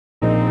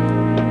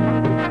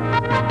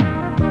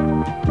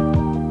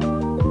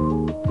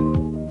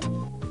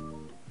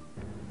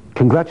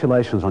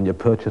Congratulations on your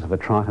purchase of a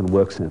Triton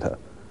Workcentre.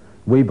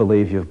 We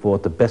believe you've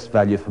bought the best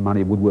value for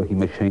money woodworking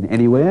machine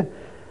anywhere,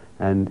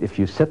 and if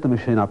you set the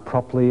machine up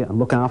properly and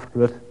look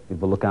after it, it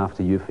will look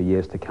after you for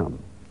years to come.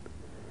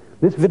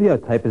 This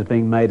videotape is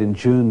being made in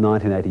June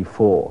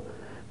 1984.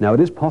 Now, it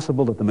is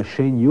possible that the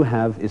machine you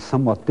have is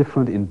somewhat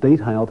different in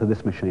detail to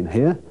this machine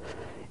here.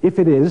 If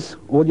it is,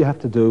 all you have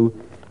to do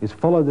is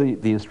follow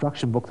the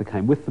instruction book that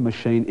came with the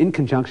machine in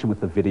conjunction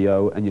with the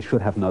video, and you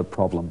should have no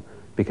problem,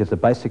 because the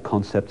basic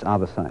concepts are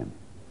the same.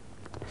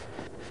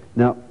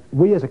 Now,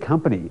 we as a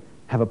company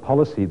have a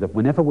policy that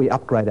whenever we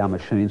upgrade our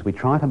machines, we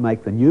try to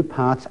make the new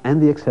parts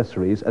and the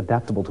accessories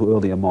adaptable to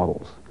earlier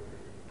models.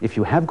 If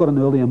you have got an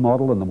earlier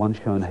model than the one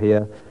shown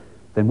here,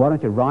 then why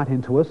don't you write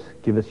into us,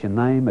 give us your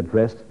name,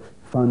 address,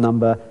 phone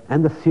number,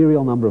 and the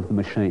serial number of the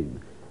machine.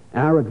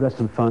 Our address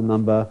and phone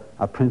number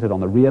are printed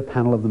on the rear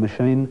panel of the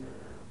machine.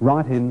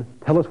 Write in,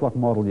 tell us what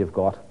model you've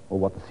got or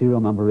what the serial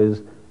number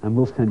is, and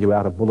we'll send you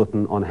out a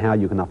bulletin on how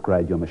you can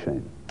upgrade your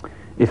machine.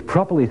 If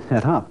properly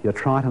set up, your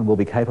Triton will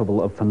be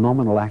capable of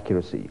phenomenal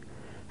accuracy.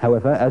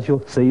 However, as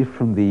you'll see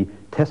from the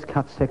test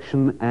cut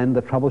section and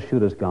the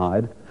troubleshooter's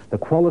guide, the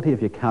quality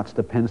of your cuts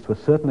depends to a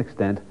certain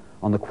extent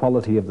on the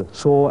quality of the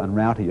saw and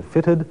router you've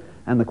fitted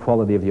and the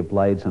quality of your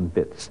blades and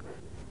bits.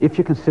 If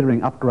you're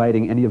considering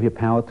upgrading any of your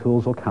power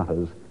tools or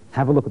cutters,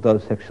 have a look at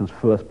those sections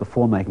first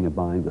before making a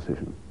buying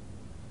decision.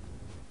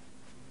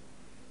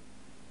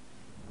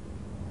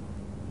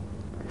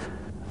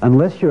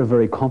 Unless you're a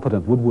very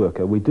competent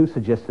woodworker, we do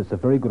suggest it's a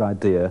very good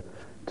idea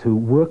to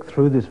work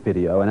through this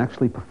video and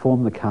actually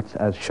perform the cuts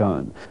as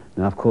shown.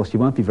 Now, of course, you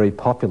won't be very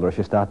popular if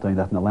you start doing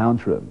that in the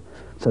lounge room.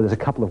 So there's a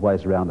couple of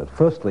ways around it.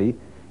 Firstly,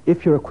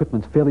 if your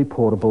equipment's fairly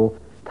portable,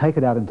 take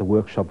it out into the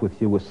workshop with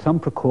you. With some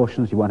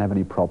precautions, you won't have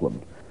any problem.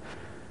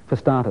 For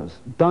starters,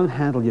 don't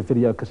handle your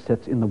video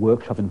cassettes in the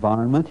workshop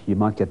environment. You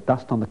might get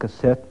dust on the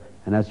cassette,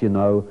 and as you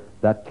know,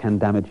 that can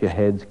damage your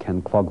heads,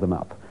 can clog them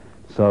up.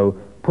 So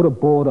put a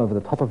board over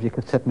the top of your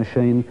cassette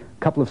machine, a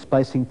couple of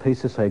spacing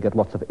pieces so you get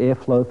lots of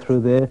airflow through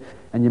there,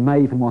 and you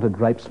may even want to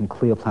drape some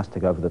clear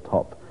plastic over the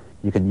top.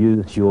 You can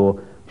use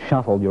your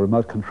shuttle, your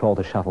remote control,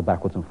 to shuttle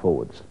backwards and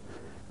forwards.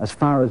 As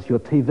far as your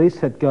TV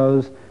set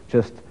goes,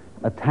 just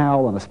a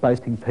towel and a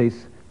spacing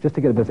piece, just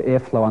to get a bit of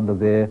airflow under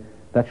there.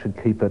 That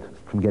should keep it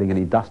from getting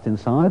any dust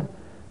inside,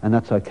 and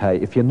that's okay.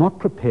 If you're not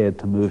prepared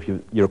to move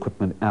your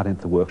equipment out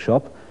into the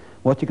workshop,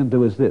 what you can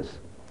do is this.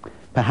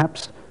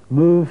 Perhaps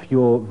move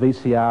your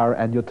VCR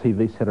and your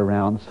TV set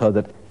around so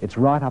that it's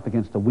right up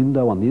against a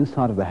window on the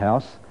inside of the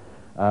house,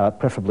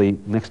 preferably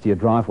next to your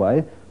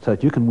driveway, so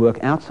that you can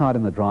work outside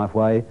in the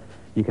driveway.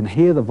 You can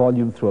hear the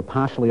volume through a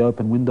partially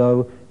open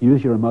window,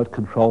 use your remote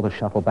control to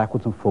shuttle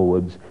backwards and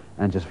forwards,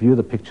 and just view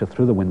the picture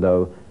through the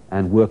window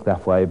and work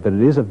that way. But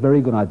it is a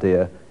very good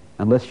idea,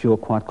 unless you're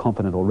quite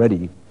competent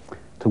already,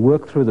 to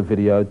work through the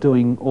video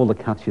doing all the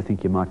cuts you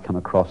think you might come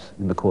across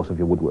in the course of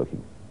your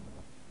woodworking.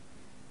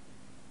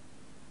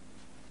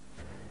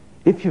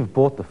 If you've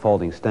bought the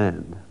folding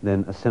stand,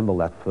 then assemble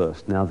that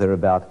first. Now, there are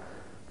about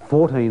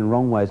 14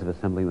 wrong ways of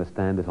assembling the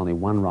stand. There's only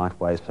one right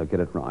way, so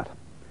get it right.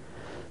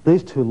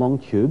 These two long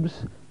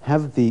tubes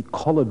have the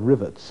collared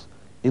rivets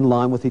in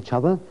line with each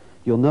other.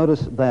 You'll notice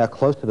they are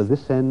closer to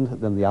this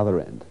end than the other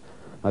end.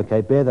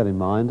 Okay, bear that in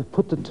mind.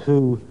 Put the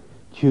two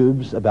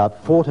tubes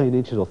about 14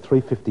 inches or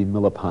 350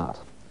 mil apart.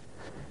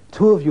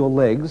 Two of your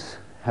legs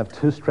have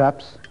two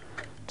straps,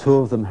 two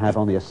of them have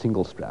only a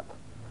single strap.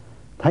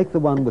 Take the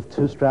one with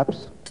two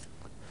straps,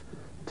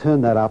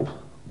 turn that up,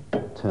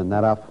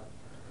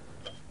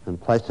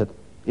 and place it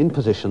in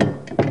position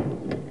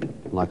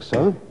like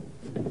so,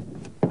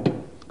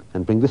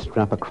 and bring this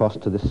strap across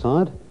to this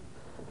side.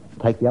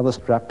 Take the other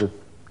strap with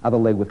other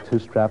leg with two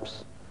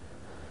straps,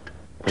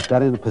 put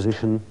that into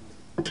position,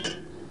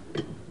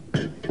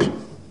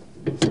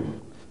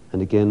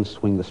 and again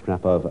swing the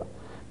strap over.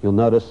 You'll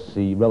notice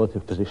the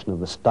relative position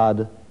of the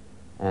stud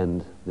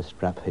and the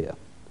strap here.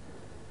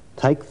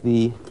 Take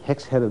the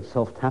hex-headed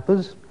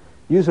self-tappers.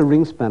 Use a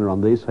ring spanner on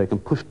these so you can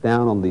push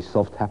down on the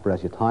self-tapper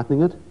as you're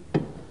tightening it.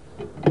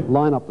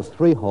 Line up the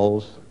three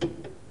holes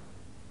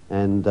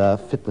and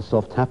fit the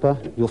self-tapper.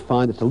 You'll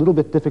find it's a little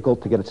bit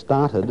difficult to get it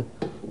started,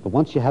 but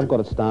once you have got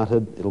it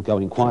started, it'll go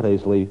in quite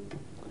easily.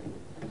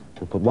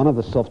 And put one of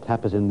the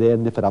self-tappers in there,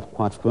 nip it up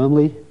quite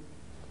firmly,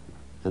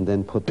 and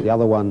then put the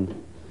other one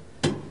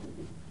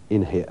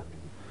in here.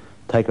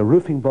 Take a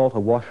roofing bolt, a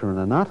washer and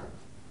a nut,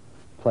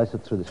 place it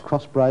through this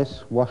cross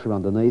brace, washer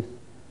underneath,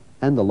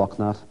 and the lock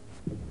nut,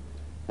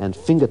 and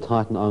finger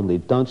tighten only.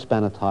 Don't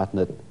spanner tighten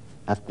it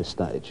at this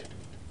stage.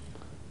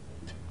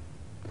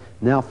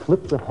 Now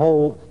flip the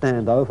whole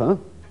stand over,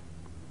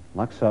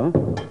 like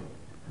so.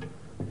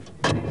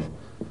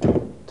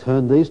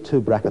 Turn these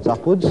two brackets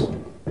upwards,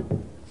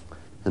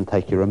 and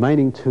take your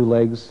remaining two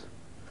legs,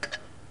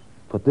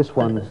 put this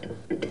one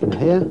in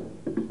here,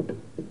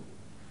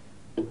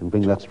 and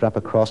bring that strap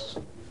across.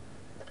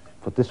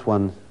 Put this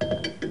one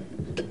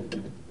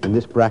in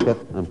this bracket,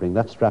 and bring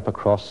that strap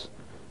across,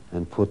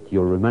 and put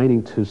your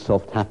remaining two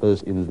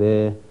self-tappers in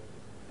there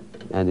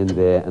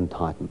and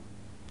tighten.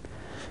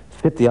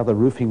 Fit the other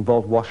roofing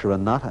bolt washer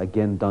and nut.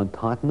 Again, don't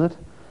tighten it.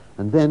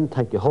 And then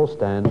take your whole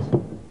stand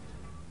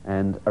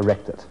and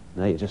erect it.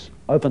 Now you just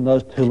open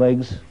those two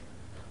legs,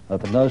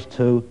 open those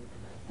two,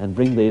 and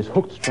bring these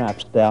hooked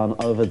straps down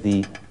over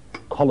the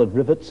collared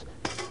rivets.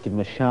 Give them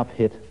a sharp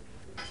hit.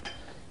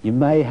 You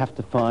may have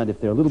to find,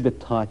 if they're a little bit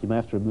tight, you may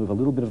have to remove a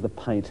little bit of the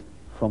paint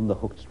from the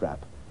hooked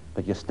strap.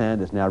 But your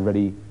stand is now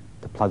ready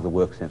to plug the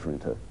Workcentre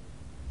into.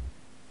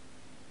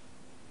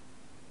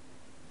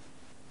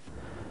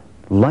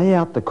 Lay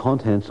out the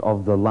contents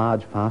of the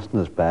large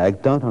fasteners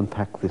bag. Don't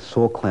unpack the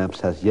saw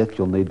clamps as yet.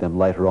 You'll need them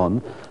later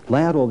on.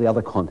 Lay out all the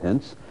other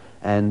contents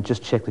and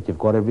just check that you've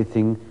got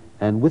everything.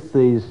 And with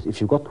these, if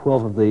you've got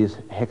 12 of these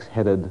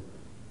hex-headed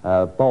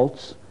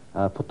bolts,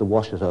 put the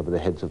washers over the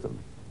heads of them.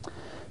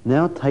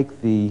 Now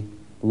take the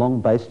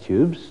long base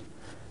tubes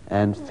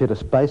and fit a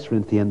spacer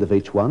into the end of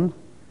each one.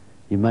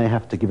 You may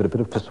have to give it a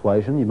bit of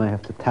persuasion. You may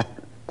have to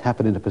tap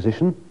it into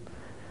position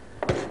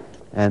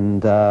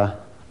and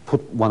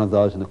put one of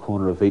those in the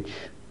corner of each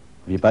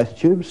of your base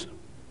tubes,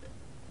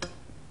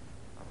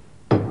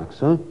 like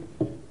so.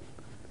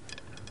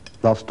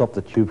 They'll stop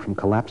the tube from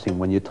collapsing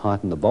when you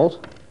tighten the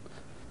bolt.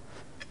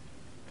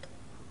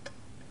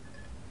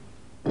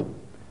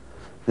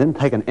 Then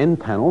take an end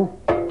panel,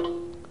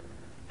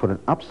 put it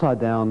upside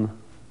down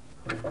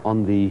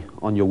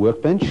on your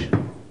workbench.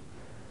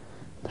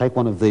 Take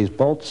one of these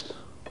bolts,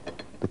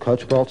 the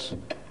coach bolts,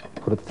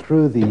 put it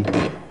through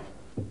the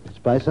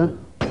spacer,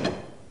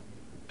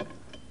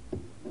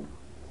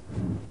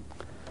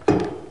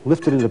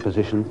 lift it into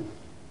position,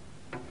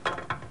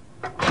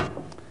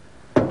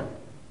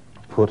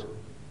 put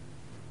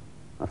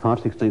a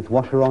 5/16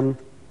 washer on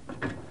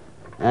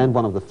and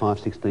one of the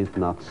 5/16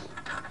 nuts.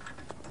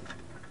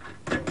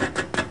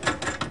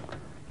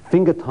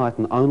 Finger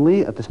tighten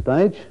only at this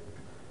stage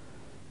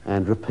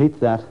and repeat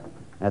that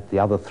at the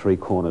other three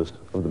corners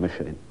of the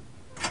machine.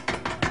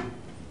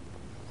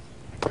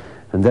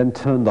 And then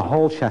turn the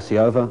whole chassis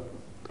over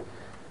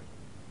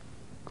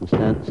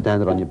and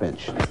stand it on your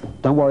bench.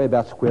 Don't worry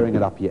about squaring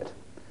it up yet.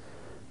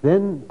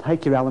 Then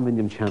take your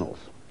aluminium channels.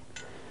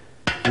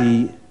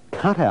 The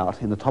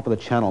cutout in the top of the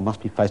channel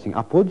must be facing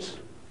upwards.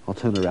 I'll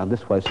turn it around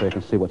this way so you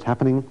can see what's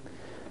happening.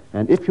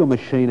 And if your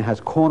machine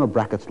has corner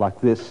brackets like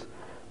this,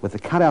 with the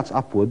cutouts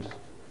upwards,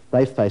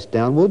 they face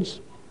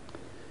downwards.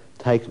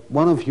 Take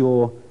one of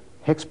your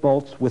hex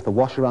bolts with a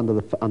washer under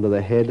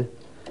the head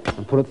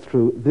and put it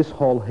through this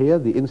hole here,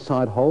 the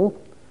inside hole.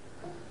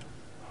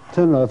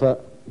 Turn it over,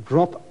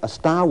 drop a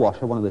star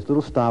washer, one of those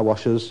little star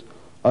washers,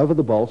 over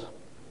the bolt,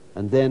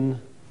 and then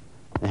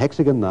a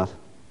hexagon nut,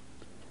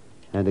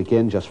 and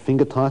again just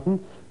finger tighten.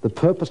 The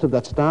purpose of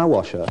that star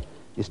washer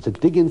is to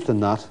dig into the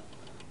nut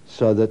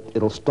so that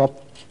it'll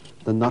stop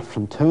the nut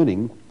from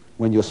turning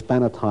when you're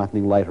spanner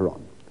tightening later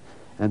on.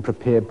 And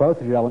prepare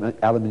both of your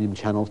aluminium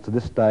channels to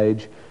this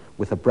stage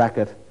with a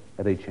bracket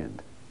at each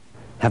end.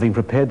 Having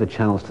prepared the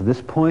channels to this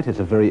point, it's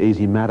a very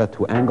easy matter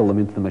to angle them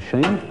into the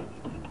machine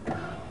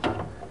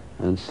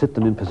and sit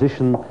them in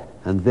position,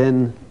 and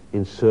then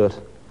insert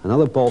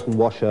another bolt and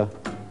washer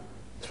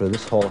through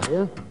this hole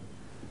here,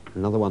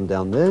 another one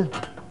down there,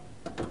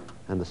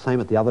 and the same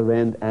at the other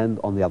end and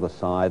on the other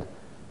side.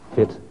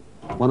 Fit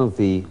one of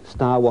the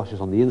star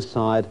washers on the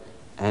inside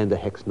and a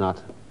hex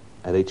nut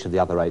at each of the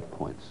other 8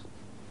 points.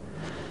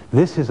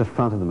 This is the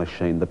front of the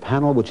machine. The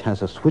panel which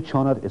has a switch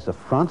on it is the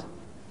front,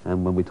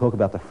 and when we talk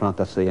about the front,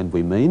 that's the end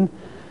we mean.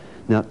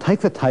 Now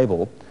take the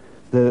table.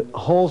 The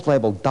holes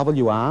labelled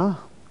WR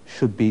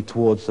should be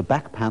towards the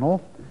back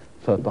panel,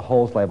 so that the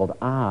holes labelled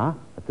R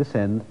at this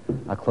end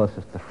are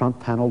closest to the front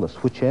panel, the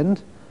switch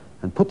end,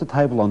 and put the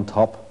table on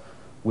top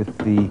with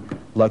the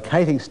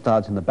locating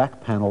studs in the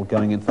back panel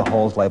going into the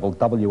holes labelled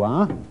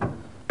WR.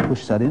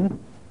 Push that in,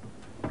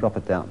 drop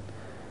it down.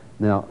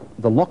 Now,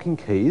 the locking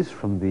keys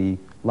from the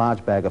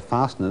large bag of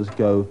fasteners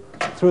go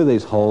through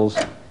these holes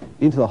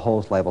into the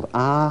holes labelled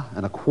R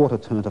and a quarter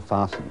turn to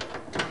fasten.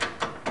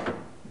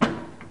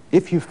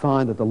 If you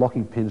find that the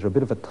locking pins are a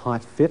bit of a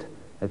tight fit,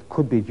 it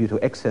could be due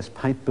to excess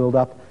paint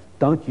build-up,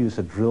 don't use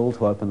a drill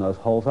to open those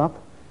holes up.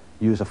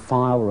 Use a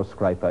file or a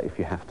scraper if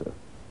you have to.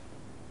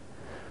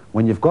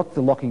 When you've got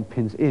the locking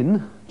pins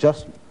in,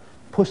 just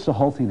push the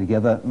whole thing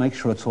together, make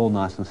sure it's all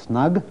nice and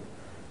snug,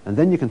 and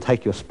then you can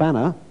take your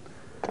spanner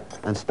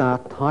and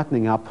start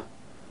tightening up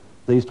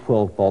these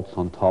 12 bolts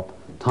on top,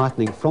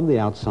 tightening from the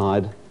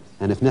outside,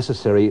 and if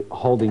necessary,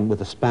 holding with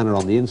a spanner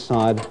on the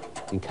inside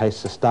in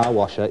case the star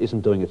washer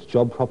isn't doing its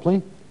job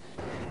properly.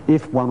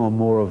 If one or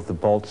more of the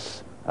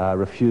bolts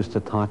refuse to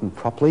tighten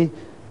properly,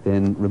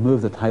 then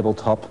remove the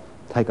tabletop,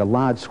 take a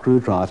large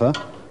screwdriver,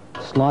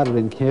 slide it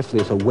in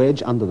carefully as a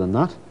wedge under the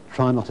nut,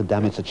 try not to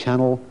damage the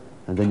channel,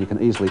 and then you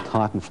can easily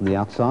tighten from the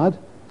outside,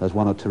 those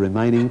 1 or 2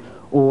 remaining,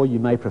 or you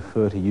may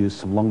prefer to use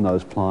some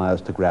long-nose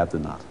pliers to grab the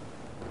nut.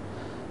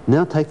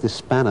 Now take this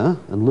spanner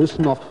and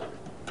loosen off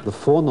the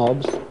 4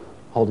 knobs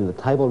holding the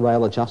table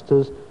rail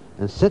adjusters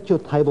and set your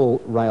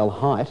table rail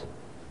height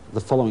the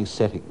following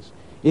settings.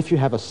 If you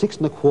have a 6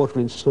 1/4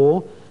 inch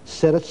saw,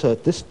 set it so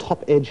that this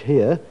top edge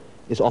here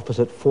is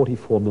opposite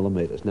 44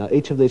 millimeters. Now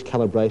each of these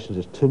calibrations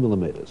is 2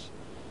 millimeters.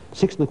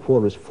 6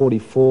 1/4 is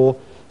 44,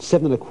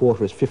 7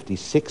 1/4 is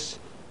 56,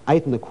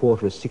 8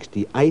 1/4 is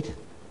 68,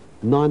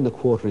 9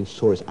 1/4 inch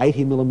saw is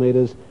 80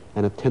 millimeters,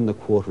 and a 10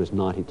 1/4 is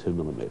 92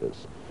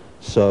 millimeters.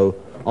 So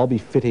I'll be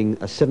fitting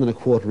a 7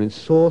 1/4 inch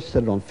saw,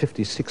 set it on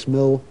 56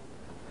 mil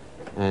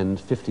and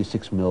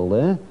 56 mil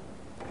there,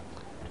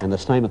 and the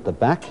same at the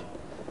back,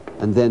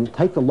 and then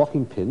take the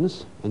locking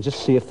pins and just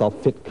see if they'll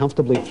fit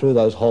comfortably through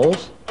those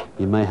holes.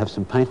 You may have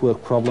some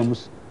paintwork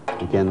problems,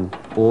 again,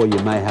 or you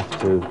may have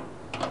to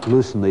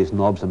loosen these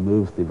knobs and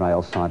move the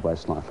rails sideways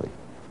slightly.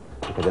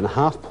 Okay, then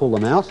half pull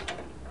them out,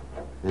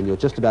 and you're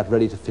just about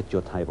ready to fit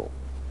your table.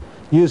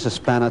 Use a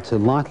spanner to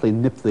lightly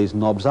nip these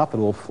knobs up at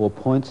all 4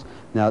 points.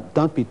 Now,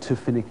 don't be too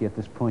finicky at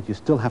this point. You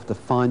still have to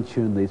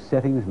fine-tune these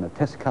settings in the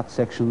test cut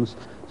sections,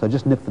 so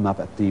just nip them up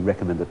at the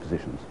recommended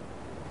positions.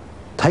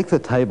 Take the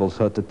table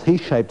so that the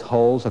T-shaped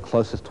holes are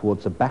closest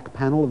towards the back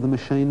panel of the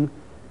machine,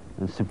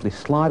 and simply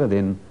slide it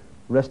in,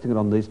 resting it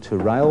on these 2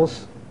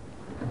 rails.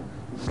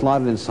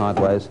 Slide it in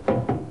sideways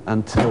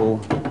until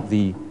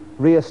the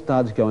rear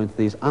studs go into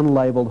these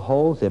unlabeled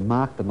holes. They're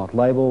marked but not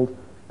labeled,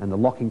 and the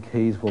locking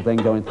keys will then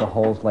go into the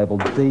holes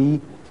labeled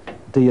D.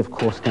 D, of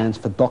course, stands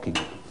for docking.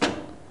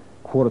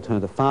 Quarter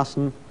turn to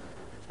fasten,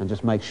 and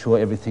just make sure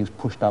everything's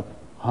pushed up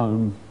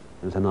home.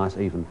 There's a nice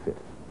even fit.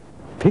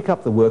 Pick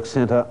up the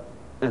Workcentre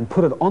and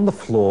put it on the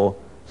floor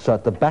so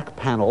that the back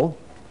panel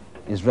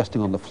is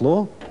resting on the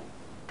floor.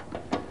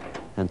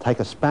 And take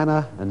a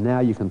spanner, and now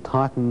you can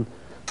tighten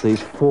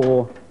these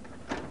four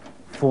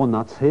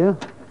nuts here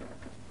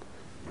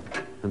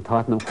and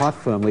tighten them quite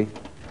firmly,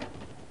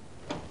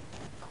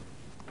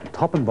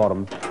 top and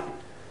bottom,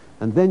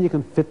 and then you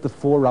can fit the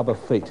 4 rubber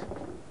feet.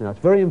 Now, it's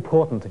very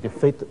important that you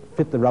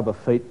fit the rubber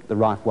feet the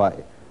right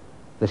way.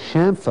 The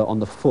chamfer on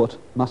the foot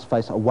must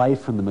face away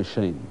from the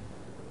machine.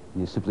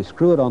 You simply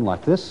screw it on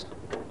like this,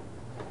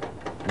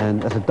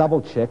 and as a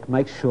double check,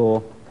 make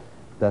sure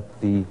that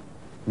the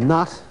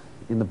nut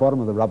in the bottom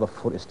of the rubber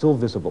foot is still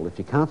visible. If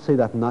you can't see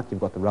that nut, you've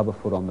got the rubber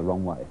foot on the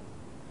wrong way.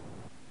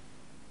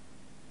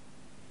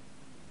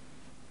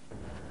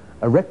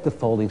 Erect the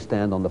folding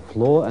stand on the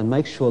floor and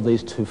make sure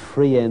these 2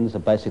 free ends are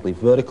basically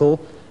vertical,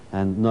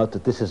 and note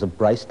that this is a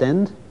braced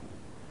end.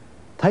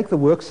 Take the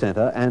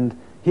Workcentre, and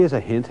here's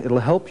a hint, it'll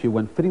help you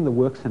when fitting the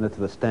Workcentre to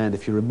the stand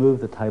if you remove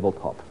the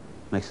tabletop.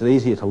 Makes it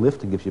easier to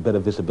lift and gives you better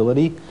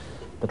visibility.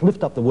 But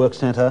lift up the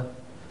Workcentre,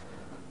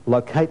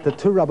 locate the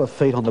 2 rubber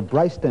feet on the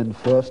braced end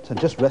first and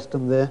just rest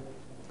them there.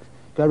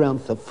 Go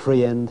around the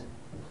free end,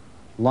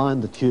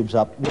 line the tubes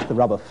up with the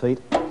rubber feet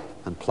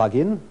and plug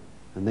in,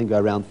 and then go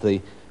around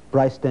the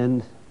braced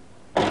end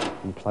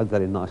and plug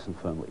that in nice and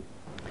firmly.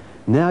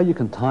 Now you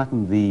can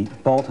tighten the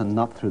bolt and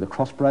nut through the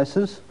cross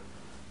braces,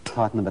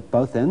 tighten them at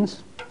both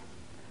ends,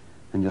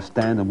 and your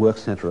stand and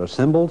Workcentre are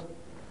assembled.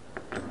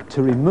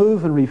 To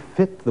remove and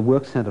refit the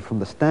Workcentre from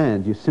the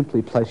stand, you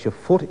simply place your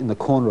foot in the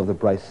corner of the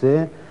brace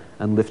there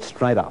and lift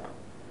straight up.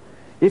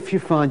 If you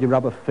find your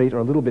rubber feet are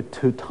a little bit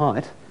too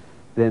tight,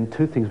 then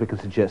 2 things we can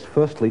suggest.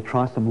 Firstly,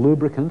 try some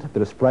lubricant, a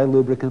bit of spray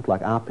lubricant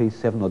like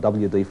RP7 or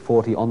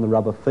WD-40 on the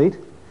rubber feet.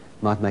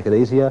 Might make it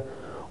easier.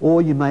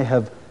 Or you may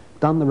have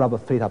done the rubber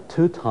feet up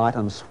too tight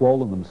and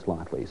swollen them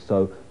slightly,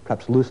 so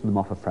perhaps loosen them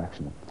off a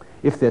fraction.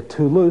 If they're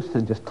too loose,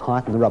 then just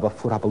tighten the rubber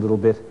foot up a little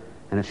bit,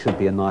 and it should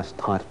be a nice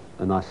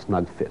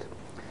snug fit.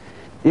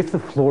 If the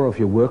floor of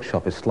your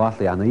workshop is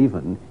slightly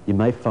uneven, you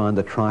may find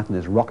the Triton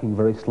is rocking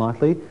very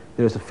slightly.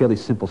 There is a fairly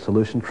simple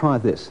solution. Try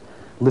this.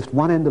 Lift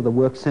one end of the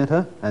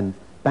Workcentre and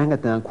bang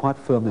it down quite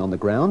firmly on the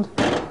ground,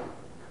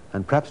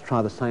 and perhaps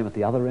try the same at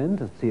the other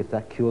end and see if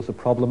that cures the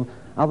problem.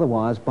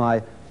 Otherwise,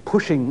 by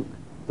pushing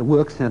the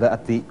Workcentre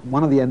at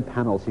one of the end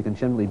panels, you can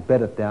generally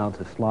bed it down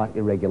to slight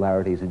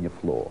irregularities in your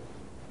floor.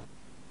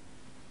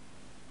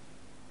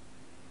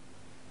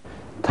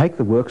 Take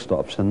the work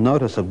stops and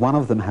notice that one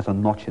of them has a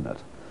notch in it.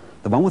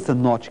 The one with the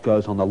notch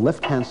goes on the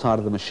left-hand side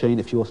of the machine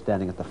if you're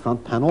standing at the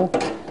front panel.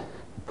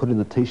 Put in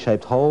the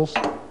T-shaped holes.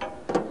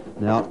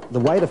 Now, the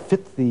way to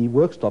fit the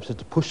work stops is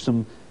to push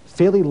them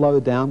fairly low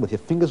down with your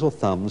fingers or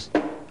thumbs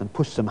and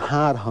push them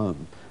hard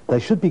home. They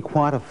should be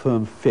quite a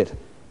firm fit,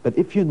 but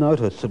if you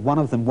notice that one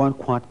of them won't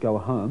quite go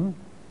home,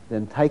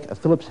 then take a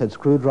Phillips head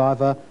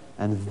screwdriver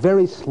and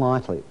very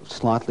slightly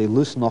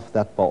loosen off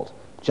that bolt.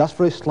 Just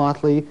very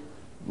slightly,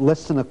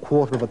 less than a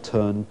quarter of a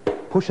turn,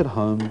 push it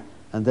home,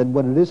 and then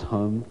when it is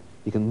home,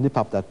 you can nip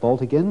up that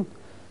bolt again.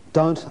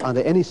 Don't,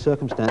 under any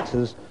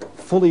circumstances,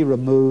 fully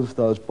remove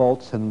those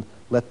bolts and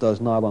let those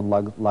nylon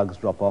lugs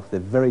drop off. They're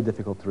very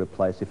difficult to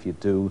replace if you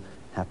do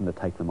happen to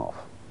take them off.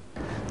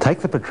 Take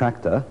the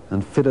protractor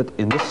and fit it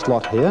in this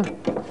slot here,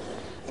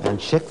 and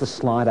check the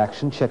slide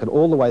action. Check it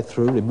all the way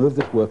through. Remove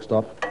this work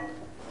stop.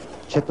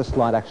 Check the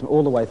slide action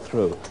all the way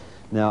through.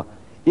 Now,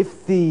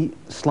 if the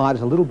slide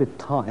is a little bit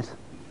tight,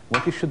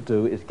 what you should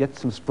do is get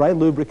some spray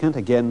lubricant,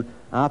 again,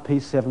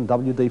 RP7,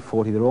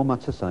 WD-40, they're all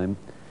much the same,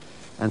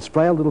 and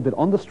spray a little bit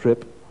on the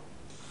strip,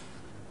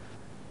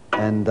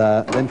 and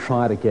then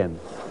try it again.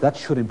 That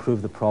should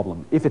improve the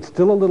problem. If it's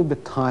still a little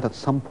bit tight at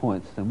some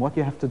points, then what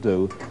you have to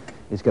do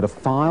is get a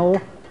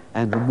file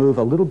and remove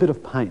a little bit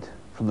of paint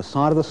from the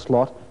side of the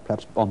slot,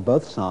 perhaps on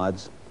both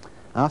sides.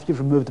 After you've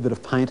removed a bit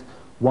of paint,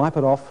 wipe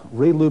it off,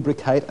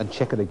 re-lubricate and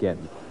check it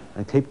again.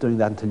 And keep doing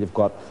that until you've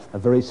got a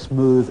very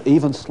smooth,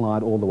 even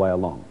slide all the way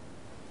along.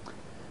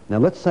 Now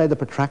let's say the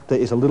protractor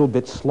is a little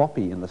bit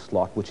sloppy in the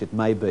slot, which it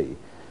may be.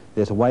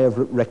 There's a way of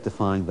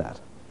rectifying that.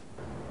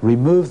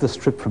 Remove the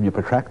strip from your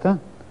protractor,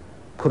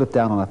 put it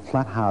down on a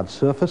flat, hard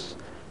surface,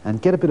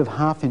 and get a bit of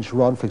half-inch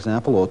rod, for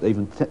example, or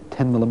even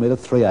 10 millimeter,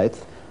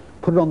 3/8,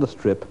 put it on the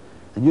strip,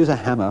 and use a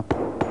hammer,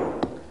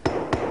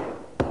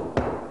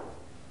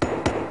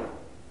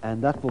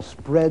 and that will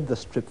spread the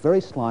strip very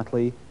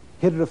slightly,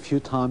 hit it a few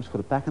times, put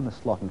it back in the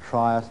slot and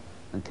try it,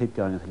 and keep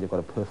going until you've got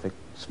a perfect,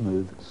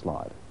 smooth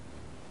slide.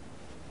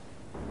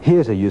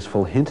 Here's a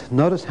useful hint.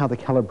 Notice how the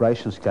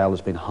calibration scale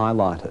has been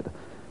highlighted.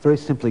 Very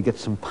simply, get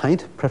some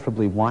paint,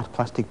 preferably white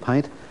plastic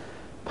paint,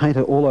 paint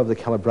it all over the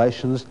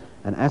calibrations,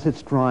 and as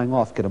it's drying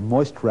off, get a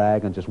moist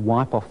rag and just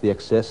wipe off the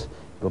excess.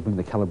 It'll bring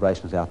the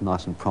calibrations out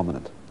nice and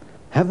prominent.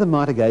 Have the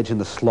mitre gauge in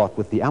the slot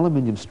with the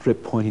aluminium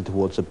strip pointing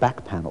towards the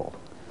back panel.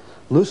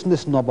 Loosen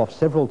this knob off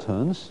several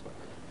turns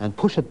and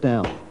push it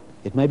down.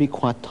 It may be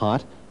quite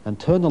tight, and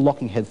turn the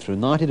locking head through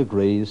 90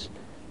 degrees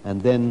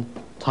and then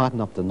tighten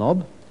up the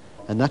knob,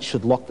 and that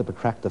should lock the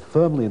protractor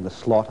firmly in the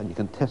slot, and you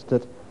can test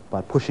it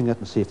by pushing it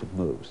and see if it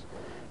moves.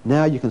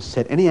 Now you can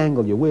set any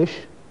angle you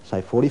wish,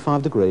 say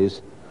 45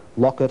 degrees,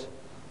 lock it,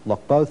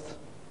 lock both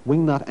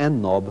wing nut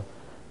and knob,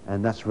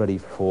 and that's ready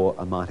for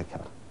a mitre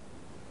cut.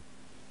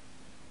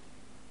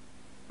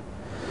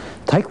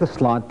 Take the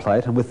slide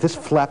plate, and with this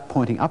flap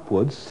pointing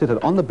upwards, sit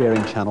it on the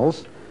bearing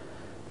channels.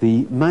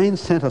 The main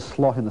centre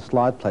slot in the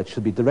slide plate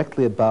should be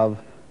directly above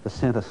the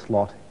centre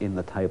slot in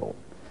the table.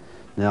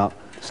 Now,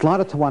 slide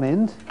it to one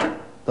end,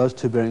 those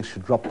two bearings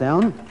should drop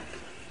down.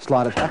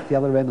 Slide it back the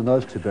other end, and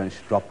those two bearings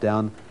should drop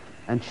down,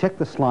 and check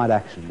the slide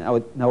action. Now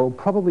it will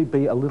probably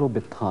be a little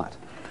bit tight.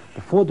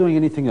 Before doing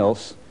anything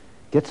else,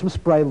 get some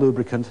spray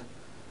lubricant,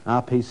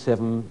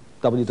 RP7,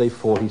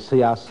 WD-40,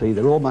 CRC,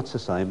 they're all much the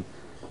same.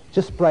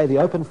 Just spray the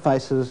open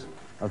faces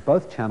of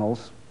both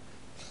channels,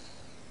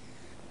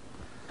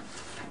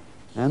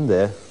 and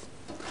there,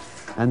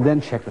 and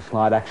then check the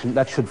slide action.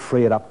 That should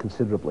free it up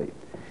considerably.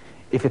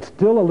 If it's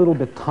still a little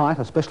bit tight,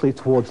 especially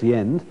towards the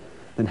end,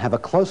 then have a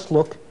close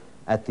look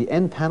at the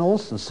end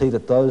panels and see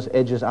that those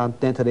edges aren't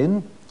dented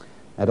in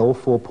at all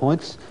 4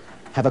 points.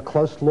 Have a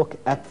close look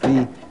at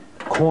the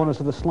corners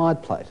of the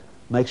slide plate.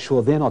 Make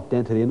sure they're not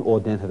dented in or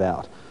dented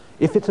out.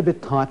 If it's a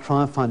bit tight,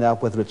 try and find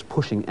out whether it's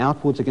pushing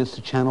outwards against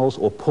the channels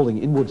or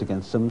pulling inwards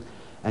against them,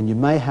 and you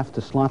may have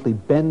to slightly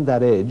bend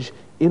that edge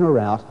in or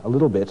out a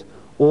little bit,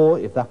 or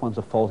if that one's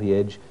a faulty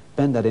edge,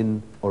 bend that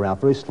in or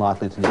out very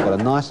slightly until you've got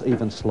a nice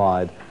even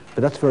slide.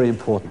 But that's very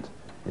important.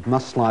 It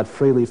must slide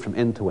freely from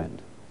end to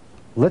end.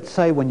 Let's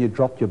say when you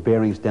dropped your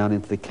bearings down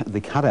into the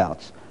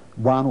cutouts,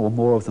 one or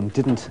more of them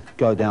didn't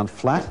go down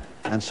flat,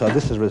 and so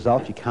this is a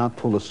result. You can't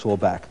pull the saw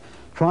back.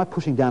 Try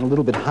pushing down a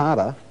little bit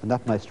harder, and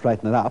that may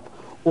straighten it up,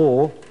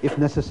 or, if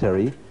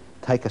necessary,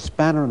 take a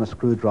spanner and a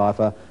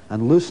screwdriver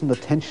and loosen the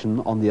tension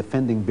on the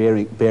offending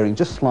bearing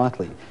just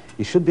slightly.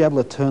 You should be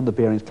able to turn the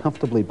bearings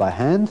comfortably by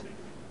hand.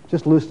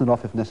 Just loosen it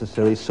off if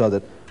necessary, so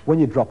that when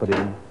you drop it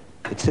in,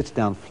 it sits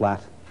down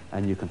flat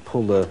and you can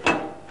pull the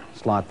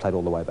slide plate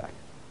all the way back.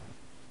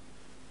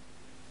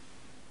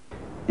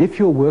 If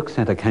your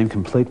Workcentre came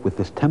complete with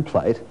this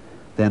template,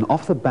 then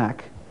off the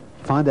back,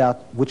 find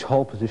out which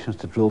hole positions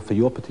to drill for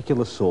your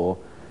particular saw,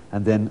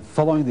 and then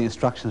following the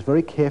instructions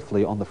very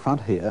carefully on the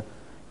front here,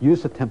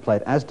 use the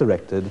template as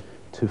directed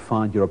to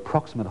find your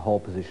approximate hole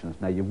positions.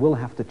 Now you will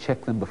have to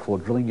check them before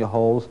drilling your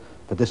holes,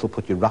 but this will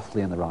put you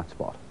roughly in the right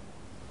spot.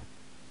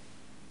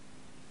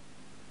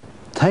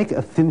 Take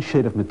a thin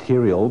sheet of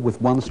material with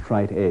one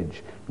straight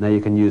edge. Now you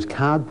can use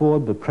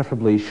cardboard, but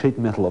preferably sheet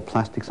metal or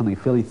plastic, something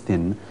fairly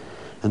thin,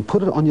 and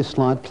put it on your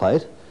slide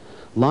plate,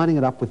 lining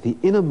it up with the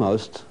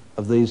innermost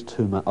of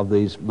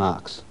these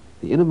marks.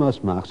 The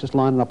innermost marks, just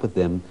line it up with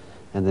them,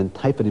 and then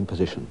tape it in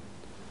position.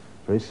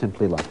 Very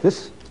simply like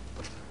this.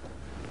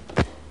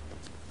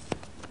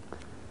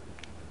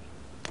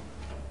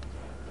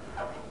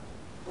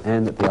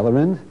 And at the other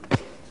end.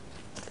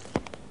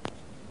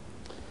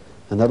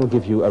 And that'll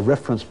give you a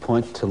reference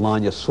point to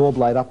line your saw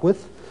blade up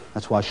with.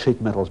 That's why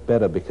sheet metal is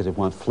better, because it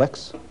won't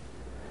flex.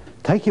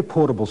 Take your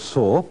portable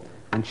saw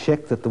and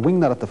check that the wing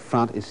nut at the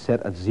front is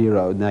set at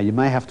 0. Now you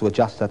may have to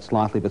adjust that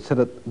slightly, but set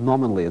it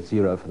nominally at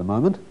 0 for the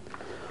moment.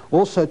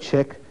 Also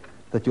check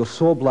that your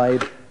saw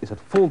blade is at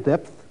full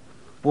depth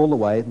all the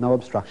way, no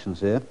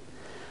obstructions there.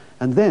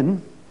 And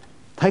then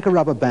take a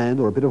rubber band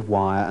or a bit of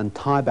wire and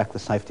tie back the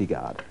safety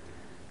guard.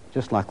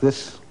 Just like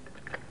this.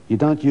 You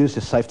don't use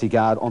the safety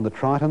guard on the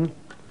Triton,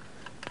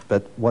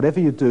 but whatever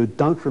you do,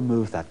 don't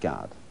remove that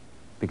guard.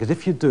 Because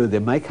if you do,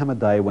 there may come a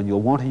day when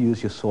you'll want to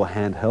use your saw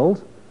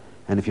handheld,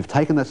 and if you've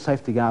taken that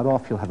safety guard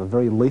off, you'll have a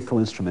very lethal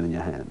instrument in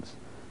your hands.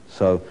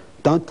 So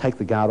don't take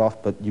the guard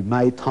off, but you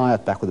may tie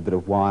it back with a bit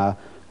of wire.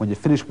 When you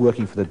finish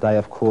working for the day,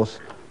 of course,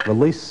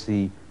 release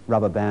the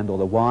rubber band or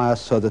the wire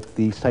so that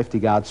the safety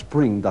guard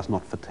spring does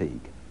not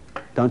fatigue.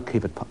 Don't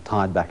keep it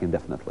tied back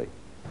indefinitely.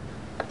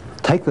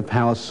 Take the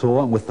power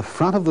saw and with the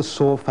front of the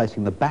saw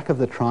facing the back of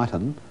the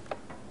Triton,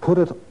 put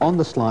it on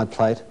the slide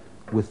plate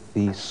with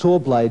the saw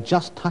blade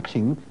just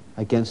touching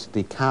against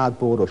the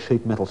cardboard or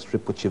sheet metal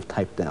strip which you've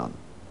taped down.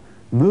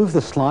 Move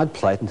the slide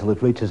plate until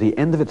it reaches the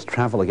end of its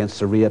travel against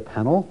the rear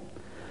panel,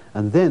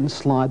 and then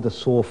slide the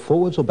saw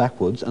forwards or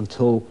backwards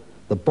until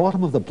the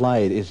bottom of the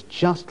blade is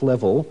just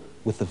level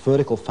with the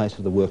vertical face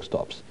of the work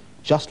stops.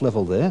 Just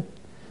level there.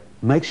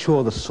 Make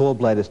sure the saw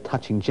blade is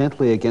touching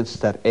gently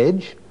against that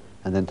edge,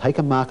 and then take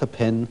a marker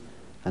pen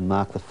and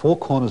mark the 4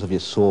 corners of your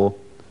saw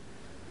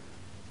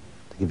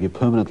to give you a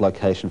permanent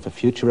location for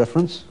future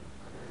reference.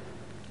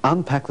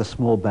 Unpack the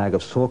small bag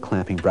of saw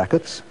clamping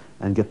brackets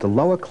and get the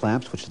lower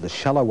clamps, which are the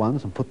shallow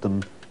ones, and put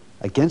them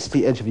against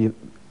the edge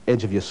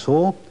of your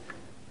saw,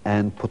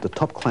 and put the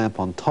top clamp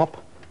on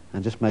top,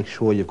 and just make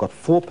sure you've got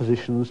 4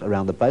 positions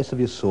around the base of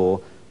your saw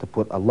to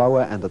put a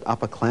lower and an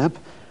upper clamp.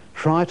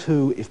 Try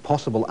to, if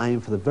possible,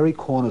 aim for the very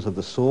corners of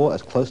the saw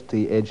as close to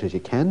the edge as you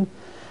can,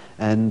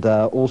 and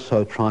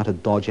also try to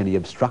dodge any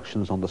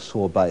obstructions on the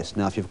saw base.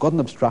 Now, if you've got an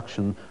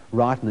obstruction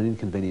right in an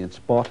inconvenient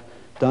spot,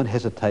 don't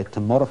hesitate to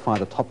modify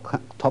the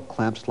top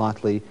clamp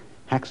slightly,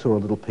 hacksaw a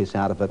little piece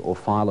out of it, or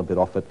file a bit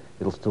off it.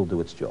 It'll still do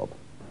its job.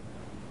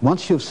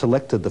 Once you've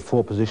selected the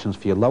 4 positions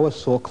for your lower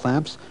saw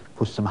clamps,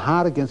 push them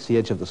hard against the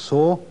edge of the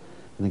saw, and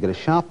then get a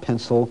sharp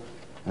pencil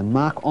and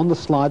mark on the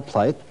slide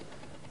plate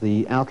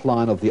the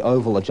outline of the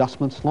oval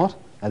adjustment slot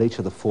at each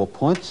of the 4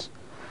 points.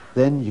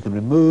 Then you can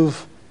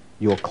remove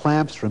your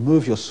clamps,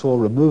 remove your saw,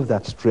 remove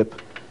that strip,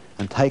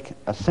 and take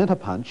a center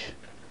punch,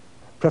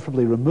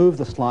 preferably remove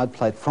the slide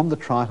plate from the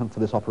Triton for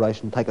this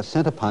operation, take a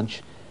center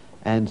punch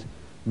and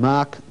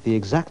mark the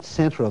exact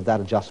center of that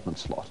adjustment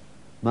slot.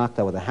 Mark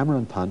that with a hammer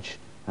and punch,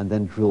 and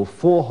then drill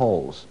 4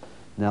 holes.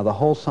 Now the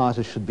hole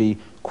sizes should be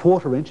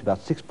 1/4 inch,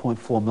 about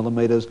 6.4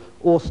 millimeters,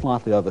 or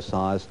slightly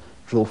oversized.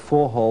 Drill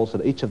 4 holes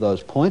at each of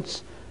those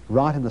points,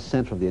 right in the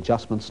center of the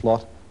adjustment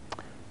slot.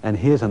 And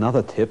here's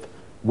another tip.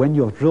 When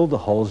you've drilled the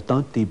holes,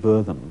 don't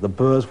deburr them. The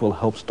burrs will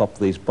help stop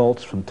these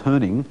bolts from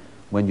turning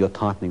when you're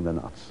tightening the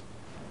nuts.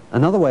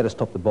 Another way to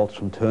stop the bolts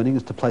from turning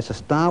is to place a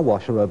star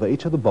washer over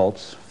each of the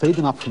bolts, feed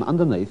them up from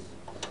underneath.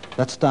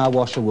 That star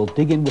washer will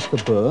dig in with the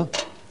burr,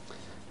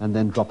 and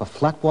then drop a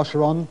flat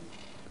washer on,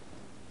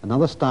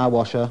 another star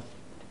washer,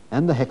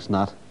 and the hex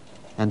nut,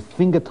 and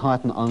finger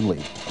tighten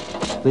only.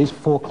 These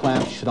 4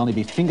 clamps should only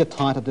be finger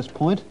tight at this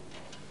point,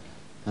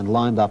 and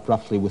lined up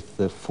roughly with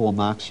the 4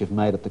 marks you've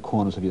made at the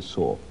corners of your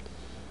saw.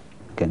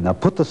 Okay, now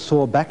put the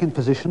saw back in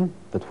position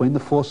between the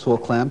 4 saw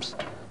clamps,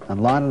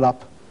 and line it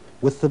up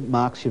with the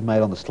marks you've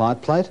made on the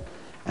slide plate,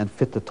 and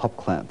fit the top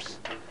clamps.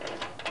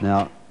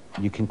 Now,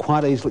 you can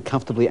quite easily,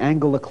 comfortably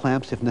angle the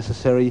clamps if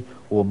necessary,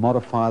 or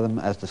modify them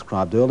as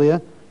described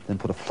earlier. Then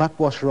put a flat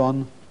washer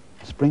on,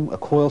 a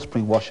coil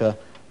spring washer,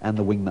 and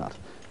the wing nut.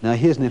 Now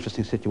here's an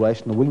interesting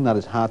situation. The wing nut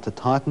is hard to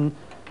tighten.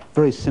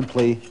 Very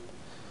simply,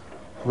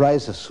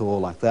 raise the saw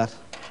like that,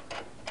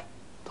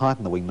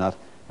 tighten the wing nut,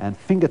 and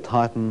finger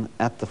tighten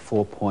at the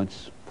 4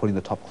 points, putting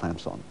the top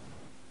clamps on.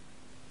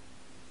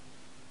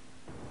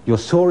 Your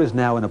saw is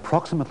now in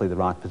approximately the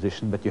right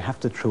position, but you have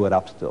to true it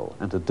up still.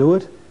 And to do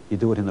it, you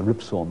do it in the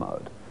rip saw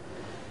mode.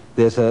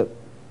 There's a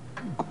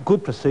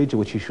good procedure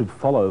which you should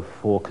follow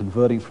for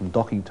converting from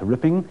docking to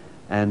ripping,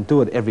 and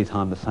do it every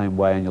time the same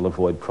way and you'll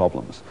avoid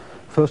problems.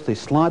 Firstly,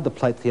 slide the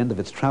plate to the end of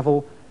its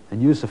travel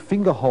and use a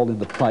finger hole in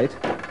the plate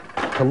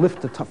to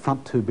lift the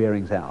front 2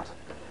 bearings out.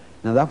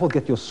 Now that will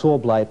get your saw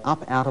blade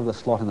up out of the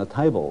slot in the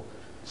table,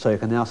 so you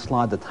can now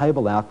slide the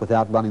table out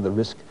without running the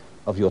risk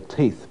of your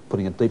teeth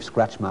putting a deep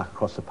scratch mark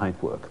across the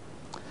paintwork.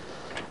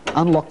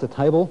 Unlock the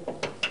table,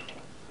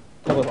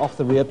 pull it off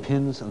the rear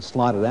pins and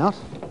slide it out.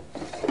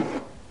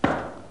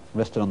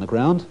 Rest it on the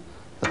ground.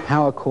 The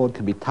power cord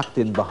can be tucked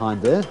in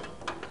behind there.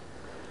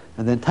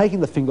 And then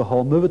taking the finger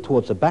hole, move it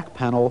towards the back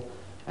panel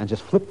and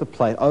just flip the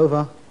plate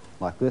over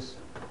like this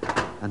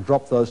and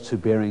drop those 2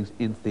 bearings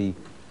into the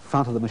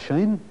front of the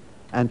machine,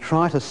 and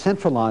try to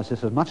centralize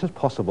this as much as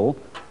possible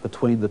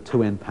between the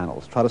 2 end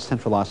panels. Try to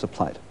centralize the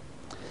plate.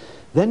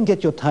 Then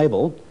get your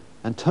table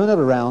and turn it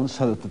around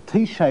so that the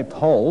T-shaped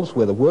holes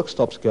where the work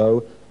stops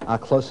go are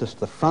closest to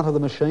the front of the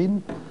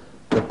machine.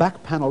 The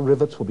back panel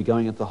rivets will be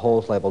going into the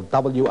holes labeled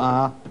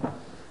WR,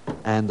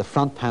 and the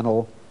front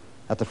panel,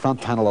 at the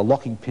front panel, are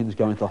locking pins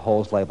going into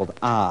holes labeled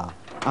R.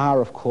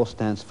 R, of course,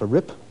 stands for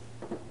rip.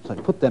 So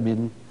you put them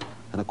in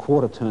and a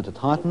 1/4 turn to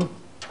tighten.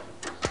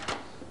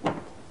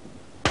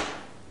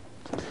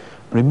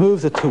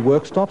 Remove the 2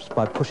 work stops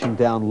by pushing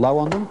down low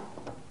on them.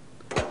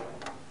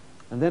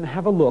 And then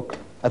have a look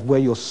at where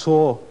your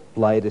saw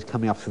blade is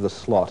coming up through the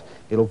slot.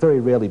 It'll very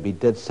rarely be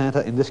dead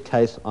center. In this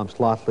case, I'm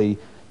slightly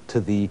to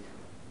the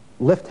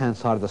left-hand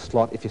side of the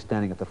slot if you're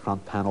standing at the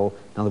front panel,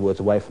 in other words,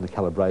 away from the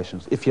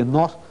calibrations. If you're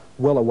not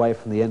well away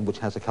from the end which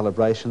has the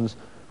calibrations,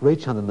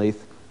 reach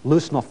underneath,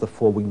 loosen off the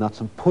 4 wing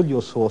nuts and pull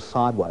your saw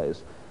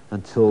sideways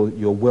until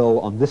you're well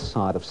on this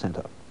side of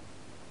center.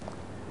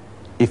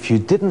 If you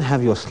didn't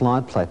have your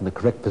slide plate in the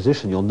correct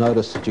position, you'll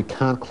notice that you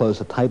can't close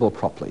the table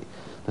properly.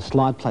 The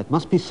slide plate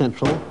must be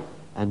central,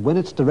 and when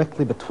it's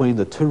directly between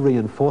the two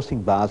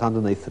reinforcing bars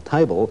underneath the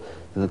table,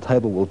 then the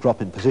table will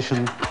drop in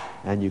position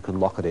and you can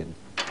lock it in.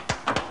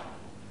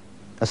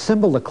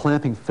 Assemble the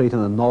clamping feet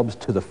and the knobs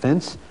to the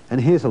fence,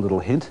 and here's a little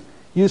hint.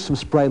 Use some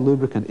spray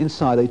lubricant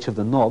inside each of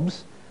the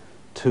knobs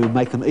to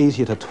make them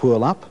easier to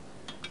twirl up.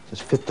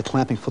 Just fit the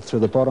clamping foot through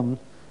the bottom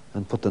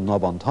and put the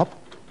knob on top.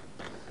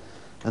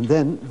 And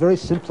then, very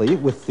simply,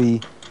 with the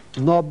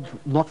knob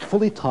not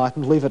fully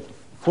tightened, leave it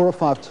 4 or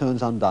 5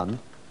 turns undone.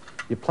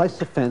 You place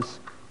the fence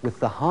with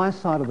the high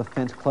side of the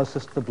fence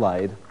closest to the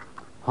blade,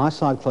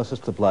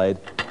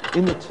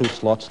 in the 2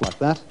 slots like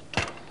that.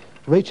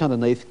 Reach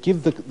underneath,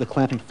 give the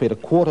clamping feet a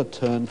quarter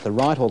turn to the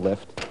right or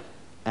left,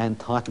 and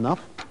tighten up.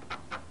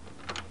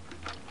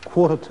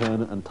 Quarter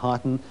turn and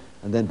tighten,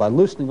 and then by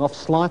loosening off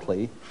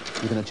slightly,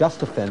 you can adjust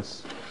the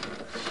fence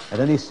at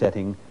any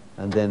setting,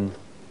 and then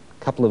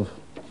a couple of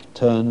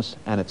turns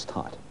and it's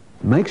tight.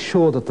 Make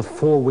sure that the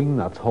 4 wing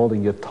nuts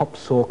holding your top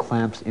saw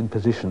clamps in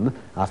position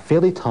are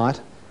fairly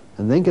tight,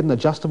 and then get an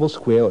adjustable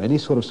square or any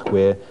sort of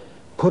square,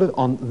 put it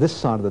on this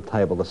side of the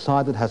table, the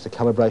side that has the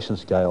calibration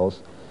scales,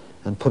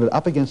 and put it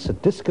up against the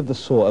disc of the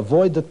saw.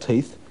 Avoid the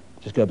teeth,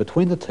 just go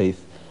between the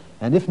teeth,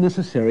 and if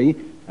necessary,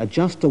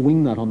 adjust the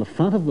wing nut on the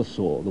front of the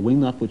saw, the wing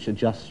nut which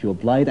adjusts your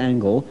blade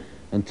angle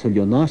until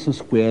you're nice and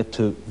square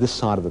to this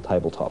side of the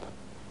tabletop.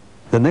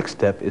 The next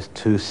step is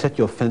to set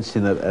your fence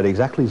in at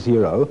exactly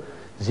 0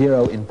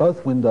 in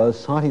both windows,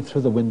 sighting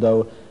through the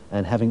window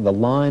and having the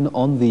line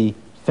on the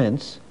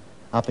fence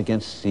up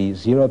against the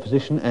 0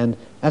 position, and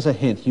as a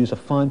hint, use a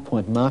fine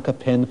point marker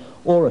pen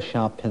or a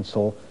sharp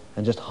pencil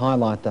and just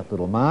highlight that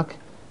little mark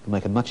to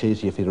make it much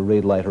easier for you to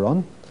read later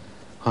on.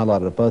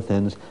 Highlight it at both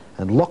ends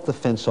and lock the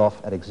fence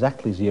off at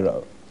exactly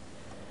 0.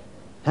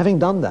 Having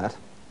done that,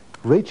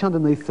 reach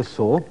underneath the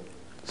saw,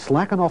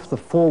 slacken off the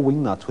 4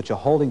 wing nuts which are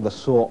holding the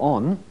saw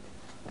on,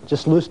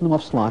 just loosen them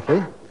off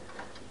slightly,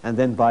 and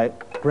then by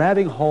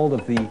grabbing hold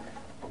of the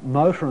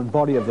motor and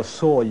body of the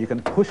saw, you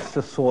can push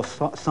the saw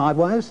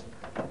sideways,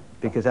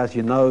 because as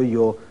you know,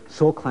 your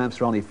saw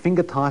clamps are only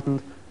finger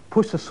tightened.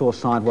 Push the saw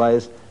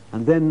sideways,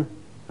 and then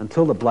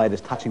until the blade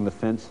is touching the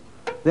fence,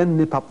 then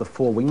nip up the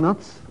 4 wing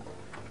nuts,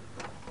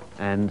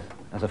 and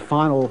as a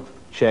final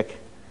check,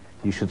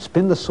 you should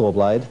spin the saw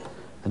blade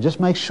and just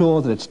make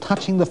sure that it's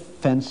touching the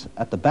fence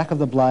at the back of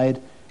the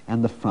blade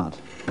and the front.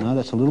 You know,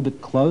 that's a little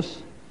bit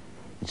close.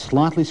 It's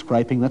slightly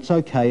scraping, that's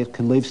okay. It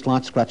can leave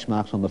slight scratch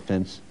marks on the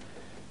fence.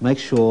 Make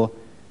sure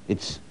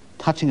it's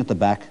touching at the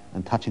back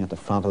and touching at the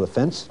front of the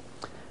fence.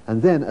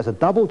 And then, as a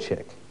double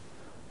check,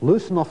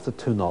 loosen off the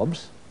 2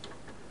 knobs,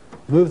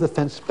 move the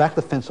fence, back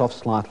the fence off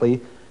slightly,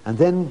 and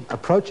then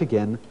approach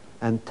again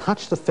and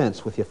touch the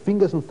fence with your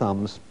fingers and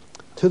thumbs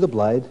to the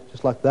blade,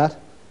 just like that,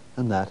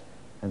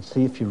 and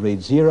see if you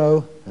read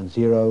 0 and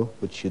 0,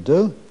 which you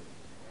do.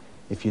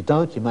 If you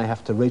don't, you may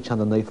have to reach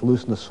underneath,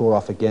 loosen the saw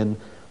off again,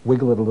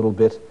 wiggle it a little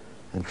bit,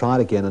 and try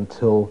it again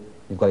until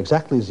you've got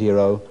exactly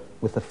 0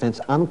 with the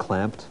fence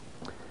unclamped.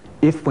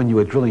 If when you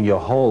were drilling your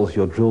holes,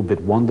 your drill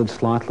bit wandered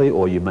slightly,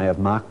 or you may have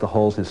marked the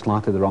holes in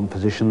slightly the wrong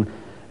position,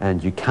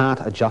 and you can't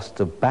adjust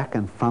the back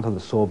and front of the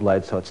saw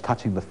blade so it's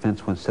touching the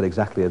fence when set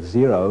exactly at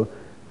 0,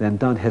 then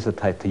don't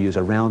hesitate to use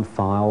a round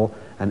file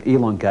and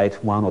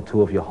elongate 1 or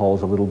 2 of your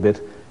holes a little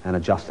bit and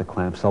adjust the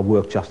clamps. They'll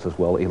work just as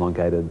well,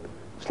 elongated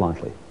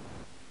slightly.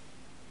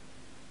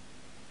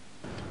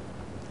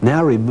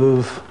 Now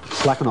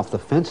slacken off the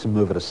fence and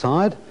move it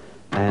aside,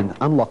 and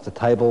unlock the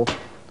table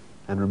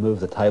and remove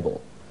the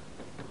table.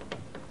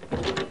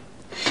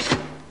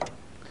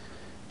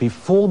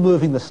 Before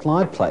moving the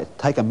slide plate,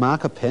 take a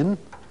marker pen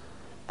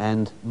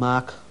and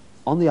mark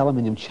on the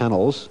aluminium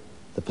channels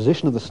the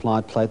position of the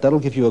slide plate. That'll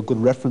give you a good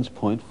reference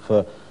point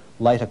for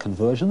later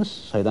conversions,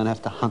 so you don't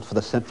have to hunt for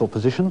the central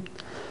position.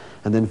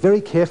 And then very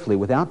carefully,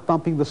 without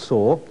bumping the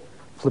saw,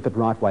 flip it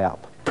right way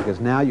up, because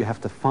now you have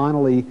to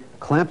finally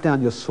clamp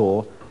down your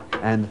saw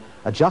and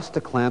adjust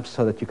the clamps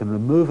so that you can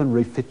remove and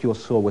refit your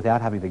saw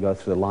without having to go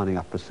through the lining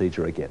up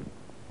procedure again.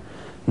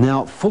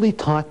 Now fully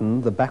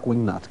tighten the back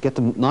wing nuts, get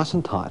them nice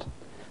and tight,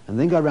 and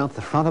then go around to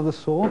the front of the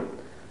saw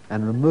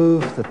and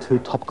remove the 2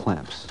 top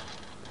clamps.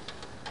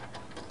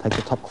 Take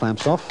the top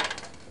clamps off,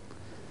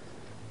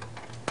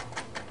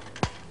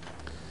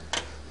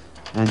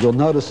 and you'll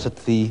notice that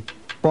the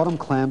bottom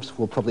clamps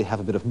will probably have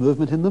a bit of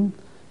movement in them.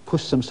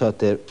 Push them so that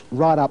they're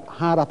right up,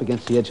 hard up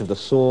against the edge of the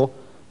saw,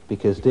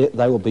 because they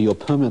will be your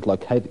permanent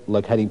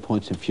locating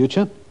points in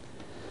future.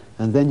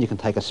 And then you can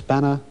take a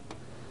spanner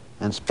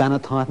and spanner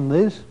tighten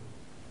these.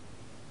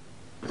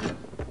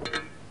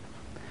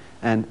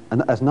 And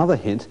as another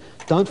hint,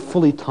 don't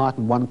fully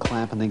tighten one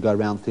clamp and then go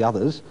around the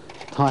others.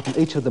 Tighten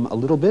each of them a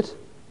little bit,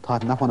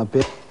 tighten that one a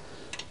bit,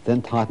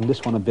 then tighten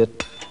this one a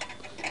bit,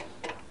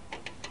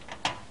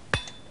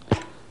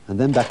 and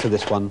then back to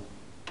this one,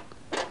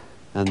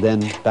 and then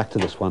back to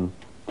this one.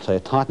 So you're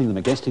tightening them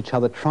against each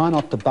other. Try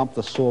not to bump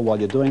the saw while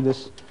you're doing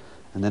this,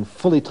 and then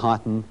fully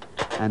tighten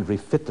and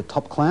refit the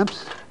top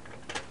clamps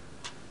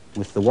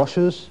with the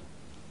washers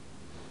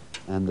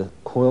and the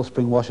coil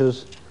spring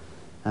washers.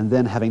 And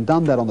then, having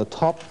done that on the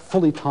top,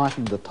 fully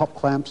tighten the top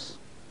clamps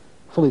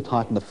fully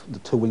tighten the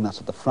two wing nuts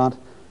at the front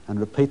and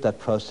repeat that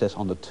process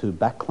on the two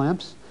back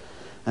clamps.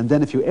 And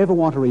then if you ever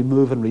want to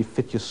remove and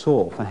refit your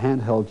saw for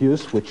handheld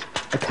use, which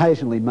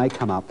occasionally may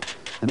come up,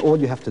 then all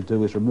you have to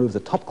do is remove the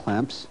top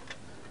clamps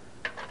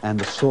and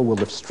the saw will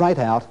lift straight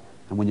out,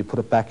 and when you put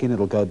it back in,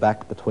 it'll go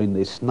back between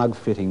these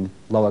snug-fitting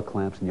lower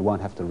clamps and you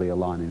won't have to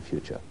realign in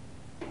future.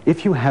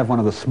 If you have one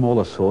of the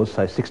smaller saws,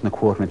 say 6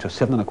 1/4 inch or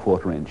 7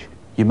 1/4 inch,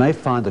 you may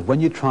find that when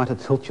you try to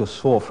tilt your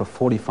saw for a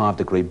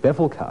 45-degree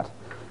bevel cut,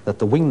 that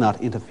the wing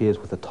nut interferes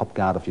with the top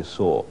guard of your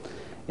saw.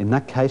 In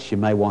that case, you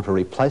may want to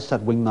replace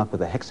that wing nut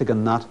with a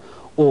hexagon nut,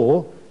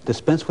 or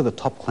dispense with a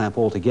top clamp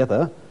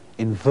altogether,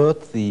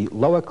 invert the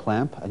lower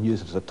clamp and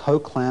use it as a toe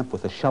clamp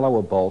with a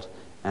shallower bolt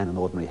and an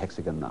ordinary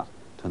hexagon nut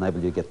to enable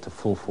you to get to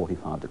full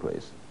 45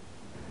 degrees.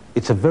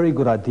 It's a very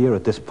good idea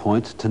at this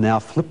point to now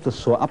flip the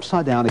saw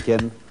upside down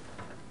again,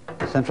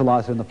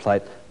 centralize it in the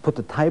plate, put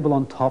the table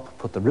on top,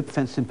 put the rip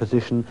fence in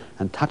position,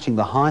 and touching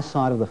the high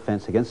side of the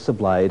fence against the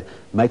blade,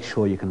 make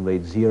sure you can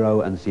read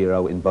 0 and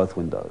 0 in both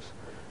windows.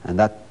 And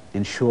that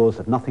ensures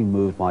that nothing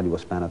moved while you were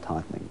spanner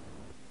tightening.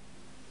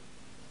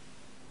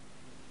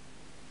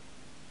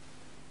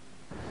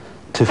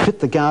 To fit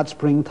the guard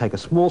spring, take a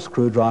small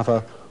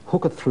screwdriver,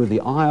 hook it through the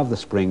eye of the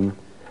spring,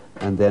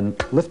 and then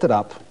lift it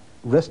up,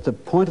 rest the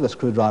point of the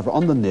screwdriver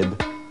on the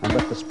nib, and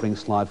let the spring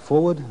slide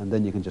forward, and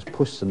then you can just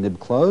push the nib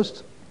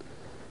closed,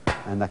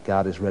 and that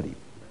guard is ready.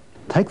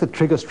 Take the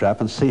trigger strap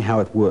and see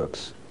how it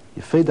works.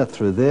 You feed that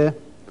through there,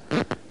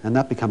 and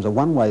that becomes a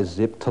one-way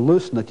zip. To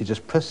loosen it, you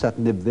just press that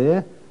nib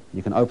there.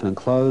 You can open and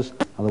close,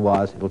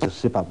 otherwise it'll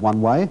just zip up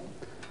one way.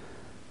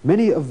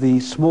 Many of the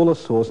smaller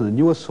saws and the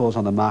newer saws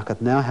on the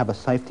market now have a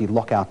safety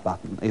lockout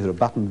button, either a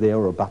button there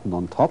or a button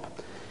on top.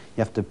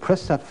 You have to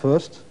press that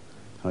first.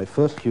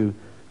 First you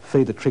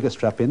feed the trigger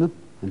strap in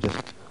and just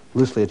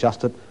loosely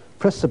adjust it.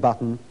 Press the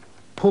button,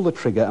 pull the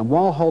trigger, and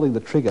while holding the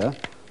trigger,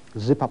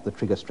 zip up the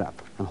trigger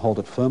strap and hold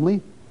it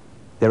firmly.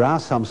 There are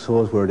some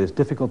saws where it is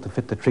difficult to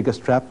fit the trigger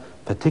strap,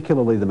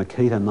 particularly the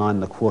Makita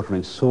 9 1/4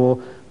 inch saw,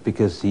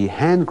 because the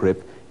hand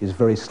grip is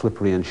very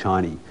slippery and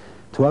shiny.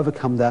 To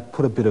overcome that,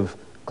 put a bit of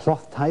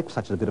cloth tape,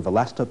 such as a bit of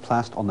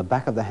elastoplast, on the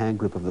back of the hand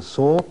grip of the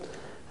saw,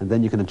 and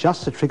then you can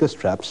adjust the trigger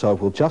strap so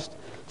it will just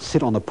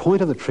sit on the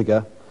point of the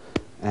trigger,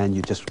 and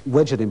you just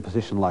wedge it in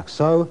position like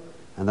so,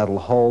 and that'll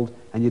hold,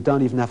 and you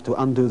don't even have to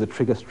undo the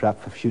trigger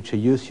strap for future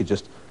use. You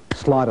just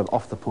slide it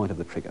off the point of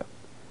the trigger.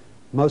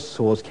 Most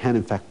saws can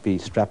in fact be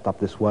strapped up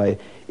this way.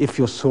 If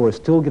your saw is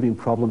still giving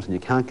problems and you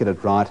can't get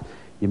it right,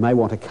 you may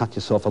want to cut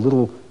yourself a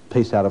little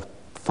piece out of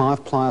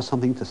 5-ply or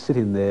something to sit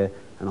in there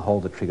and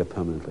hold the trigger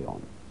permanently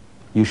on.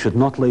 You should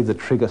not leave the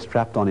trigger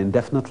strapped on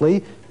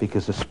indefinitely,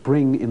 because the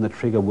spring in the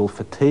trigger will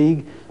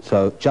fatigue.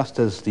 So just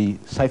as the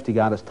safety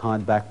guard is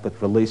tied back but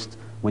released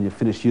when you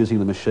finish using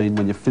the machine,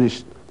 when you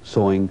finish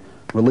sawing,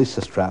 release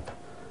the strap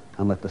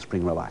and let the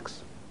spring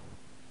relax.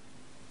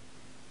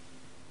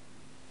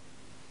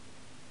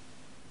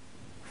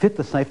 Fit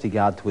the safety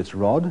guard to its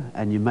rod,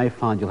 and you may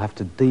find you'll have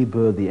to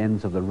deburr the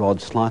ends of the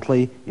rod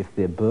slightly if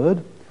they're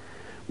burred.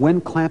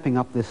 When clamping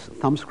up this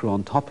thumb screw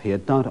on top here,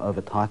 don't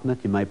over-tighten it.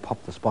 You may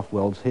pop the spot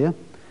welds here.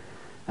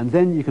 And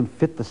then you can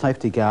fit the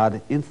safety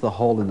guard into the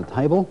hole in the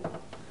table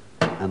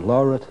and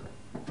lower it,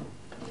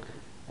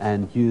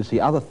 and use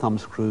the other thumb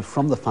screw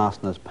from the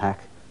fasteners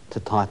pack to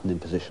tighten in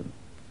position.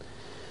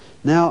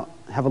 Now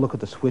have a look at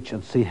the switch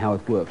and see how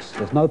it works.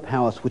 There's no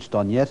power switched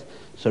on yet,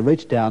 so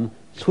reach down,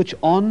 switch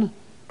on,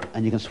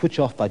 and you can switch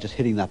off by just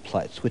hitting that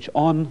plate. Switch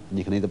on, and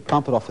you can either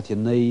bump it off with your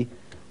knee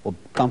or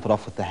bump it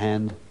off with the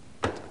hand,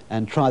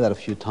 and try that a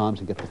few times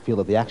and get the feel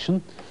of the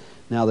action.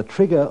 Now the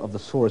trigger of the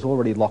saw is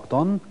already locked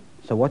on,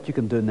 so what you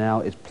can do now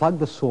is plug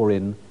the saw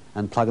in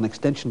and plug an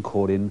extension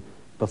cord in.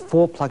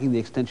 Before plugging the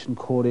extension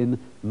cord in,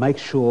 make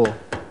sure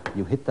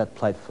you hit that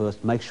plate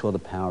first, make sure the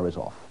power is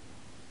off.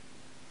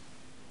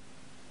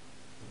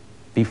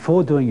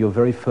 Before doing your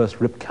very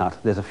first rip cut,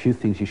 there's a few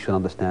things you should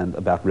understand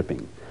about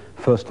ripping.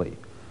 Firstly,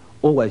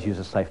 always use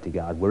a safety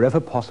guard. Wherever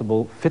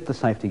possible, fit the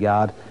safety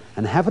guard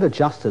and have it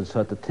adjusted so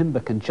that the timber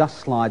can just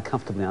slide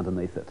comfortably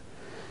underneath it.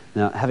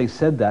 Now, having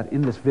said that,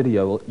 in this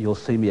video, you'll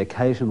see me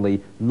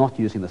occasionally not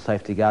using the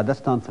safety guard.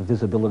 That's done for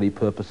visibility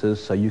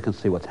purposes, so you can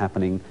see what's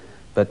happening.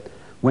 But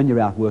when you're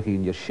out working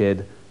in your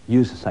shed,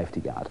 use a safety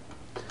guard.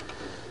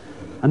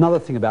 Another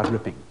thing about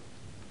ripping,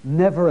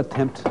 never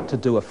attempt to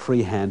do a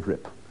freehand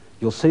rip.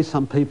 You'll see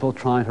some people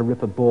trying to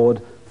rip a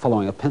board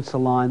following a pencil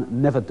line.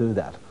 Never do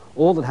that.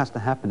 All that has to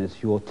happen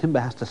is your timber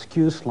has to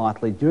skew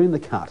slightly during the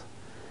cut,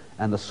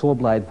 and the saw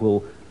blade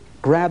will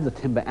grab the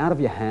timber out of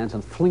your hands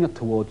and fling it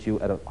towards you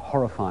at a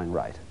horrifying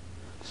rate.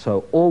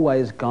 So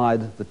always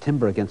guide the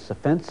timber against the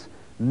fence.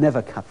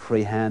 Never cut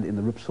freehand in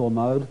the rip saw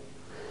mode.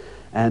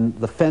 And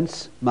the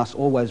fence must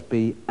always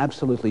be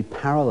absolutely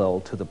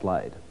parallel to the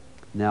blade.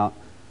 Now,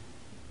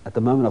 at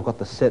the moment I've got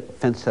the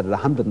fence set at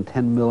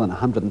 110 mil and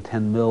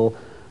 110 mil.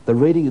 The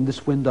reading in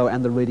this window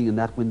and the reading in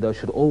that window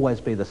should always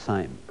be the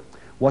same.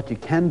 What you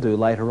can do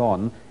later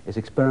on is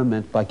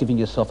experiment by giving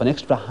yourself an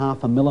extra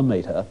 1/2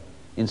 millimeter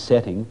in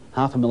setting,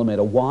 1/2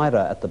 millimeter wider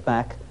at the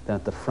back than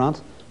at the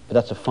front, but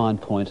that's a fine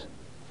point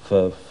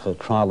for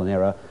trial and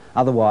error.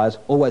 Otherwise,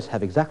 always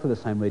have exactly the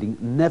same reading.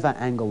 Never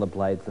angle the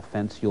blade to the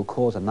fence. You'll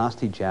cause a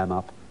nasty jam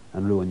up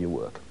and ruin your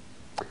work.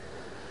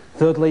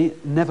 Thirdly,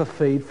 never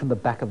feed from the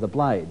back of the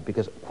blade,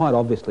 because quite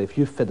obviously if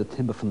you fed the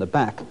timber from the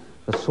back,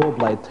 the saw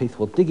blade teeth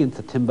will dig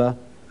into timber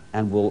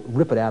and will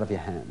rip it out of your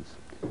hands.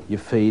 You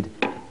feed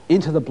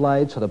into the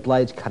blade, so the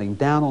blade's cutting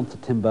down onto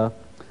timber,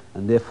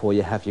 and therefore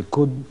you have your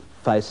good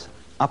face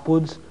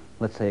upwards.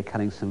 Let's say you're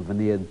cutting some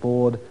veneered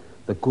board,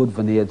 the good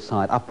veneered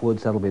side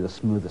upwards, that'll be the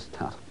smoothest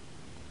cut.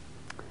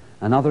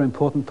 Another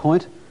important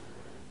point,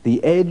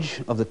 the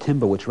edge of the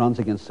timber which runs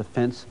against the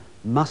fence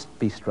must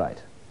be straight.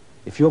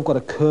 If you've got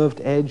a curved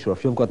edge, or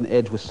if you've got an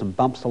edge with some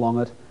bumps along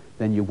it,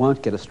 then you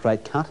won't get a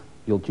straight cut.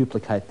 You'll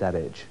duplicate that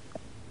edge.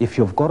 If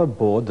you've got a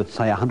board that's,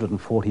 say,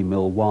 140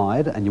 mil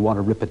wide and you want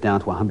to rip it down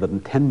to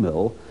 110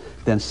 mil,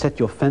 then set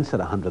your fence at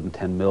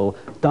 110 mil.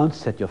 Don't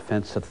set your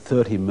fence at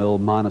 30 mil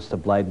minus the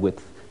blade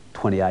width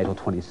 28 or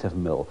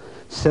 27 mil.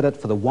 Set it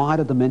for the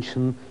wider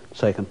dimension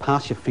so you can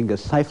pass your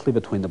fingers safely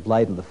between the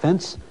blade and the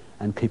fence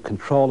and keep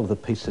control of the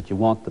piece that you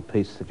want,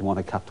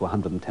 to cut to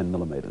 110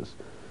 millimeters.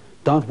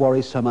 Don't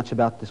worry so much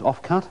about this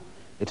off-cut.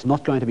 It's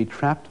not going to be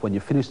trapped. When you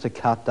finish the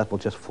cut, that will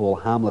just fall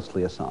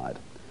harmlessly aside.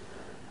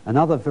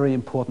 Another very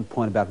important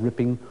point about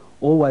ripping,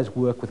 always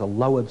work with a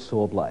lowered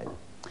saw blade.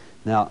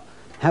 Now,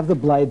 have the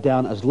blade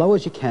down as low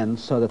as you can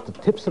so that the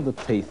tips of the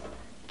teeth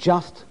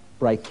just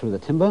break through the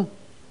timber.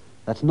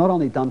 That's not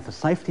only done for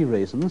safety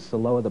reasons. The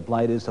lower the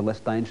blade is, the less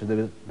danger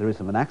there is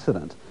of an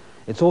accident.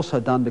 It's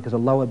also done because a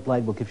lowered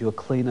blade will give you a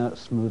cleaner,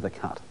 smoother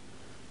cut.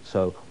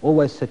 So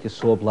always set your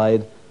saw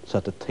blade so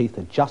that the teeth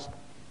are just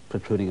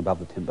protruding above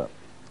the timber.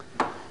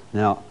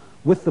 Now,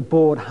 with the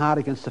board hard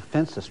against the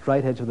fence, the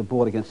straight edge of the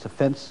board against the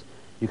fence,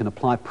 you can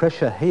apply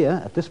pressure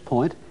here at this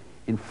point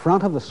in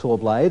front of the saw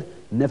blade,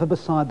 never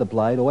beside the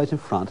blade, always in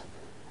front,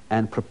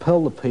 and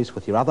propel the piece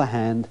with your other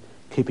hand,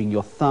 keeping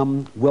your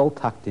thumb well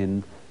tucked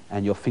in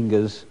and your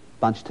fingers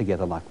bunched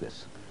together like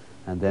this.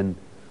 And then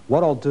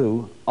what I'll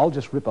do, I'll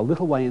just rip a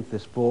little way into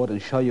this board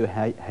and show you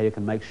how you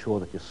can make sure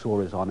that your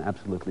saw is on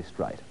absolutely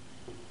straight.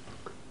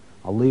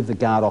 I'll leave the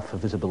guard off for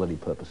visibility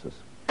purposes.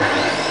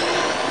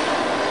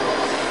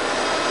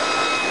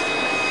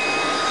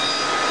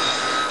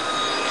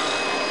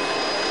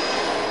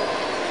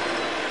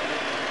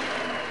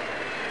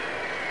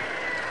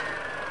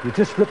 You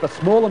just rip a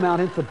small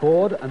amount into the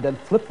board and then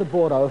flip the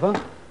board over,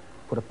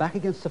 put it back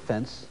against the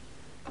fence,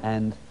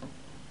 and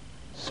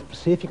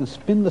see if you can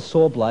spin the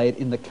saw blade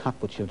in the cut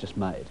which you've just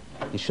made.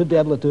 You should be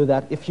able to do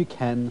that. If you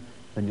can,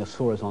 then your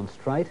saw is on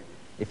straight.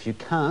 If you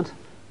can't,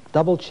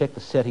 double check the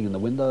setting in the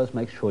windows,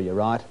 make sure you're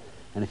right,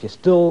 and if you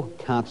still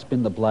can't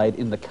spin the blade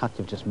in the cut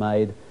you've just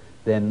made,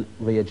 then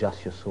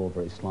readjust your saw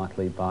very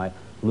slightly by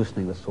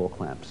loosening the saw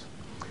clamps.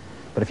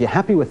 But if you're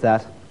happy with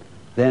that,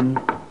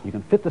 then you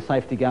can fit the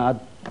safety guard,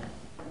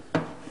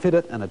 fit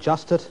it and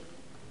adjust it,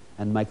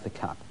 and make the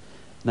cut.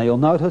 Now you'll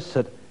notice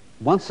that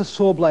once the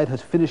saw blade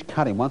has finished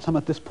cutting, once I'm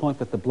at this point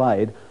with the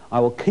blade,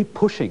 I will keep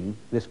pushing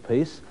this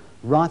piece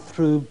right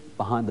through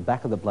behind the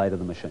back of the blade of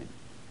the machine.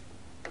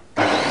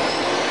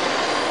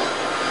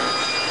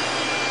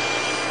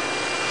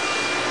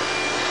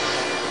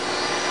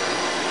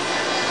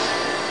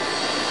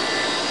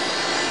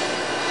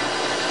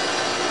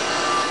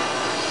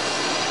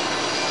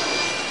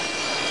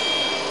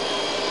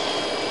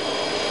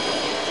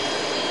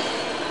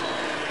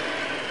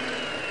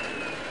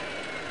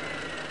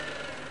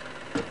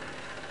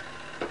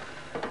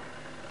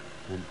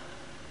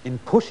 In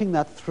pushing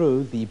that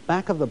through, the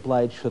back of the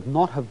blade should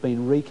not have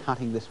been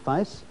recutting this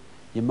face.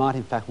 You might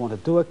in fact want to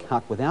do a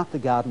cut without the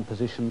guard in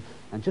position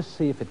and just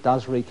see if it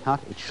does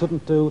recut. It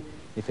shouldn't do.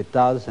 If it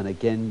does, then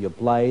again your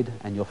blade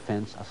and your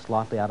fence are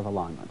slightly out of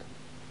alignment.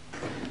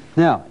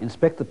 Now,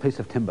 inspect the piece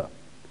of timber.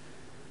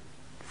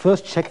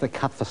 First check the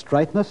cut for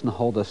straightness and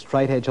hold a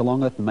straight edge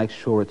along it and make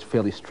sure it's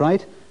fairly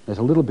straight. There's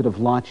a little bit of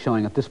light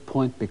showing at this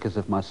point because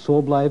of my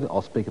saw blade.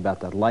 I'll speak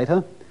about that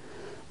later.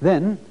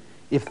 Then,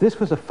 if this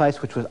was a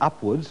face which was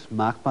upwards,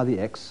 marked by the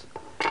X,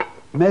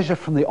 measure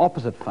from the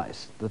opposite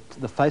face,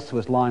 the face that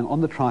was lying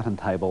on the Triton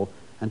table,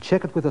 and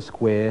check it with a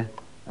square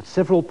at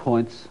several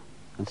points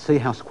and see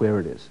how square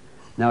it is.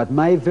 Now it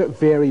may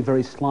vary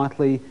very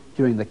slightly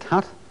during the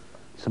cut.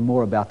 Some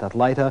more about that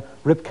later.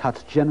 Rip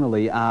cuts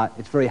generally are,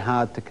 it's very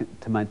hard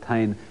to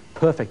maintain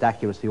perfect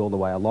accuracy all the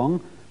way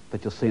along,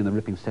 but you'll see in the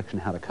ripping section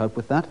how to cope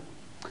with that.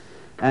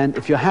 And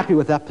if you're happy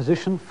with that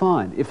position,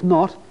 fine. If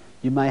not,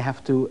 you may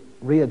have to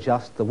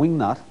readjust the wing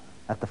nut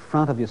at the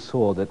front of your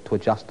saw to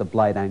adjust the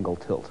blade angle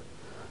tilt.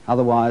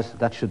 Otherwise,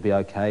 that should be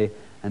okay,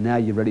 and now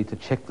you're ready to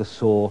check the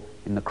saw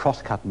in the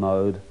cross-cut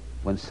mode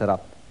when set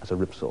up as a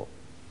rip saw.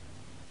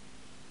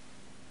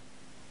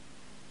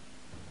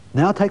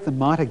 Now take the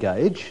miter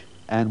gauge,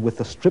 and with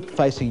the strip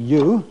facing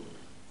you,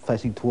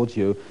 facing towards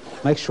you,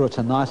 make sure it's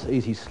a nice,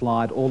 easy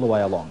slide all the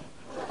way along.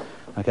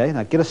 Okay,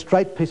 now get a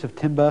straight piece of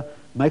timber,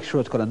 make sure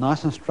it's got a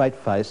nice and straight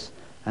face,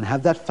 and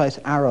have that face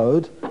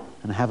arrowed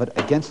and have it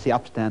against the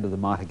upstand of the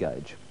miter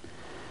gauge.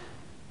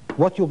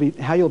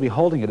 how you'll be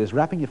holding it is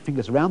wrapping your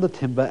fingers around the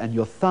timber and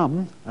your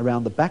thumb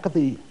around the back of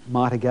the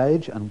miter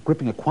gauge and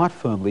gripping it quite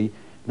firmly.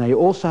 Now you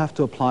also have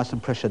to apply some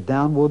pressure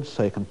downwards,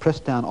 so you can press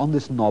down on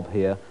this knob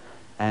here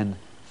and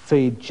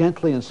feed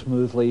gently and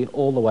smoothly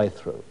all the way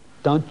through.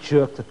 Don't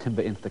jerk the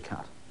timber into the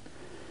cut.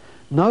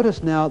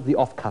 Notice now the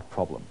off-cut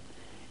problem.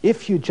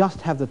 If you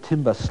just have the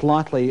timber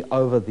slightly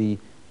over the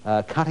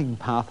cutting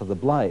path of the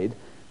blade,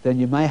 then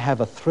you may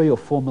have a 3 or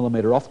 4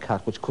 millimeter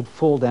off-cut which could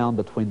fall down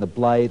between the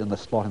blade and the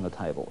slot in the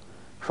table.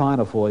 Try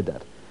and avoid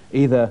that.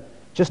 Either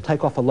just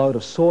take off a load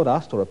of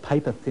sawdust or a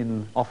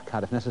paper-thin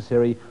off-cut if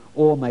necessary,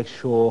 or make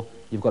sure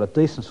you've got a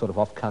decent sort of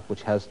off-cut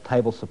which has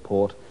table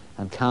support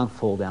and can't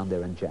fall down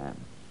there and jam.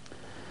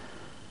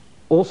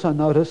 Also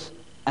notice,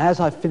 as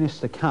I finish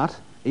the cut,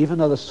 even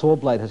though the saw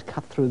blade has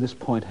cut through this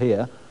point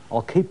here,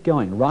 I'll keep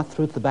going right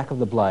through to the back of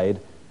the blade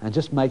and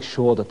just make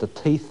sure that the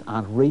teeth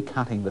aren't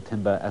recutting the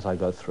timber as I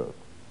go through.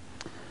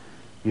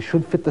 You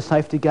should fit the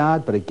safety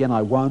guard, but again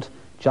I won't,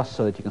 just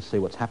so that you can see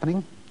what's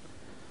happening.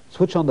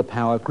 Switch on the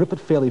power, grip it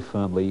fairly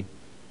firmly,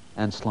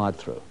 and slide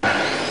through.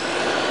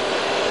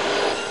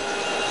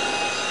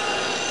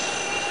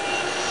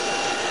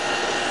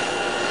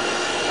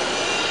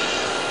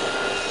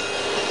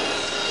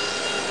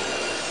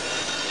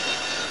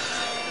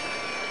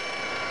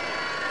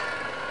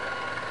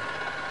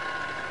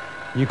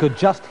 You could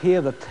just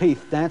hear the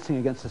teeth dancing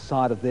against the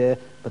side of there,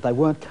 but they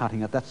weren't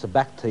cutting it. That's the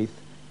back teeth.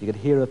 You could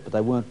hear it, but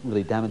they weren't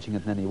really damaging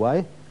it in any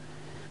way.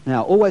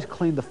 Now, always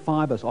clean the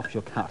fibres off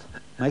your cut.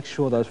 Make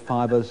sure those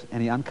fibres,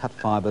 any uncut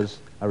fibres,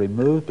 are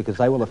removed because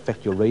they will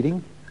affect your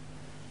reading.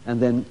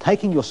 And then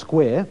taking your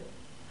square,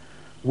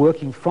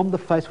 working from the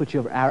face which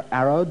you've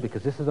arrowed,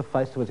 because this is a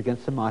face that was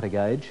against the miter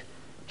gauge,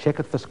 check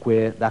it for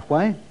square that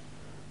way,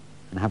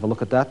 and have a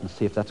look at that and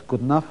see if that's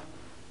good enough.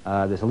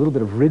 There's a little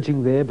bit of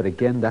ridging there, but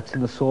again, that's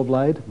in the saw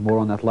blade. More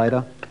on that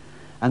later.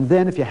 And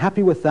then if you're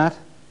happy with that,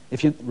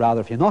 if you're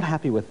not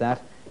happy with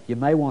that, you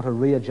may want to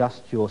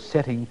readjust your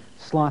setting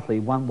slightly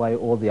one way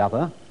or the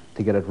other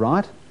to get it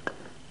right.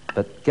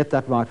 But get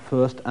that right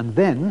first, and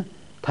then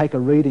take a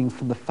reading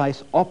from the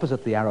face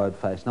opposite the arrowed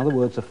face. In other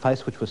words, the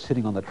face which was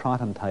sitting on the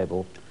Triton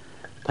table.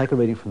 Take a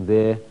reading from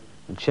there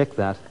and check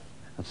that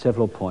at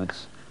several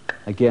points.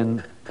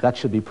 Again, that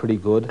should be pretty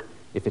good.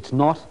 If it's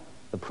not,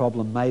 the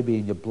problem may be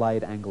in your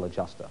blade angle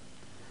adjuster.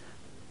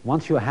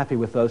 Once you're happy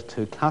with those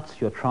two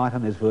cuts, your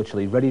Triton is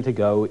virtually ready to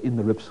go in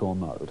the ripsaw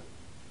mode.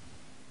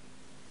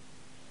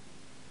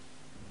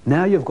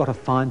 Now you've got to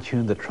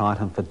fine-tune the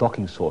Triton for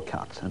docking saw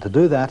cuts, and to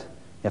do that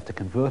you have to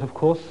convert, of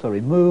course, so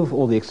remove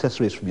all the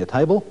accessories from your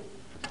table,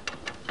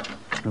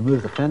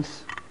 remove the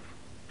fence,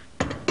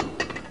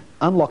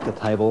 unlock the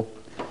table.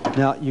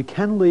 Now you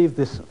can leave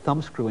this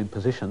thumb screw in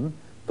position,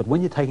 but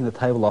when you're taking the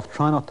table off,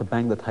 try not to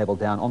bang the table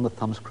down on the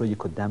thumb screw. You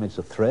could damage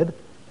the thread.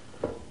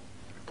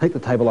 Take the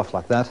table off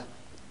like that.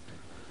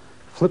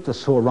 Flip the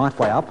saw right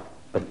way up,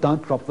 but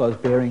don't drop those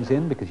bearings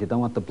in because you don't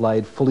want the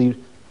blade fully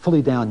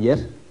down yet.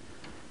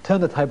 Turn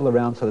the table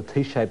around so the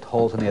T-shaped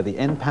holes are near the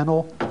end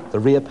panel, the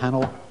rear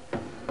panel,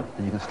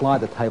 and you can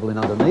slide the table in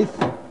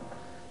underneath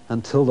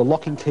until the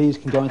locking keys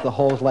can go into the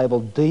holes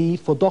labelled D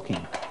for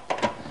docking.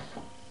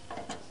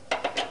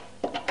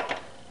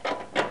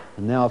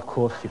 And now, of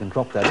course, you can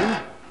drop that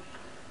in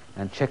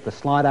and check the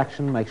slide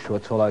action, make sure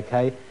it's all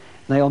okay.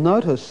 Now you'll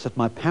notice that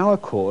my power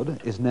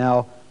cord is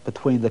now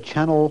between the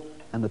channel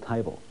and the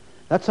table.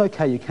 That's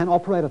okay, you can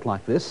operate it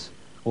like this,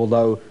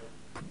 although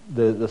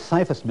the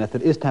safest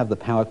method is to have the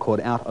power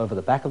cord out over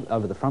the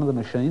front of the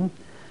machine,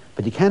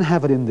 but you can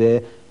have it in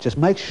there. Just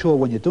make sure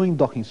when you're doing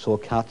docking saw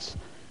cuts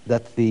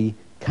that the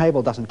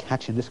cable doesn't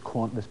catch in this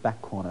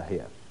back corner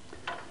here.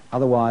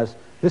 Otherwise,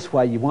 this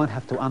way you won't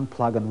have to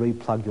unplug and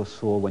replug your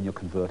saw when you're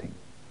converting.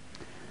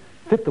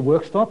 Fit the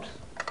work stops.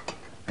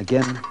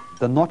 Again,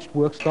 the notched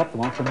work stop, the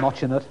one with the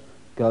notch in it,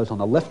 goes on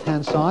the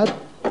left-hand side,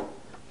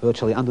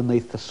 virtually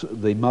underneath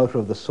the motor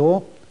of the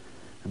saw,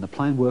 and the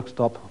plain work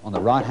stop on the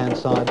right-hand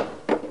side.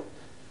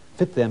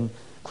 Fit them,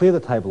 clear the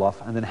table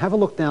off, and then have a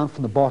look down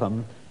from the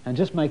bottom and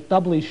just make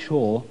doubly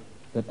sure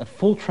that at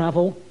full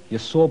travel your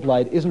saw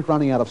blade isn't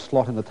running out of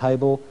slot in the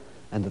table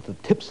and that the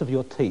tips of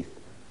your teeth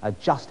are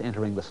just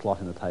entering the slot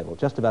in the table,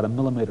 just about 1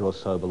 millimeter or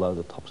so below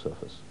the top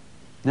surface.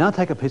 Now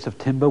take a piece of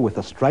timber with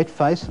a straight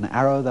face and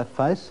arrow that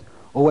face.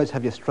 Always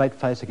have your straight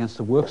face against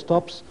the work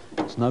stops.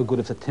 It's no good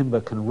if the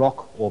timber can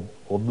rock or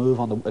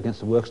move against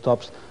the work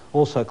stops.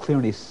 Also clear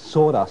any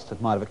sawdust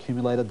that might have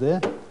accumulated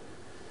there.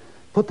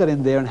 Put that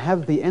in there and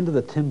have the end of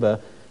the timber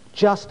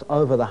just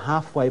over the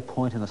halfway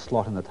point in the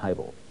slot in the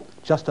table,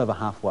 just over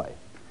halfway.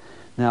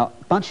 Now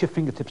bunch your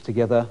fingertips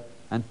together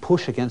and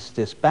push against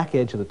this back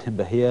edge of the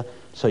timber here,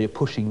 so you're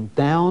pushing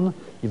down,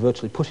 you're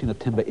virtually pushing the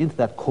timber into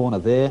that corner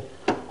there,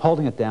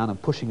 holding it down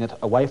and pushing it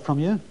away from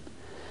you.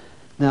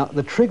 Now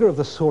the trigger of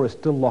the saw is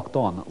still locked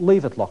on.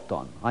 Leave it locked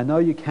on. I know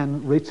you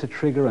can reach the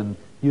trigger and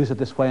use it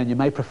this way, and you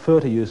may prefer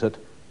to use it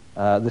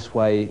this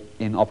way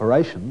in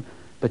operation,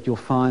 but you'll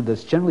find that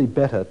it's generally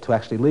better to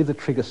actually leave the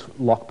trigger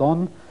locked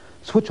on,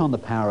 switch on the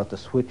power at the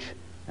switch,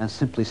 and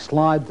simply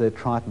slide the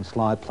Triton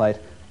slide plate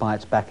by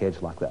its back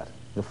edge like that.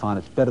 You'll find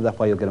it's better that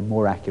way, you'll get a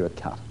more accurate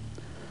cut.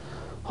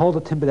 Hold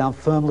the timber down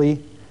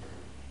firmly,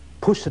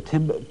 push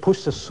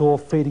the saw,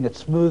 feeding it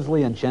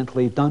smoothly and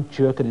gently, don't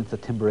jerk it into the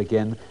timber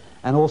again,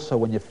 and also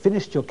when you've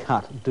finished your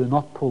cut, do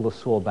not pull the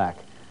saw back.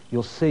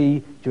 You'll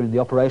see during the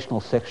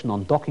operational section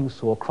on docking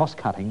saw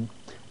cross-cutting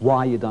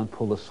why you don't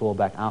pull the saw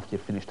back after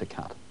you've finished a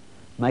cut.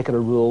 Make it a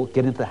rule,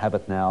 get into the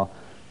habit now,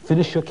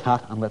 finish your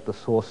cut and let the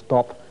saw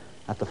stop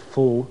at the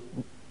full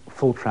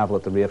travel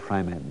at the rear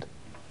frame end.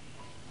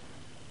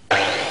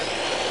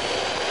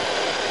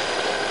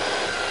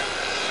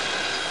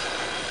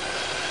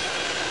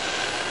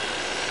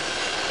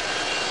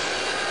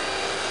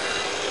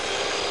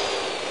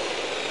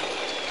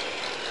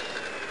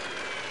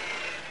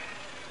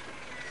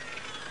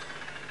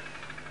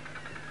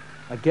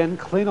 Again,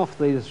 clean off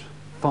these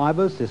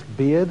fibres, this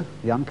beard,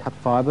 the uncut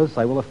fibres,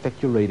 they will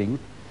affect your reading.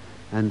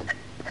 And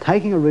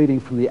taking a reading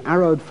from the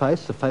arrowed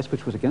face, the face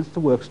which was against the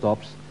work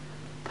stops,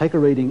 take a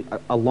reading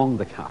along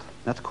the cut.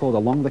 That's called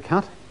along the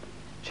cut.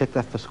 Check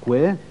that for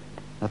square.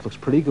 That looks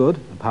pretty good,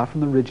 apart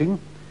from the ridging.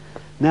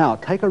 Now,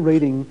 take a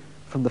reading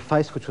from the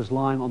face which was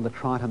lying on the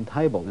Triton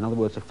table, in other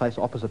words, the face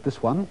opposite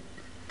this one,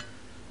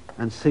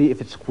 and see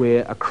if it's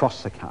square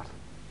across the cut.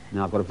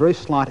 Now, I've got a very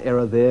slight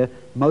error there.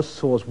 Most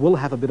saws will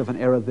have a bit of an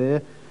error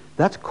there.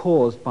 That's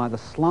caused by the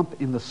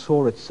slump in the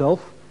saw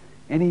itself.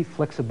 Any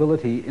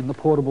flexibility in the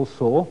portable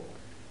saw,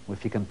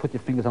 if you can put your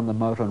fingers on the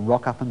motor and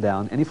rock up and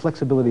down, any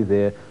flexibility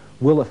there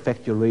will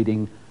affect your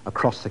reading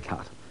across the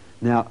cut.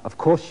 Now, of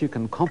course, you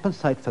can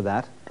compensate for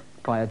that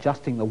by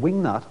adjusting the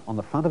wing nut on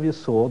the front of your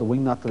saw, the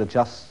wing nut that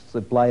adjusts the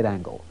blade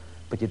angle,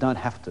 but you don't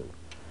have to.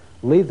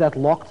 Leave that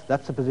locked.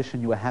 That's the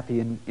position you are happy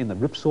in the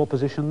rip saw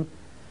position.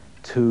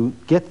 To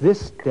get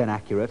this dead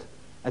accurate,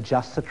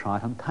 adjust the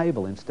Triton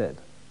table instead.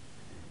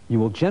 You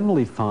will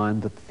generally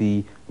find that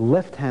the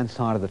left-hand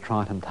side of the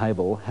Triton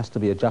table has to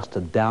be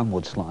adjusted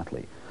downward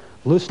slightly.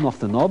 Loosen off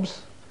the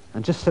knobs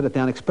and just set it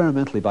down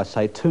experimentally by,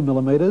 say, 2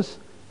 millimeters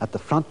at the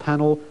front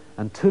panel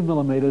and 2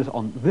 millimeters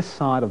on this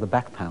side of the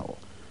back panel.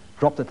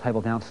 Drop the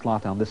table down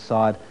slightly on this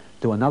side,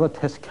 do another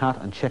test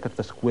cut and check it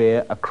for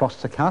square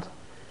across the cut.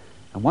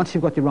 And once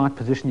you've got your right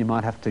position, you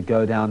might have to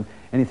go down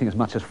anything as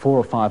much as 4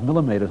 or 5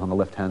 millimeters on the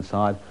left-hand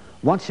side.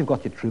 Once you've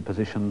got your true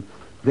position,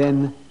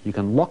 then you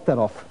can lock that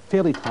off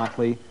fairly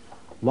tightly,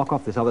 lock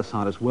off this other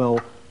side as well,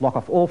 lock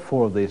off all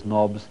 4 of these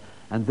knobs,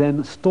 and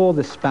then store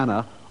this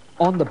spanner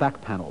on the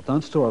back panel.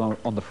 Don't store it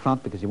on the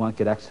front because you won't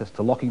get access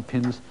to locking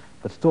pins,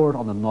 but store it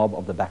on the knob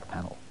of the back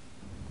panel.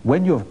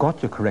 When you've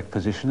got your correct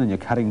position and you're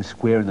cutting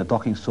square in the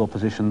docking saw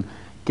position,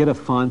 get a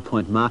fine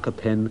point marker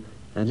pen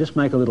and just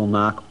make a little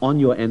mark on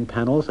your end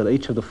panels at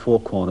each of the 4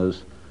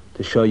 corners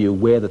to show you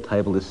where the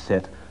table is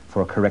set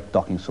for a correct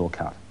docking saw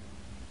cut.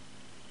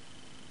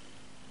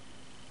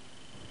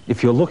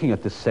 If you're looking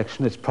at this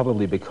section, it's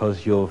probably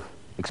because you've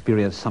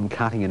experienced some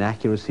cutting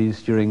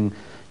inaccuracies during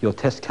your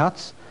test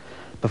cuts.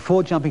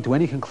 Before jumping to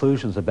any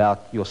conclusions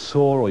about your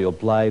saw or your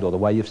blade or the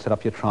way you've set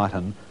up your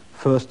Triton,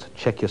 first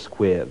check your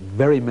square.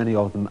 Very many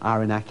of them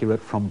are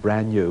inaccurate from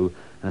brand new,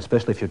 and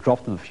especially if you've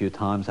dropped them a few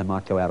times, they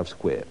might go out of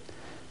square.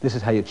 This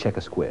is how you check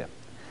a square.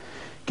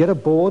 Get a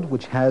board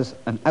which has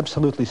an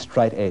absolutely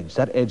straight edge.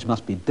 That edge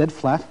must be dead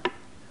flat,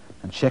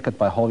 and check it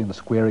by holding the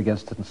square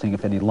against it and seeing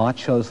if any light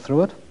shows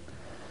through it.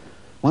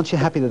 Once you're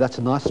happy that that's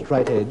a nice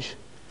straight edge,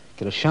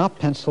 get a sharp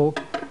pencil,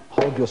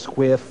 hold your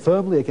square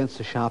firmly against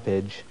the sharp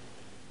edge,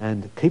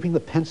 and keeping the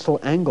pencil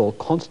angle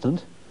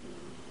constant,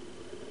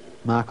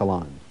 mark a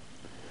line.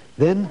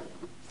 Then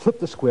flip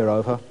the square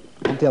over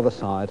onto the other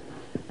side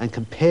and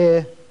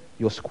compare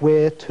your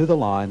square to the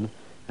line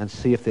and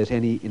see if there's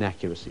any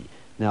inaccuracy.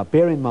 Now,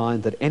 bear in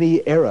mind that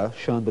any error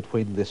shown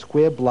between the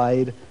square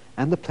blade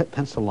and the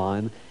pencil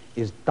line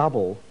is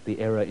double the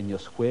error in your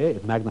square.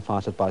 It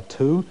magnifies it by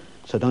 2,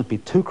 so don't be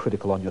too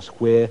critical on your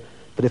square.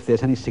 But if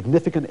there's any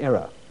significant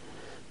error,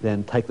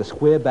 then take the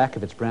square back,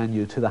 if it's brand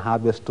new, to the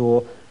hardware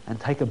store and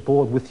take a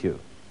board with you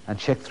and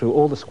check through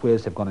all the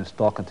squares they've got in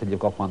stock until you've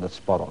got one that's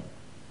spot on.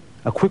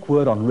 A quick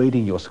word on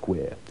reading your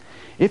square.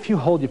 If you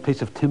hold your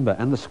piece of timber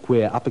and the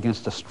square up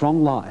against a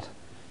strong light,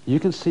 you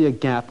can see a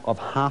gap of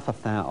half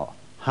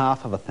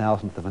of a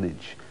thousandth of an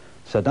inch.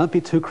 So don't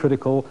be too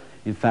critical.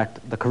 In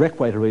fact, the correct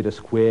way to read a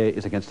square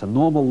is against a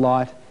normal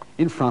light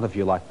in front of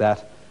you like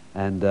that.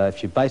 And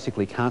if you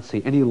basically can't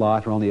see any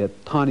light or only a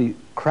tiny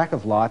crack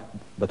of light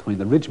between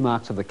the ridge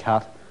marks of the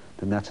cut,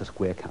 then that's a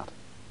square cut.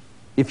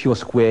 If your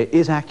square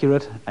is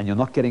accurate and you're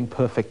not getting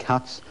perfect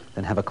cuts,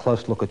 then have a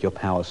close look at your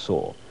power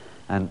saw.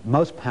 And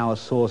most power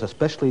saws,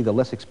 especially the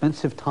less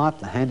expensive type,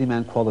 the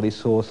handyman quality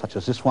saws such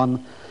as this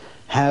one,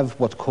 have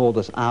what's called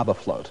as arbor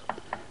float.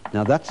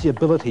 Now that's the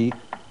ability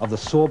of the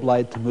saw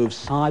blade to move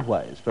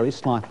sideways very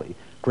slightly.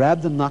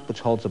 Grab the nut which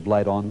holds the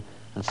blade on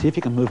and see if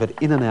you can move it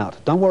in and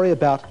out. Don't worry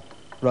about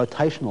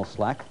rotational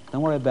slack.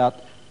 Don't worry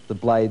about the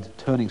blade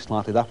turning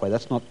slightly that way.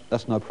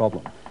 That's no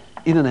problem.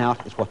 In and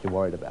out is what you're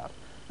worried about.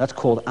 That's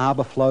called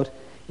arbor float.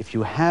 If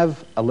you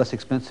have a less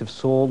expensive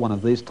saw, one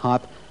of these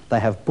type, they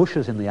have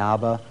bushes in the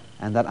arbor,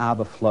 and that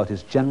arbor float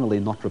is generally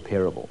not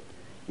repairable.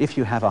 If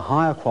you have a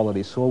higher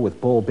quality saw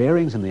with ball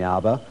bearings in the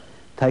arbor,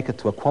 take it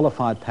to a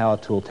qualified power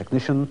tool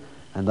technician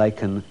and they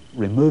can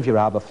remove your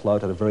arbor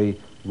float at a very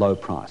low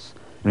price.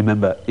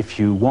 Remember, if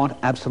you want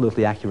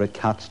absolutely accurate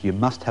cuts, you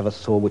must have a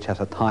saw which has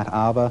a tight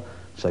arbor,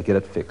 so get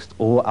it fixed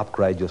or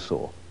upgrade your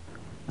saw.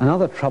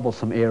 Another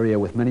troublesome area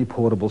with many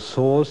portable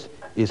saws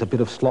is a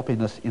bit of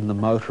sloppiness in the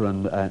motor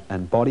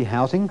and body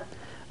housing.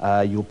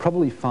 You'll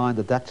probably find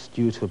that that's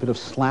due to a bit of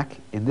slack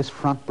in this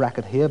front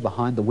bracket here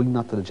behind the wing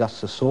nut that adjusts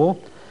the saw.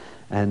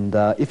 And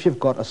if you've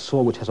got a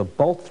saw which has a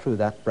bolt through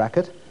that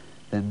bracket,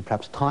 then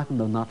perhaps tighten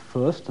the nut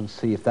first and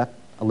see if that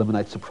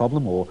eliminates the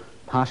problem or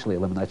partially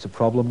eliminates the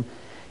problem.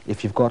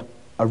 If you've got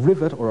a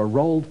rivet or a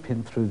rolled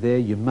pin through there,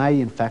 you may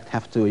in fact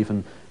have to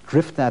even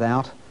drift that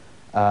out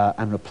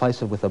and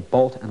replace it with a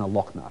bolt and a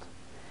lock nut.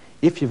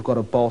 If you've got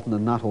a bolt and a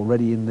nut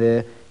already in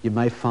there, you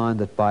may find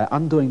that by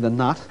undoing the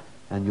nut,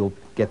 and you'll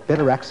get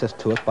better access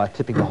to it by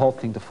tipping the whole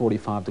thing to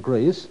 45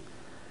 degrees,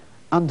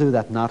 undo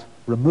that nut,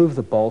 remove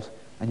the bolt,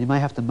 and you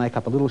may have to make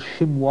up a little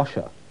shim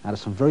washer out of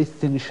some very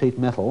thin sheet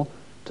metal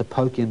to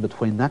poke in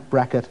between that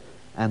bracket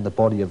and the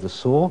body of the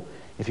saw.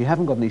 If you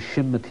haven't got any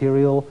shim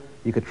material,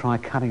 you could try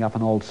cutting up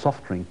an old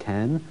soft drink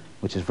can,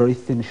 which is very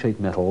thin sheet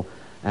metal,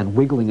 and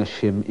wiggling a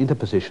shim into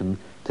position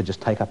to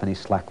just take up any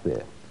slack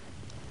there.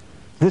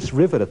 This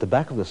rivet at the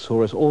back of the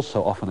saw is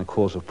also often a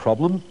cause of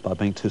problem by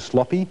being too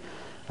sloppy.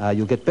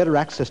 You'll get better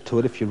access to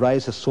it if you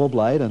raise the saw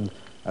blade and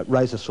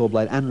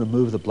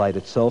remove the blade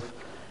itself.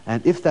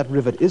 And if that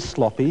rivet is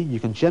sloppy, you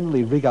can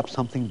generally rig up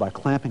something by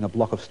clamping a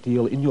block of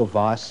steel in your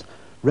vise,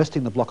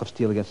 resting the block of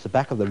steel against the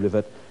back of the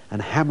rivet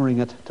and hammering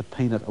it to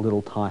pin it a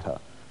little tighter.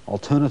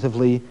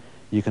 Alternatively,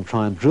 you can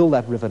try and drill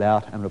that rivet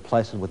out and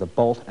replace it with a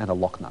bolt and a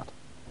lock nut.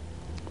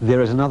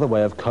 There is another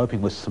way of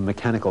coping with some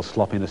mechanical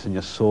sloppiness in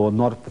your saw,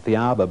 not with the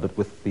arbor but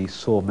with the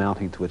saw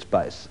mounting to its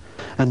base.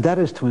 And that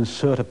is to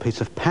insert a piece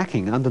of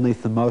packing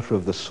underneath the motor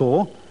of the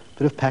saw, a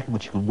bit of packing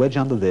which you can wedge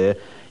under there.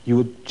 You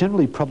would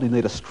generally probably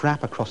need a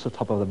strap across the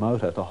top of the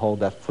motor to hold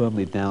that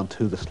firmly down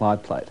to the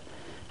slide plate.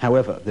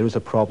 However, there is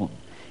a problem.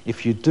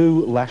 If you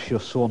do lash your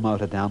saw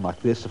motor down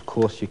like this, of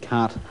course you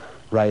can't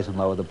raise and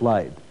lower the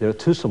blade. There are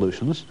two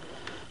solutions.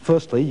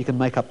 Firstly, you can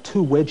make up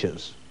two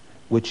wedges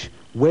which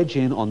wedge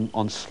in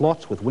on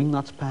slots with wing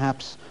nuts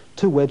perhaps,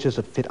 two wedges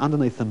that fit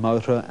underneath the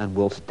motor and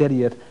will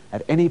steady it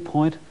at any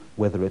point,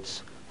 whether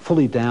it's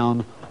fully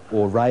down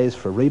or raised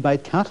for a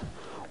rebate cut.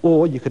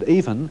 Or you could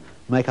even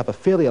make up a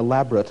fairly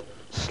elaborate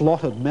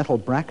slotted metal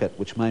bracket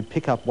which may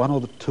pick up one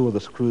or two of the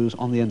screws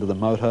on the end of the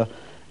motor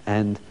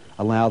and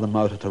allow the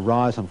motor to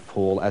rise and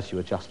fall as you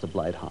adjust the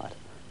blade height.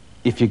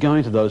 If you're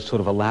going to those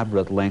sort of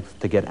elaborate lengths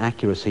to get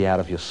accuracy out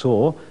of your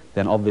saw,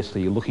 then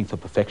obviously you're looking for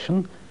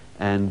perfection,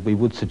 and we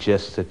would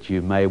suggest that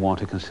you may want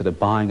to consider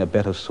buying a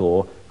better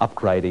saw,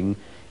 upgrading.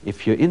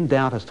 If you're in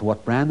doubt as to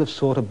what brand of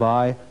saw to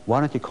buy,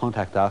 why don't you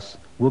contact us?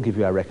 We'll give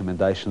you our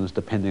recommendations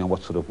depending on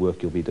what sort of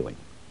work you'll be doing.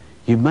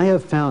 You may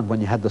have found when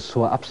you had the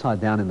saw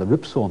upside down in the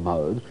rip saw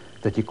mode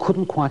that you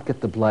couldn't quite get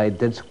the blade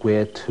dead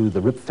square to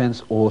the rip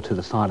fence or to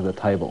the side of the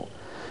table.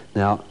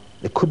 Now,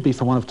 it could be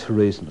for one of two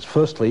reasons.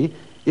 Firstly,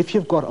 if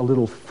you've got a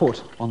little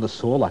foot on the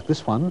saw like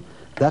this one,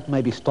 that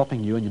may be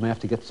stopping you and you may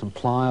have to get some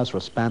pliers or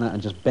a spanner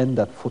and just bend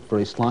that foot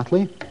very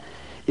slightly.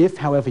 If,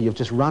 however, you've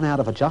just run out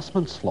of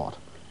adjustment slot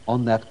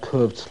on that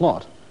curved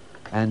slot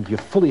and you're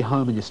fully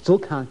home and you still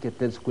can't get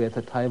dead square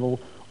to the table,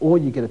 or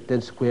you get it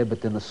dead square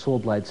but then the saw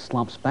blade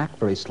slumps back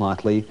very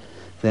slightly,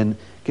 then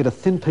get a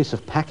thin piece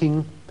of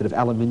packing, bit of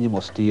aluminium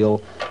or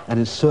steel, and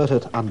insert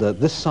it under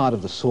this side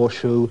of the saw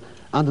shoe,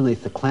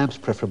 underneath the clamps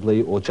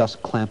preferably, or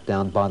just clamp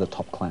down by the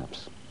top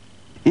clamps.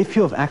 If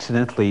you've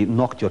accidentally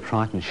knocked your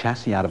Triton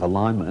chassis out of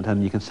alignment,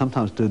 and you can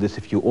sometimes do this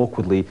if you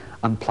awkwardly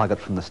unplug it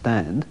from the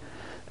stand,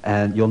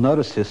 and you'll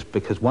notice this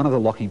because one of the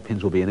locking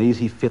pins will be an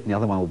easy fit and the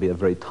other one will be a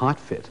very tight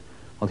fit.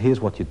 Well,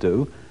 here's what you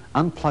do.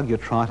 Unplug your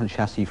Triton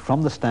chassis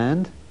from the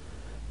stand,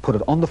 put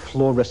it on the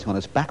floor resting on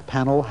its back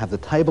panel, have the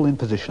table in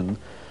position,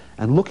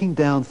 and looking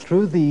down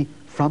through the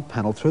front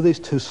panel, through these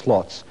two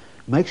slots,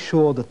 make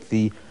sure that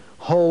the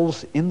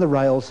holes in the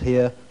rails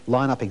here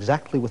line up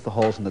exactly with the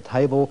holes in the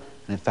table,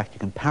 and in fact you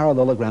can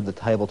parallelogram the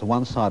table to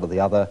one side or the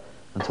other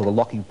until the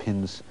locking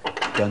pins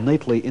go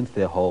neatly into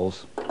their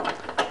holes,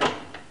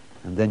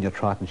 and then your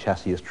Triton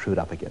chassis is trued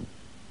up again.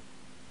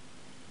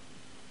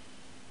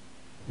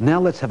 Now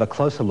let's have a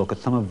closer look at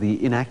some of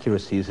the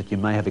inaccuracies that you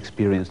may have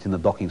experienced in the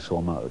docking saw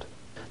mode.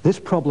 This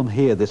problem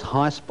here, this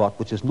high spot,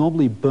 which is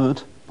normally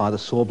burnt by the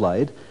saw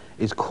blade,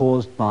 is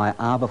caused by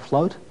arbor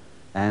float,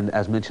 and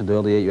as mentioned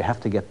earlier, you have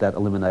to get that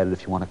eliminated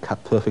if you want to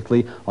cut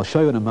perfectly. I'll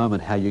show you in a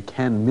moment how you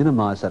can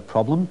minimize that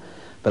problem,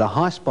 but a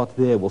high spot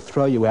there will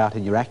throw you out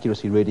in your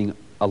accuracy reading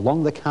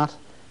along the cut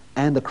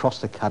and across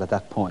the cut at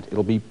that point.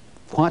 It'll be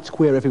quite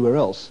square everywhere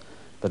else,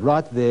 but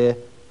right there,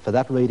 for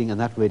that reading and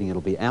that reading,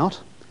 it'll be out.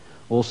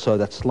 Also,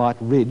 that slight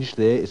ridge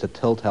there is a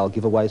telltale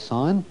giveaway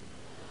sign.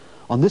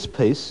 On this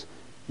piece,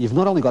 you've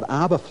not only got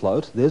arbor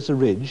float, there's the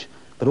ridge,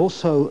 but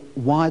also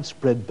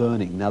widespread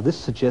burning. Now, this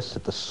suggests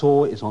that the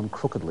saw is on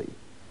crookedly.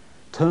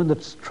 Turn the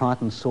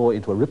Triton saw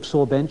into a rip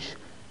saw bench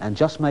and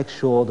just make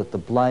sure that the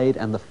blade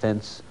and the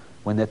fence,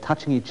 when they're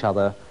touching each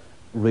other,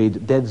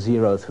 read dead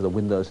zero through the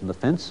windows in the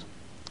fence.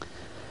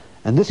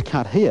 And this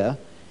cut here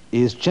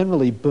is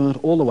generally burnt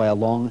all the way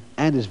along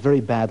and is very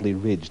badly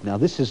ridged. Now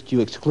this is due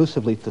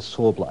exclusively to the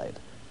saw blade.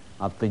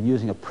 I've been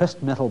using a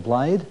pressed metal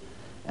blade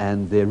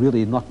and they're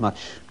really not much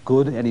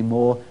good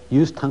anymore.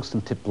 Use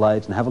tungsten tip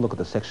blades and have a look at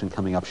the section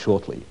coming up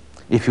shortly.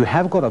 If you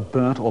have got a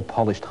burnt or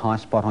polished high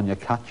spot on your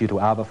cut due to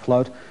arbor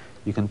float,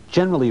 you can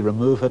generally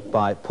remove it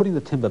by putting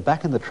the timber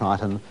back in the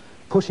Triton,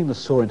 pushing the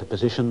saw into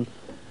position,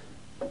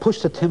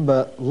 push the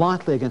timber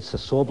lightly against the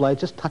saw blade,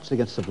 just touch it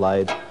against the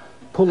blade,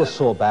 pull the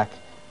saw back,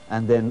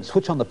 and then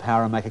switch on the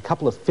power and make a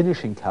couple of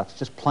finishing cuts,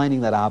 just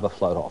planing that arbor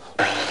float off.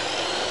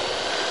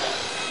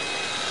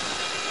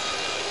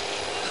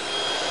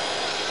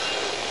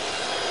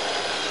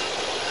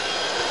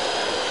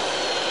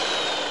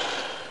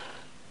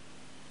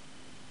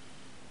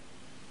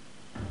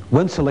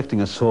 When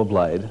selecting a saw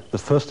blade, the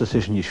first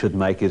decision you should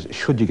make is,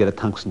 should you get a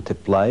tungsten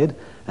tip blade?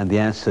 And the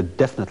answer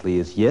definitely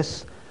is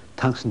yes.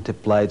 Tungsten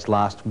tip blades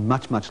last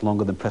much, much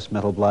longer than pressed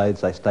metal blades.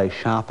 They stay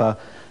sharper.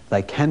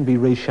 They can be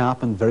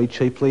resharpened very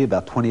cheaply,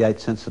 about 28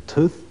 cents a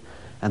tooth,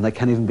 and they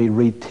can even be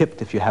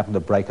re-tipped if you happen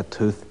to break a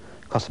tooth.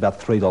 It costs about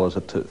 $3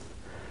 a tooth.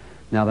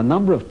 Now, the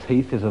number of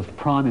teeth is of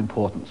prime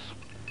importance.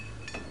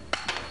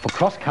 For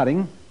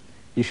cross-cutting,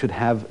 you should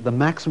have the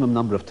maximum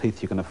number of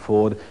teeth you can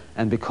afford,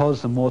 and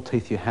because the more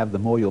teeth you have, the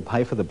more you'll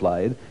pay for the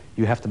blade,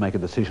 you have to make a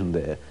decision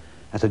there.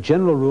 As a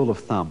general rule of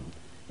thumb,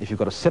 if you've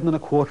got a 7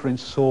 1/4 inch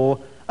saw,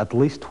 at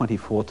least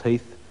 24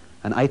 teeth,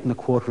 an 8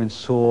 1/4 inch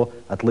saw,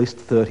 at least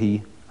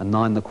 30, a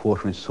 9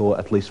 1/4 inch saw,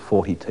 at least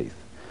 40 teeth.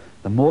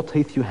 The more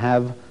teeth you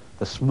have,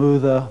 the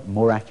smoother,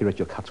 more accurate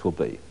your cuts will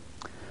be.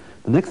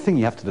 The next thing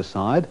you have to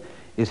decide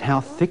is how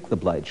thick the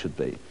blade should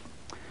be.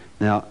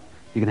 Now,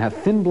 you can have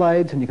thin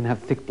blades and you can have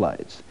thick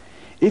blades.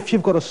 If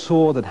you've got a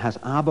saw that has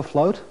arbor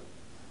float,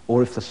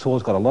 or if the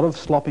saw's got a lot of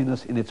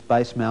sloppiness in its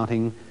base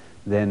mounting,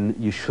 then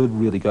you should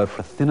really go for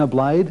a thinner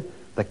blade.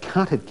 The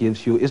cut it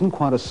gives you isn't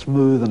quite as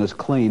smooth and as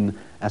clean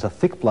as a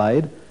thick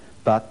blade,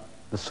 but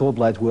the saw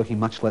blade's working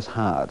much less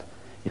hard.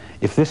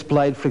 If this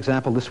blade, for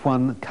example, this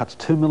one cuts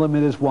 2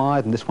 millimeters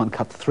wide and this one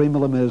cuts 3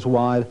 millimeters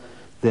wide,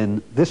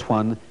 then this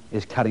one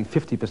is cutting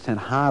 50%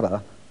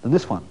 harder than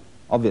this one,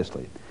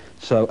 obviously.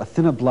 So a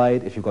thinner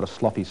blade if you've got a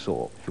sloppy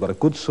saw. If you've got a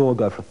good saw,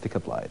 go for a thicker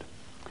blade.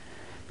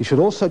 You should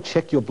also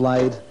check your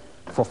blade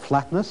for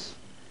flatness.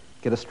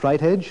 Get a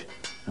straight edge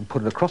and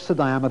put it across the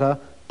diameter.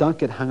 Don't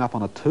get hung up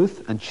on a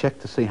tooth, and check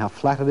to see how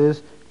flat it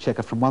is. Check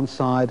it from one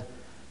side,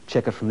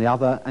 check it from the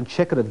other, and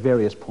check it at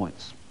various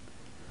points.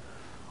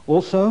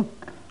 Also,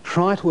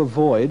 try to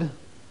avoid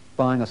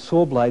buying a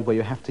saw blade where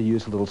you have to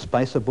use a little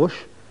spacer bush,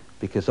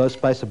 because those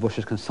spacer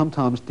bushes can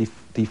sometimes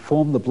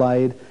deform the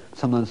blade.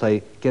 Sometimes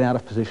they get out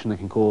of position and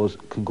can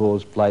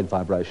cause blade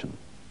vibration.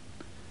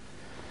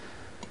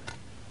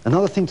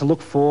 Another thing to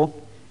look for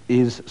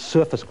is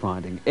surface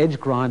grinding, edge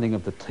grinding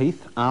of the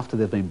teeth after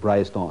they've been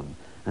brazed on.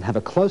 And have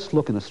a close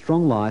look in a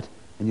strong light,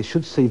 and you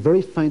should see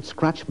very faint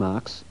scratch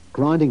marks,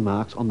 grinding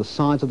marks on the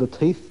sides of the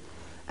teeth,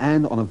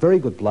 and on a very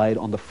good blade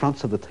on the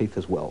fronts of the teeth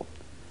as well.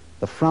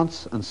 The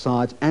fronts and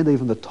sides and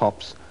even the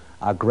tops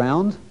are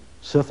ground,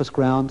 surface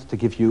ground, to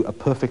give you a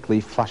perfectly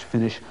flush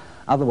finish.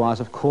 Otherwise,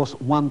 of course,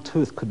 one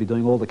tooth could be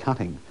doing all the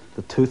cutting,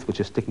 the tooth which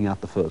is sticking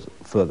out the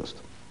furthest.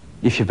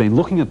 If you've been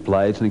looking at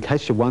blades, and in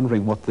case you're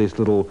wondering what these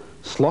little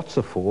slots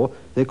are for,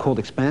 they're called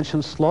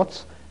expansion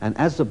slots, and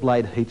as the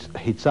blade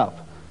heats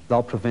up,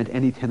 they'll prevent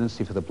any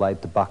tendency for the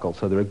blade to buckle.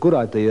 So they're a good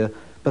idea,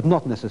 but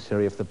not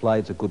necessary. If the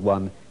blade's a good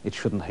one, it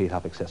shouldn't heat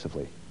up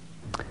excessively.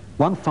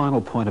 One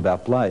final point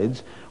about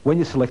blades: when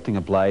you're selecting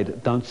a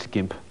blade, don't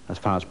skimp as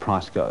far as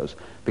price goes,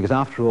 because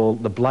after all,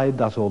 the blade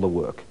does all the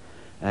work.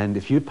 And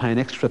if you pay an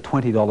extra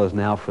 $20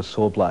 now for a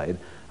saw blade,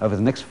 over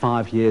the next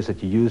 5 years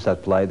that you use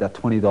that blade, that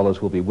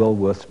 $20 will be well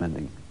worth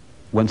spending.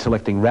 When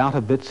selecting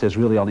router bits, there's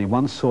really only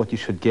one sort you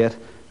should get,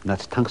 and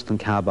that's tungsten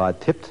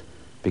carbide tipped,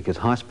 because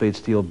high-speed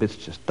steel bits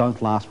just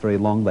don't last very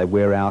long. They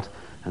wear out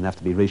and have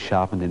to be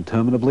resharpened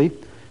interminably.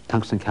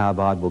 Tungsten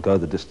carbide will go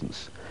the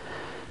distance.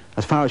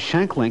 As far as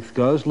shank length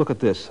goes, look at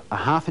this. A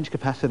 1/2 inch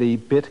capacity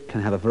bit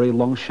can have a very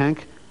long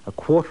shank. A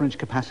 1/4 inch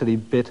capacity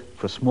bit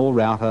for a small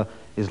router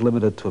is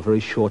limited to a very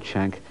short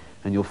shank,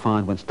 and you'll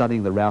find when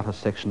studying the router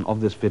section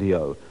of this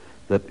video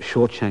that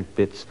short shank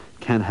bits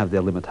can have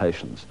their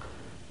limitations.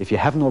 If you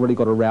haven't already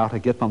got a router,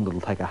 get one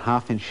that'll take a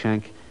 1/2 inch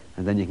shank,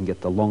 and then you can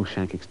get the long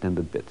shank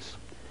extended bits.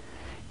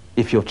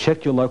 If you've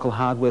checked your local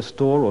hardware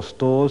store or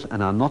stores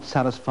and are not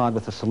satisfied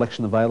with the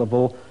selection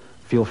available,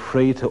 feel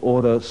free to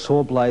order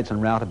saw blades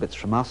and router bits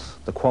from us.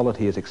 The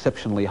quality is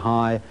exceptionally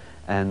high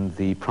and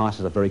the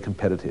prices are very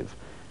competitive.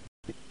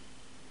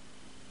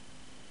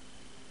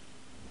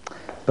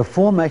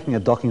 Before making a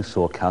docking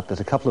saw cut, there's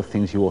a couple of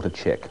things you ought to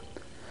check.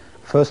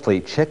 Firstly,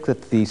 check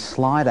that the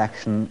slide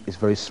action is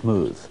very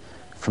smooth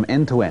from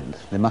end to end.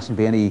 There mustn't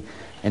be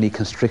any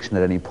constriction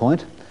at any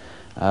point.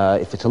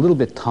 If it's a little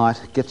bit tight,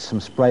 get some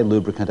spray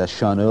lubricant as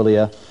shown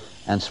earlier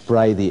and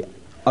spray the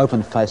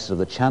open faces of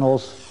the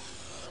channels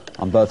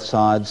on both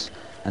sides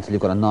until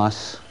you've got a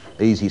nice,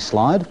 easy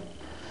slide.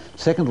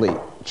 Secondly,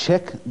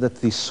 check that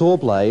the saw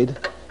blade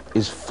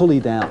is fully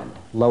down,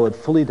 lowered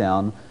fully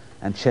down,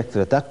 and check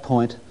that at that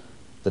point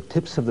the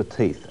tips of the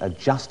teeth are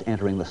just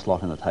entering the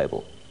slot in the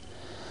table.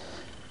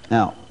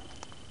 Now,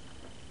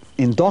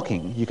 in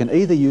docking, you can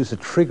either use the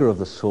trigger of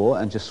the saw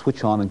and just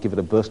switch on and give it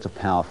a burst of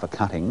power for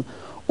cutting,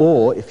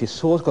 or if your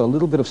saw's got a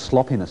little bit of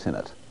sloppiness in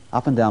it,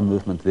 up and down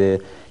movement there,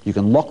 you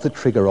can lock the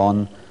trigger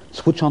on,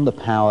 switch on the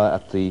power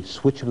at the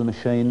switch of the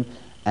machine,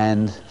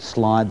 and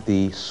slide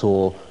the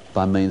saw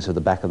by means of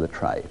the back of the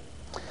tray.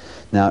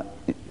 Now,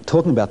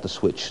 talking about the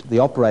switch, the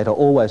operator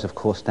always, of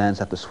course,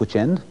 stands at the switch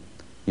end.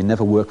 You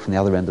never work from the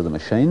other end of the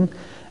machine,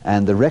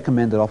 and the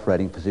recommended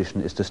operating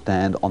position is to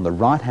stand on the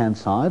right-hand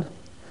side,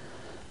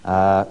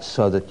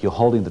 so that you're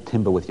holding the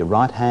timber with your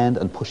right hand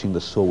and pushing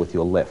the saw with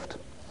your left.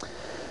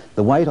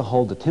 The way to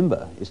hold the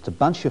timber is to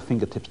bunch your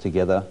fingertips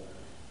together,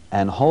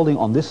 and holding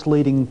on this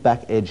leading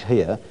back edge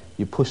here,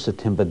 you push the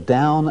timber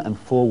down and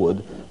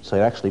forward, so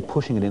you're actually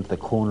pushing it into the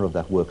corner of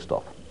that work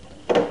stop.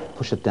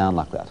 Push it down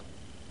like that.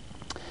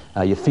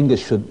 Your fingers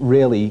should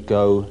rarely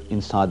go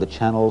inside the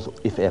channels,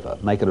 if ever.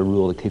 Make it a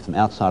rule to keep them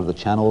outside of the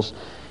channels.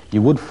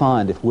 You would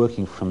find, if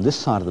working from this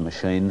side of the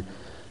machine,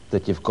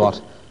 that you've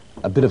got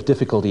a bit of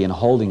difficulty in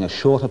holding a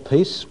shorter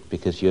piece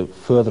because you're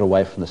further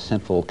away from the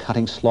central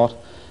cutting slot,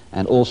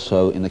 and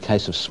also in the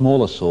case of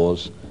smaller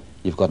saws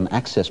you've got an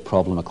access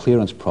problem, a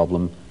clearance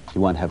problem.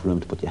 You won't have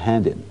room to put your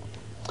hand in.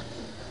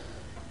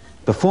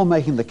 Before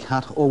making the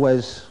cut,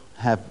 always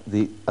have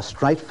a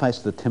straight face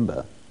of the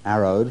timber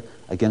arrowed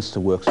against the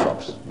work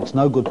stops. It's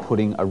no good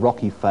putting a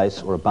rocky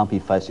face or a bumpy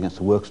face against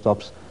the work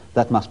stops.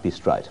 That must be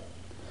straight.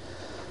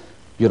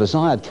 Your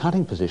desired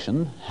cutting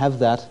position, have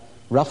that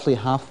roughly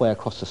halfway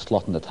across the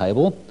slot in the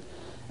table,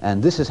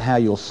 and this is how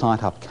you'll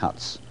sight up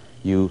cuts.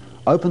 You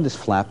open this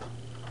flap,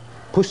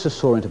 push the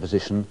saw into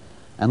position,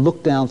 and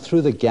look down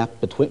through the gap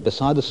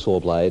beside the saw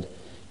blade.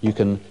 You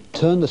can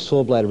turn the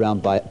saw blade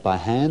around by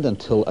hand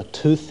until a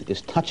tooth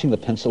is touching the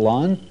pencil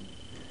line.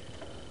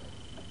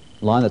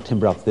 Line the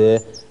timber up there,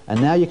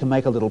 and now you can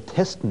make a little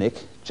test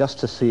nick just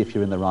to see if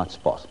you're in the right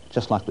spot,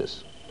 just like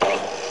this.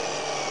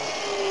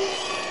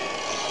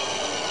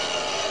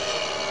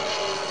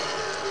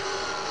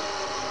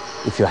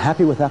 If you're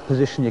happy with that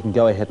position, you can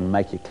go ahead and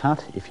make your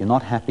cut. If you're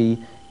not happy,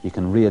 you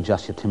can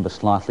readjust your timber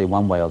slightly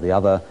one way or the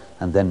other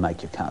and then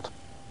make your cut.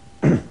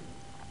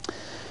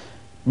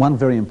 One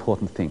very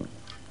important thing.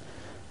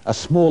 A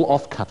small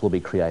offcut will be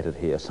created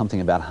here,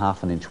 something about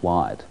 ½ inch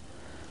wide.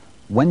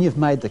 When you've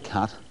made the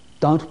cut,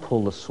 don't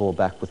pull the saw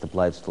back with the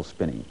blade still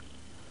spinning.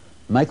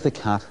 Make the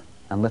cut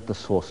and let the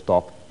saw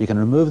stop. You can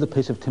remove the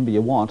piece of timber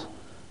you want,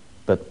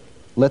 but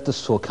let the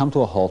saw come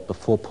to a halt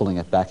before pulling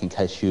it back in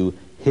case you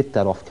hit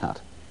that offcut.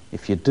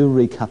 If you do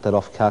recut that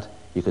offcut,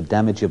 you could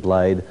damage your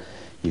blade,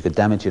 you could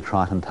damage your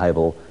Triton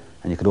table,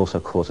 and you could also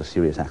cause a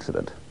serious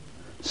accident.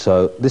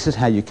 So this is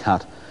how you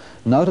cut.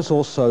 Notice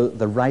also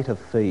the rate of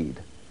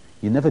feed.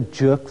 You never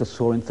jerk the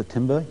saw into the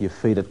timber, you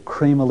feed it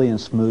creamily and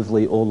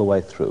smoothly all the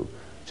way through,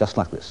 just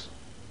like this.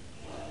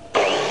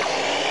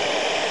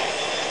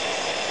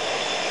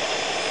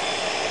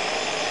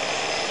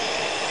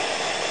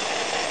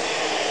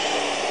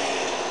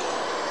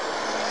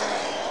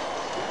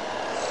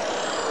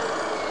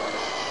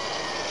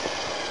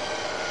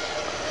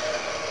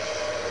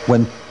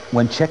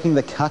 When checking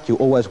the cut, you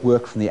always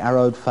work from the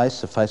arrowed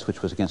face, the face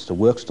which was against the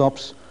work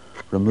stops.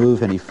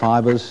 Remove any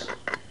fibres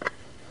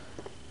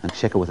and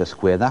check it with a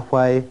square that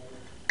way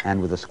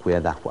and with a square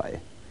that way.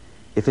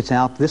 If it's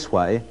out this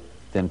way,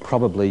 then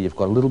probably you've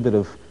got a little bit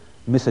of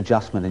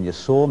misadjustment in your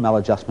saw,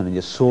 maladjustment in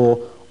your saw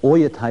or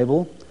your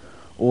table,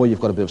 or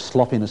you've got a bit of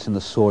sloppiness in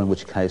the saw, in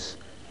which case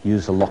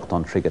use the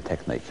locked-on trigger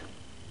technique.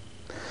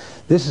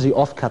 This is the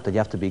offcut that you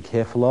have to be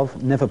careful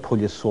of. Never pull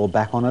your saw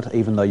back on it,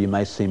 even though you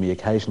may see me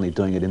occasionally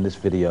doing it in this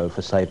video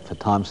for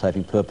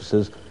time-saving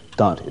purposes.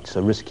 Don't. It's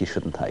a risk you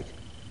shouldn't take.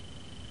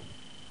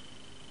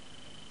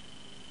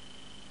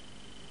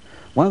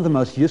 One of the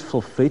most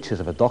useful features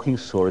of a docking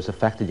saw is the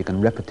fact that you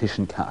can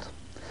repetition cut.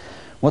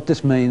 What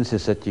this means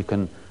is that you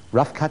can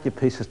rough cut your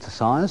pieces to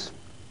size,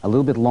 a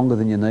little bit longer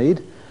than you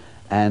need,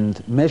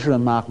 and measure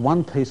and mark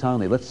one piece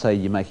only. Let's say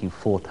you're making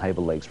 4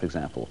 table legs, for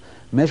example.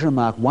 Measure and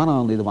mark one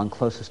only, the one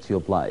closest to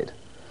your blade.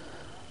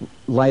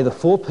 Lay the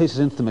 4 pieces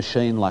into the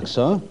machine like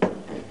so,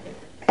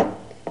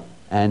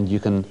 and you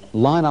can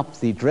line up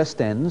the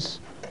dressed ends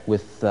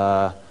with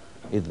either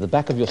the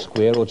back of your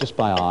square or just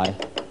by eye.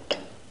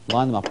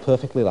 Line them up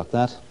perfectly like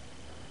that,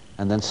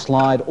 and then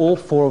slide all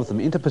 4 of them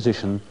into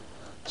position,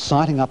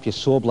 sighting up your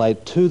saw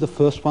blade to the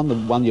first one, the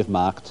one you've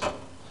marked,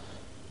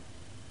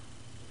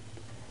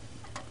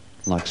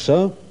 like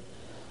so,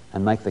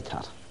 and make the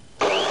cut.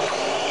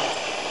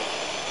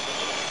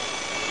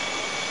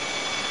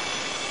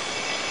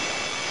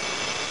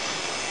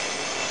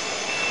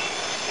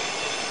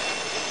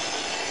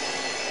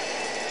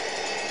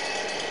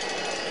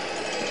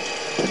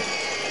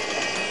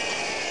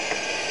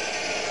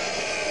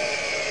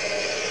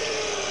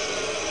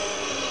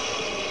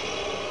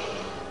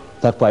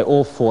 That way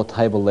all 4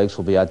 table legs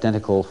will be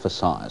identical for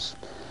size.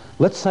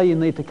 Let's say you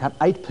need to cut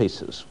 8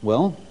 pieces.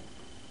 Well,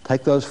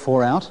 Take those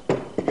 4 out.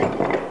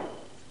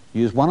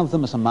 Use one of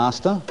them as a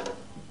master.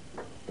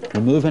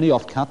 Remove any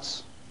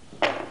offcuts.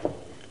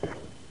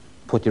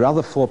 Put your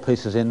other 4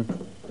 pieces in.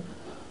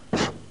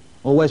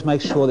 Always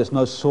make sure there's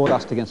no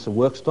sawdust against the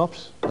work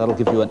stops. That'll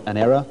give you an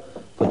error.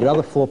 Put your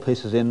other 4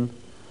 pieces in.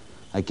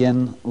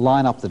 Again,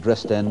 line up the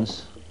dressed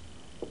ends,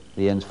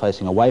 the ends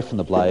facing away from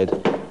the blade.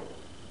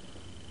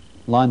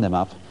 Line them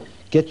up.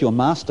 Get your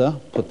master,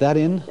 put that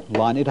in,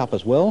 line it up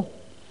as well,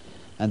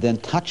 and then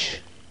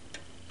touch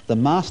the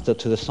master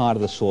to the side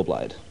of the saw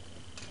blade.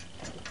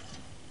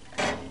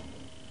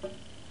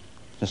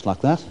 Just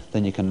like that.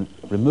 Then you can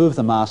remove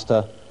the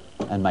master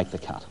and make the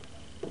cut.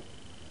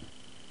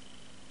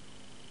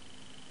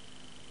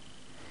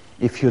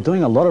 If you're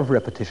doing a lot of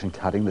repetition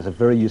cutting, there's a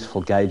very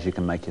useful gauge you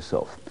can make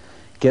yourself.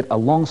 Get a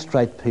long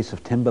straight piece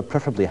of timber,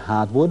 preferably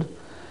hardwood,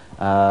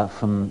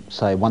 from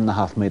say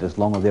 1.5 metres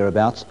long or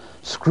thereabouts.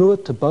 Screw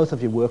it to both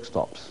of your work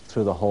stops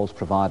through the holes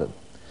provided.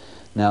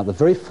 Now the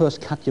very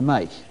first cut you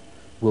make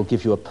will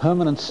give you a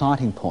permanent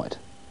sighting point,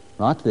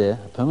 right there,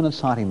 a permanent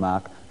sighting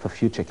mark for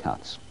future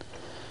cuts.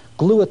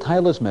 Glue a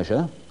tailor's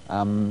measure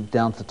down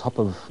to the top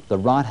of the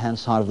right hand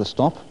side of the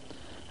stop,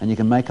 and you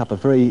can make up a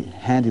very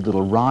handy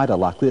little rider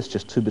like this,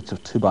 just 2 bits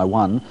of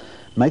 2x1.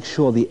 Make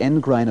sure the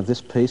end grain of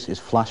this piece is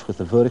flush with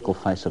the vertical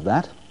face of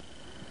that,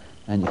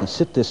 and you can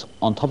sit this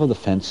on top of the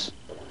fence,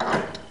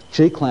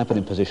 G-clamp it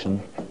in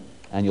position,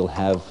 and you'll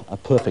have a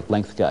perfect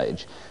length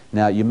gauge.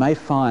 Now you may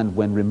find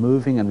when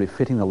removing and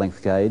refitting the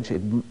length gauge,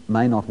 it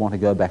may not want to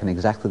go back in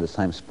exactly the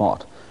same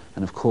spot,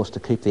 and of course to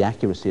keep the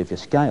accuracy of your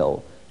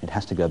scale, it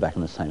has to go back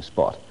in the same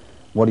spot.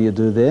 What do you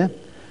do there?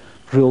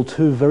 Drill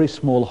 2 very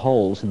small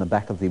holes in the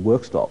back of the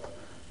workstop.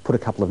 Put a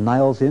couple of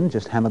nails in,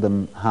 just hammer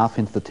them half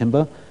into the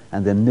timber,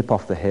 and then nip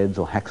off the heads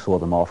or hacksaw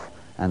them off,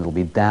 and it'll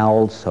be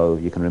doweled so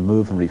you can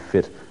remove and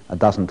refit a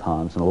dozen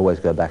times and it'll always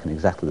go back in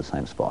exactly the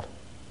same spot.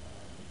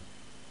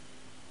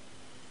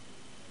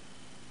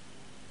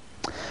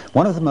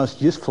 One of the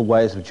most useful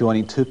ways of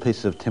joining 2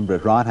 pieces of timber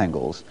at right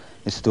angles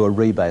is to do a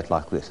rebate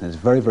like this, and it's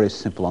very, very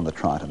simple on the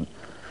Triton.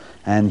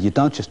 And you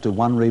don't just do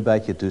one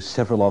rebate, you do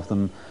several of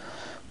them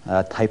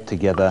taped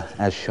together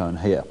as shown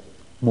here.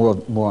 More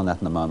on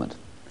that in a moment.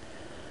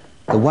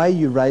 The way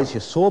you raise your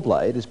saw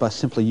blade is by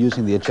simply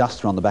using the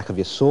adjuster on the back of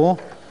your saw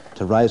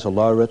to raise or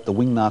lower it, the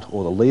wing nut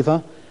or the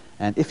lever.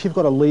 And if you've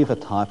got a lever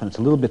type and it's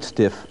a little bit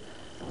stiff,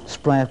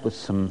 spray it with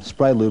some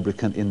spray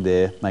lubricant in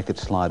there, make it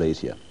slide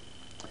easier.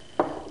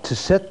 To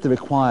set the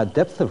required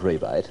depth of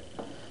rebate,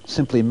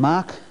 simply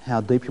mark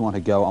how deep you want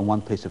to go on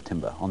one piece of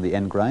timber, on the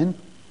end grain.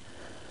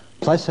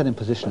 Place that in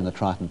position in the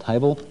Triton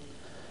table.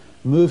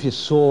 Move your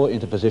saw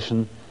into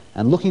position,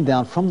 and looking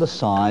down from the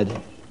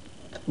side,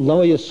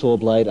 lower your saw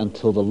blade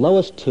until the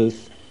lowest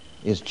tooth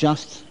is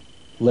just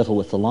level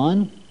with the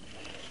line.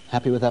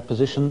 Happy with that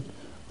position?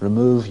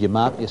 Remove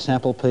your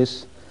sample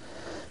piece.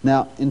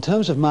 Now, in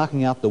terms of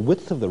marking out the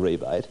width of the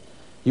rebate,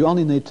 you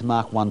only need to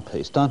mark one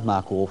piece. Don't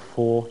mark all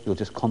 4. You'll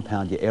just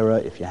compound your error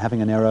if you're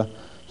having an error.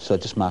 So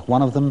just mark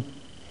one of them.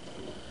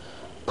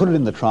 Put it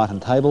in the Triton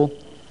table,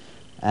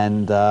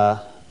 and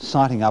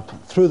sighting up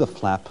through the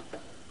flap,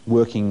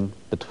 working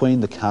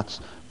between the cuts.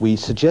 We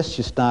suggest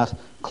you start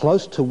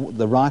close to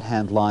the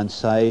right-hand line,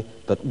 say,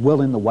 but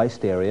well in the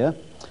waist area,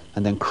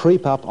 and then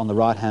creep up on the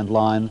right-hand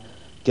line,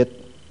 get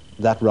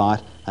that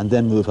right, and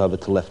then move over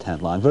to the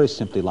left-hand line. Very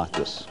simply like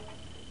this.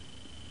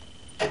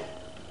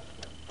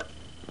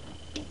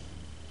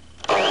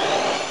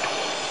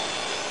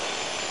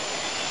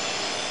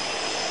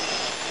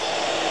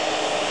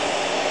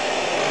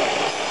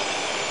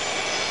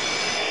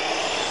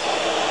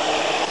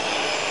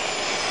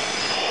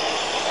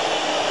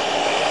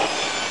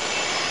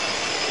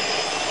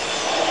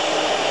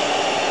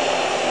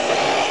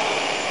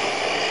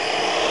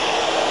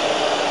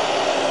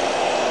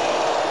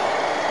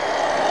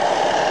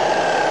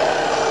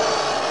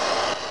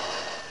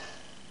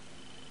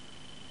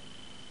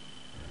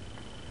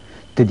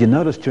 Did you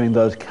notice during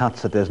those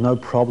cuts that there's no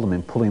problem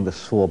in pulling the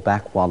saw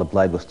back while the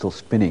blade was still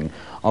spinning?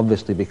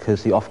 Obviously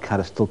because the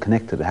offcut is still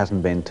connected. It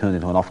hasn't been turned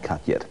into an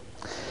offcut yet.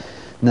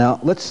 Now,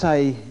 let's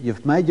say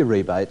you've made your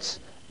rebates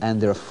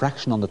and they're a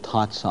fraction on the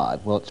tight side.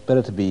 Well, it's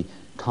better to be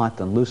tight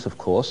than loose, of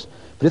course.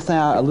 But if they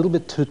are a little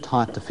bit too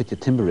tight to fit your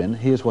timber in,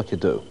 here's what you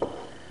do.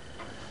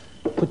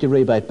 Put your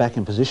rebate back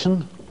in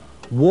position.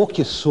 Walk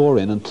your saw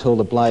in until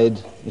the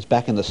blade is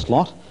back in the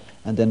slot,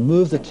 and then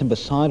move the timber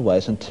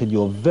sideways until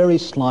you're very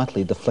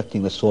slightly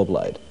deflecting the saw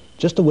blade.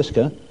 Just a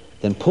whisker,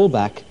 then pull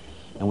back,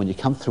 and when you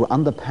come through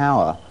under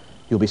power,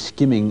 you'll be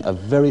skimming a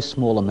very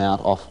small amount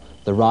off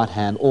the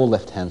right-hand or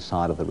left-hand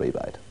side of the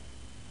rebate.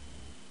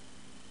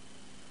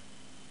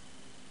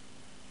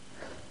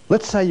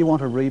 Let's say you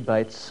want to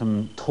rebate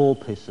some tall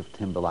pieces of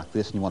timber like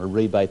this, and you want to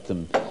rebate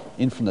them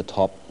in from the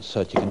top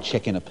so that you can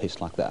check in a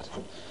piece like that.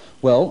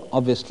 Well,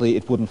 obviously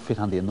it wouldn't fit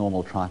under your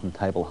normal Triton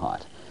table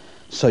height.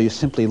 So you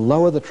simply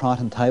lower the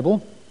Triton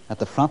table at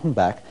the front and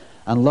back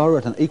and lower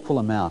it an equal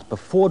amount.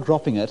 Before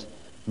dropping it,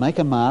 make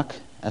a mark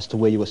as to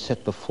where you were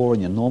set before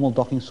in your normal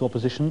docking saw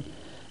position,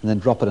 and then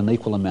drop it an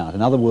equal amount.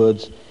 In other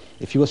words,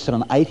 If you were set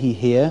on 80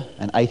 here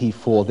and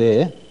 84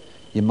 there,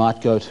 you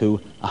might go to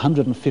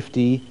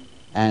 150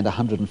 and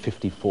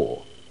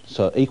 154.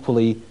 So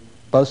equally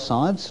both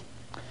sides.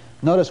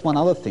 Notice one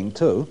other thing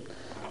too.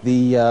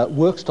 The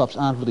work stops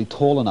aren't really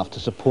tall enough to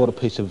support a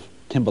piece of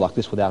timber like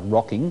this without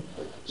rocking.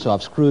 So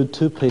I've screwed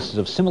two pieces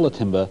of similar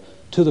timber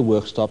to the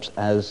work stops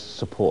as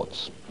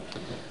supports.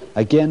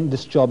 Again,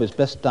 this job is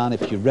best done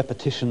if you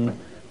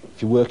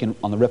work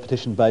on the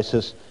repetition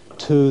basis,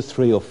 2,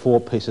 3 or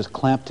 4 pieces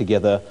clamped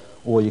together,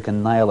 or you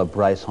can nail a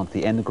brace onto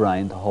the end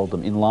grain to hold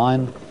them in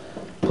line,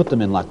 put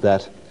them in like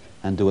that,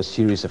 and do a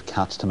series of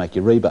cuts to make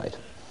your rebate.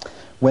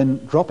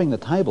 When dropping the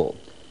table,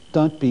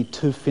 don't be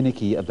too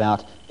finicky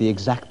about the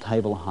exact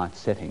table height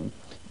setting.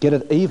 Get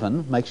it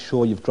even, make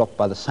sure you've dropped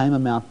by the same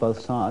amount both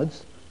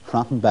sides,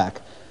 front and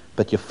back,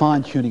 but your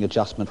fine-tuning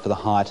adjustment for the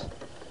height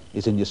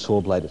is in your saw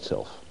blade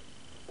itself.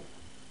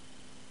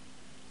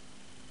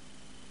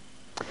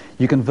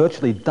 You can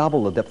virtually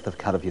double the depth of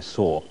cut of your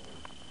saw.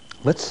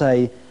 Let's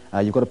say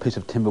you've got a piece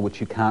of timber which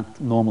you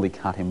can't normally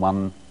cut in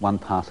one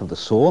pass of the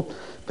saw,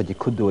 but you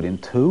could do it in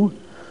 2.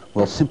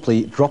 Well,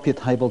 simply drop your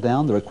table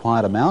down the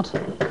required amount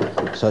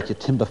so that your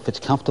timber fits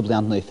comfortably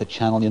underneath the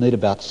channel. You need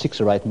about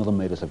 6 or 8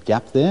 millimeters of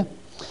gap there.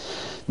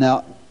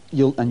 Now,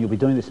 you'll be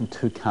doing this in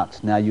 2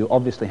 cuts. Now, you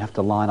obviously have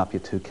to line up your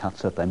 2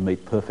 cuts so that they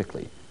meet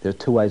perfectly. There are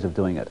 2 ways of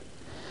doing it.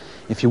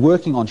 If you're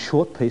working on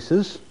short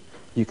pieces,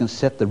 you can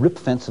set the rip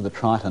fence of the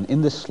Triton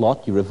in this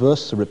slot. You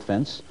reverse the rip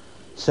fence,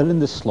 set it in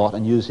this slot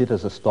and use it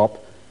as a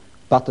stop,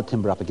 butt the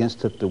timber up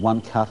against it, do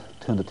 1 cut,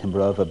 turn the timber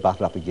over, butt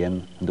it up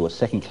again and do a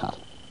 2nd cut.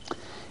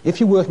 If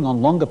you're working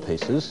on longer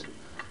pieces,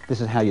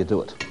 this is how you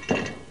do it.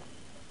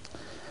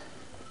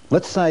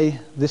 Let's say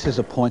this is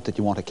a point that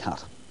you want to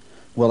cut.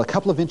 Well, a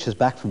couple of inches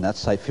back from that,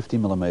 say 50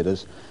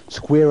 millimeters,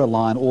 square a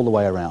line all the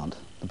way around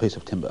the piece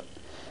of timber.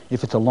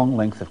 If it's a long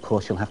length, of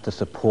course, you'll have to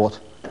support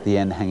the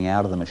end hanging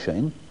out of the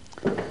machine.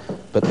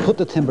 But put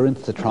the timber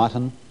into the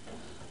Triton,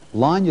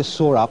 line your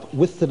saw up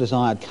with the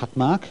desired cut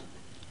mark,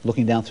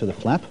 looking down through the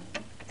flap,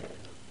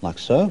 like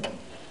so,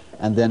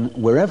 and then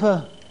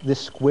wherever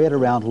this squared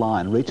around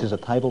line reaches a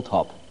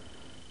tabletop,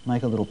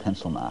 make a little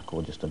pencil mark,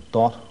 or just a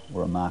dot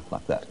or a mark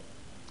like that.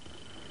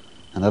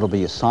 And that'll be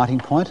your sighting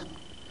point.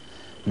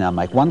 Now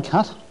make 1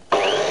 cut.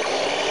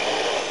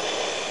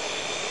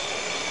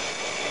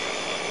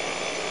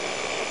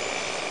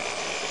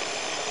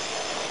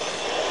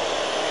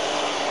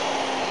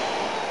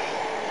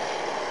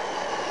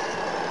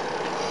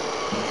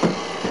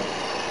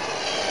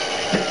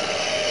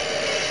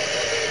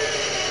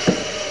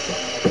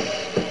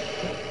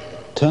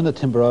 Turn the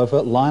timber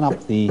over, line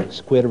up the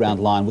squared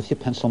around line with your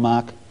pencil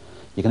mark.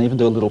 You can even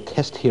do a little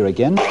test here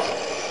again.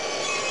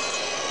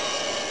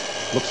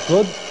 Looks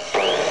good.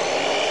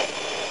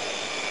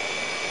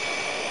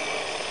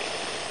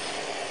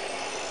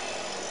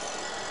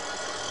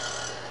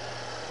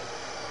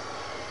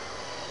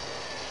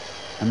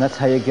 And that's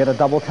how you get a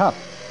double cut.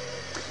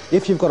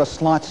 If you've got a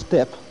slight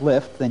step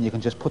left, then you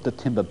can just put the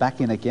timber back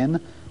in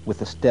again with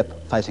the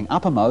step facing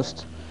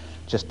uppermost.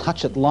 Just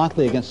touch it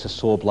lightly against the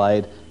saw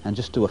blade and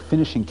just do a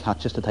finishing cut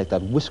just to take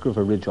that whisker of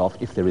a ridge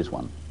off if there is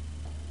one.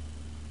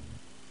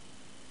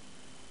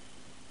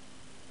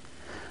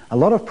 A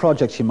lot of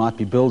projects you might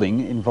be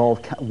building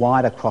involve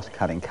wider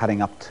cross-cutting,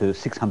 cutting up to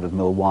 600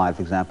 mil wide,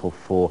 for example,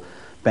 for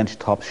bench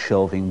tops,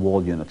 shelving,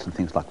 wall units and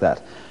things like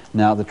that.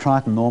 Now, the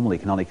Triton normally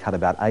can only cut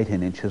about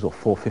 18 inches or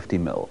 450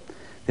 mil.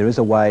 There is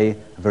a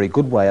very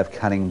good way of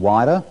cutting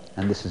wider,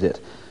 and this is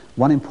it.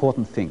 One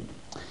important thing.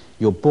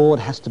 Your board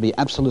has to be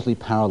absolutely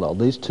parallel.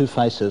 These 2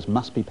 faces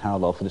must be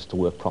parallel for this to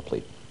work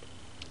properly.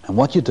 And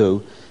what you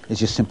do is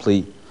you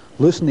simply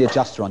loosen the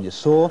adjuster on your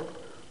saw,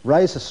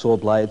 raise the saw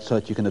blade so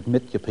that you can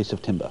admit your piece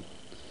of timber.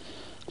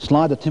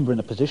 Slide the timber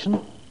into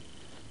position.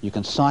 You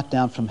can sight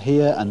down from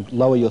here and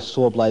lower your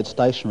saw blade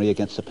stationary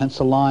against the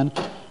pencil line.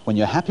 When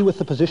you're happy with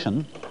the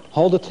position,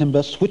 hold the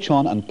timber, switch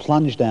on and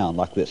plunge down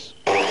like this.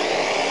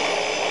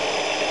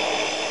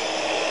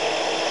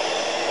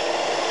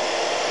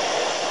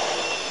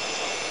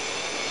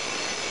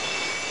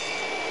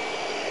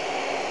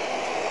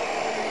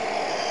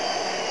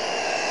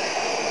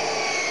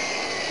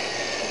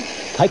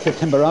 Take the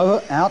timber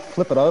out,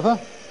 flip it over,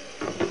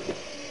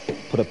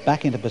 put it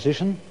back into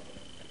position,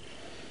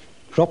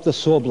 drop the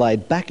saw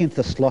blade back into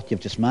the slot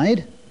you've just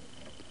made,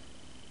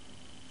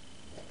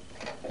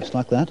 just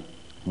like that,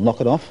 and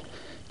lock it off.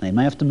 Now you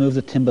may have to move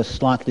the timber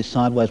slightly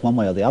sideways one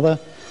way or the other,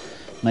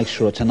 make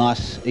sure it's a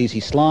nice easy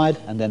slide,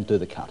 and then do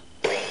the cut.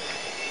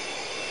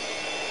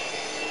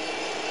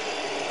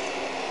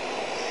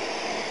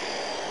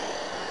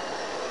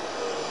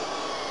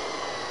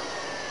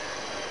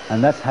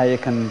 And that's how you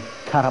can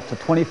cut up to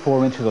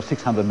 24 inches or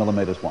 600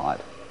 millimeters wide.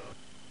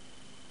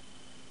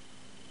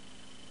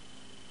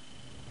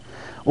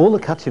 All the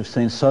cuts you've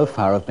seen so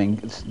far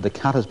the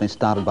cut has been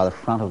started by the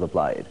front of the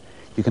blade.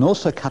 You can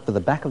also cut with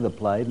the back of the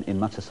blade in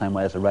much the same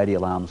way as a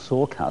radial arm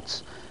saw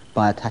cuts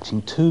by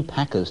attaching 2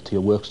 packers to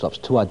your work stops,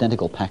 2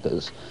 identical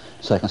packers.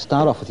 So you can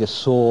start off with your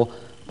saw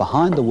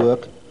behind the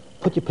work,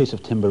 put your piece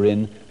of timber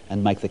in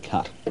and make the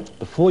cut.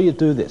 Before you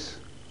do this,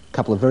 A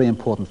couple of very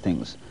important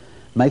things.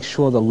 Make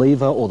sure the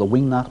lever or the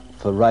wing nut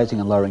for raising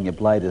and lowering your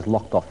blade is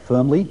locked off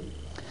firmly.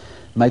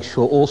 Make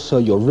sure also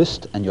your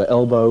wrist and your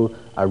elbow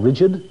are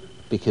rigid,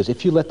 because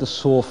if you let the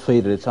saw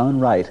feed at its own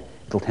rate,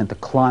 it'll tend to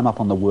climb up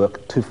on the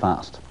work too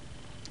fast.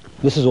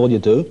 This is all you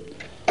do.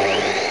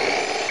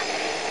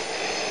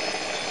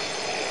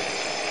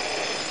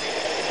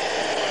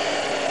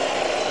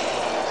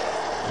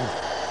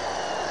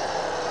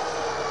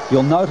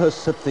 You'll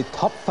notice that the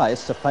top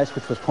face, the face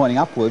which was pointing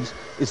upwards,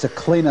 is the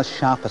cleanest,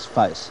 sharpest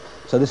face.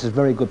 So this is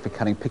very good for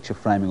cutting picture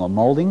framing or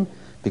moulding,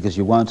 because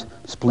you won't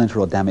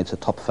splinter or damage the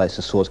top face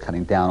the saw's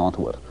cutting down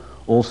onto it.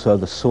 Also,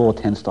 the saw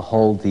tends to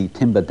hold the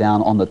timber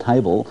down on the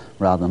table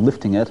rather than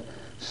lifting it,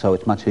 so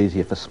it's much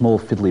easier for small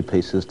fiddly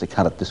pieces to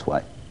cut it this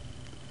way.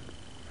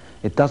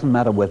 It doesn't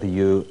matter whether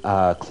you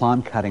are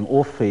climb cutting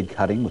or feed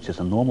cutting, which is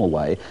a normal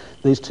way.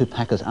 These two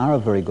packers are a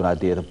very good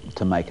idea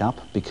to make up,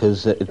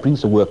 because it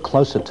brings the work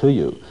closer to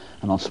you.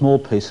 And on small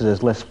pieces,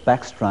 there's less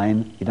back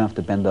strain. You don't have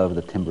to bend over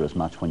the timber as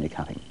much when you're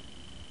cutting.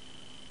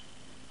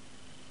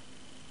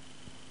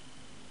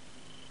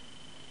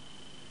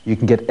 You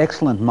can get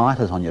excellent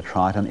miters on your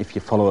Triton if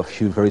you follow a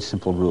few very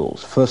simple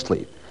rules.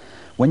 Firstly,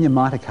 when you're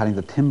miter cutting,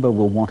 the timber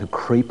will want to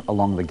creep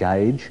along the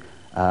gauge,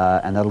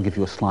 and that'll give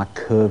you a slight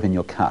curve in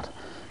your cut.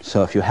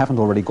 So if you haven't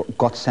already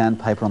got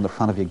sandpaper on the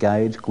front of your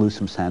gauge, glue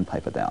some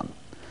sandpaper down.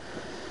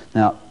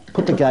 Now,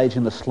 put the gauge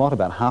in the slot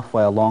about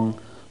halfway along,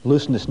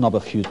 loosen this knob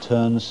a few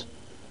turns,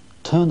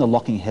 turn the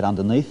locking head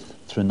underneath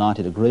through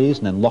 90 degrees,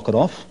 and then lock it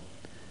off,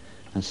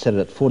 and set it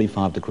at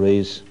 45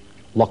 degrees,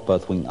 lock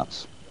both wing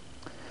nuts.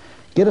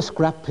 Get a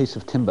scrap piece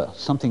of timber,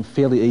 something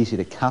fairly easy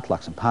to cut,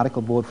 like some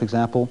particle board, for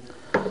example.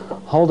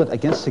 Hold it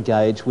against the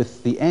gauge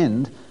with the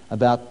end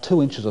about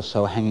 2 inches or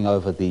so hanging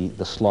over the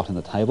slot in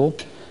the table,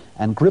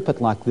 and grip it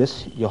like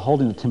this. You're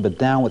holding the timber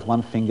down with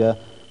one finger,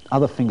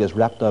 other finger's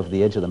wrapped over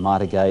the edge of the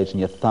miter gauge, and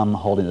your thumb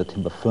holding the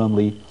timber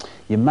firmly.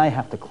 You may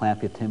have to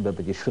clamp your timber,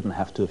 but you shouldn't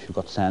have to if you've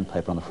got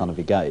sandpaper on the front of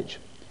your gauge.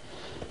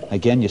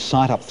 Again, you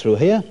sight up through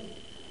here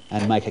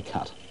and make a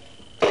cut.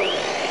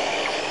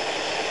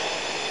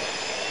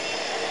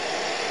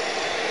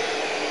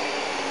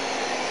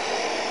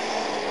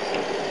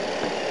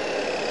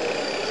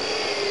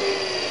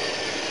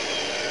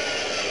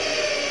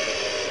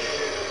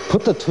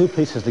 Put the two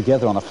pieces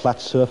together on a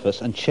flat surface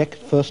and check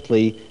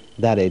firstly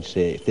that edge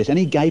there. If there's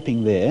any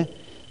gaping there,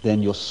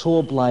 then your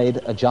saw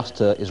blade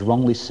adjuster is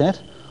wrongly set,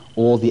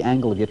 or the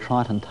angle of your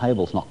Triton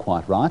table is not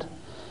quite right,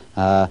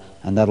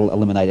 and that'll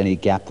eliminate any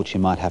gap which you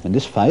might have in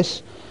this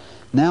face.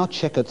 Now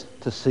check it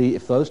to see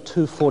if those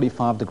two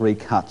 45-degree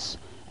cuts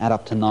add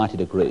up to 90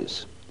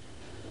 degrees.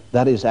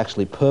 That is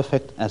actually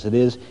perfect as it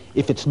is.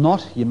 If it's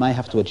not, you may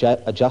have to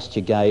adjust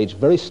your gauge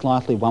very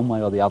slightly one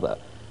way or the other.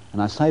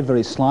 And I say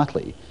very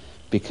slightly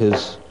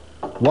because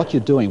what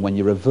you're doing when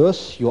you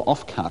reverse your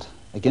off cut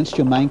against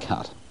your main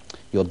cut,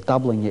 you're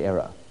doubling your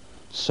error.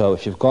 So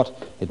if you've got,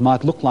 it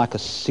might look like a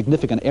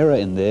significant error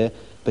in there,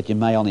 but you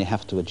may only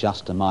have to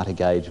adjust a miter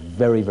gauge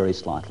very, very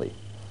slightly.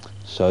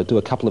 So do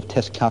a couple of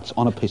test cuts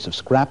on a piece of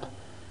scrap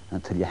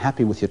until you're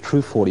happy with your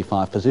true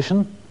 45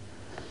 position.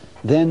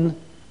 Then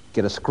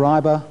get a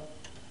scriber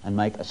and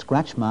make a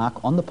scratch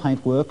mark on the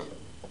paintwork,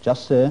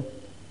 just there,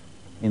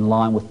 in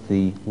line with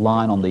the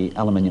line on the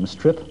aluminium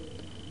strip,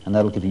 and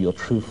that'll give you your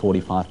true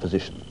 45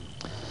 position.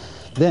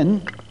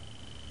 Then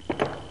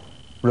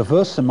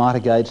reverse the miter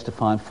gauge to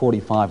find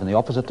 45 in the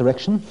opposite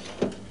direction,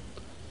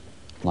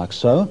 like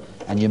so,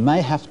 and you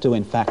may have to,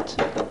 in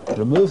fact,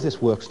 remove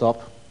this work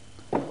stop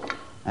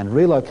and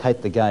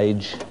relocate the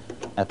gauge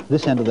at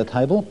this end of the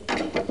table,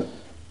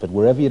 but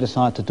wherever you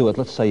decide to do it,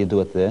 let's say you do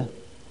it there,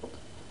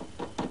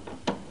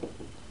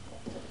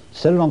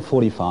 set it on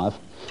 45.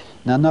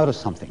 Now notice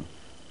something.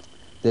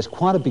 There's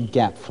quite a big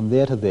gap from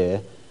there to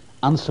there,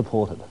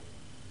 unsupported,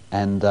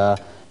 and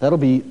that'll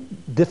be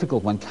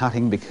difficult when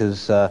cutting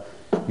because all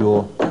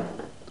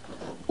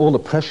the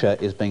pressure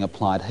is being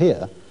applied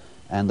here,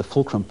 and the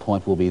fulcrum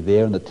point will be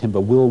there, and the timber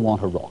will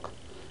want to rock.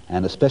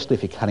 And especially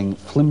if you're cutting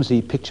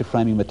flimsy picture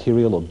framing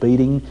material or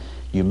beading,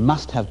 you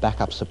must have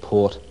backup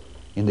support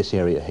in this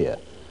area here.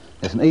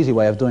 There's an easy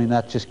way of doing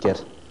that. Just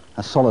get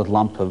a solid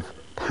lump of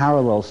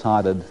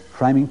parallel-sided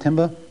framing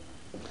timber,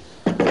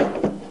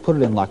 put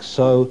it in like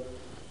so.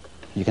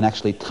 You can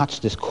actually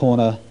touch this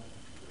corner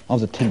of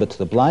the timber to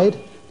the blade.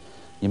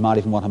 You might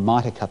even want to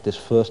miter cut this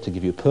first to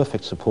give you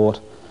perfect support,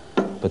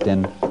 but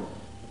then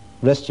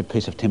rest your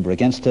piece of timber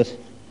against it,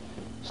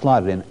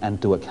 slide it in and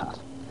do a cut.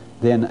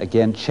 Then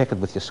again check it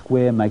with your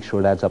square, make sure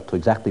it adds up to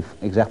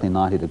exactly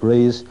 90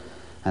 degrees,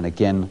 and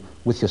again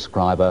with your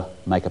scriber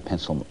make a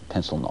pencil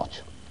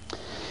notch.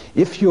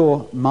 If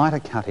you're miter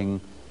cutting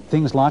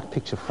things like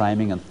picture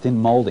framing and thin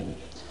moulding,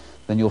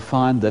 then you'll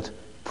find that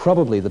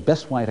probably the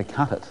best way to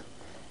cut it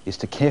is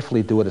to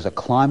carefully do it as a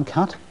climb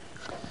cut.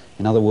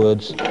 In other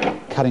words,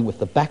 cutting with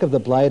the back of the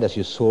blade, as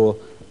you saw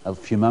a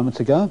few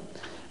moments ago,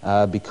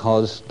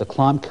 because the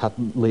climb cut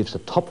leaves the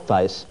top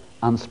face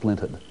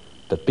unsplintered.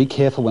 But be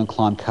careful when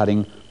climb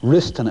cutting,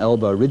 wrist and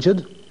elbow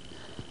rigid,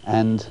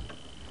 and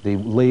the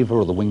lever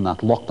or the wing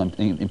nut locked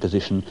in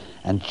position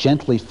and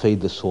gently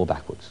feed the saw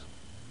backwards.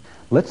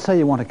 Let's say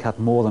you want to cut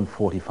more than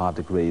 45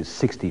 degrees,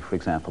 60 for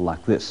example,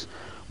 like this.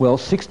 Well,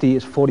 60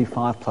 is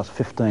 45 plus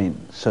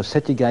 15, so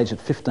set your gauge at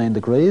 15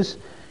 degrees,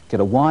 get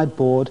a wide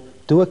board,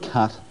 do a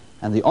cut,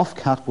 and the off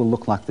cut will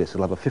look like this.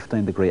 It'll have a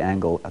 15-degree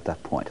angle at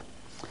that point.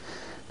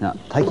 Now,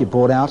 take your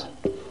board out,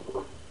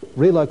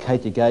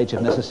 relocate your gauge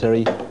if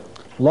necessary,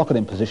 lock it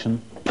in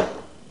position,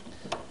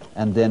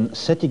 and then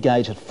set your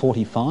gauge at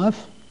 45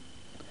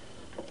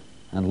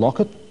 and lock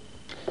it.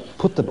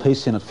 Put the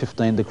piece in at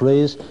 15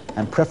 degrees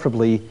and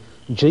preferably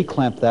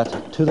G-clamp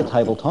that to the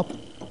tabletop,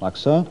 like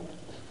so.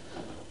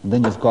 And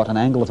then you've got an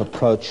angle of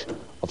approach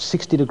of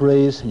 60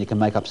 degrees, and you can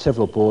make up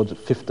several boards at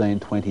 15,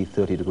 20,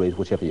 30 degrees,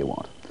 whichever you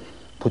want.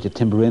 Put your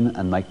timber in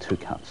and make 2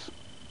 cuts.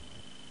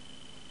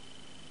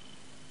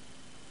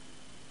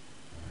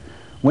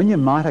 When you're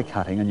miter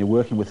cutting and you're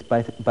working with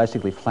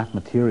basically flat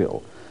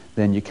material,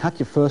 then you cut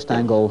your first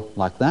angle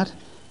like that,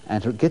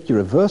 and to get your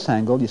reverse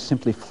angle, you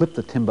simply flip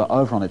the timber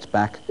over on its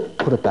back,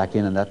 put it back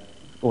in, and that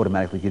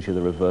automatically gives you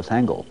the reverse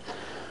angle.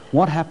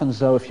 What happens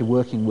though if you're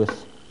working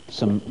with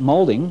some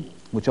moulding,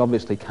 which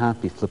obviously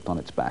can't be flipped on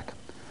its back?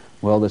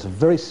 Well, there's a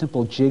very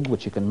simple jig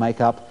which you can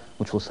make up,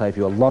 which will save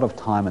you a lot of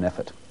time and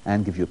effort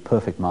and give you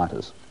perfect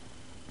miters.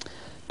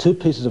 2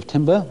 pieces of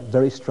timber,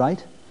 very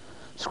straight,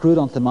 screwed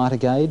onto the miter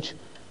gauge,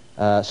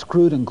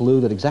 screwed and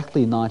glued at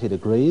exactly 90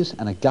 degrees,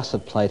 and a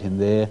gusset plate in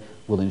there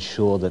will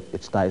ensure that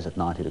it stays at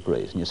 90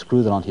 degrees, and you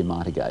screw that onto your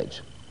miter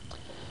gauge.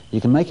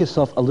 You can make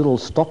yourself a little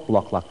stop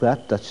block like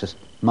that. That's just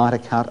miter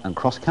cut and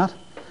cross cut,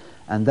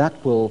 and that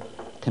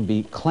can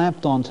be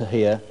clamped onto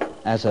here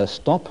as a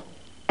stop.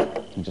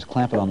 You just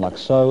clamp it on like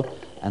so,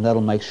 and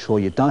that'll make sure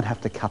you don't have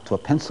to cut to a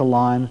pencil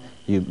line.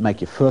 You make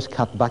your first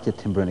cut, butt your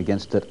timber in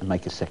against it, and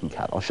make your second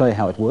cut. I'll show you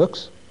how it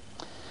works.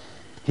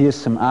 Here's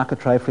some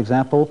architrave, for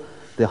example.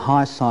 The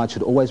high side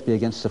should always be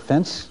against the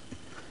fence.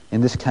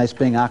 In this case,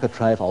 being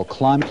architrave, I'll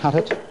climb cut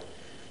it,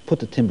 put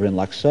the timber in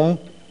like so.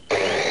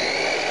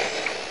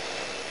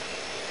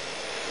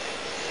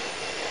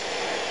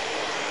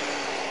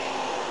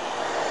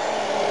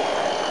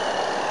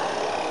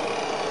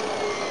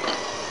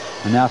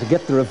 And now to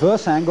get the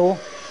reverse angle,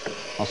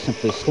 I'll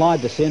simply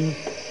slide this in,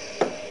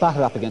 butt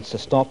it up against the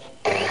stop,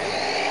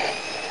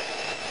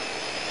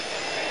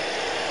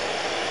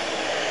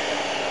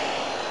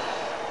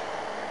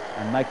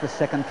 and make the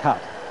second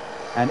cut.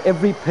 And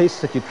every piece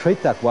that you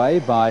treat that way,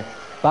 by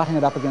butting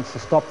it up against the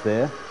stop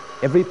there,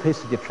 every piece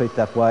that you treat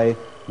that way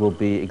will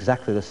be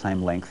exactly the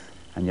same length,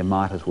 and your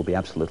miters will be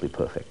absolutely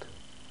perfect.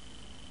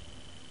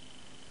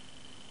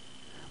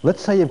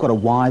 Let's say you've got a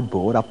wide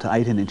board up to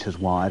 18 inches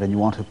wide and you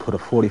want to put a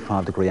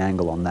 45-degree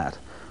angle on that.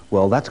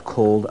 Well, that's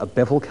called a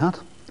bevel cut,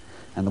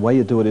 and the way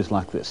you do it is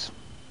like this.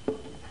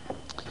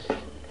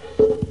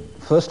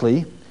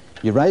 Firstly,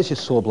 you raise your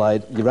saw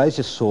blade, you raise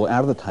your saw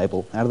out of the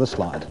table, out of the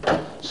slide,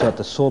 so that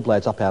the saw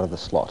blade's up out of the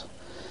slot.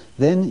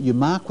 Then you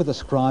mark with a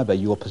scriber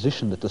your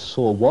position that the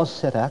saw was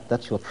set at.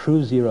 That's your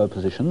true 0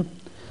 position.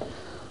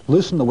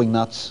 Loosen the wing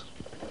nuts,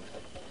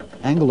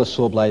 angle the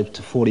saw blade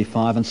to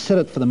 45 and set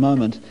it for the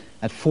moment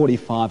at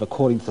 45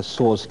 according to the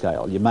saw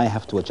scale. You may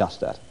have to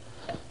adjust that.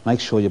 Make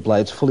sure your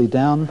blade's fully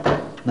down.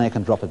 Now you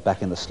can drop it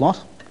back in the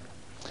slot.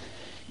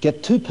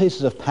 Get 2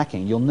 pieces of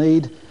packing. You'll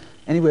need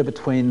anywhere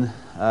between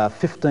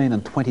 15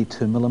 and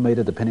 22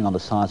 millimetre, depending on the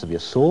size of your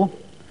saw.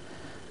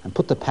 And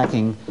put the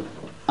packing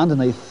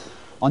underneath,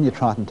 on your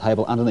Triton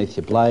table, underneath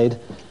your blade,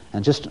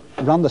 and just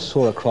run the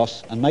saw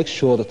across and make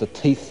sure that the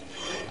teeth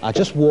are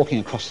just walking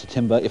across the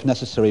timber. If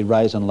necessary,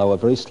 raise and lower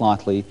very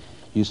slightly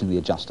using the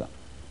adjuster.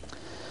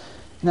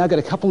 Now get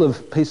a couple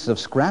of pieces of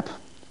scrap.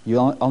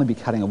 You'll only be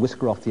cutting a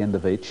whisker off the end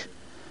of each.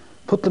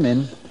 Put them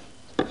in,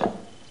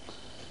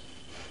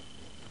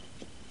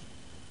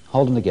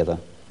 hold them together,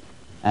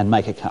 and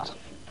make a cut.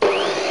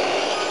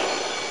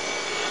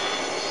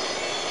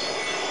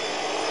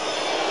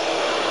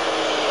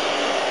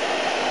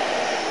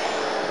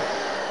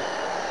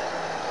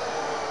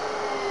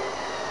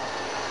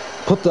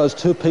 Put those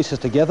 2 pieces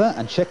together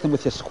and check them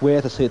with your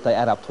square to see if they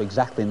add up to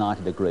exactly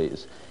 90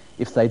 degrees.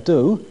 If they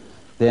do,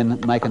 then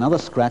make another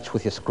scratch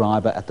with your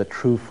scriber at the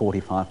true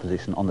 45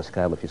 position on the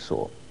scale of your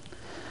saw.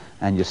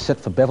 And you're set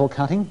for bevel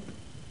cutting.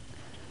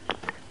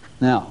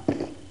 Now,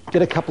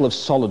 get a couple of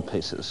solid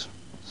pieces,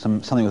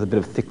 something with a bit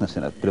of thickness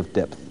in it, a bit of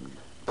depth.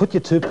 Put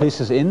your 2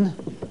 pieces in,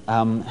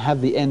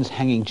 have the ends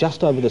hanging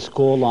just over the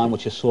score line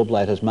which your saw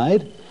blade has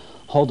made.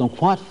 Hold them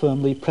quite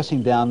firmly,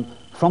 pressing down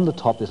from the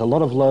top. There's a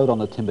lot of load on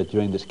the timber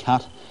during this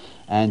cut,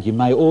 and you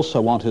may also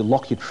want to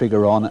lock your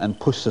trigger on and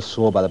push the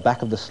saw by the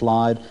back of the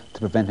slide to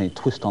prevent any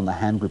twist on the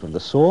hand grip of the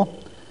saw.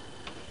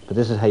 But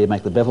this is how you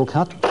make the bevel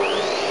cut.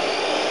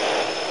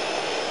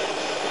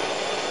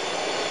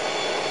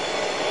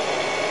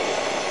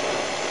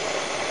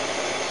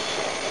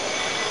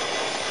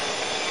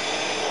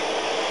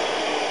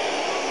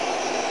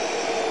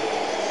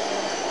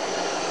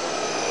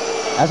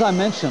 As I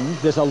mentioned,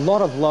 there's a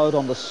lot of load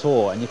on the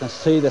saw, and you can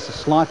see there's a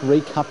slight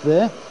recut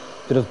there,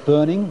 bit of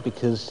burning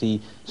because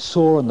the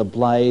saw and the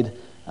blade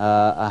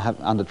are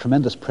under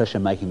tremendous pressure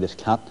making this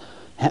cut.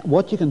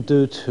 What you can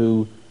do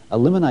to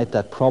eliminate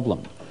that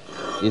problem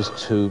is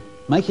to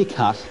make your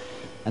cut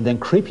and then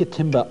creep your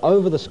timber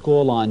over the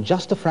score line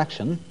just a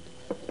fraction,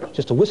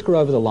 just a whisker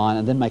over the line,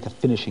 and then make a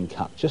finishing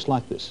cut, just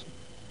like this.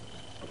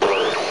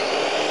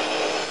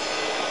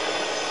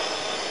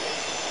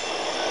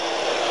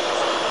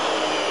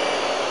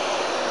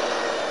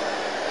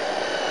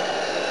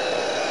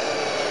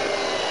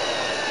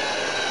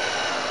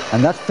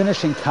 And that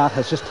finishing cut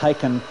has just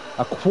taken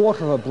a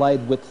quarter of a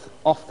blade width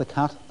off the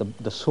cut.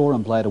 The saw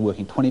and blade are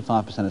working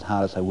 25% as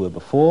hard as they were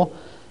before,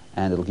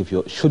 and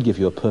should give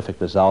you a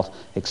perfect result,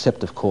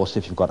 except of course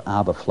if you've got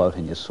arbor float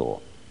in your saw.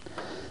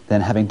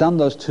 Then, having done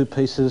those two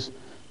pieces,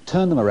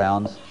 turn them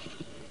around,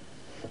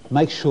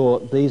 make sure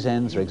these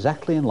ends are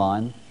exactly in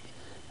line,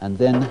 and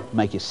then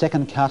make your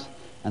second cut,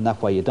 and that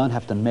way you don't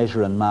have to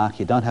measure and mark,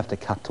 you don't have to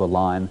cut to a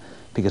line,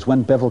 because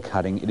when bevel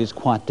cutting it is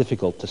quite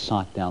difficult to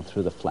sight down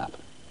through the flap.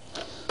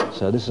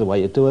 So this is the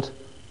way you do it.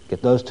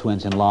 Get those two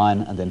ends in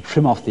line and then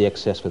trim off the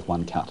excess with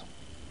one cut.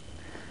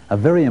 A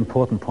very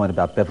important point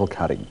about bevel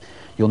cutting.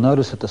 You'll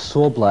notice that the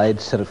saw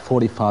blade set at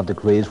 45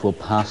 degrees will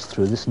pass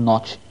through this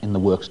notch in the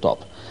work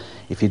stop.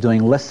 If you're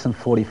doing less than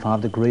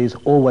 45 degrees,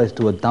 always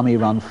do a dummy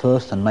run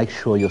first and make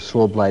sure your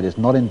saw blade is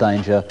not in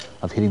danger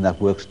of hitting that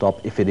work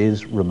stop. If it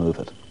is, remove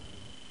it.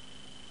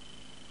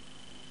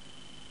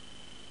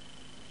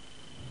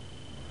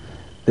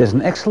 There's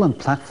an excellent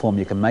platform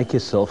you can make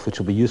yourself which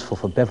will be useful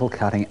for bevel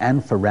cutting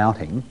and for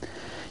routing.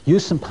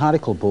 Use some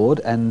particle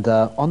board, and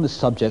on this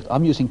subject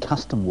I'm using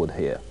custom wood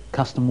here.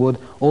 Custom wood,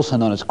 also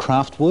known as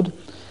craft wood.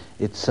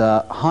 It's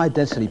high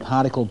density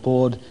particle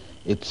board.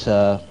 It's,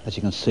 as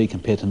you can see,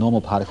 compared to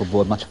normal particle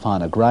board, much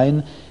finer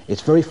grain.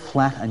 It's very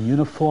flat and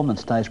uniform and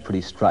stays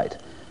pretty straight.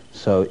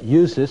 So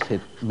use this.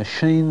 It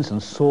machines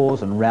and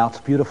saws and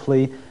routes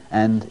beautifully,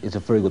 and is a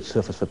very good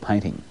surface for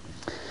painting.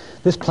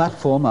 This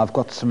platform, I've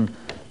got some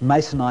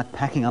masonite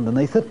packing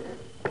underneath it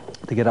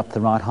to get up to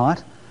the right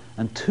height,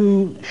 and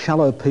two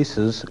shallow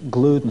pieces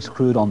glued and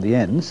screwed on the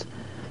ends,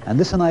 and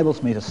this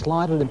enables me to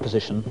slide it in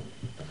position,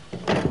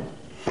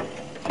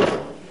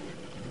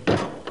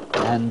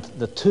 and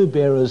the two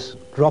bearers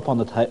drop on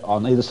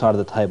either side of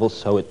the table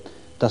so it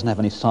doesn't have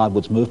any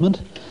sidewards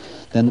movement.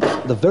 Then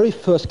the very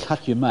first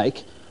cut you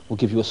make will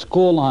give you a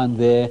score line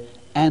there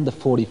and a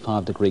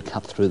 45-degree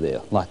cut through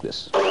there, like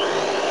this.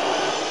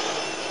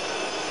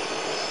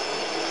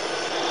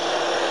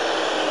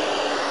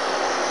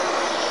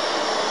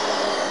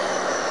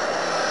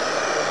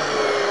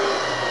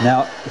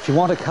 Now, if you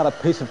want to cut a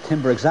piece of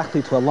timber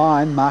exactly to a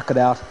line, mark it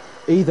out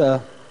either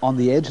on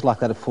the edge, like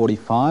that at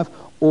 45,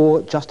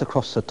 or just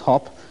across the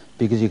top,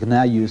 because you can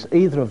now use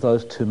either of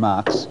those two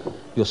marks,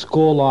 your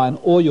score line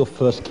or your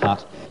first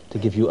cut, to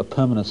give you a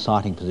permanent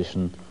sighting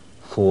position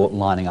for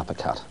lining up a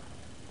cut.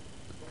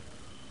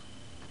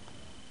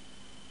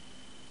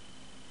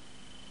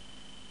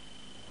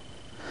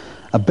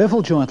 A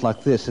bevel joint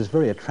like this is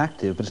very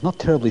attractive, but it's not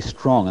terribly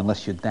strong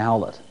unless you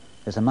dowel it.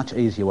 There's a much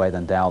easier way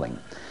than doweling.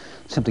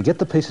 Simply get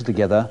the pieces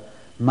together,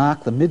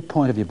 mark the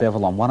midpoint of your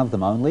bevel on one of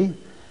them only,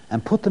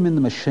 and put them in the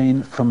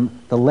machine from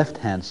the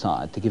left-hand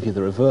side to give you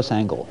the reverse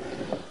angle.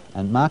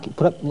 And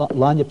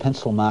line your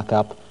pencil mark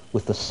up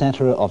with the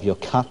center of your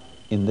cut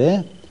in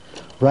there.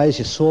 Raise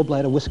your saw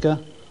blade a whisker,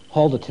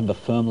 hold the timber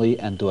firmly,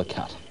 and do a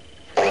cut.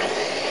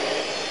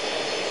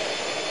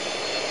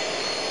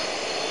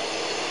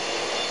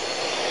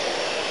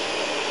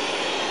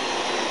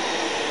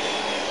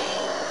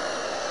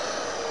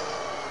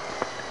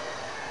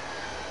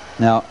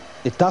 Now,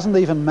 it doesn't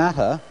even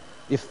matter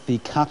if the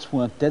cuts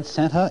weren't dead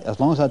center. As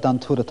long as they're done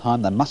two at a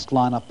time, they must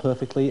line up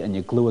perfectly, and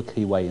you glue a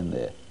keyway in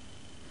there.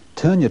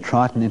 Turn your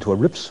Triton into a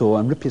rip saw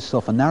and rip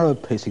yourself a narrow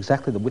piece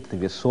exactly the width of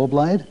your saw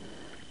blade,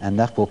 and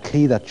that will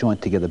key that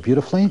joint together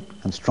beautifully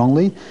and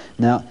strongly.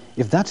 Now,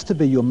 if that's to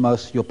be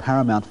your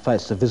paramount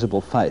face, the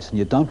visible face, and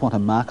you don't want to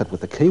mark it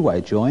with a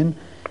keyway join,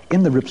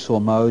 in the rip saw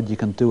mode you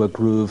can do a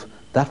groove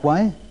that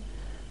way,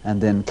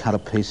 and then cut a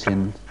piece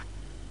in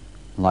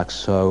like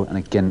so, and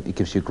again it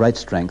gives you great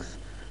strength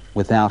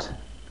without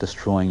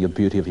destroying your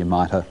beauty of your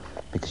mitre,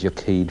 because you're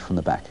keyed from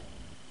the back.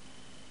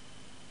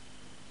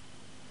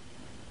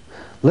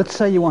 Let's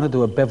say you want to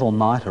do a bevel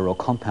mitre or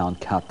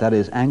compound cut that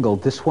is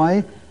angled this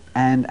way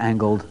and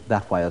angled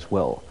that way as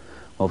well.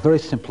 Well, very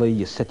simply,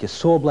 you set your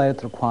saw blade at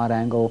the required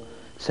angle,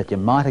 set your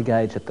mitre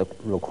gauge at the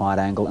required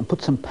angle, and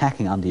put some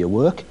packing under your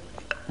work,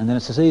 and then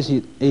it's as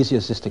easy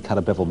as this to cut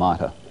a bevel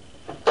mitre.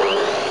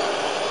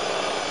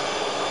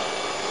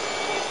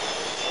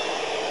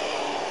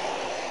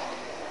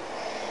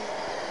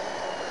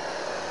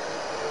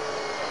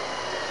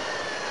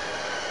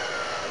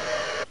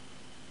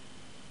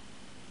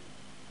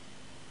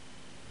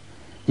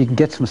 You can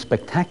get some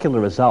spectacular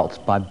results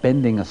by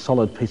bending a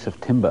solid piece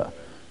of timber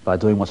by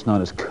doing what's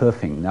known as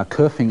kerfing. Now,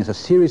 kerfing is a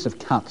series of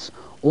cuts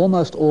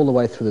almost all the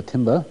way through the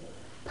timber,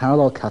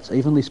 parallel cuts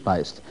evenly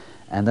spaced,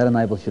 and that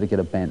enables you to get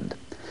a bend.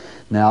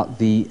 Now,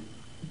 the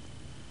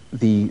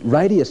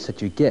radius that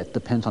you get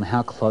depends on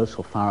how close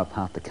or far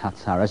apart the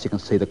cuts are. As you can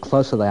see, the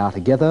closer they are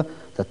together,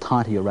 the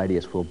tighter your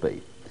radius will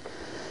be.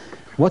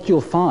 What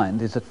you'll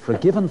find is that for a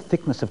given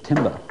thickness of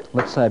timber,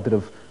 let's say a bit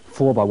of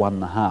 4 by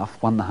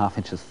 1.5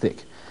 inches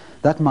thick,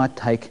 that might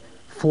take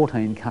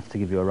 14 cuts to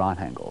give you a right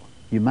angle.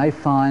 You may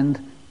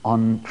find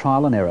on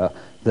trial and error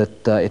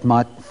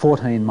that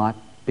 14 might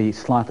be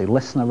slightly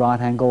less than a right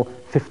angle,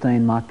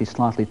 15 might be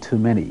slightly too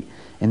many.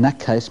 In that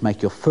case,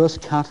 make your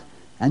first cut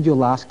and your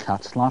last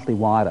cut slightly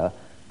wider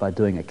by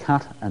doing a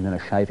cut and then a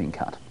shaving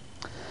cut.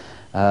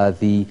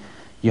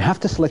 You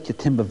have to select your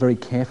timber very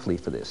carefully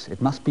for this.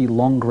 It must be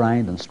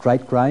long-grained and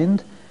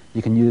straight-grained.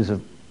 You can use a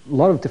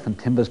lot of different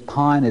timbers.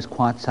 Pine is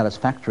quite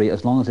satisfactory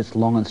as long as it's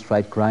long and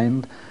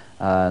straight-grained,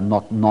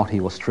 not knotty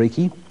or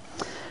streaky.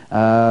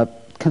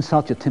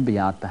 Consult your timber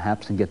yard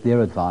perhaps and get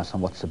their advice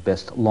on what's the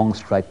best long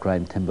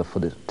straight-grained timber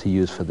to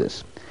use for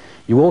this.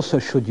 You also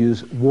should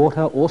use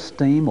water or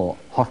steam, or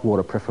hot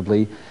water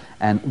preferably,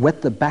 and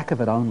wet the back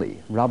of it only.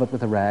 Rub it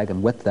with a rag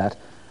and wet that,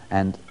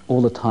 and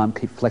all the time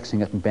keep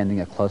flexing it and bending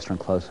it closer and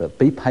closer.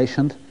 Be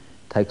patient.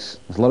 There's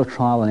a lot of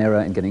trial and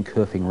error in getting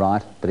kerfing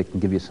right, but it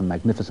can give you some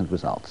magnificent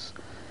results.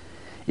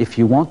 If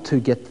you want to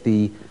get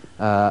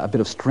a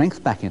bit of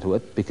strength back into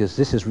it, because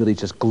this is really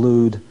just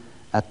glued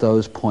at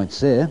those points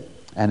there,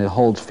 and it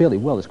holds fairly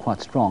well, it's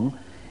quite strong.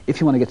 If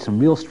you want to get some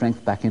real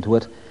strength back into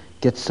it,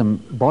 get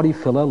some body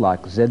filler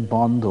like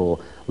Z-Bond or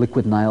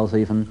liquid nails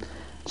even.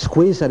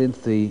 Squeeze that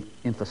into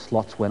the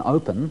slots when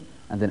open,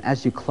 and then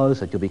as you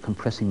close it, you'll be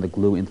compressing the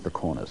glue into the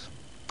corners.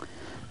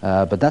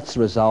 But that's the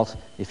result.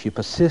 If you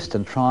persist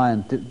and try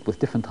with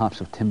different types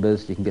of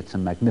timbers, you can get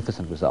some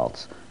magnificent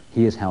results.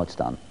 Here's how it's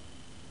done.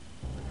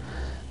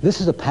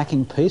 This is a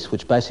packing piece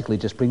which basically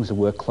just brings the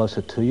work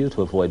closer to you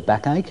to avoid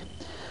backache.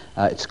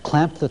 It's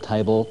clamped to the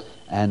table,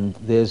 and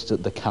there's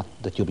the cut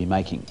that you'll be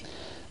making.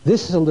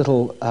 This is a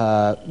little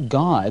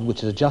guide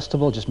which is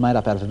adjustable, just made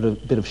up out of a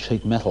bit of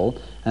sheet metal,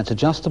 and it's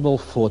adjustable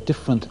for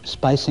different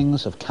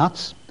spacings of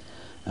cuts.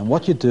 And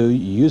what you do,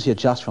 you use the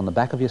adjuster on the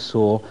back of your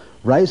saw,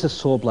 raise the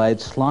saw blade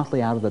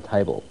slightly out of the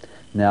table.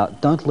 Now,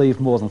 don't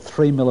leave more than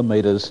 3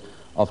 millimeters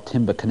of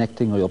timber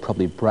connecting, or you'll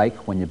probably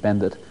break when you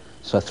bend it.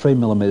 So 3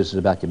 millimeters is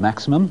about your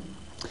maximum.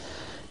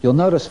 You'll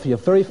notice for your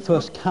very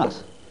first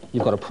cut,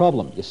 you've got a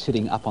problem. You're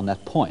sitting up on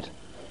that point.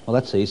 Well,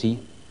 that's easy.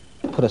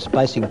 Put a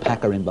spacing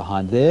packer in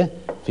behind there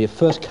for your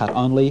first cut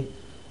only,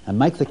 and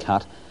make the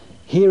cut.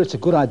 Here it's a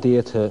good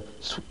idea to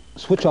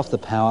switch off the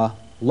power,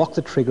 lock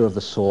the trigger of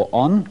the saw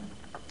on,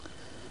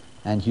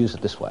 and use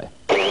it this way.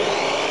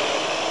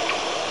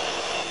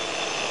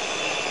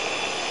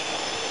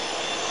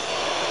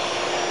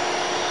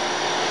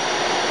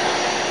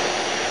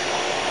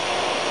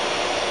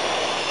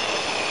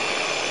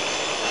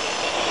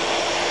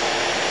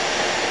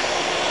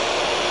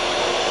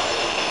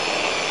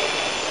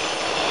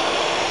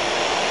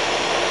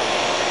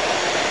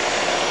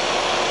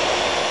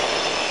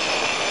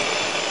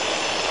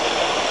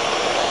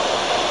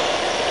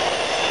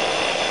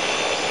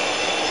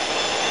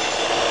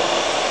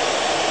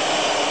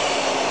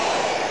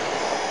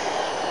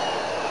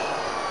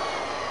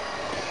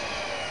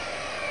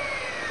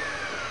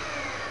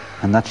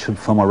 And that should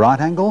form a right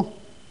angle,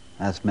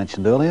 as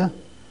mentioned earlier.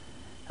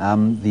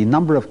 The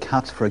number of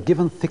cuts for a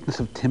given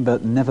thickness of timber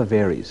never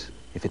varies.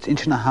 If it's 1.5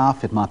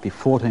 inches, it might be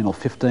 14 or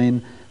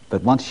 15,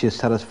 but once you're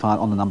satisfied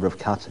on the number of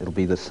cuts, it'll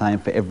be the same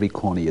for every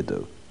corner you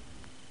do.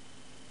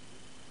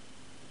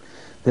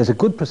 There's a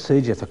good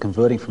procedure for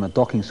converting from a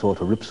docking saw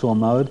to ripsaw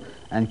mode,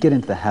 and get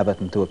into the habit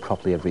and do it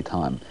properly every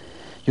time.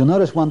 You'll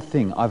notice one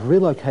thing. I've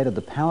relocated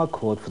the power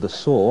cord for the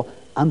saw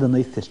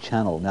underneath this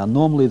channel. Now,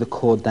 normally the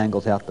cord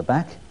dangles out the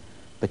back,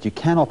 but you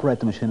can operate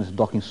the machine as a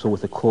docking saw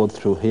with the cord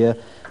through here.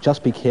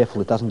 Just be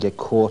careful it doesn't get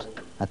caught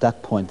at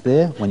that point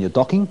there when you're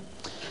docking.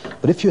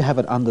 But if you have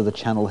it under the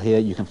channel here,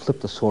 you can flip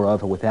the saw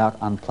over without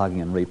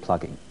unplugging and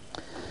replugging.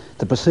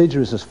 The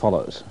procedure is as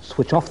follows.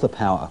 Switch off the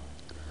power.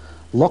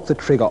 Lock the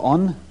trigger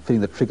on,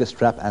 fitting the trigger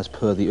strap as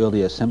per the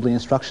earlier assembly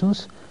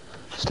instructions.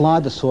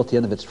 Slide the saw at the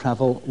end of its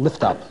travel,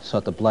 lift up so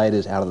that the blade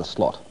is out of the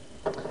slot.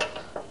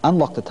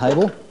 Unlock the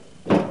table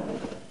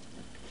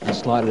and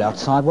slide it out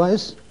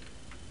sideways.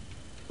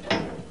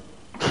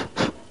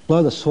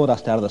 Blow the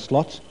sawdust out of the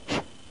slots,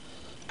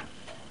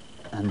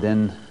 and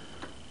then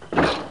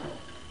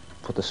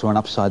put the saw in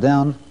upside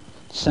down,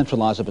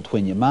 centralize it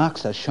between your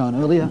marks as shown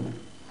earlier,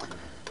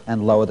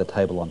 and lower the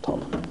table on top.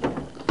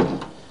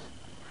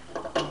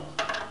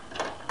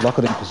 Lock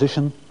it in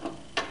position.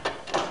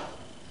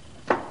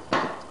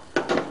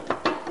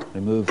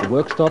 Remove the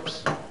work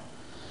stops,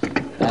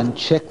 and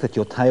check that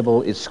your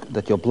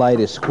blade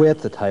is square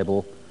to the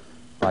table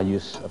by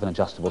use of an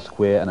adjustable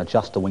square, and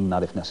adjust the wing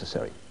nut if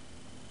necessary.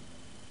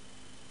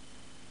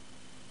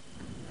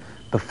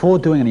 Before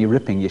doing any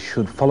ripping, you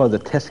should follow the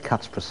test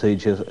cuts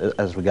procedures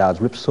as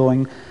regards rip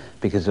sawing,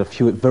 because there are a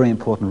few very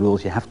important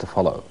rules you have to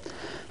follow.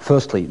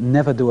 Firstly,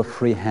 never do a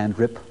freehand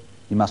rip.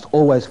 You must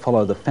always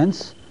follow the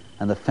fence,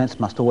 and the fence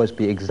must always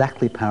be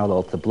exactly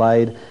parallel to the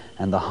blade,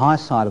 and the high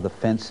side of the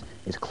fence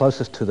is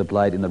closest to the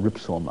blade in the rip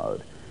saw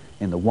mode.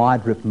 In the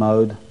wide rip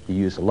mode, you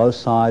use the low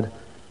side.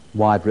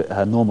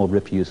 Normal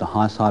rip, you use the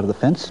high side of the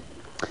fence.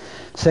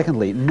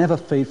 Secondly, never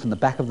feed from the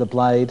back of the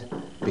blade.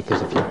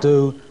 because if you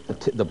do,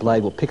 the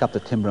blade will pick up the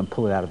timber and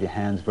pull it out of your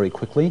hands very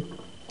quickly.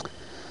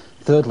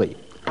 Thirdly,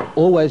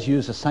 always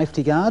use a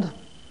safety guard.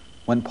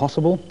 When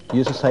possible,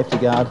 use a safety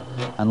guard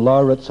and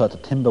lower it so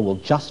that the timber will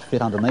just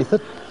fit underneath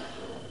it.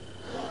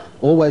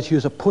 Always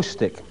use a push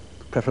stick,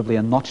 preferably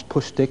a notched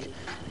push stick,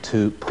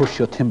 to push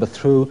your timber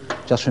through.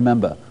 Just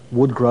remember,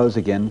 wood grows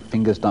again,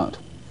 fingers don't.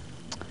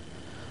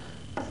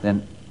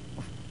 Then,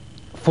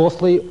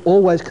 fourthly,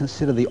 always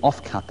consider the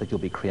offcut that you'll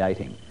be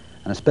creating,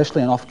 and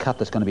especially an offcut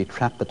that's going to be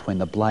trapped between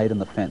the blade and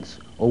the fence.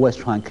 Always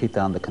try and keep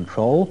that under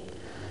control.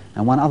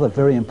 And one other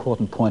very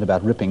important point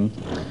about ripping,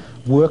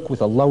 work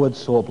with a lowered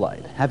saw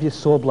blade. Have your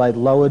saw blade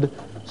lowered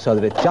so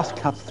that it just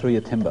cuts through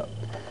your timber.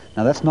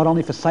 Now that's not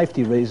only for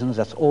safety reasons,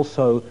 that's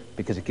also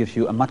because it gives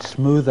you a much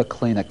smoother,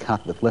 cleaner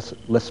cut with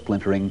less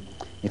splintering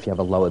if you have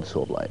a lowered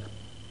saw blade.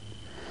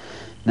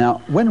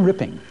 Now when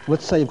ripping,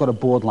 let's say you've got a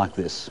board like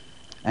this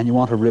and you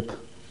want to rip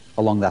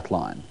along that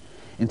line.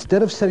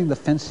 Instead of setting the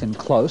fence in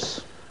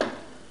close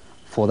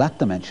for that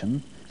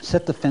dimension,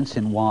 set the fence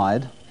in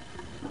wide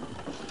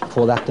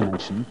for that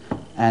dimension,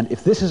 and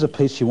if this is a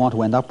piece you want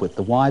to end up with,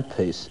 the wide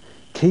piece,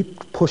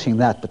 keep pushing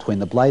that between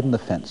the blade and the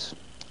fence,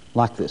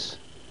 like this.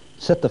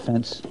 Set the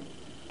fence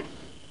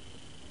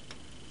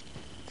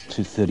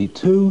to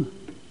 32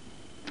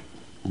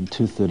 and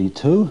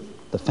 232.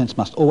 The fence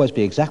must always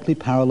be exactly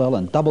parallel,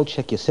 and double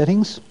check your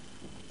settings.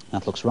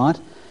 That looks right.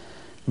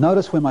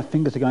 Notice where my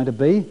fingers are going to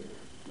be.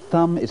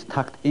 Thumb is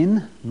tucked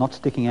in, not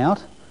sticking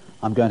out.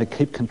 I'm going to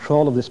keep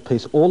control of this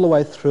piece all the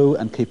way through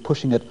and keep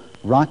pushing it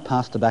right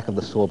past the back of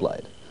the saw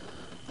blade.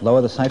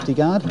 Lower the safety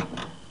guard.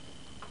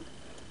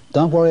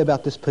 Don't worry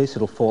about this piece,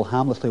 it'll fall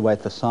harmlessly away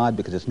to the side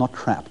because it's not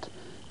trapped.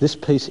 This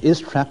piece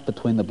is trapped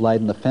between the blade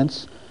and the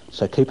fence,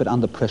 so keep it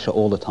under pressure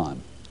all the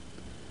time.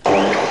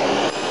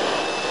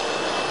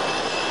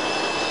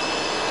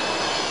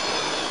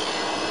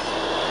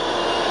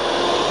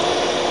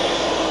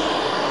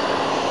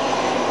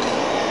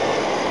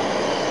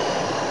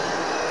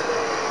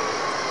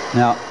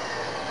 Now,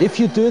 if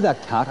you do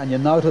that cut and you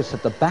notice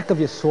that the back of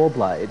your saw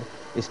blade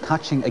is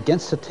touching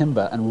against the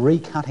timber and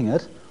recutting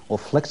it, or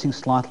flexing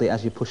slightly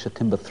as you push the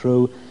timber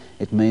through,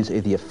 it means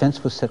either your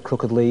fence was set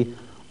crookedly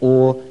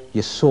or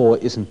your saw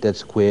isn't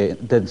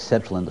dead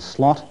central in the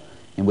slot,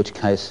 in which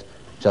case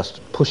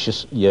just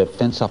push your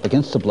fence up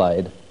against the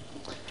blade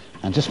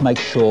and just make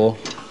sure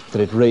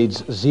that it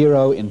reads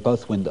 0 in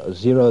both windows,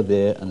 0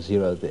 there and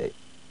 0 there.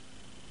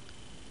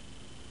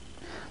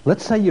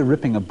 Let's say you're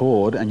ripping a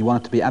board and you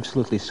want it to be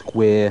absolutely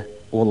square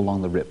all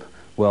along the rip.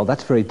 Well,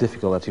 that's very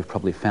difficult, as you've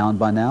probably found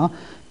by now,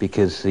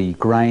 because the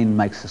grain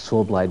makes the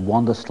saw blade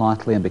wander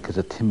slightly and because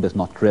the timber's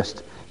not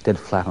dressed dead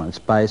flat on its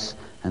base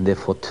and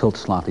therefore tilt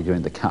slightly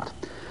during the cut.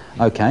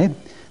 Okay,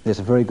 there's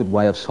a very good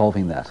way of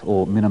solving that,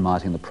 or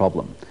minimizing the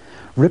problem.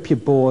 Rip your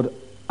board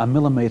 1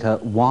 millimeter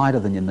wider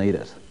than you need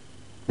it.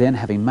 Then,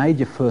 having made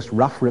your first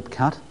rough rip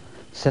cut,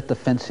 set the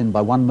fence in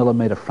by 1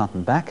 millimeter front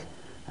and back,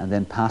 and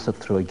then pass it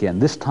through again.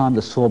 This time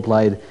the saw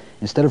blade,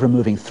 instead of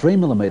removing 3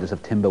 millimeters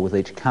of timber with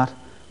each cut,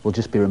 will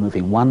just be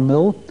removing 1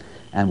 mil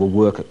and will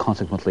work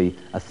consequently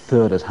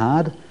 1/3 as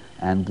hard,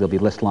 and there'll be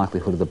less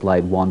likelihood of the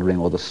blade wandering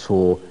or the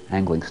saw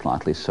angling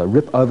slightly. So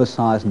rip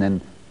oversize and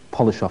then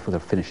polish off with a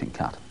finishing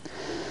cut.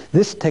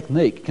 This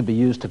technique can be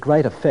used to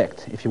great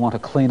effect if you want to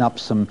clean up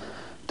some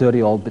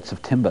dirty old bits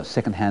of timber,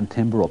 second-hand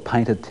timber or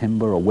painted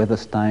timber or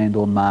weather-stained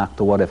or marked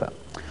or whatever.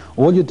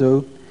 All you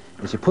do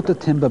is you put the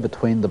timber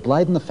between the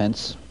blade and the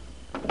fence,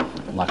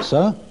 like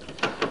so,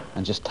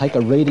 and just take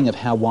a reading of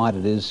how wide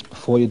it is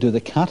before you do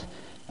the cut.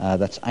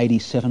 That's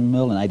 87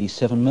 mil and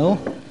 87 mil.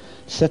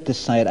 Set this,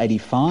 say, at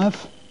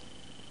 85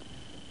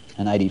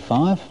 and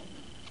 85.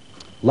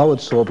 Lowered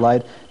saw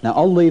blade. Now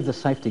I'll leave the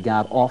safety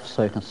guard off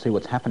so you can see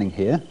what's happening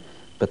here,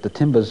 but the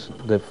timber's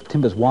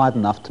wide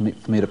enough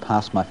for me to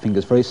pass my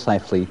fingers very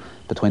safely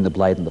between the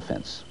blade and the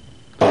fence.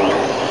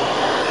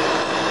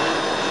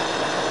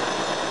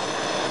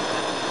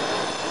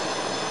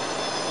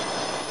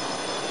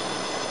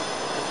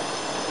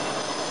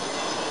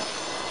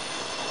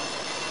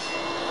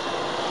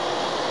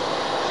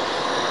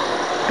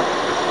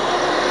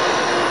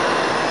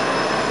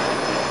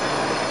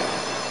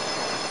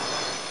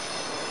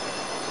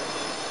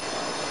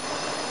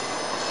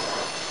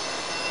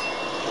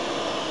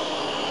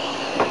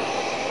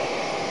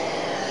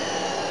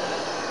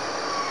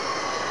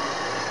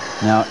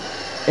 Now,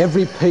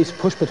 every piece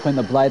pushed between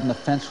the blade and the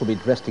fence will be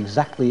dressed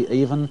exactly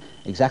even,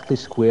 exactly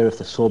square if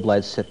the saw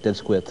blade's set dead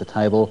square at the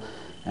table,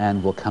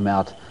 and will come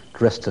out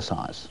dressed to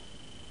size.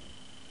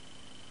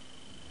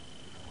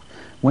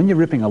 When you're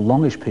ripping a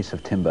longish piece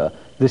of timber,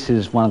 this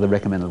is one of the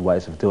recommended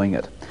ways of doing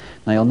it.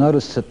 Now you'll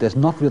notice that there's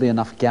not really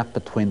enough gap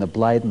between the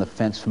blade and the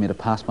fence for me to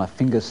pass my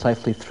fingers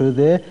safely through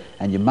there,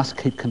 and you must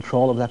keep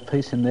control of that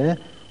piece in there,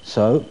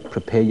 so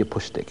prepare your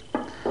push stick.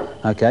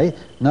 Okay,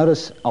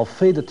 notice I'll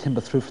feed the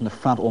timber through from the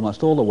front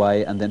almost all the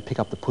way and then pick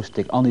up the push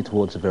stick only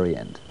towards the very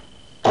end.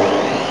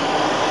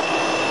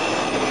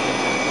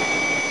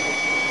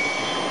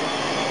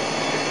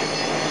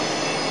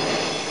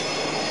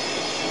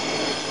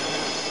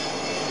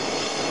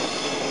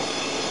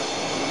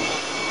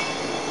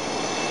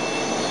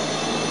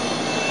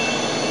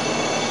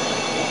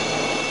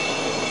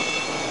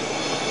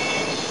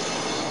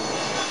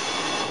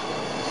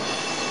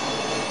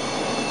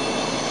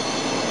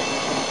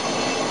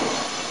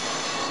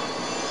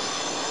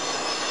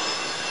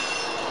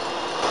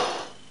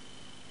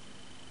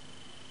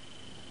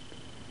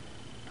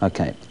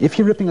 Okay, if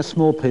you're ripping a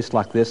small piece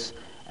like this,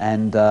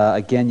 and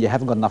again, you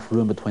haven't got enough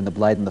room between the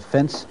blade and the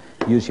fence,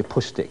 use your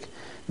push stick.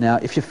 Now,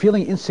 if you're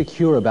feeling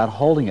insecure about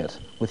holding it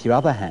with your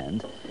other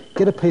hand,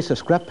 get a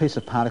scrap piece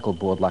of particle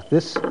board like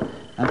this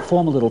and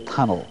form a little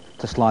tunnel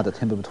to slide the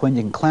timber between.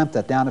 You can clamp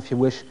that down if you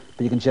wish,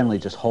 but you can generally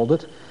just hold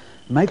it.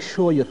 Make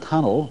sure your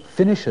tunnel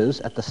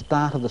finishes at the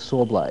start of the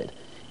saw blade.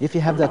 If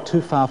you have that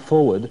too far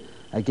forward,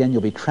 again,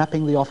 you'll be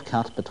trapping the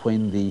offcut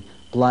between the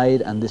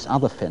blade and this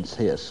other fence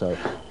here. So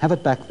have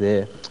it back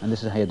there, and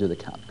this is how you do the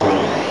cut.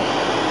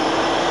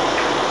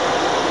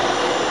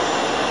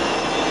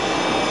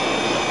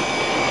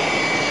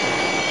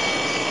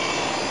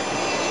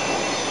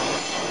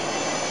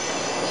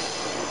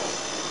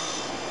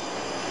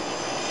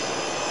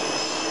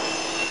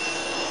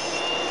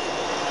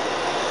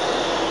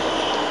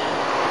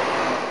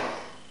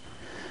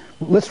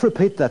 Let's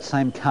repeat that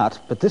same cut,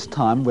 but this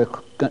time we're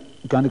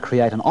going to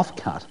create an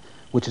offcut,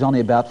 which is only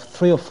about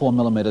 3 or 4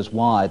 millimeters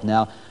wide.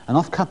 Now, an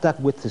offcut that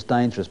width is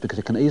dangerous because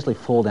it can easily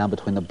fall down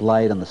between the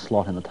blade and the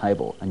slot in the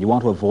table, and you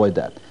want to avoid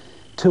that.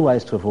 2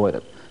 ways to avoid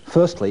it.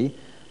 Firstly,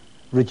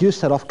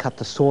 reduce that offcut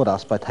to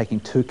sawdust by taking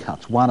 2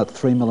 cuts, one at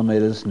 3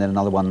 millimeters and then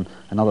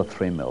another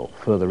 3 mil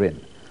further in,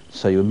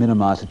 so you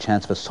minimize the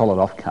chance of a solid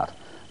offcut.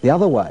 The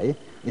other way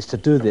is to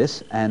do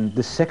this, and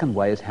this second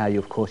way is how you,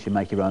 of course, you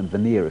make your own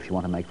veneer if you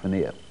want to make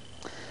veneer.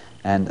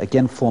 And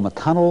again, form a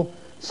tunnel,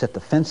 set the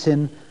fence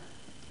in.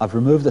 I've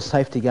removed the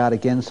safety guard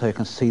again so you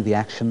can see the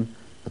action.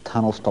 The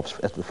tunnel stops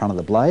at the front of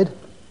the blade.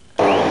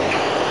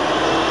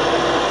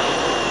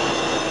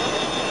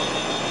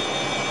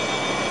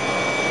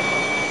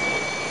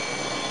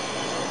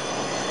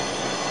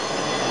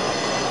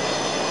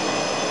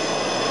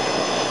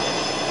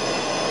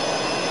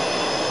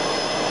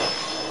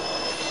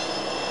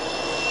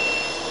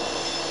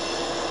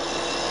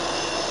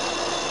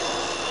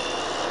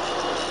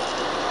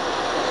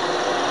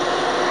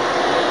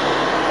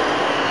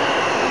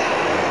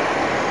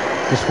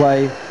 This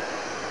way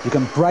you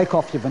can break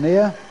off your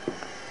veneer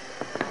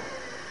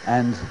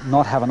and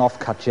not have an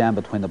offcut jam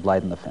between the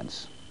blade and the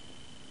fence.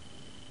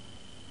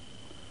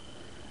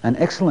 An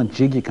excellent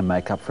jig you can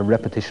make up for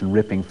repetition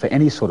ripping, for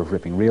any sort of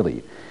ripping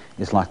really,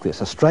 is like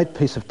this. A straight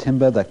piece of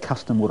timber, that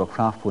custom wood or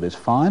craft wood, is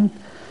fine.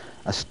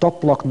 A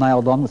stop block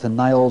nailed on with the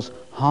nails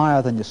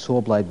higher than your saw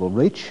blade will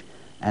reach,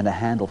 and a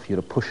handle for you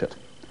to push it.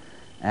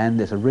 And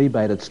there's a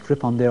rebaited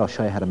strip on there. I'll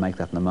show you how to make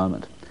that in a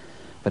moment.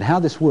 But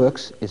how this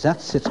works is that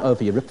sits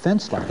over your rip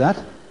fence like that,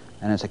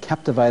 and it's a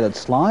captivated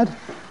slide,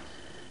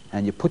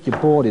 and you put your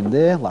board in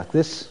there like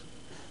this,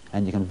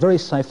 and you can very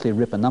safely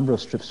rip a number of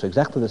strips to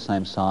exactly the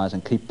same size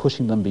and keep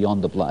pushing them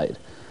beyond the blade.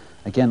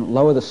 Again,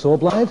 lower the saw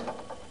blade,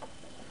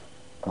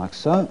 like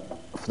so,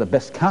 for the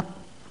best cut.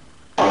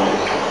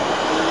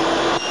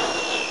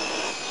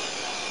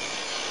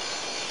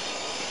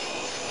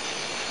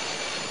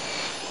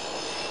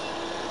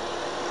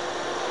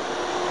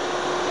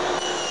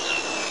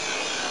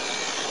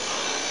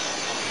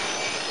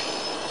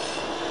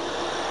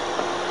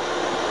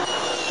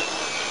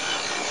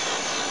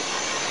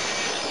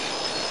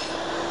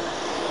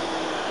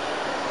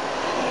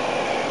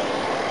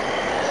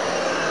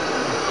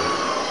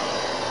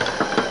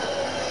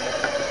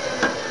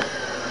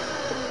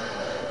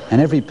 And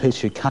every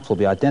piece you cut will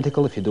be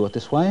identical if you do it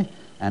this way,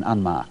 and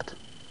unmarked.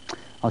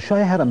 I'll show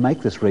you how to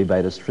make this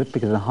rebaited strip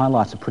because it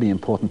highlights a pretty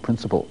important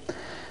principle.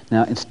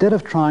 Now, instead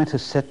of trying to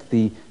set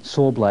the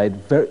saw blade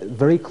very,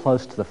 very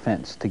close to the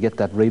fence to get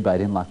that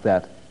rebate in like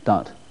that,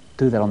 don't.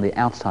 Do that on the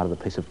outside of the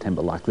piece of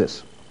timber like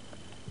this.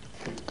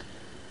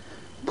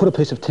 Put a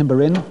piece of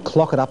timber in,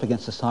 clock it up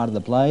against the side of the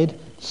blade,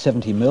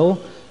 70 mil.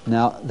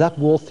 Now, that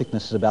wall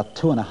thickness is about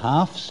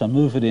 2.5, so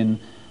move it in,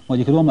 well,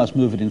 you could almost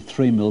move it in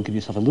 3 mil, give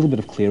yourself a little bit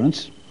of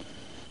clearance.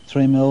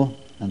 3 mil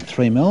and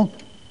 3 mil.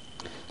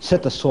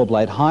 Set the saw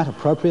blade height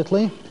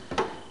appropriately,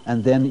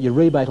 and then your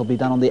rebate will be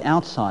done on the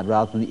outside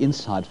rather than the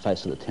inside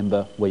face of the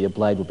timber, where your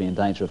blade will be in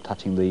danger of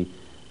touching the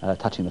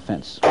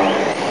fence.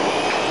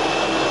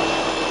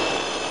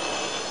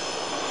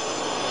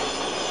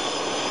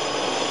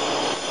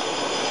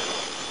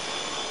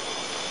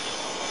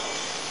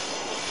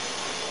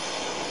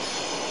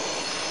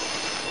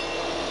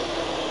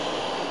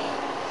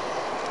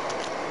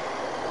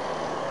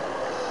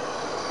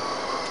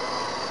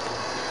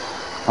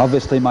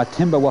 Obviously my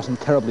timber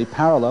wasn't terribly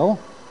parallel,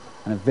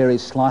 and it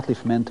varies slightly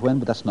from end to end,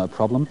 but that's no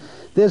problem.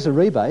 There's a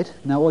rebate.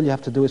 Now all you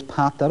have to do is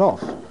part that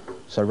off.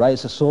 So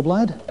raise the saw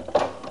blade,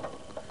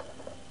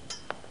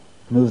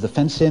 move the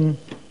fence in,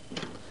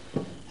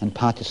 and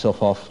part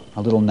yourself off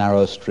a little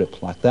narrow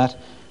strip like that,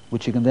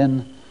 which you can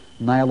then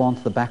nail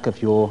onto the back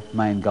of your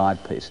main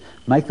guide piece.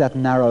 Make that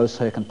narrow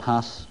so you can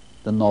pass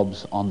the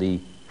knobs on the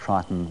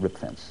Triton rip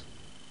fence.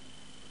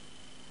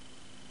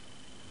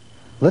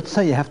 Let's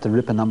say you have to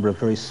rip a number of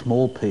very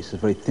small pieces,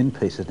 very thin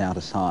pieces down to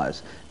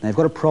size. Now you've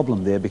got a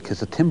problem there because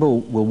the timber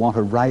will want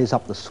to raise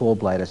up the saw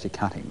blade as you're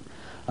cutting.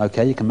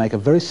 Okay, you can make a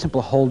very simple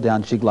hold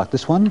down jig like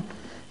this one.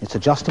 It's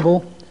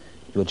adjustable.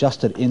 You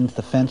adjust it into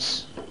the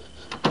fence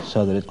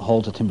so that it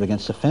holds the timber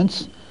against the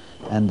fence,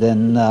 and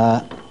then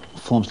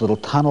forms a little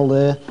tunnel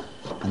there,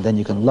 and then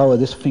you can lower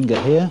this finger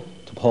here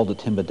to hold the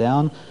timber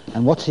down.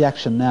 And watch the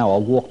action now.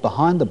 I'll walk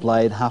behind the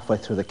blade halfway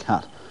through the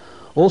cut.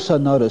 Also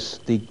notice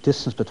the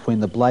distance between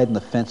the blade and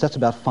the fence. That's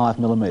about 5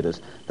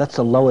 millimeters. That's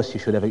the lowest you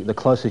should ever, the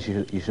closest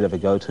you should ever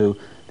go to.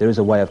 There is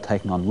a way of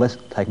taking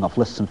off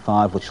less than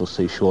 5, which you'll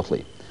see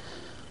shortly.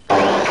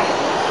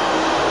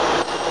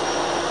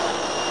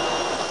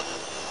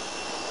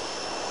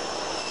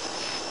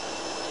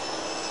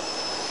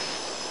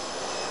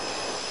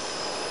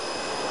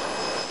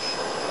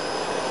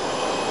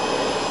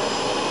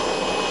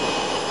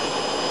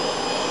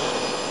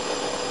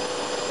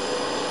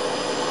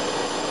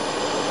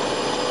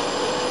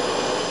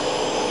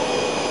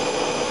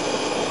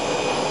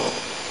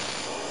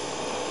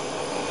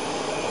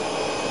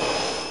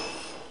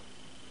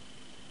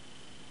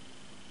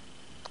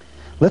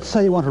 Let's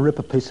say you want to rip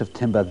a piece of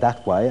timber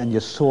that way and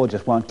your saw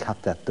just won't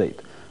cut that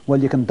deep.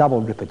 Well, you can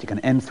double rip it, you can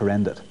end for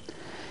end it.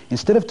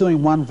 Instead of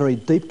doing one very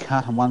deep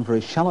cut and one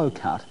very shallow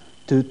cut,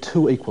 do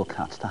 2 equal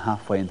cuts to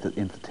halfway into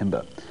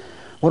timber.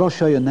 What I'll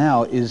show you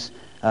now is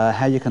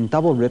how you can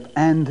double rip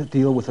and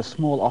deal with a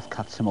small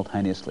offcut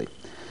simultaneously.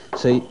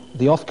 See,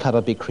 the offcut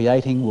I'll be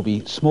creating will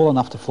be small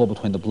enough to fall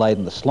between the blade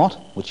and the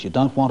slot, which you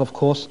don't want, of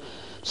course.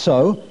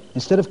 So,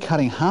 instead of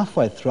cutting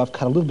halfway through, I've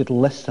cut a little bit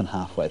less than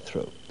halfway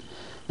through.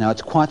 Now,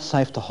 it's quite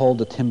safe to hold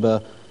the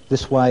timber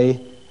this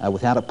way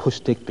without a push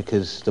stick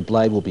because the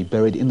blade will be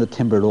buried in the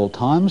timber at all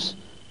times.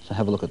 So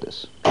have a look at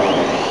this.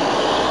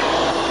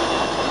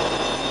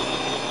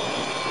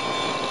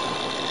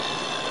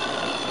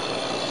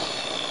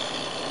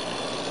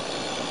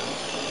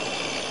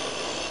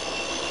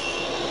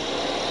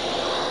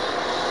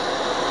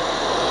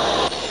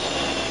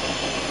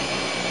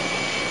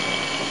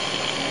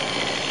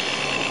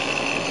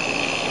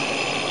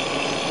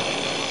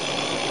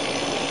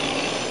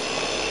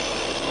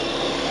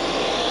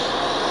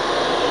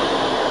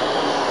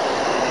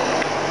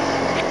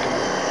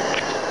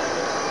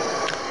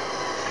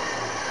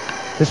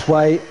 This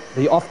way,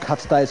 the offcut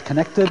stays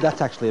connected.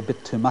 That's actually a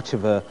bit too much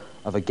of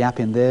a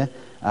gap in there,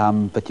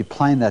 but you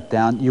plane that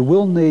down. You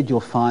will need, you'll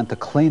find, to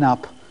clean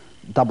up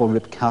double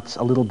rip cuts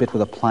a little bit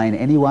with a plane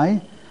anyway,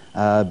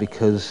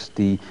 because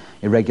the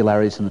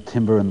irregularities in the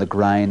timber and the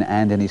grain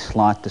and any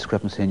slight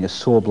discrepancy in your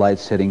saw blade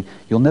setting,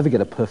 you'll never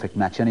get a perfect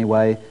match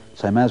anyway,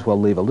 so you may as well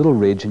leave a little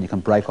ridge and you can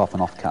break off an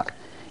offcut.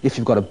 If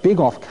you've got a big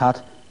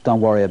offcut,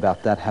 don't worry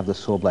about that. Have the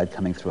saw blade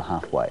coming through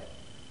halfway.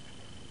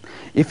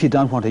 If you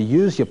don't want to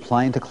use your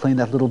plane to clean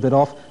that little bit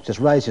off, just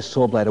raise your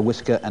saw blade a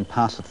whisker and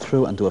pass it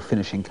through and do a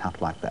finishing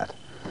cut like that.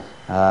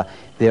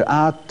 There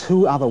are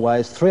 3 other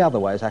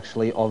ways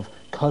actually, of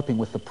coping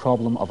with the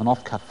problem of an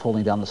offcut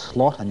falling down the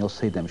slot, and you'll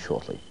see them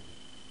shortly.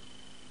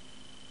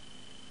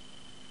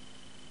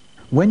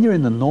 When you're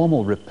in the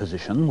normal rip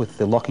position with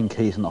the locking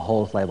keys and the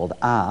holes labelled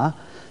R,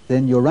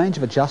 then your range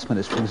of adjustment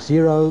is from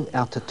 0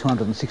 out to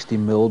 260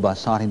 mil by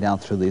sighting down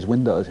through these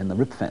windows in the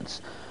rip fence.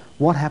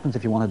 What happens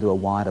if you want to do a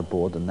wider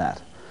board than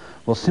that?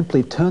 Well,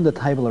 simply turn the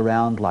table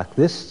around like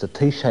this. The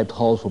T-shaped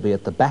holes will be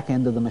at the back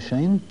end of the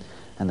machine,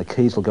 and the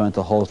keys will go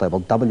into holes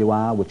labelled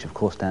WR, which of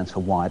course stands for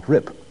wide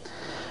rip.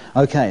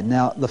 Okay,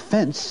 now the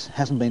fence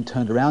hasn't been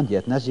turned around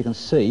yet, and as you can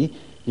see,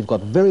 you've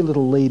got very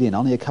little lead in,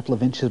 only a couple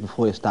of inches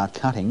before you start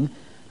cutting,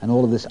 and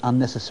all of this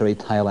unnecessary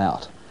tail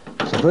out.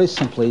 So very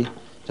simply,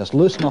 just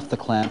loosen off the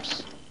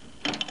clamps,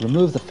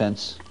 remove the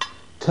fence,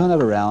 turn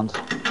it around,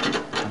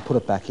 and put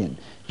it back in.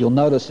 You'll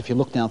notice if you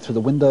look down through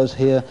the windows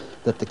here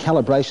that the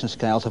calibration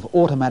scales have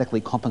automatically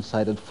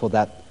compensated for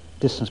that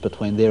distance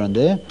between there and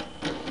there.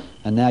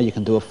 And now you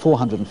can do a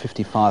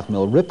 455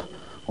 mil rip,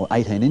 or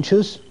 18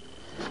 inches,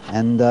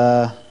 and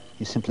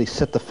you simply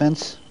set the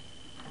fence.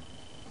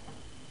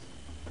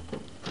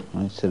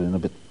 Right, set it in a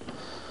bit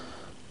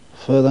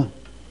further.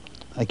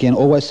 Again,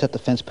 always set the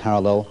fence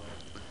parallel.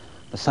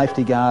 The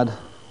safety guard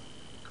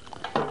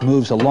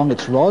moves along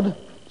its rod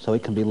so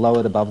it can be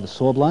lowered above the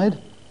saw blade.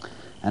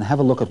 And have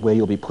a look at where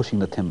you'll be pushing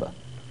the timber.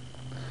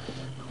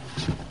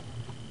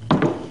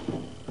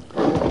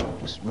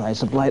 Just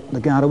raise the blade, the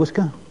guard a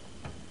whisker.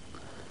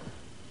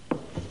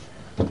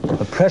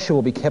 The pressure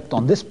will be kept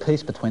on this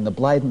piece between the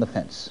blade and the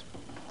fence.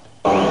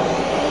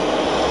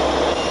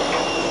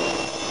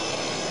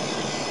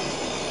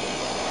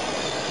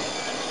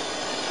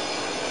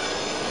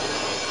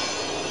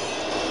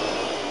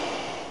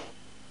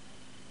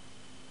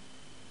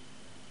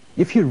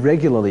 If you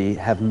regularly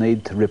have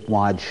need to rip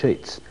wide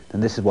sheets, then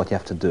this is what you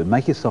have to do.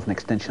 Make yourself an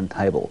extension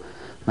table.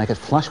 Make it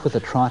flush with a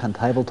Triton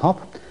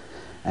tabletop,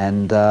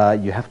 and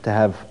you have to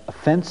have a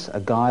fence, a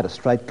guide, a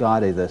straight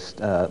guide,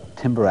 either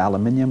timber or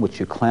aluminium, which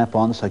you clamp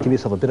on, so give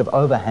yourself a bit of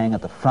overhang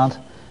at the front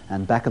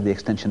and back of the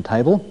extension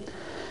table.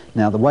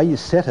 Now, the way you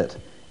set it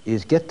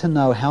is get to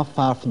know how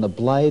far from the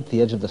blade to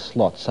the edge of the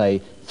slot,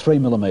 say 3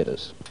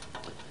 millimeters.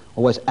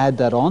 Always add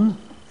that on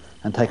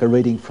and take a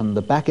reading from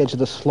the back edge of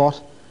the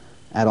slot,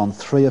 add on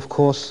 3, of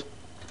course.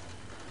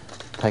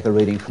 Take a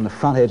reading from the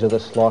front edge of the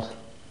slot,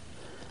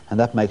 and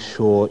that makes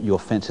sure your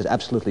fence is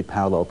absolutely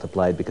parallel to the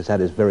blade, because that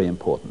is very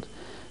important.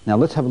 Now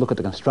let's have a look at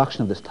the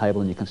construction of this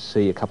table, and you can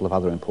see a couple of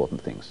other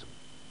important things.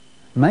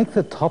 Make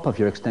the top of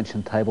your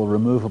extension table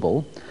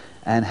removable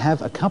and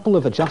have a couple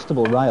of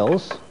adjustable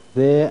rails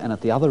there and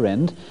at the other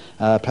end,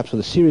 perhaps with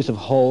a series of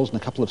holes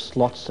and a couple of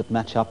slots that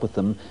match up with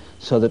them,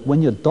 so that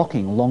when you're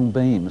docking long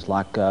beams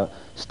like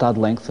stud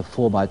length of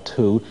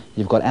 4x2,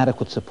 you've got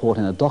adequate support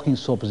in a docking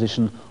saw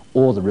position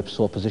or the rip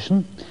saw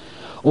position.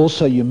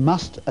 Also, you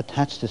must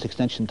attach this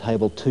extension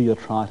table to your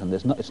Triton.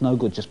 It's no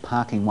good just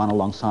parking one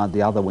alongside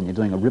the other when you're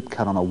doing a rip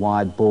cut on a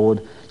wide board.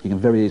 You can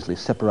very easily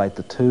separate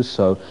the two,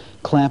 so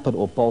clamp it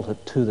or bolt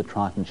it to the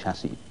Triton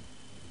chassis.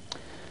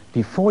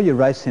 Before you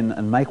race in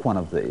and make one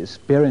of these,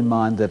 bear in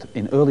mind that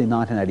in early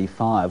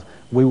 1985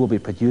 we will be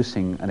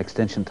producing an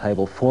extension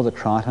table for the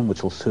Triton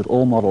which will suit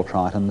all model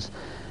Tritons.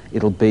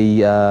 It'll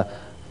be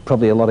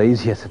probably a lot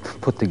easier to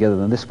put together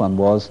than this one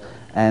was,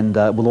 and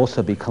will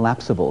also be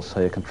collapsible so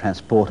you can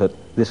transport it.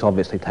 This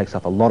obviously takes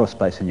up a lot of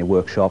space in your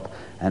workshop,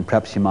 and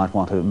perhaps you might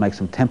want to make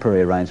some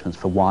temporary arrangements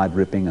for wide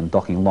ripping and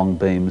docking long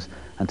beams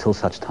until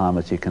such time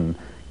as you can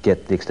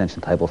get the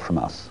extension table from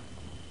us.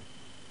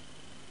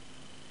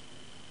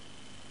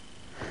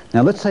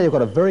 Now let's say you've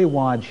got a very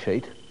wide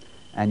sheet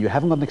and you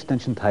haven't got an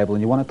extension table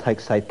and you want to take,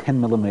 say, 10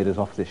 millimetres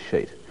off this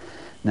sheet.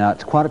 Now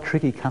it's quite a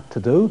tricky cut to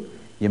do.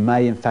 You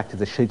may, in fact, if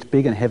the sheet's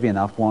big and heavy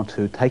enough, want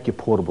to take your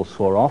portable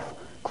saw off,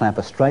 clamp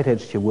a straight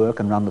edge to your work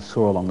and run the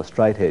saw along the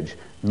straight edge,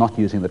 not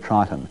using the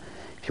Triton.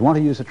 If you want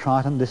to use a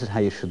Triton, this is how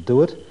you should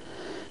do it.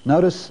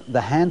 Notice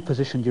the hand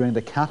position during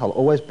the cut. I'll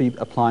always be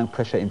applying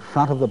pressure in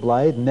front of the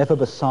blade, never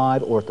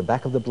beside or at the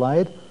back of the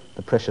blade.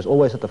 The pressure's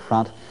always at the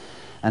front.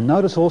 And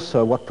notice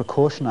also what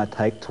precaution I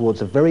take towards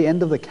the very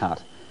end of the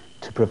cut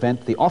to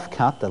prevent the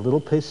off-cut, that little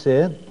piece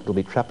there, that'll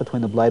be trapped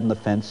between the blade and the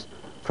fence,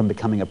 from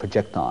becoming a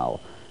projectile,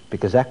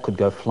 because that could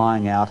go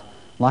flying out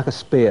like a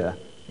spear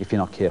if you're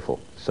not careful.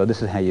 So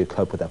this is how you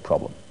cope with that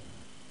problem.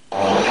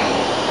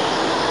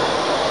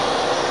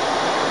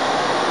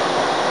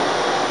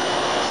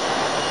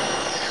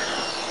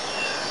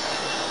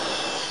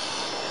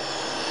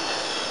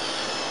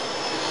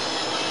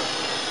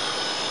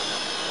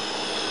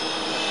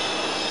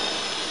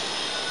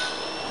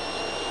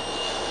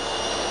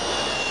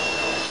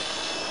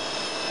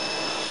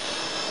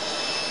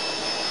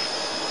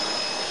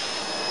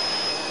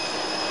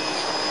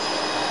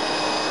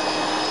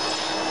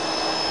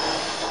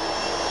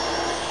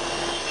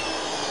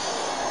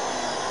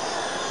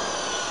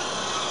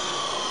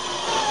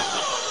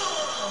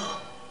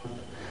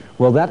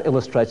 Well, that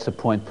illustrates the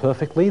point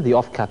perfectly. The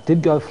off-cut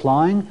did go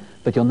flying,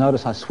 but you'll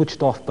notice I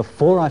switched off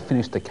before I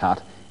finished the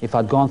cut. If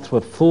I'd gone through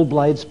at full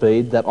blade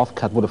speed, that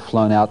off-cut would have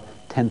flown out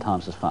 10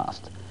 times as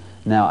fast.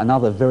 Now,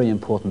 another very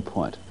important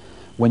point.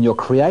 When you're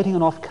creating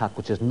an off-cut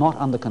which is not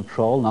under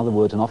control, in other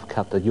words, an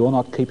off-cut that you're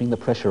not keeping the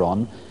pressure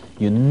on,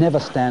 you never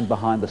stand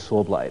behind the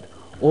saw blade.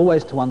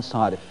 Always to one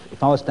side.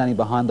 If I was standing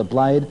behind the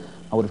blade,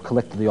 I would have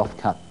collected the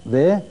off-cut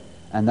there,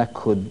 and that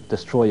could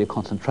destroy your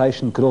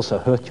concentration, could also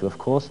hurt you, of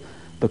course,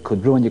 but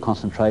could ruin your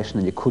concentration,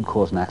 and you could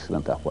cause an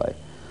accident that way.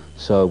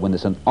 So when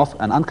there's an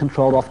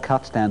uncontrolled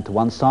off-cut, stand to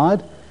one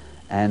side,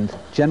 and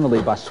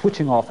generally by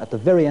switching off at the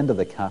very end of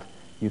the cut,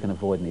 you can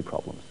avoid any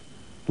problems.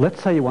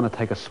 Let's say you want to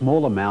take a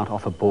small amount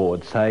off a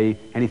board, say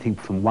anything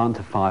from 1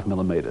 to 5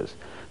 millimetres.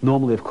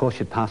 Normally, of course,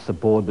 you'd pass the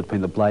board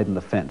between the blade and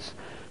the fence.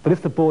 But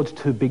if the board's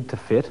too big to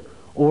fit,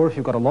 or if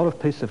you've got a lot of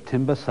pieces of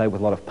timber, say with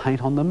a lot of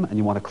paint on them, and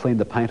you want to clean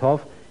the paint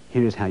off,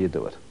 here is how you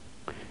do it.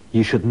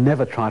 You should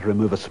never try to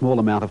remove a small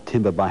amount of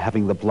timber by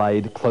having the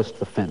blade close to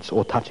the fence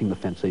or touching the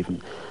fence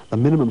even. The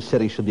minimum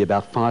setting should be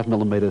about 5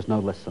 millimetres, no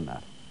less than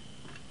that.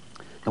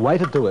 The way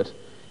to do it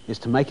is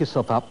to make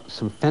yourself up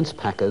some fence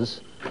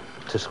packers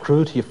to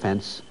screw to your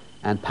fence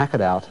and pack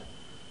it out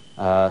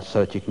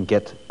so that you can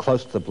get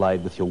close to the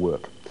blade with your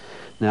work.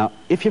 Now,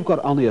 if you've got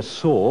only a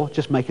saw,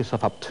 just make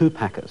yourself up 2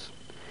 packers.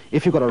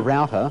 If you've got a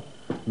router,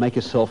 make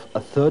yourself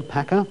a 3rd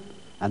packer,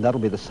 and that'll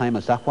be the same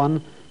as that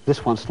one.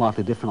 This one's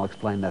slightly different, I'll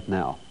explain that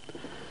now.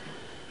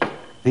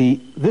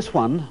 This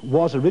one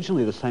was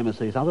originally the same as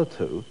these other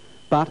 2,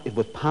 but it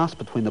was passed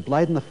between the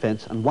blade and the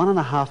fence, and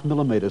 1.5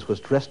 millimetres was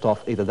dressed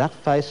off either that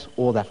face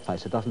or that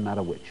face. It doesn't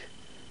matter which.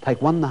 Take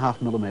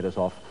 1.5 millimetres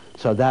off,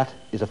 so that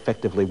is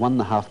effectively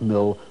 1.5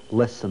 mil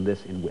less than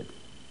this in width.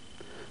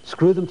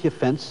 Screw them to your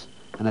fence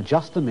and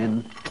adjust them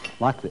in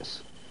like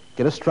this.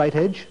 Get a straight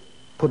edge,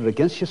 put it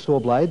against your saw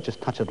blade,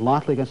 just touch it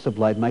lightly against the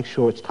blade, make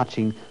sure it's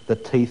touching the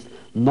teeth,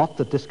 not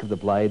the disc of the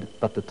blade,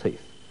 but the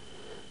teeth.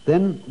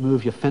 Then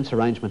move your fence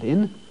arrangement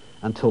in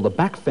until the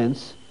back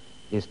fence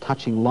is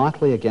touching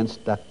lightly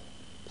against that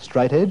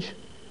straight edge,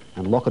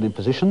 and lock it in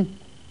position.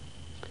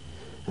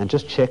 And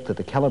just check that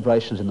the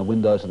calibrations in the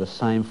windows are the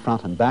same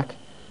front and back.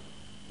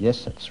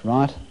 Yes, that's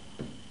right.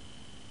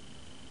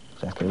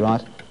 Exactly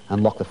right.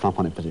 And lock the front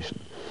one in position.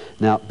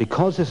 Now,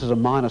 because this is a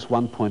minus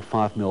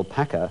 1.5 mil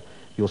packer,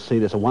 you'll see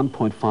there's a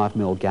 1.5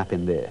 mil gap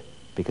in there,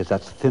 because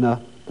that's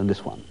thinner than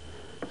this one.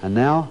 And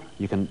now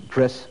you can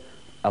dress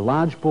a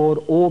large board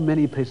or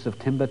many pieces of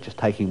timber, just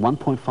taking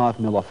 1.5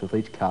 mil off with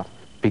each cut.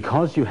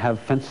 Because you have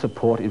fence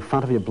support in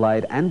front of your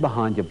blade and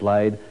behind your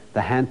blade,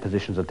 the hand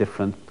positions are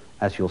different,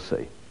 as you'll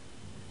see.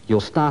 You'll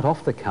start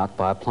off the cut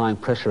by applying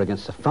pressure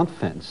against the front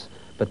fence,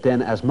 but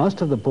then as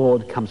most of the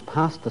board comes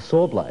past the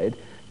saw blade,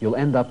 you'll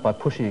end up by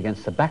pushing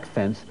against the back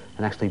fence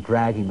and actually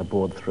dragging the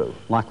board through,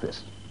 like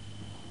this.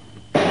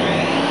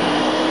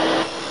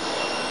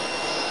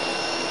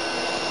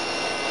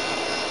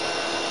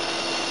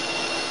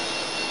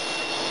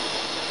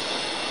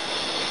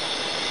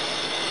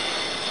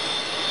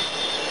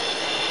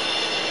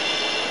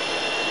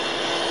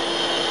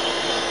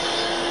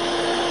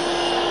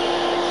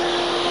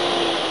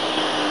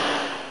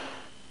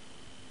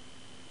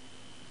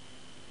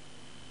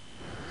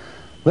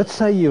 Let's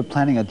say you're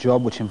planning a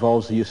job which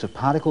involves the use of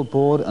particle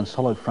board and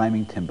solid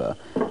framing timber,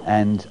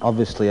 and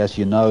obviously, as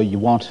you know, you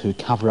want to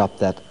cover up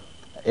that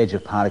edge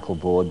of particle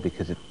board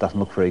because it doesn't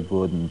look very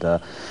good and,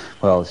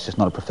 well, it's just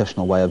not a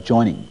professional way of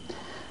joining.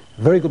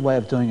 A very good way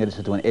of doing it is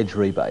to do an edge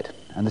rebate,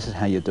 and this is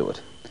how you do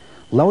it.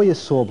 Lower your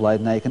saw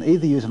blade. Now you can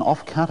either use an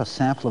offcut, a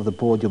sample of the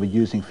board you'll be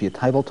using for your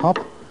tabletop,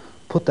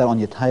 put that on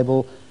your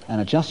table and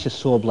adjust your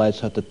saw blade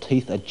so that the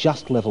teeth are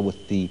just level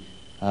with the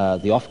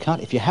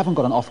offcut. If you haven't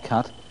got an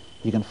offcut,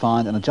 you can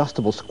find an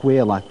adjustable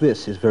square like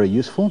this is very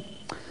useful.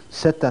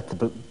 Set that to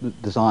the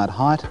desired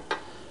height,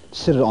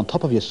 sit it on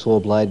top of your saw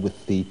blade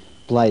with the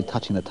blade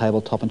touching the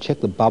tabletop, and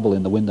check the bubble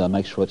in the window,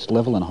 make sure it's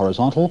level and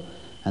horizontal,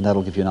 and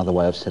that'll give you another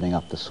way of setting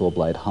up the saw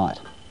blade height.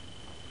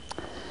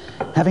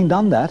 Having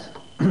done that,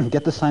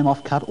 get the same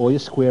offcut or your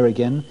square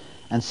again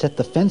and set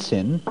the fence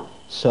in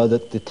so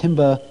that the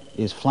timber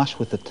is flush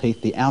with the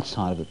teeth, the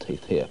outside of the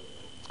teeth here.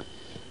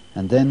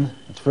 And then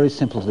it's very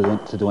simple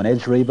to do an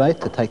edge rebate,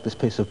 to take this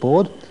piece of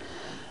board.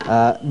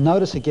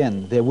 Notice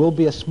again, there will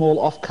be a small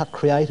offcut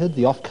created.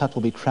 The offcut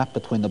will be trapped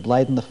between the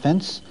blade and the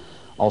fence.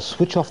 I'll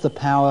switch off the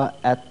power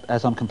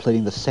as I'm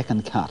completing the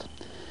second cut.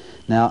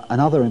 Now,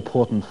 another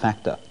important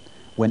factor,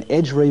 when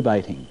edge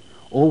rebating,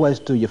 always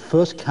do your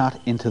first cut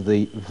into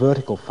the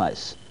vertical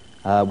face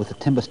with the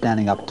timber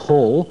standing up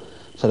tall,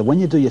 so that when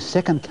you do your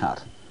second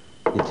cut,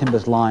 your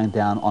timber's lying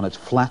down on its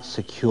flat,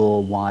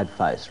 secure, wide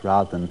face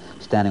rather than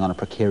standing on a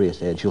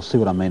precarious edge. You'll see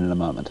what I mean in a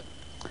moment.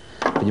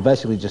 But you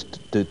basically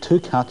just do two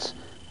cuts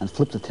and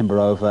flip the timber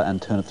over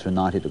and turn it through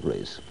 90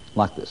 degrees,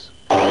 like this.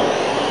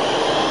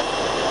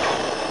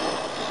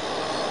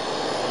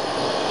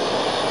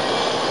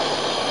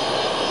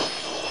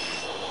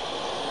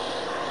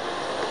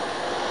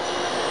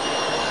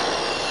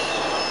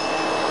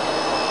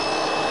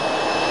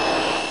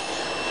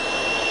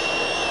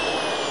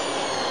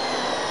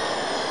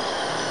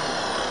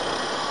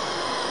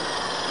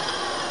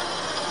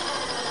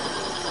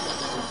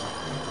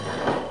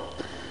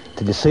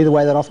 Did you see the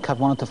way that offcut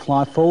wanted to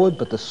fly forward,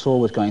 but the saw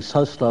was going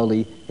so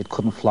slowly it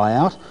couldn't fly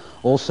out?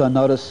 Also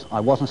notice I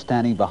wasn't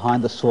standing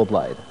behind the saw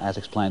blade, as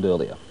explained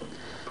earlier.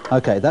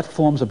 Okay, that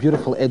forms a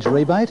beautiful edge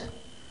rebate,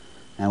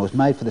 and it was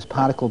made for this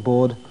particle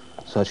board,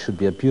 so it should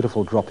be a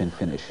beautiful drop-in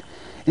finish.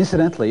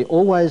 Incidentally,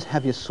 always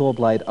have your saw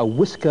blade a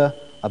whisker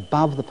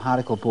above the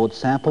particle board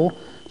sample,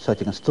 so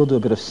that you can still do a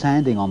bit of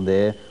sanding on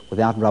there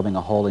without rubbing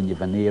a hole in your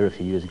veneer if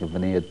you're using a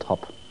veneered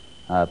top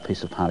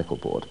piece of particle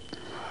board.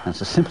 And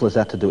it's as simple as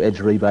that to do edge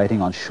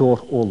rebating on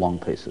short or long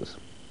pieces.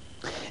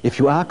 If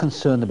you are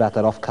concerned about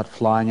that offcut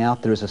flying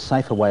out, there is a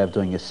safer way of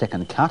doing your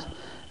second cut,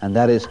 and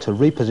that is to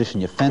reposition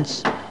your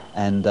fence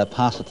and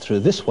pass it through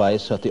this way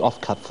so that the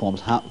offcut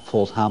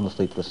falls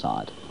harmlessly to the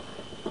side.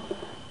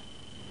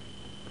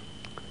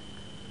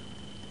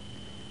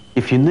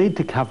 If you need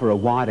to cover a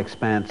wide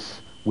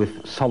expanse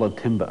with solid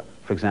timber,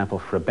 for example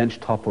for a bench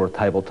top or a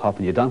tabletop,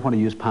 and you don't want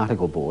to use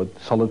particle board,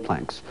 solid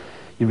planks,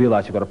 you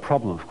realise you've got a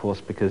problem, of course,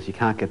 because you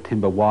can't get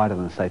timber wider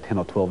than, say, 10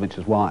 or 12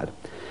 inches wide.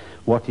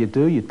 What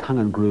do? You tongue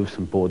and groove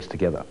some boards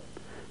together.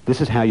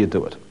 This is how you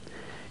do it.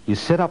 You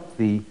set up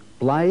the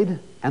blade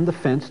and the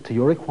fence to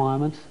your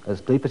requirements,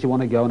 as deep as you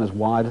want to go and as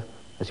wide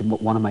as you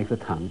want to make the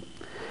tongue.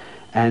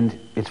 And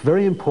it's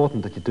very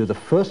important that you do the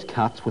first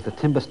cuts with the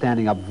timber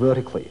standing up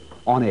vertically,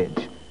 on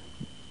edge.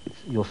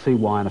 You'll see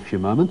why in a few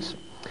moments.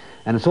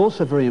 And it's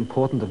also very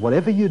important that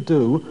whatever you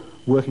do,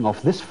 working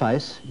off this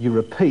face, you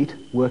repeat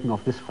working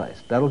off this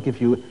face. That'll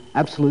give you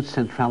absolute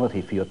centrality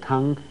for your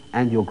tongue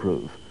and your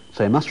groove.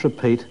 So you must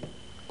repeat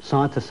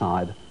side to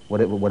side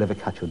whatever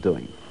cut you're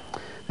doing.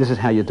 This is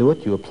how you do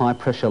it. You apply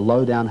pressure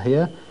low down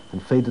here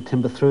and feed the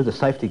timber through. The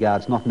safety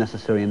guard's not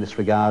necessary in this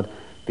regard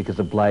because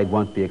the blade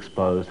won't be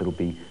exposed. It'll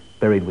be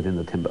buried within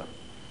the timber.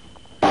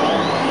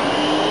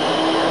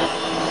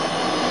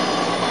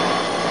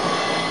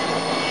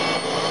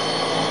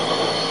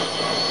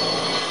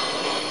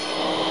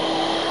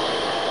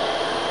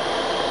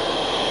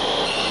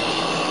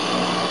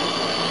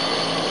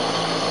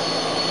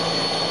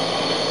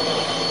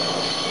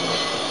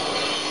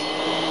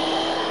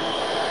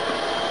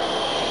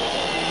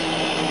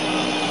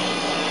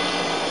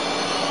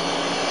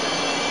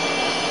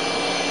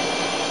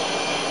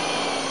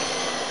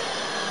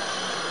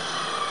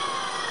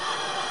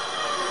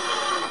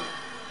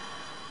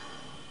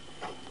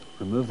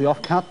 Remove the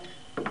offcut,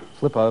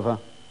 flip over.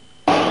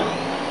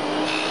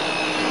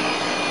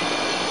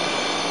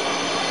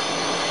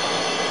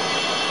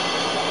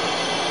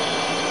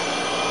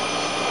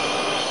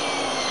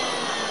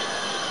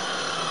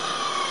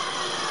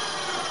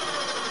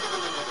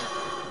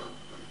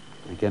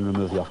 again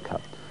remove the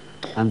offcut.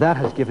 And that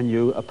has given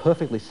you a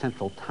perfectly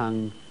central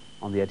tongue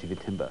on the edge of your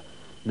timber.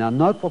 Now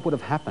note what would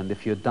have happened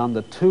if you had done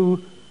the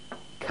two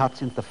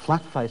cuts into the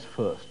flat face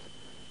first.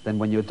 Then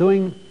when you're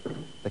doing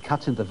the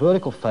cuts into the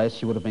vertical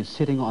face, you would have been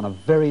sitting on a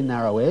very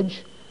narrow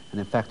edge, and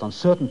in fact on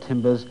certain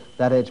timbers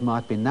that edge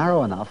might be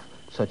narrow enough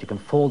so that you can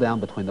fall down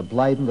between the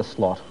blade and the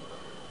slot,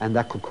 and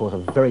that could cause a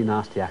very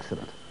nasty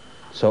accident.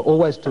 So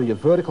always do your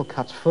vertical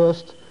cuts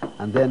first,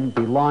 and then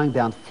be lying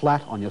down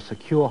flat on your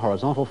secure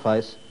horizontal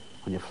face,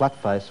 on your flat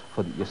face,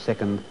 for your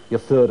second, your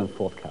third and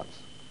fourth cuts.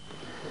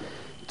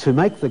 To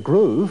make the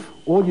groove,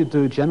 all you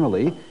do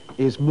generally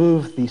is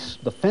move the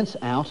fence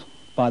out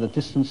by the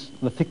distance,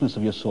 the thickness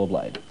of your saw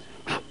blade.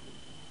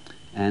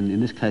 And in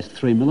this case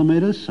 3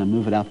 millimeters, so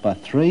move it out by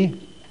 3.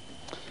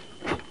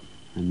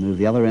 And move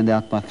the other end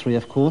out by 3,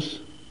 of course.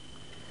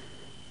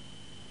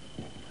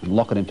 And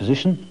lock it in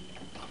position.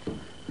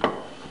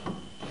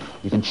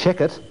 You can check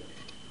it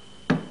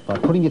by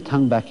putting your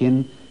tongue back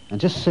in and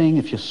just seeing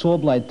if your saw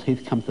blade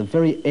teeth come to the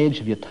very edge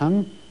of your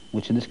tongue,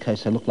 which in this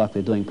case they look like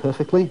they're doing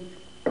perfectly.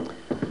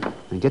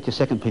 And get your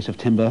second piece of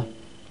timber.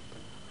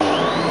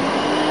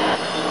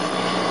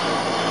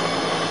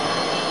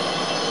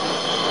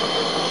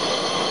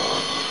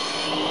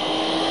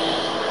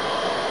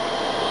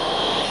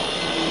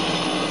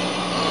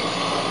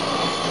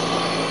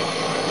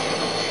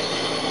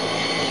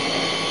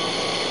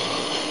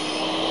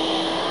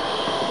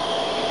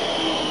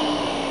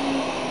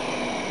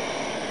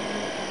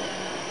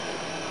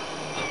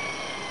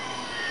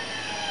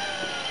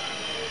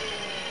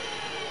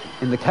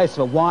 In the case of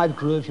a wide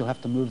groove, you'll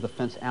have to move the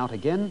fence out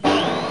again.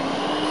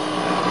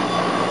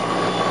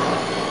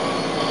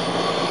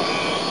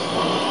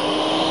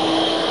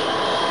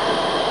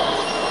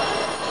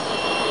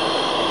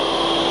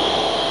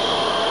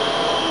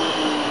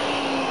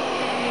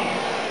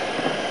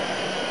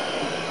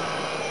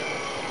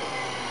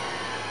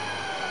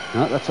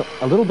 No, that's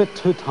a little bit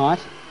too tight.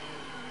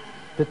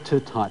 Bit too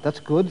tight.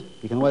 That's good.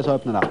 You can always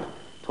open it up.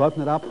 To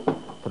open it up,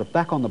 put it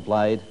back on the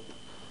blade,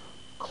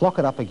 clock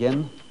it up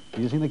again,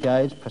 using the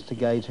gauge, press the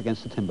gauge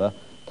against the timber,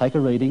 take a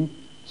reading,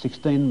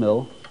 16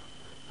 mil.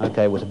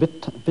 Okay, it was a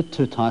bit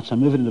too tight, so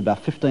move it into about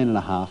 15 and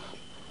a half.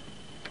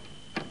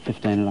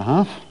 15 and a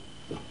half.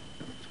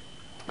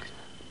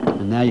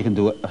 And now you can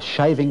do a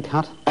shaving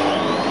cut.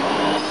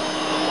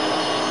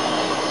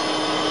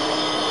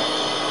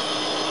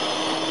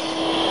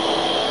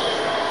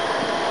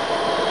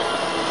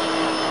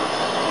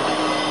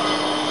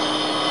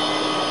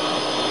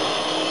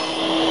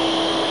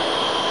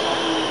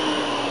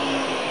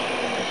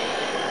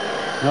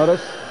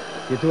 Notice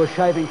you do a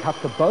shaving cut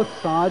to both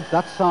sides,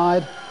 that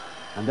side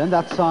and then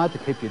that side, to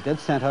keep you dead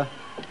center.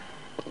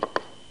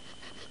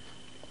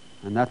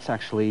 And that's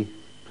actually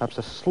perhaps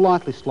a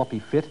slightly sloppy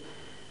fit.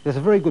 There's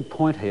a very good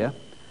point here.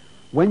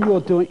 When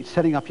you're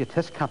setting up your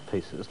test cut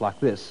pieces like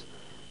this,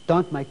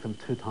 don't make them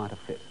too tight a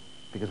fit,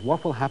 because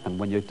what will happen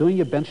when you're doing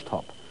your bench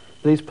top,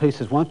 these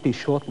pieces won't be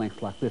short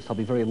length like this, they'll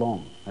be very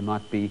long. They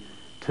might be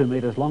 2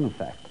 meters long, in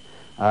fact.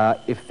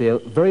 If they're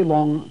very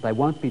long, they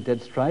won't be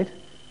dead straight.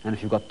 And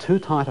if you've got too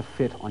tight a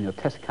fit on your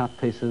test cut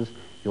pieces,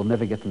 you'll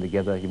never get them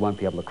together. You won't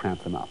be able to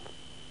cramp them up.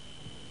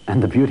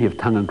 And the beauty of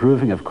tongue and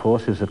grooving, of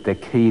course, is that they're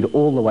keyed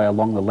all the way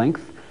along the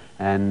length,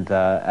 and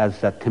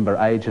as that timber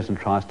ages and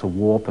tries to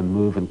warp and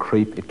move and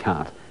creep, it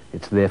can't.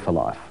 It's there for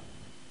life.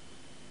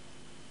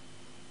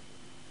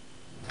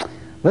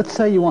 Let's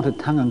say you want to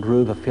tongue and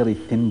groove a fairly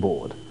thin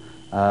board,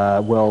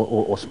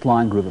 or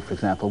spline groover, for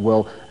example.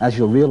 Well, as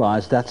you'll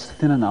realise, that's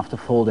thin enough to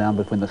fall down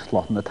between the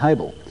slot and the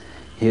table.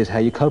 Here's how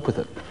you cope with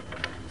it.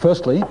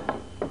 Firstly,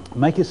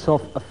 make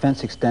yourself a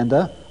fence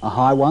extender, a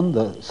high one,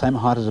 the same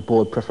height as the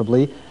board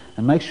preferably,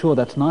 and make sure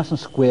that's nice and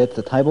square to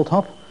the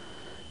tabletop.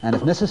 And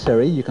if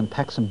necessary, you can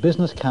pack some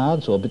business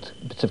cards or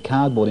bits of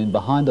cardboard in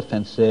behind the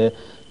fence there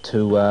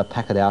to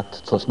pack it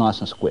out so it's nice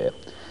and square.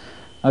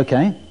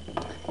 Okay,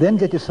 then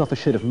get yourself a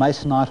sheet of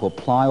masonite or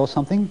ply or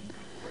something.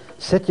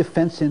 Set your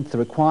fence into the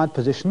required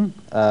position,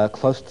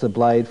 close to the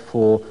blade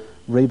for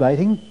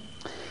rebating.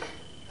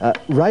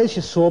 Raise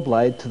your saw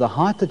blade to the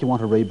height that you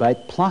want to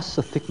rebate, plus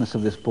the thickness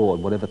of this board,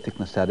 whatever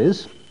thickness that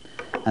is.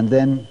 And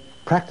then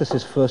practice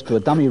this first, do a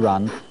dummy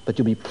run, but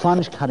you'll be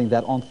plunge cutting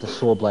that onto the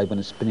saw blade when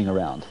it's spinning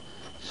around.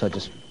 So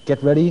just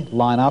get ready,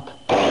 line up.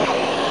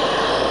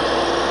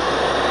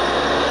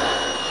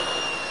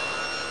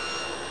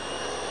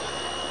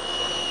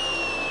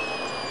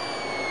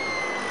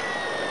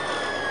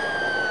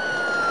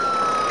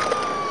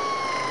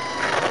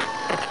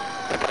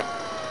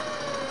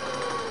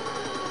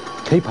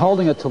 Keep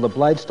holding it till the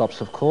blade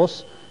stops, of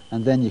course,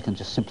 and then you can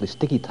just simply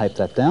sticky tape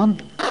that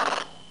down.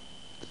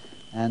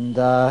 And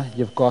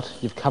you've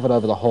covered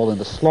over the hole in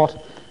the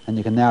slot, and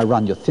you can now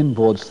run your thin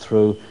boards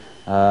through,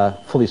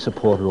 fully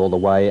supported all the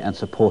way and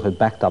supported,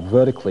 backed up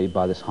vertically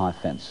by this high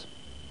fence.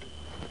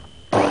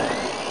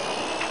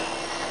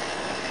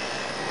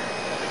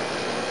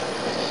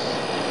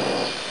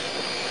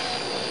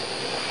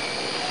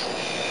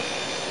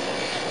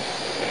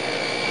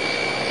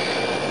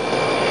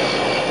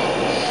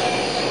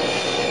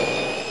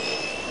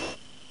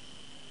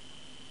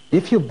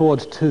 If your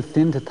board's too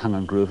thin to tongue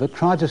and groove it,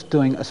 try just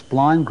doing a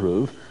spline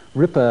groove,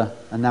 rip a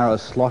narrow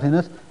slot in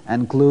it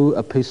and glue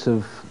a piece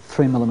of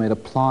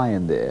 3mm ply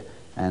in there,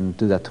 and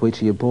do that to each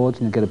of your boards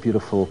and you'll get a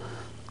beautiful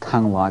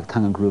tongue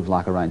and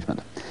groove-like arrangement.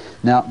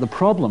 Now the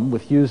problem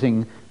with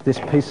using this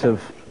piece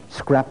of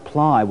scrap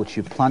ply which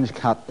you plunge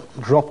cut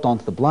dropped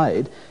onto the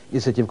blade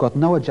is that you've got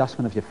no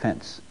adjustment of your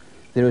fence.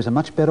 There is a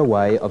much better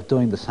way of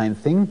doing the same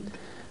thing.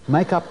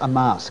 Make up a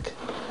mask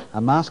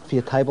for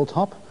your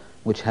tabletop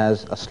which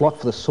has a slot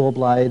for the saw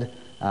blade,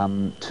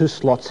 2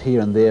 slots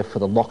here and there for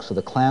the locks of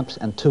the clamps,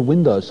 and 2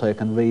 windows so you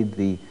can read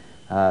the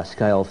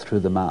scale through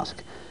the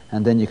mask.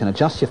 And then you can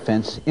adjust your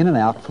fence in and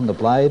out from the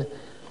blade.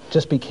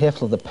 Just be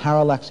careful of the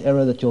parallax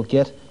error that you'll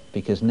get,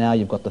 because now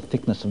you've got the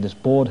thickness of this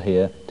board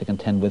here to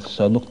contend with,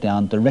 so look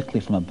down directly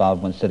from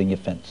above when setting your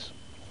fence.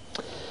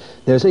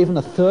 There's even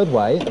a third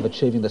way of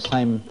achieving the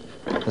same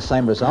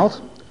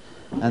result,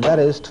 and that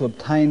is to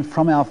obtain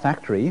from our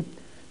factory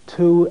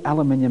 2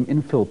 aluminium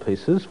infill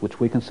pieces which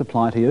we can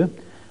supply to you,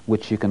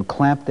 which you can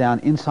clamp down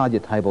inside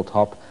your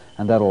tabletop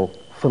and that'll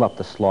fill up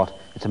the slot.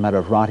 It's a matter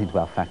of writing to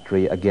our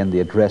factory. Again, the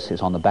address is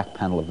on the back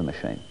panel of the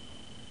machine.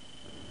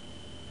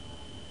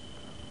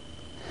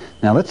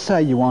 Now let's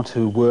say you want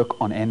to work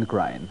on end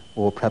grain,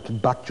 or perhaps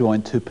butt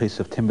join 2 pieces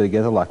of timber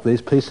together like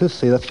these pieces.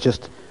 See, that's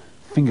just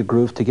finger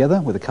grooved together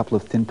with a couple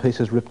of thin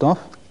pieces ripped off,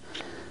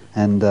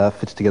 and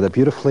fits together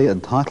beautifully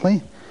and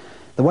tightly.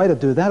 The way to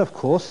do that, of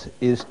course,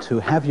 is to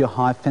have your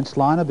high fence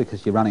liner,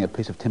 because you're running a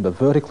piece of timber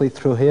vertically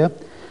through here,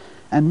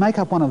 and make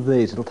up one of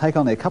these. It'll take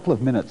only a couple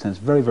of minutes and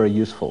it's very, very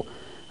useful.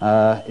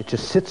 It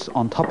just sits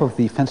on top of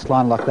the fence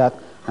liner like that,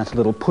 and it's a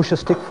little pusher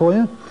stick for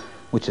you,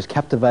 which is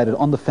captivated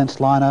on the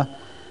fence liner,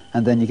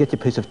 and then you get your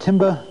piece of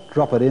timber,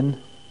 drop it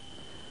in,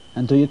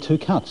 and do your 2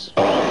 cuts.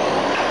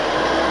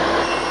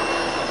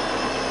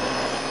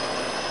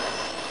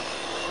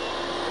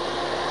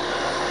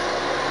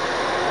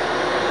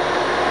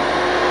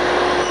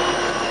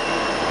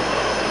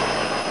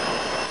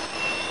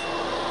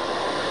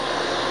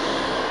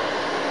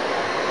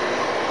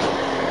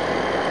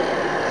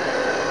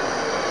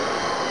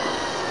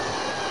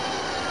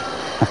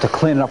 Have to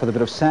clean it up with a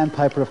bit of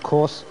sandpaper, of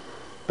course,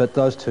 but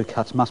those 2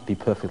 cuts must be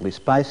perfectly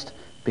spaced,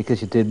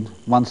 because you did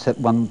one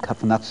cut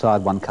from that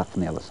side, 1 cut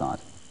from the other side.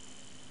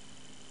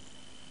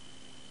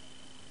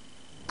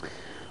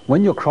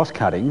 When you're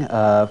cross-cutting,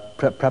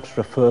 perhaps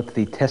refer to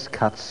the test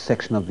cuts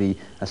section of the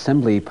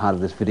assembly part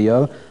of this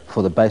video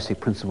for the basic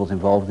principles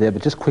involved there.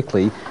 But just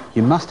quickly,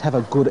 you must have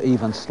a good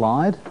even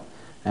slide,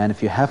 and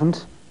if you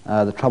haven't,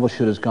 the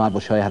troubleshooter's guide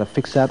will show you how to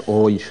fix that,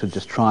 or you should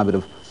just try a bit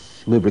of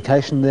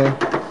lubrication there.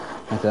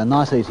 Make it a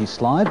nice easy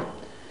slide.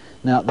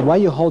 Now the way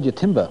you hold your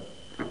timber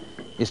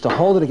is to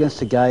hold it against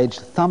the gauge,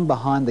 thumb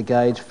behind the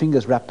gauge,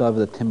 fingers wrapped over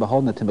the timber,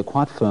 holding the timber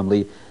quite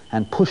firmly,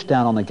 and push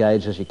down on the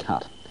gauge as you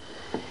cut.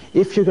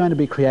 If you're going to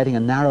be creating a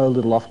narrow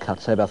little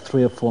offcut, say about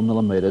 3 or 4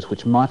 millimeters,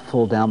 which might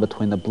fall down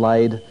between the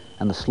blade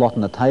and the slot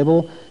in the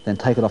table, then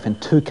take it off in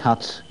 2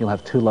 cuts. You'll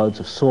have 2 loads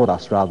of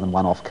sawdust rather than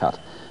 1 offcut.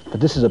 But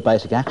this is a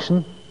basic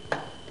action.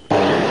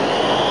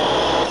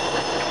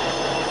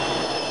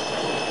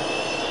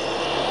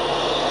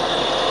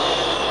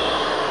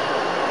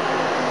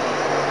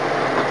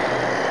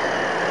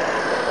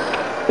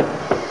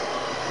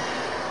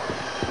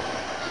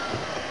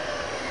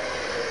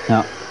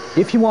 Now,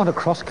 if you want to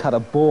cross-cut a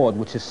board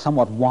which is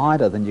somewhat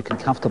wider than you can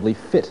comfortably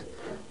fit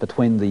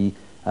between the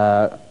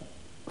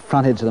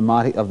front edge of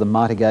the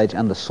mitre gauge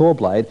and the saw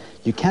blade,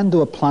 you can do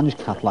a plunge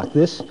cut like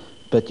this,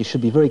 but you should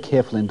be very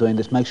careful in doing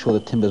this. Make sure the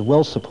timber is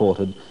well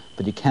supported,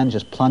 but you can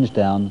just plunge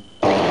down.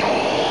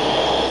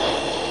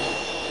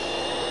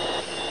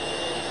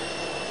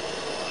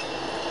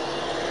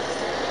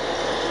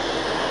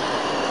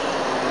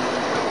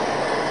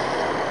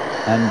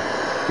 And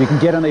you can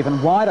get an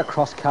even wider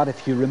cross-cut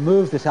if you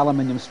remove this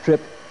aluminium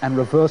strip and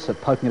reverse it,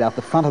 poking it out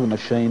the front of the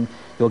machine.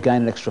 You'll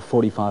gain an extra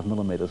 45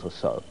 millimeters or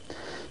so.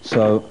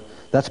 So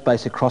that's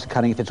basic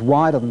cross-cutting. If it's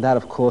wider than that,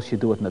 of course, you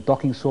do it in a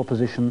docking saw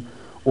position,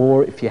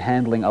 or if you're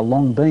handling a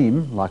long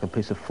beam, like a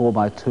piece of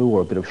 4x2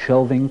 or a bit of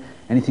shelving,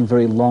 anything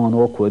very long and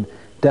awkward,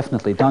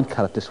 definitely don't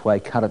cut it this way,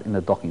 cut it in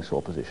a docking saw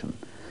position.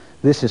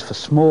 This is for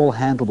small,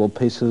 handleable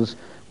pieces,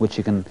 which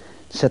you can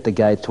set the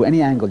gauge to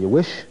any angle you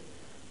wish,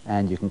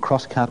 and you can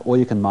cross-cut or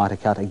you can mitre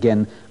cut,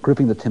 again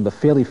gripping the timber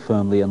fairly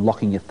firmly and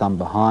locking your thumb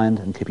behind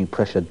and keeping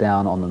pressure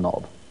down on the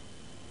knob.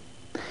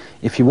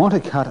 If you want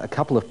to cut a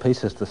couple of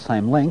pieces the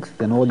same length,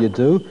 then all you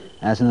do,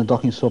 as in the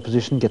docking saw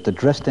position, get the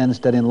dressed ends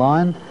dead in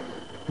line,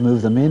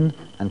 move them in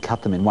and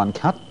cut them in 1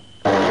 cut.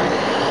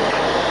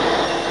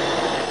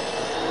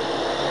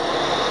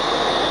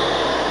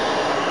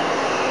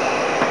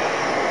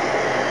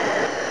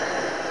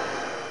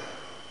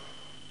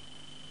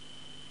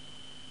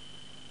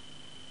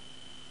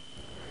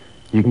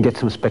 You can get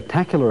some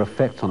spectacular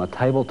effects on a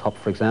tabletop,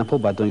 for example,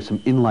 by doing some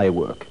inlay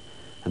work.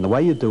 And the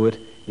way you do it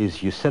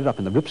is you set it up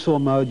in the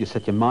ripsaw mode, you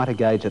set your mitre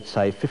gauge at,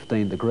 say,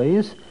 15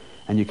 degrees,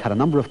 and you cut a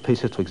number of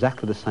pieces to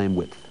exactly the same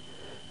width.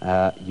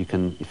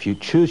 If you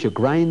choose your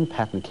grain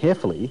pattern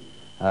carefully,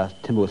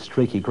 timber with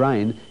streaky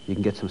grain, you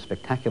can get some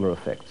spectacular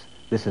effects.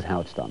 This is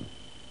how it's done.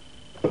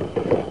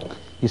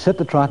 You set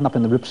the Triton up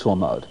in the ripsaw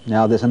mode.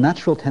 Now there's a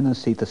natural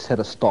tendency to set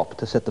a stop,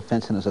 to set the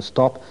fence in as a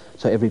stop,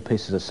 so every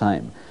piece is the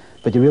same.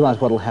 But you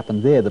realise what will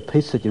happen there, the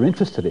piece that you're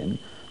interested in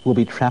will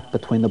be trapped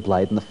between the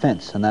blade and the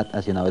fence, and that,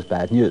 as you know, is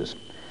bad news.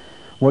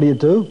 What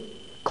do?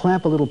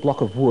 Clamp a little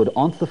block of wood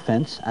onto the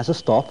fence as a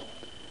stop,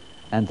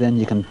 and then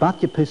you can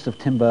butt your piece of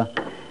timber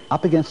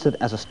up against it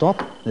as a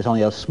stop. There's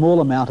only a small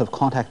amount of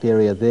contact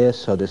area there,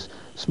 so there's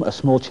a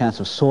small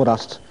chance of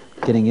sawdust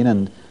getting in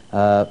and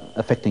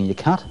affecting your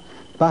cut.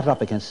 Butt it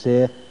up against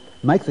there,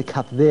 make the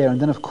cut there, and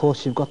then of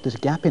course you've got this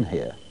gap in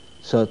here,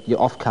 so your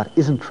offcut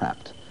isn't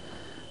trapped.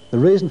 The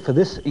reason for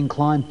this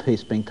inclined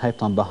piece being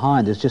taped on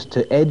behind is just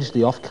to edge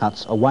the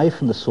offcuts away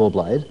from the saw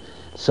blade,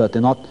 so that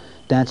they're not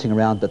dancing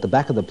around at the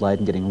back of the blade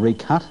and getting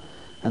recut,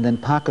 and then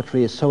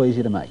parquetry is so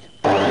easy to make.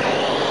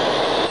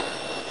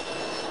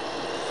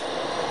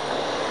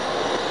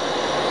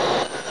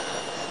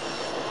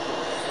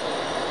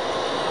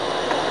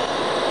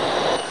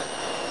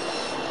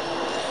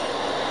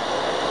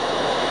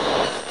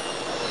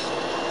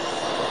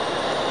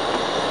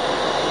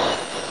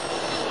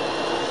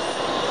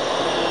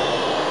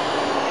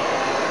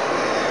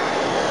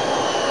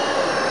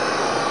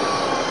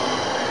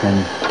 Then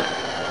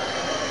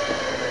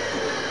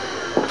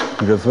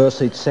you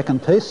reverse each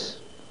second piece,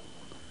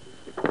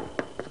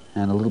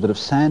 and a little bit of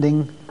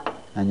sanding,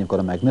 and you've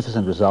got a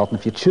magnificent result. And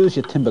if you choose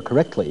your timber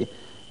correctly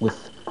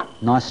with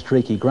nice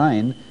streaky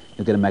grain,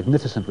 you'll get a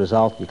magnificent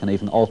result. You can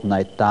even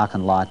alternate dark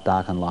and light,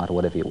 or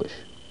whatever you wish.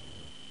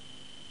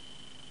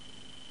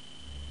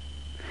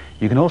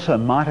 You can also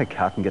miter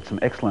cut and get some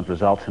excellent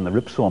results in the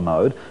ripsaw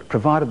mode,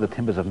 provided the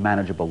timber's of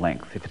manageable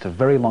length. If it's a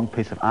very long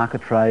piece of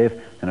architrave,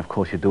 then of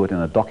course you do it in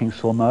a docking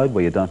saw mode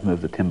where you don't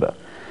move the timber.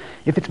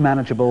 If it's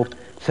manageable,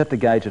 set the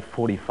gauge at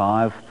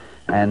 45,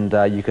 and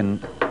you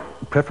can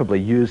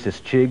preferably use this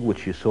jig,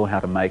 which you saw how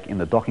to make in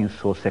the docking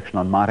saw section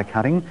on miter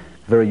cutting.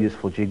 Very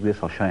useful jig this,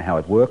 I'll show you how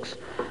it works.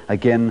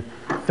 Again,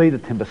 feed the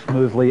timber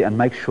smoothly and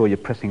make sure you're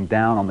pressing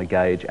down on the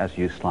gauge as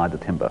you slide the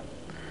timber.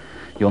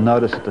 You'll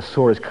notice that the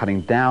saw is cutting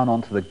down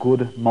onto the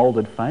good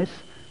moulded face,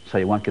 so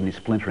you won't get any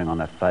splintering on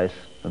that face.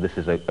 So this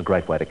is a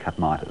great way to cut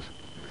miters.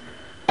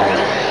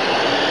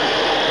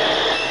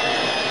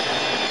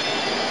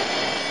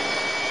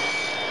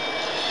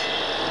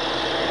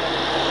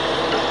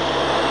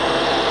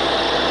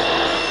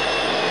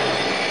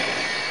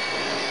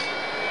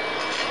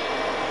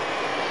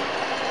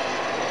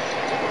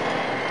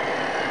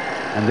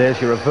 And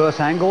there's your reverse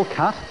angle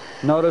cut.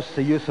 Notice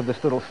the use of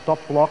this little stop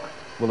block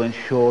will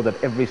ensure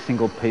that every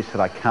single piece that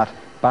I cut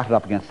butted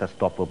up against that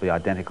stop will be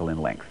identical in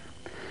length.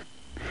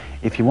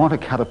 If you want to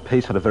cut a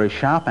piece at a very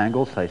sharp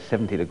angle, say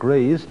 70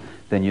 degrees,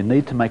 then you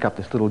need to make up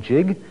this little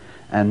jig,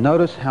 and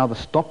notice how the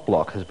stop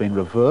block has been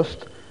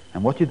reversed,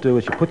 and what you do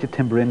is you put your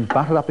timber in,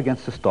 butt it up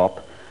against the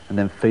stop, and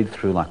then feed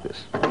through like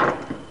this.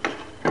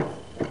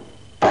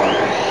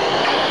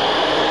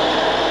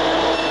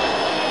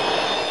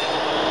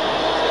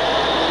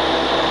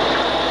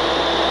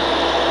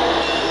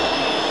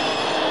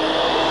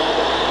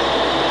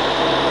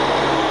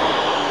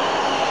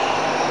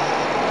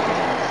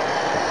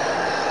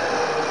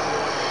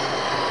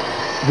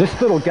 This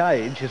little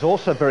gauge is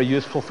also very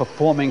useful for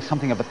forming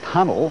something of a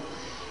tunnel.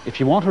 If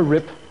you want to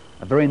rip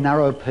a very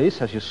narrow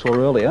piece, as you saw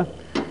earlier,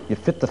 you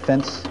fit the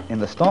fence in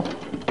the stop,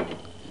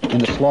 in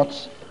the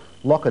slots,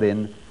 lock it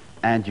in,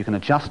 and you can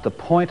adjust the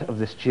point of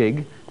this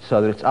jig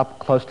so that it's up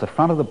close to the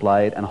front of the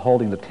blade and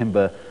holding the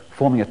timber,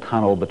 forming a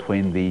tunnel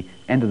between the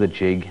end of the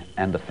jig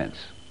and the fence.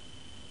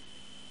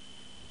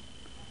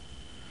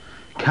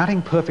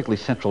 Cutting perfectly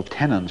central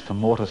tenons for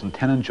mortise and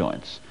tenon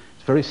joints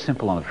is very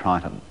simple on a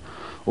Triton.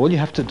 All you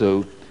have to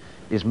do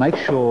is make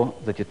sure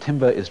that your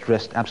timber is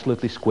dressed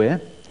absolutely square,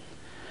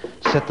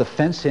 set the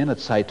fence in at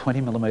say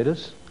 20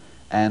 millimeters,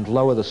 and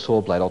lower the saw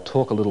blade. I'll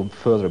talk a little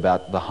further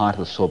about the height of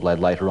the saw blade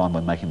later on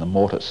when making the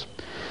mortise.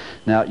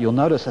 Now you'll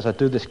notice as I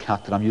do this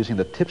cut that I'm using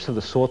the tips of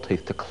the saw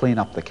teeth to clean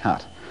up the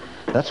cut.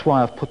 That's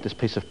why I've put this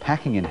piece of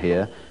packing in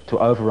here to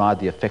override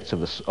the effects of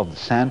the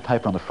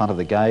sandpaper on the front of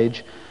the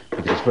gauge,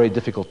 because it's very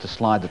difficult to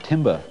slide the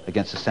timber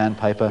against the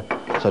sandpaper,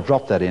 so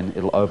drop that in,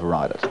 it'll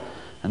override it.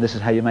 And this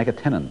is how you make a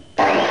tenon.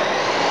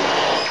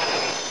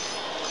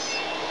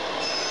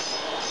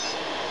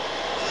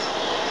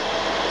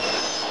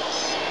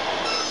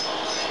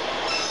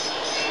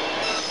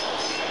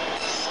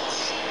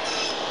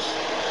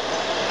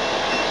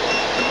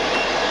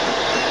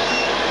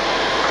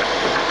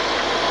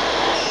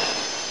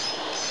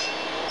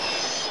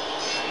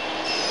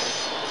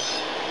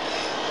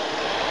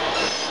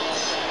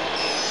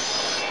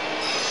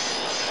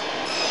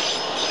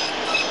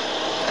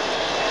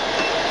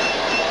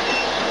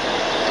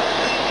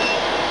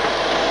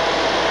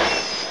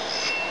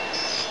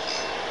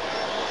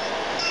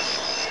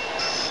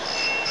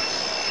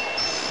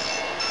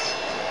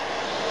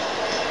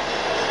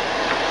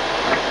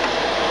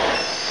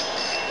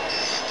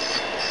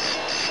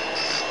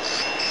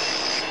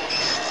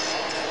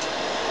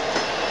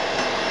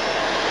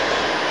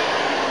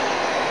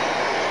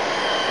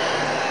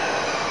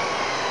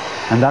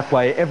 And that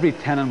way every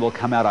tenon will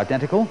come out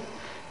identical.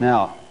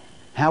 Now,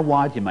 how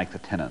wide do you make the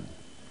tenon?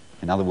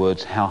 In other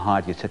words, how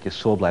high do you set your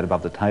saw blade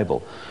above the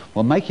table?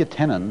 Well, make your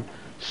tenon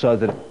so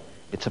that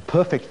it's a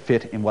perfect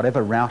fit in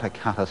whatever router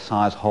cutter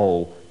size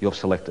hole you've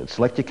selected.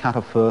 Select your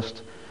cutter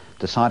first,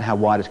 decide how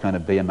wide it's going to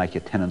be, and make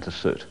your tenon to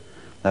suit.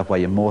 That way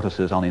your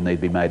mortises only need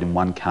to be made in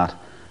one cut,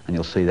 and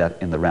you'll see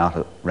that in the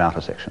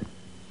router section.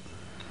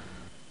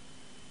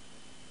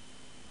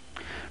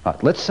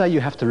 Right, let's say you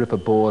have to rip a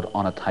board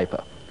on a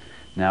taper.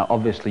 Now,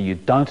 obviously, you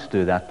don't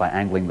do that by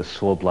angling the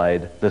saw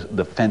blade,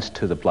 the fence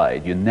to the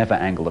blade. You never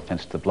angle the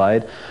fence to the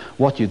blade.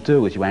 What you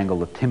do is you angle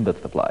the timber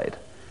to the blade.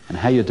 And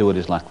how you do it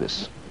is like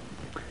this.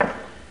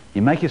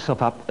 You make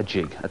yourself up a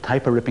jig, a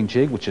taper ripping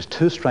jig, which is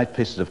 2 straight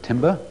pieces of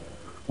timber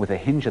with a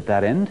hinge at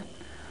that end,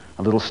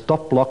 a little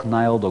stop block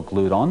nailed or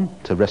glued on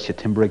to rest your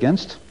timber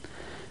against,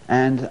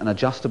 and an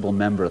adjustable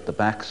member at the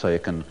back so you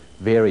can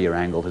vary your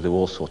angle to do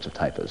all sorts of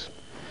tapers.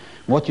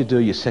 What you do,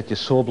 you set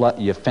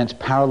your fence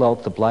parallel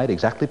to the blade,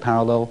 exactly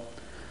parallel,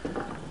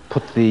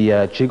 put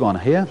the jig on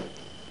here,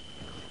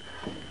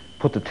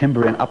 put the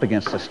timber in up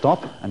against the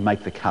stop and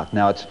make the cut.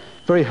 Now, it's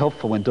very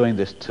helpful when doing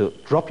this to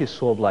drop your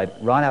saw blade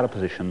right out of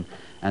position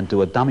and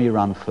do a dummy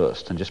run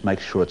first and just make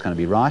sure it's going to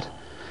be right.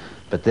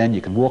 But then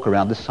you can walk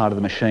around this side of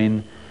the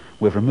machine.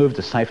 We've removed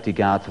the safety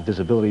guard for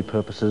visibility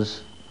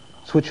purposes.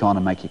 Switch on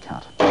and make your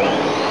cut.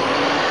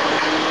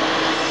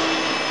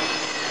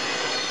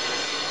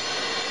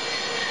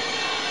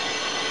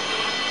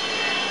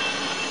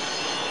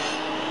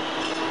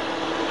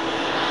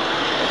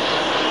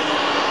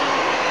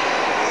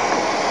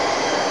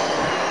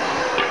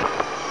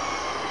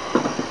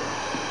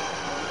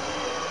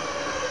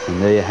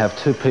 And there you have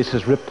 2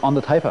 pieces ripped on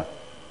the taper.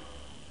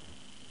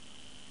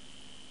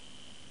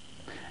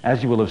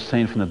 As you will have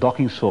seen from the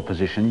docking saw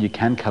position, you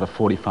can cut a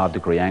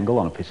 45-degree angle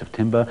on a piece of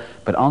timber,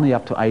 but only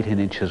up to 18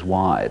 inches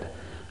wide.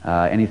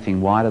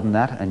 Anything wider than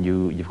that and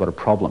you've got a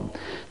problem.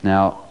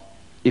 Now,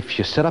 if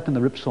you're set up in the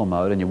ripsaw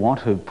mode and you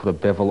want to put a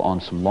bevel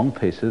on some long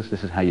pieces,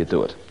 this is how you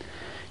do it.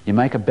 You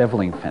make a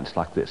beveling fence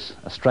like this,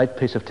 a straight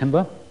piece of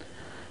timber,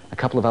 a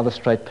couple of other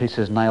straight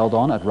pieces nailed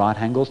on at right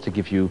angles to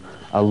give you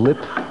a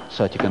lip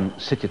so that you can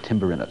sit your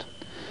timber in it.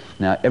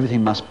 Now,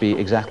 everything must be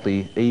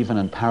exactly even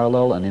and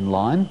parallel and in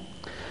line.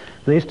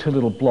 These 2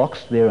 little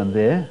blocks there and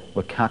there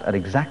were cut at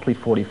exactly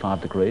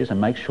 45 degrees, and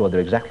make sure they're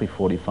exactly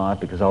 45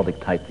 because they'll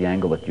dictate the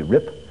angle that you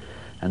rip.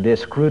 And they're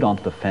screwed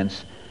onto the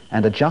fence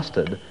and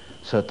adjusted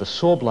so that the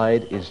saw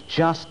blade is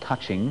just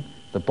touching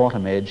the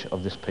bottom edge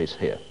of this piece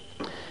here.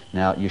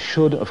 Now, you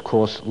should, of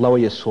course, lower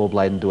your saw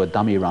blade and do a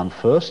dummy run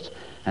first.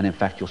 And in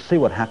fact, you'll see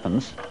what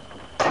happens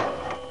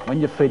when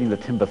you're feeding the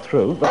timber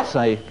through. Let's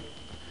say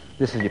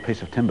this is your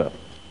piece of timber.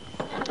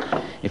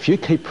 If you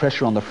keep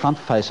pressure on the front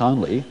face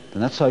only, then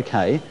that's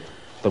okay.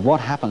 But what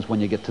happens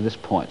when you get to this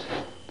point?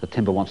 The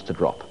timber wants to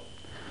drop.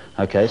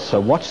 Okay, so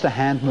watch the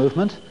hand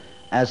movement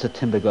as the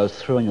timber goes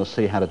through, and you'll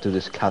see how to do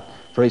this cut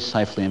very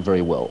safely and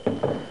very well.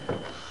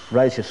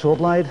 Raise your saw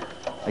blade.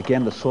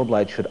 Again, the saw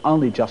blade should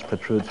only just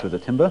protrude through the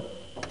timber.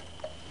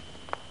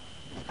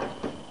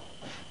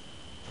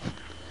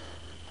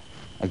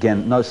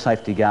 Again, no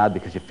safety guard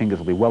because your fingers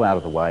will be well out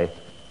of the way.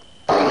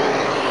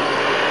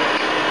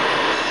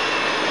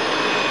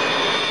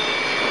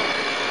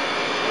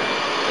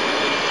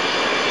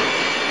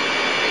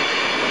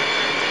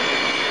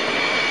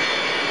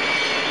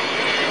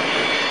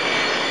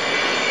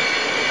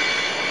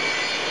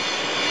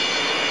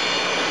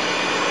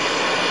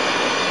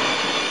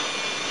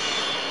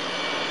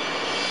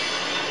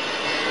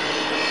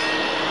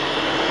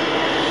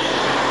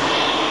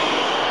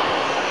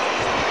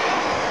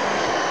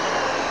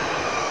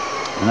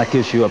 And that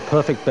gives you a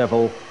perfect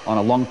bevel on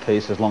a long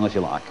piece as long as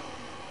you like.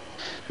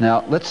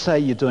 Now, let's say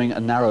you're doing a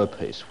narrow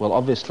piece. Well,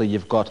 obviously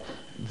you've got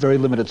very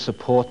limited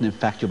support, and in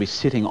fact you'll be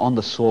sitting on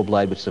the saw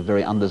blade, which is a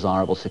very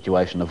undesirable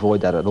situation.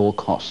 Avoid that at all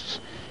costs.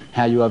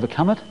 How you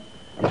overcome it?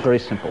 It's very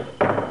simple.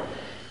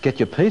 Get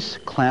your piece,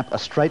 clamp a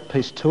straight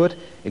piece to it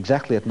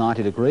exactly at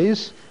 90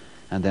 degrees,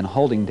 and then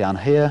holding down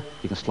here,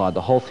 you can slide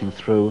the whole thing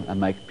through and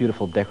make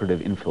beautiful decorative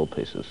infill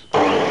pieces.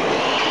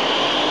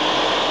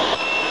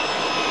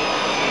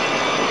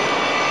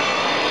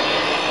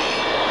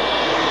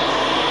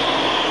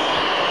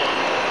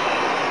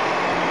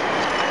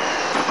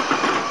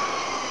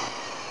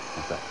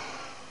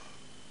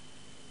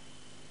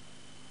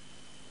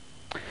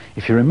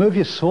 If you remove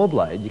your saw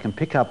blade, you can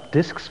pick up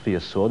discs for your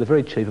saw. They're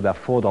very cheap, about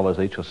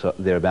 $4 each or so,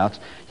 thereabouts.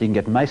 You can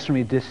get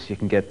masonry discs, you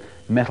can get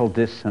metal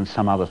discs, and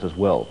some others as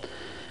well.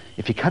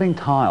 If you're cutting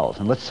tiles,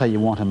 and let's say you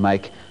want to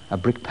make a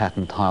brick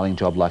pattern tiling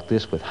job like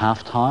this with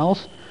half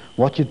tiles,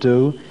 what you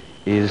do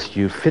is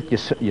you fit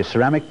your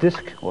ceramic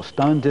disc or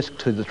stone disc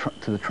to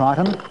the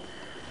Triton,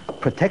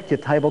 protect your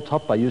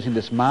tabletop by using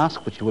this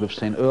mask, which you would have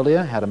seen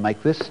earlier, how to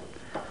make this.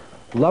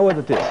 Lower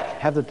the disc,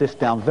 have the disc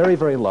down very,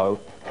 very low.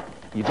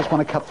 You just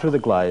want to cut through the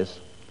glaze,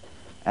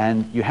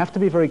 and you have to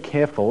be very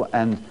careful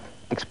and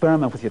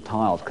experiment with your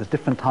tiles, because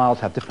different tiles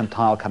have different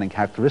tile cutting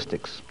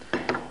characteristics.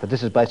 But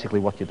this is basically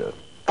what you do.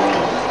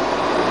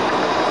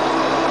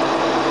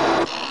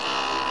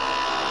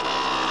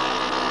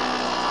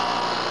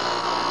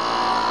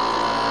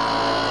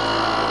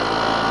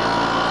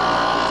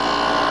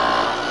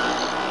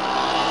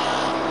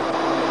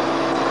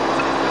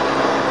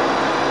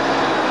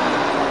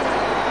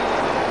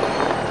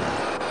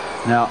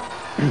 Now,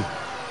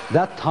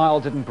 that tile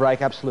didn't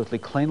break absolutely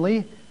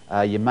cleanly.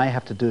 You may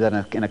have to do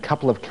that in a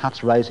couple of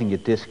cuts, raising your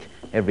disc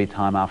every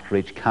time after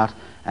each cut,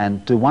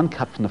 and do one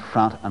cut from the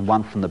front and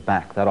one from the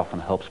back. That often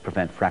helps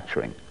prevent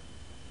fracturing.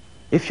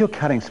 If you're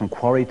cutting some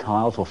quarry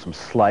tiles or some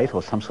slate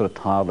or some sort of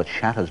tile that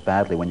shatters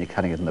badly when you're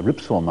cutting it in the rip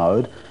saw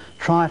mode,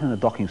 try it in the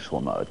docking saw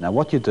mode. Now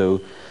what you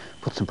do,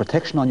 put some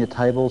protection on your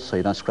table so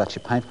you don't scratch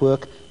your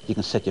paintwork. You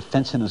can set your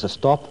fence in as a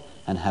stop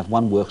and have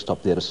one work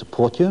stop there to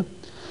support you.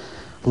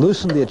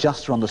 Loosen the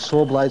adjuster on the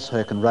saw blade so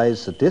you can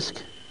raise the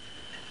disc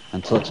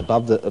until it's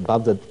above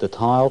the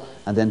tile,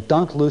 and then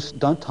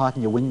don't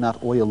tighten your wing nut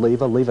or your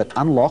lever. Leave it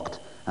unlocked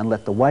and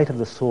let the weight of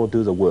the saw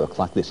do the work,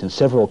 like this, in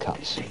several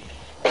cuts.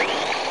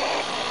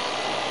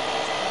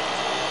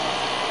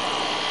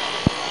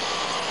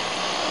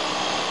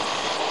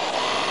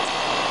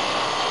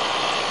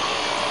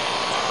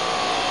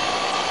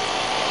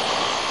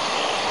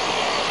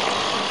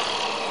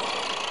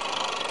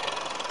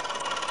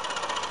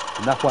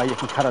 And that way you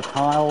can cut a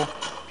tile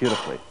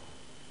beautifully.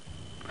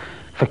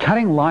 For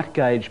cutting light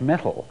gauge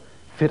metal,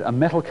 fit a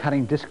metal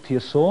cutting disc to your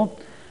saw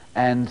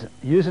and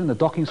use it in the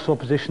docking saw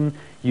position.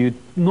 You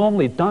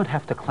normally don't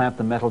have to clamp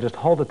the metal, just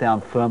hold it down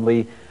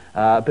firmly.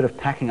 A bit of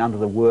tacking under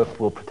the work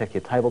will protect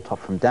your tabletop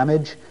from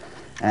damage.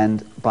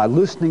 And by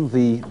loosening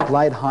the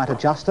blade height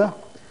adjuster,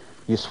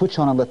 you switch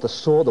on and let the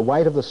saw, the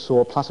weight of the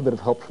saw plus a bit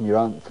of help from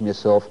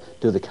yourself,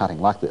 do the cutting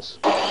like this.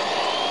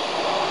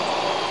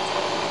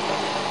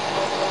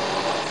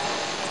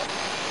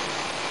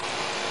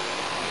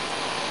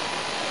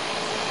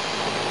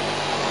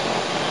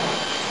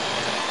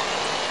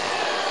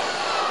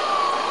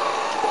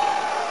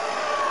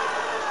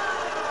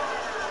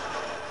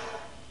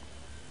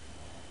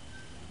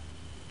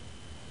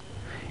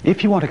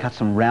 If you want to cut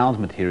some round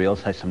material,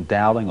 say some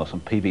doweling or some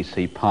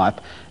PVC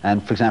pipe,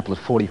 and for example at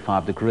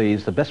 45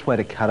 degrees, the best way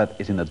to cut it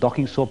is in the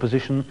docking saw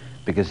position,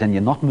 because then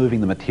you're not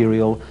moving the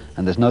material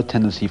and there's no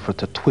tendency for it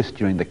to twist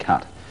during the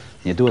cut.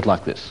 And you do it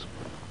like this.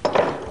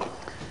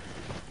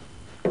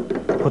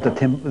 Put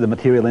the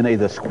material in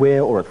either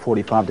square or at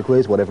 45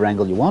 degrees, whatever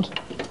angle you want,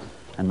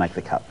 and make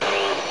the cut.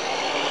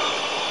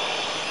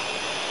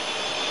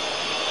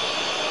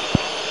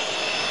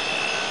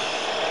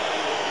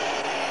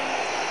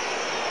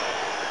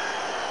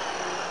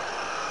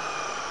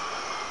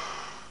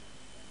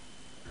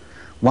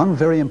 One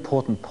very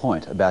important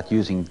point about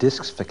using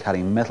discs for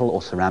cutting metal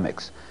or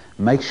ceramics,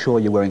 make sure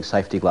you're wearing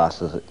safety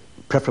glasses,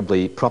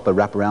 preferably proper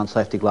wraparound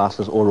safety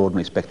glasses or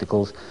ordinary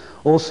spectacles.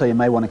 Also, you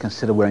may want to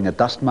consider wearing a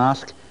dust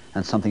mask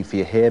and something for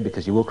your hair,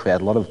 because you will create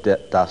a lot of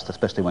dust,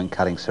 especially when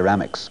cutting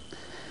ceramics.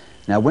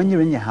 Now, when you're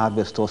in your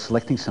hardware store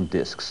selecting some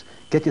discs,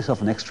 get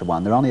yourself an extra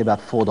one. They're only about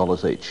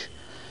 $4 each.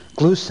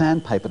 Glue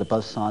sandpaper to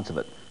both sides of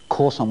it.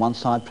 Coarse on one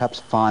side, perhaps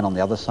fine on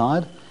the other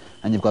side,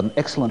 and you've got an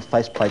excellent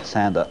faceplate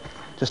sander,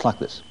 just like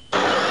this.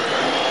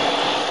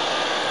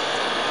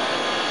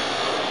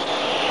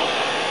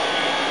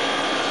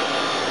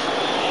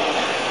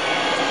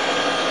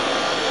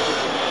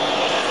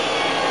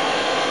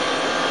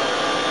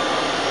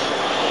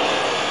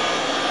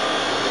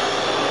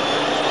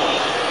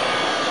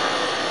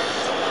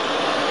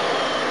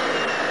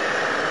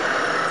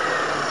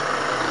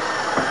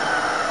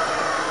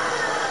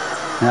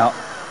 Now,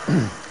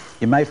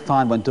 you may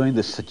find when doing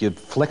this that you're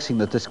flexing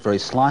the disc very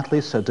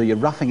slightly, so do your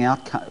roughing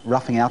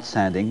out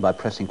sanding by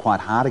pressing quite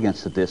hard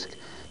against the disc,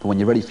 but when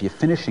you're ready for your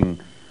finishing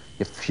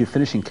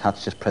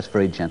cuts, just press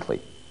very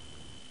gently.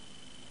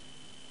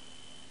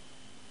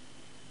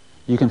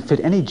 You can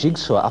fit any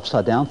jigsaw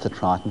upside down to the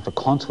Triton for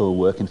contour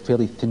work in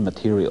fairly thin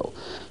material.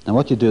 Now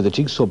what you do, the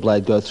jigsaw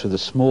blade goes through the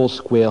small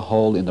square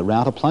hole in the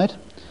router plate,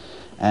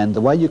 and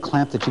the way you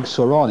clamp the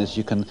jigsaw on is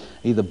you can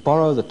either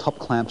borrow the top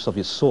clamps of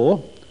your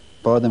saw,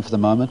 borrow them for the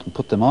moment and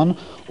put them on,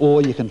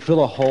 or you can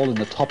drill a hole in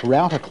the top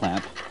router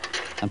clamp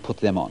and put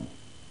them on.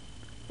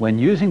 When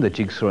using the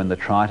jigsaw in the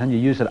Triton, you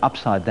use it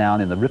upside down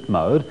in the rip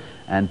mode,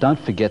 and don't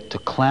forget to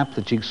clamp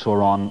the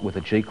jigsaw on with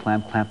a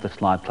G-clamp, clamp the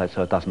slide plate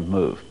so it doesn't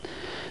move.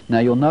 Now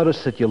you'll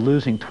notice that you're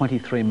losing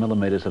 23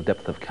 millimeters of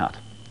depth of cut,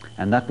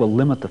 and that will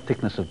limit the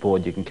thickness of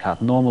board you can cut.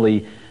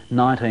 Normally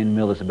 19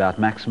 mil is about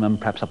maximum,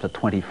 perhaps up to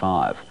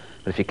 25.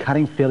 But if you're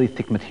cutting fairly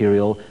thick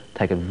material,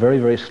 take it very,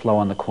 very slow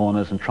on the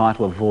corners and try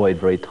to avoid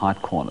very tight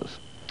corners.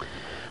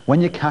 When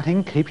you're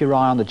cutting, keep your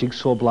eye on the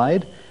jigsaw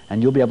blade,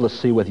 and you'll be able to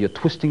see whether you're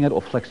twisting it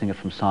or flexing it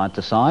from side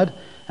to side,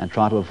 and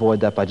try to avoid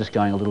that by just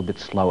going a little bit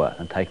slower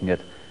and taking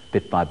it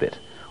bit by bit.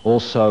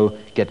 Also,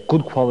 get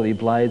good quality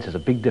blades. There's a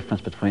big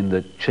difference between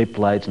the cheap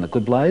blades and the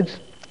good blades.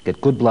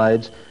 Get good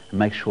blades and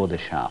make sure they're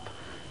sharp.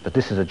 But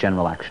this is a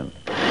general action.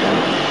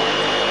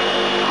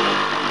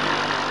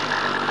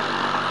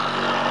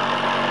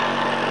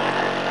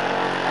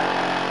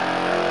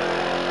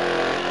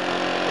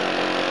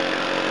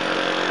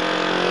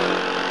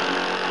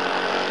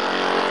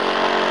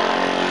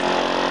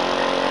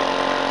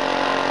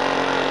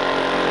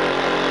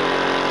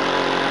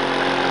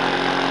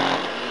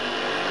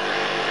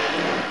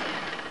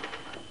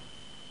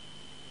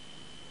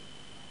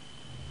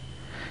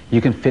 You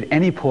can fit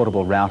any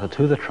portable router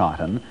to the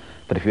Triton,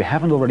 But if you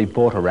haven't already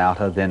bought a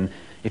router, then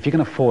if you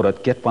can afford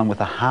it, get one with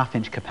a 1/2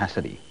 inch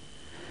capacity.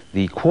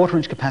 The 1/4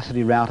 inch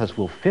capacity routers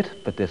will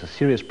fit, but there's a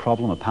serious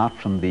problem apart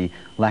from the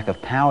lack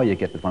of power you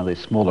get with one of these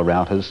smaller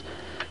routers,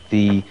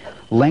 the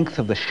length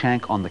of the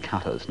shank on the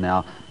cutters.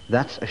 Now,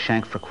 that's a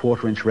shank for a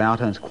 1/4 inch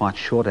router, and it's quite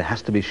short. It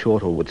has to be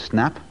short or it would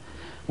snap.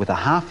 With a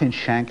 1/2 inch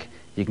shank,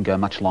 you can go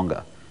much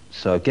longer.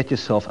 So get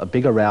yourself a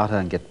bigger router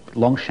and get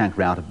long shank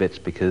router bits,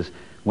 because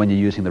when you're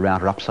using the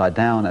router upside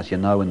down, as you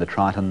know in the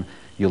Triton,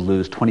 you'll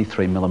lose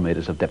 23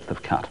 millimeters of depth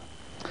of cut.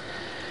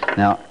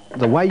 Now,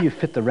 the way you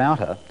fit the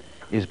router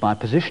is by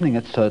positioning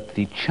it so that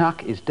the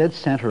chuck is dead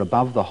center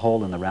above the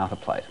hole in the router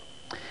plate.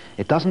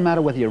 It doesn't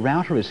matter whether your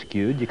router is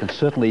skewed. You can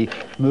certainly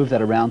move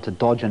that around to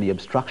dodge any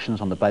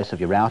obstructions on the base of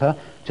your router.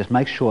 Just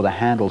make sure the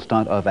handles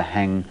don't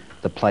overhang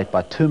the plate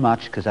by too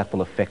much, because that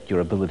will affect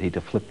your ability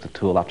to flip the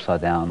tool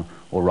upside down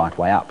or right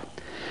way up.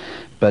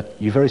 But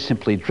you very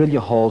simply drill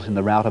your holes in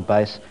the router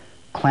base,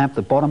 clamp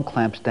the bottom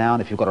clamps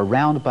down. If you've got a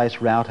round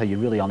base router, you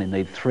really only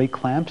need 3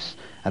 clamps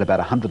at about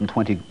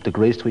 120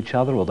 degrees to each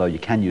other, although you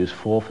can use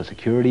 4 for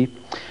security.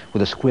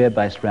 With a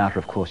square-based router,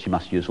 of course, you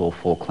must use all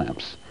 4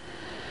 clamps.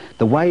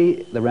 The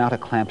way the router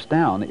clamps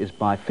down is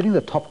by fitting the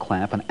top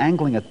clamp and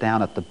angling it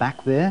down at the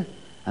back there,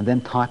 and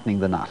then tightening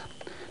the nut.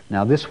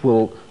 Now, this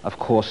will, of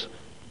course,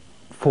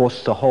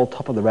 force the whole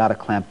top of the router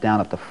clamp down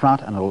at the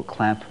front, and it'll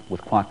clamp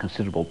with quite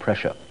considerable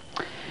pressure.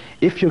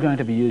 If you're going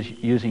to be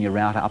using your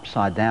router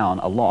upside down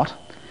a lot,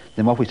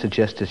 then what we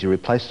suggest is you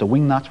replace the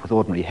wing nuts with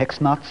ordinary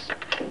hex nuts,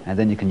 and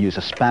then you can use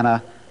a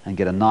spanner and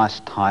get a nice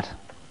tight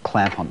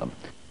clamp on them.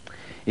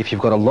 If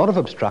you've got a lot of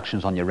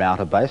obstructions on your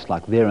router base,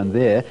 like there and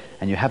there,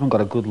 and you haven't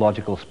got a good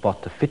logical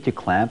spot to fit your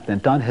clamp, then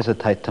don't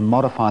hesitate to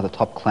modify the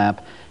top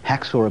clamp,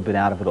 hacksaw a bit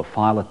out of it or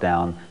file it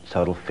down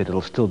so it'll fit.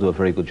 It'll still do a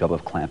very good job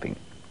of clamping.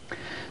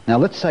 Now,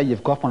 let's say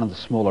you've got one of the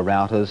smaller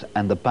routers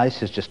and the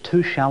base is just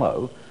too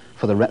shallow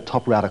for the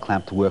top router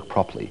clamp to work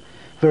properly.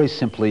 Very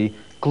simply,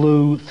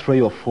 glue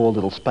 3 or 4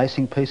 little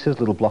spacing pieces,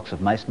 little blocks of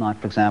masonite,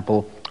 for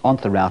example,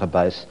 onto the router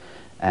base,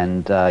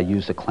 and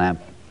use the clamp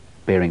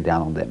bearing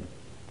down on them.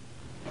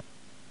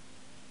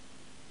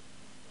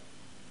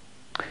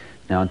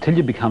 Now, until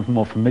you become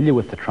more familiar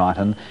with the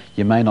Triton,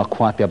 you may not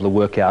quite be able to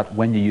work out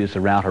when you use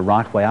the router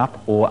right way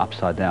up or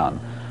upside down.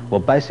 Well,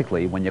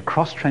 basically, when you're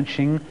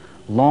cross-trenching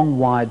long,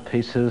 wide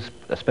pieces,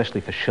 especially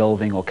for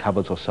shelving or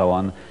cupboards or so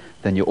on,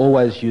 then you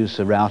always use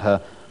the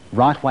router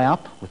right way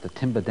up with the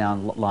timber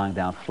lying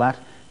down flat.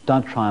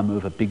 Don't try and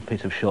move a big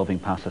piece of shelving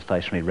past a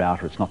stationary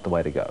router. It's not the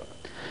way to go.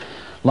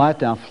 Lie it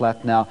down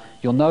flat. Now,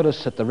 you'll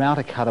notice that the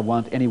router cutter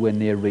won't anywhere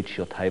near reach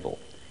your table.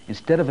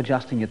 Instead of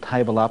adjusting your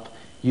table up,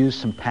 use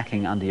some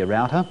packing under your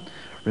router.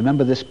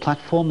 Remember this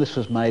platform? This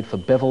was made for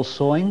bevel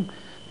sawing.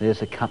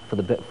 There's a cut for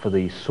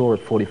the saw at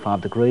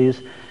 45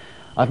 degrees.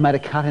 I've made a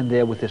cut in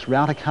there with this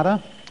router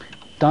cutter.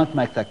 Don't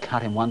make that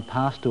cut in one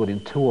pass. Do it in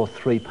 2 or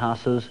 3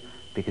 passes,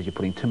 because you're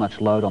putting too much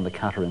load on the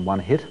cutter in one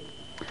hit.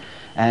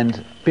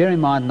 And bear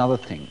in mind another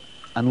thing.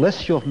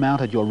 Unless you've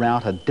mounted your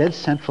router dead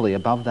centrally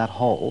above that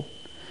hole,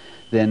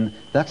 then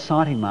that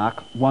sighting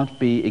mark won't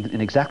be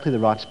in exactly the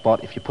right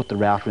spot if you put the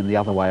router in the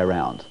other way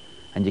around.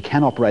 And you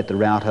can operate the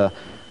router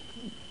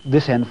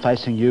this end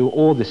facing you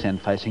or this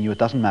end facing you, it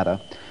doesn't matter,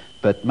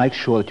 but make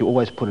sure that you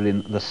always put it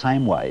in the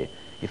same way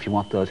if you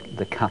want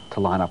the cut to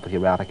line up with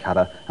your router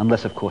cutter,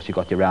 unless, of course, you've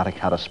got your router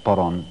cutter spot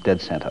on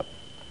dead center.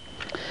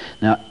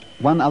 Now,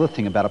 one other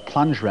thing about a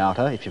plunge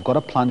router, if you've got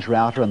a plunge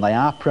router, and they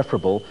are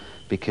preferable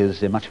because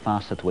they're much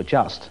faster to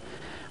adjust,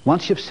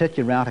 once you've set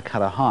your router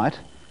cutter height,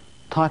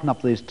 tighten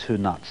up these 2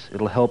 nuts.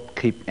 It'll help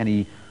keep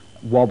any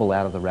wobble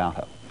out of the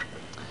router.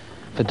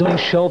 For doing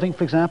shelving,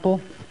 for example,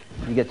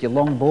 you get your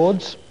long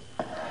boards,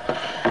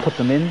 put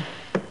them in.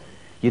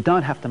 You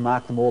don't have to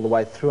mark them all the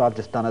way through. I've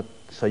just done it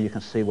so you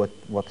can see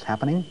what's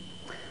happening.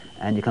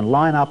 And you can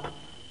line up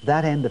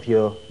that end of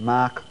your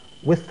mark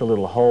with the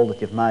little hole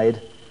that you've made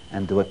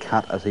and do a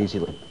cut as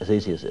easy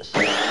as this.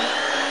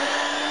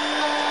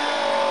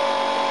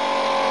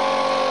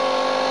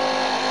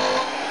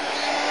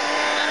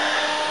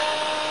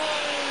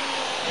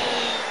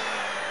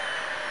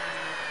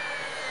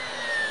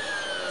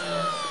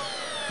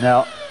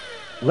 Now,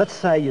 let's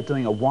say you're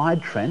doing a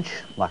wide trench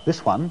like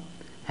this one.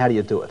 How do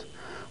you do it?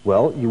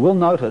 Well, you will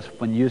notice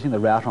when using the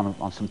router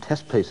on some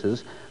test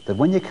pieces that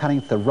when you're cutting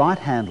the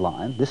right-hand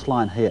line, this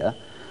line here,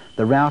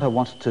 the router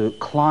wants to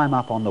climb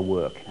up on the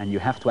work, and you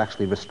have to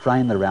actually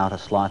restrain the router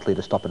slightly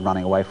to stop it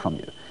running away from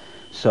you.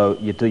 So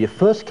you do your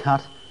first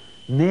cut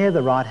near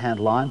the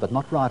right-hand line, but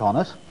not right on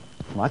it,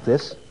 like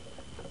this.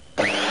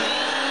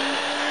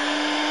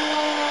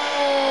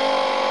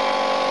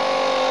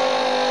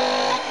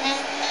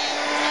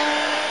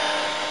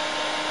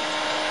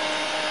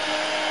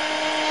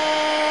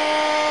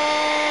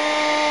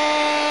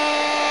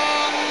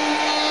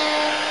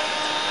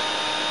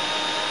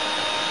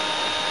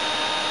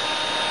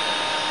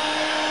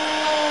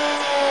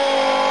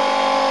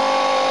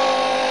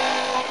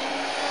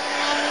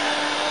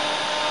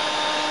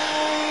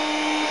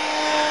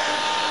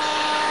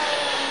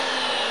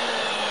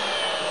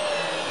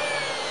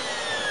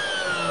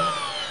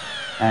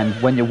 And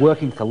when you're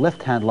working with the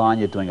left-hand line,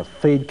 you're doing a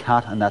feed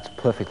cut, and that's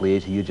perfectly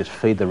easy. You just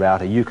feed the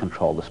router, you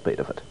control the speed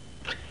of it.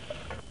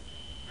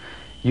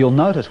 You'll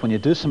notice when you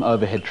do some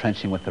overhead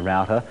trenching with the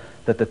router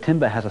that the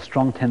timber has a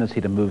strong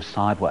tendency to move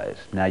sideways.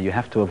 Now you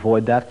have to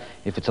avoid that.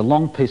 If it's a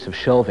long piece of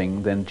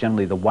shelving, then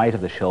generally the weight of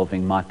the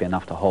shelving might be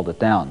enough to hold it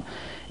down.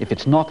 If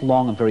it's not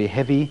long and very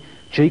heavy,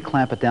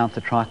 G-clamp it down to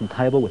the Triton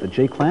table with a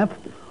G-clamp,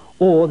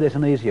 or there's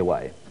an easier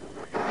way.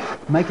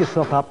 Make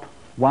yourself up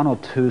 1 or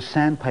 2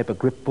 sandpaper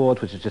grip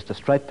boards, which is just a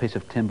straight piece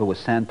of timber with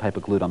sandpaper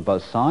glued on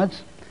both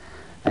sides,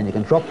 and you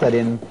can drop that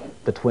in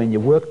between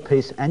your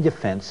workpiece and your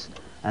fence,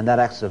 and that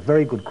acts as a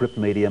very good grip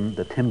medium.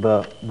 The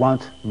timber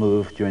won't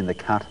move during the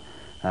cut,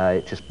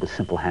 just with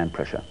simple hand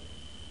pressure.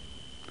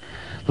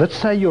 Let's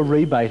say you're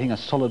rebaiting a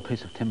solid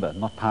piece of timber,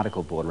 not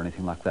particle board or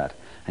anything like that,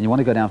 and you want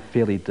to go down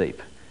fairly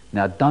deep.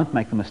 Now don't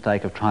make the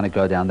mistake of trying to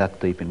go down that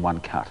deep in one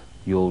cut.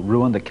 You'll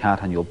ruin the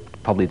cut and you'll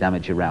probably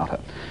damage your router.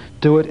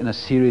 Do it in a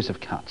series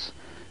of cuts.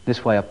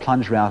 This way a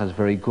plunge router is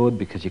very good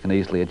because you can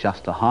easily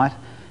adjust the height,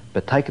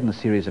 but take it in a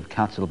series of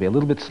cuts. It'll be a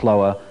little bit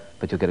slower,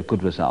 but you'll get a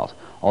good result.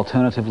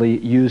 Alternatively,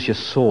 use your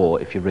saw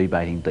if you're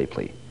rebaiting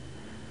deeply.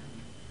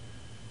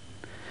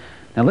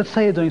 Now let's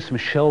say you're doing some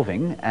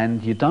shelving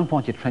and you don't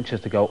want your trenches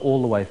to go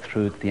all the way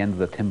through to the end of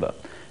the timber.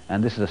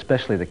 And this is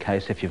especially the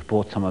case if you've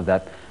bought some of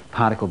that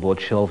particle board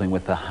shelving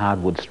with a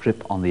hardwood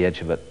strip on the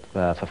edge of it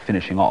for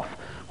finishing off.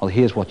 Well,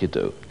 here's what you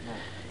do.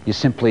 You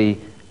simply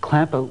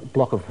clamp a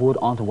block of wood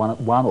onto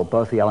one or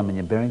both the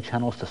aluminium bearing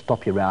channels to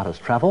stop your router's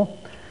travel,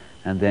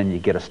 and then you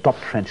get a stop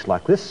trench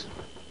like this.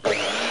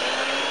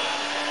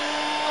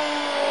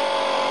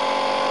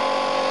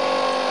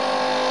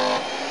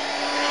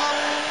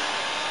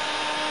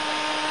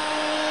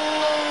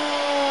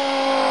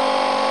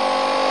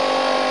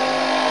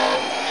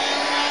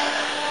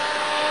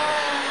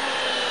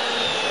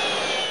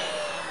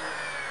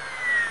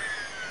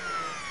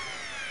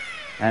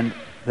 And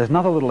there's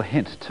another little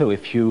hint too.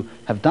 If you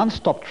have done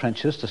stop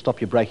trenches to stop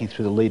you breaking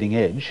through the leading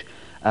edge,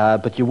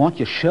 but you want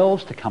your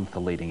shelves to come to the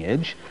leading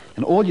edge,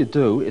 and all you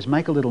do is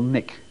make a little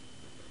nick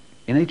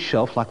in each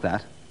shelf like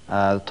that,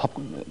 top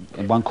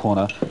in one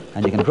corner,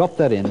 and you can drop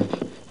that in,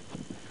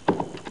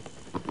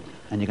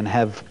 and you can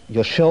have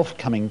your shelf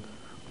coming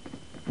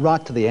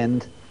right to the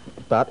end,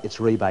 but it's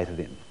rebaited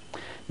in.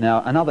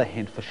 Now another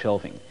hint for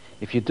shelving.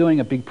 If you're doing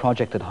a big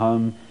project at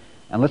home,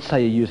 and let's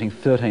say you're using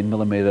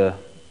 13mm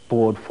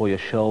board for your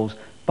shelves,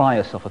 buy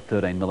yourself a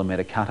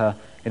 13mm cutter.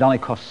 It only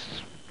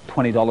costs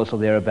 $20 or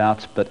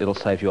thereabouts, but it'll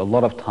save you a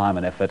lot of time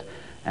and effort,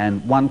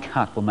 and one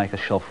cut will make a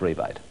shelf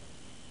rebate.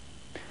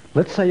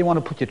 Let's say you want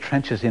to put your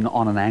trenches in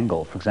on an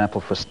angle, for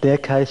example for a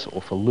staircase or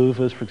for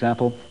louvers, for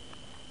example.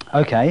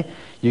 Okay,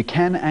 you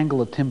can angle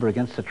the timber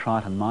against the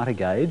Triton miter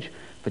gauge,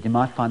 but you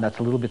might find that's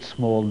a little bit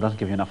small and doesn't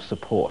give you enough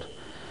support.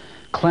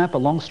 Clamp a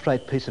long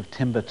straight piece of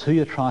timber to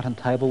your Triton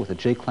table with a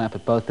G-clamp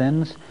at both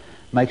ends.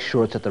 Make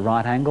sure it's at the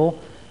right angle.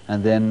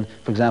 And then,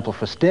 for example,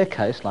 for a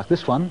staircase like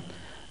this one,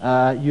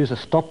 use a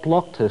stop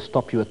block to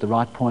stop you at the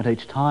right point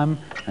each time,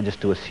 and just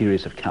do a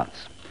series of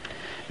cuts.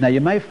 Now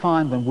you may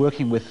find when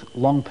working with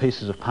long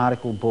pieces of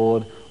particle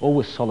board or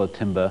with solid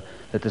timber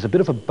that there's a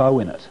bit of a bow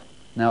in it.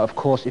 Now of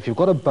course if you've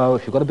got a bow,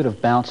 if you've got a bit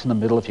of bounce in the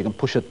middle, if you can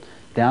push it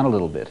down a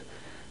little bit,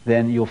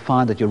 then you'll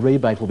find that your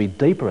rebate will be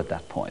deeper at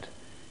that point.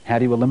 How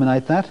do you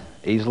eliminate that?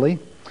 Easily.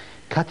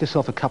 Cut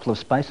yourself a couple of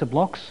spacer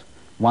blocks,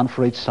 one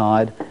for each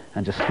side,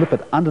 and just slip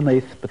it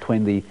underneath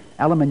between the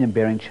aluminium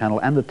bearing channel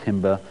and the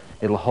timber.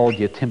 It'll hold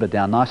your timber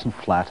down nice and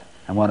flat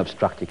and won't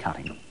obstruct your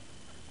cutting.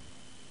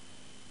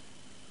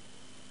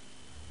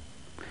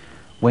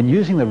 When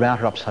using the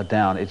router upside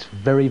down, it's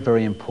very,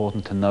 very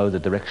important to know the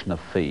direction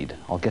of feed.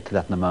 I'll get to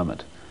that in a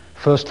moment.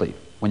 Firstly,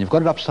 when you've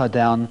got it upside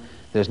down,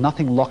 there's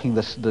nothing locking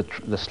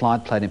the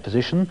slide plate in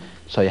position,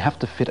 so you have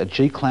to fit a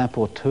G-clamp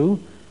or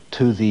two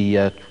to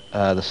the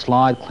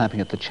slide, clamping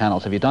at the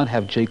channels. If you don't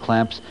have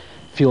G-clamps,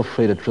 feel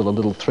free to drill a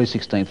little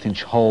 3/16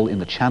 inch hole in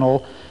the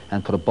channel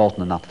and put a bolt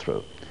and a nut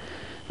through.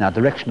 Now,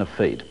 direction of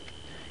feed.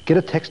 Get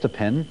a texter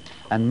pen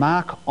and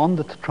mark on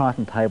the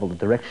Triton table the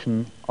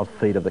direction of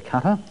feed of the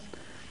cutter.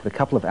 Put a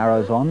couple of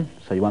arrows on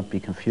so you won't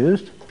be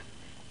confused.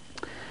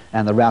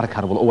 And the router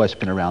cutter will always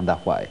spin around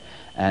that way.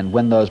 And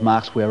when those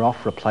marks wear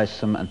off, replace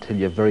them until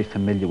you're very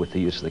familiar with the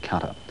use of the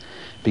cutter.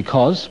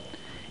 Because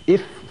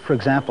if, for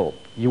example,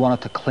 you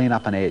wanted to clean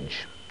up an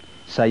edge,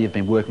 say you've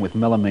been working with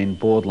melamine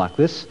board like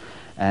this,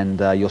 and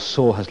your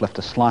saw has left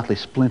a slightly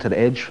splintered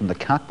edge from the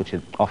cut, which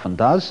it often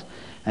does,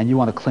 and you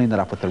want to clean that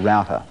up with the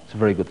router. It's a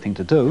very good thing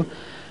to do.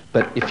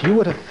 But if you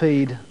were to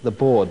feed the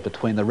board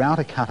between the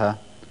router cutter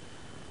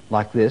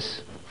like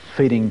this,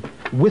 feeding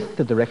with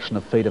the direction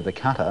of feed of the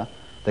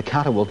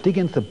cutter will dig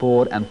into the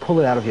board and pull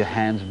it out of your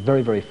hands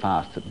very, very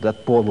fast.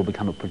 That board will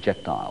become a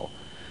projectile.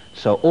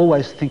 So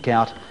always think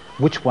out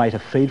which way to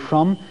feed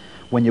from.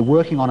 When you're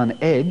working on an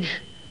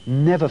edge,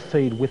 never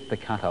feed with the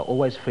cutter.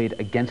 Always feed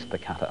against the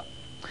cutter.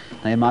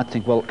 Now you might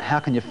think, well, how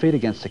can you feed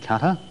against the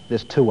cutter?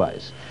 There's two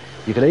ways.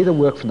 You could either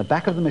work from the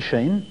back of the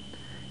machine,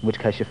 in which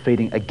case you're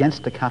feeding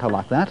against the cutter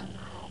like that,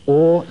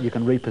 or you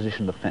can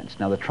reposition the fence.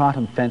 Now the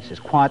Triton fence is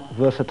quite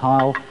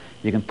versatile.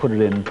 You can put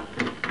it in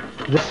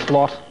this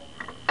slot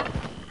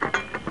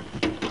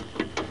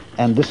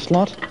and this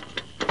slot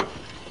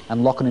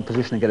and lock it in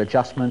position and get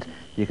adjustment.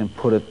 You can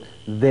put it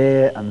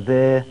there and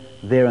there,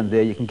 there and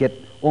there. You can get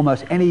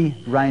almost any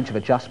range of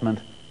adjustment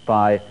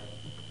by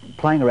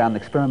playing around and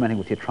experimenting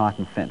with your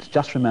Triton fence.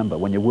 Just remember,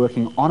 when you're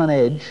working on an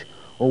edge,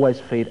 always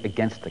feed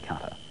against the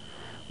cutter.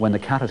 When the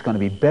cutter is going to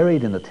be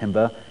buried in the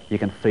timber, you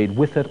can feed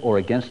with it or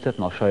against it,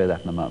 and I'll show you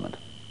that in a moment.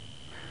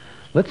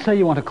 Let's say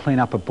you want to clean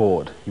up a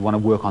board. You want to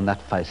work on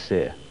that face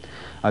there.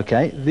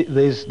 Okay,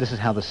 this is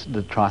how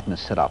the Triton is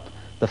set up.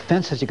 The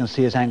fence, as you can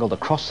see, is angled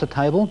across the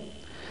table,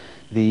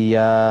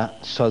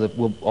 so that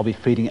I'll be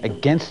feeding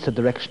against the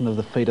direction of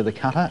the feed of the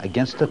cutter,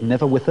 against it,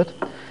 never with it.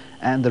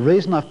 And the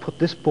reason I've put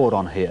this board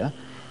on here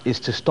is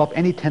to stop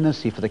any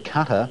tendency for the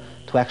cutter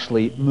to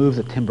actually move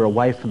the timber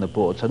away from the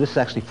board. So this is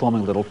actually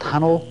forming a little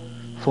tunnel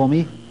for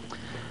me.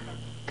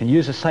 Can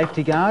use a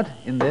safety guard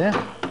in there.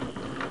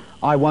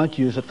 I won't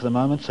use it for the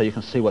moment so you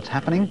can see what's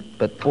happening,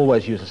 but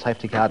always use a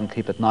safety guard and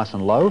keep it nice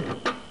and low.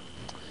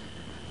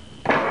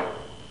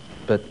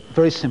 But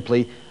very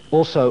simply,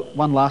 also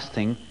one last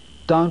thing,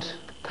 don't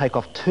take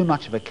off too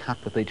much of a cut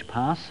with each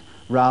pass.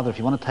 Rather, if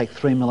you want to take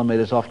 3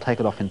 millimeters off, take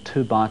it off in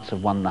 2 bites of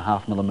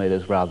 1.5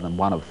 millimeters rather than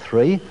 1 of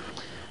 3.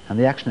 And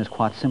the action is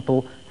quite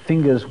simple.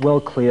 Fingers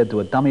well cleared, do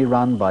a dummy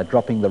run by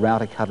dropping the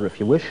router cutter if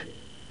you wish,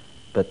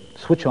 but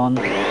switch on.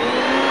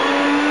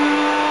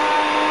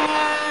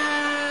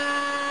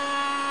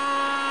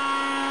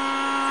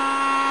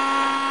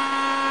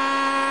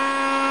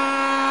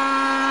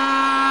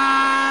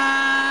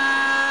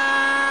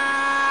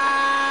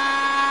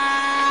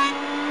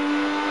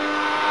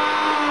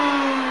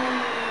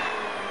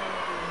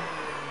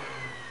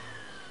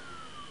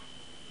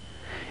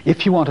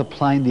 If you want to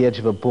plane the edge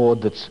of a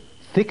board that's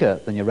thicker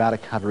than your router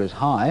cutter is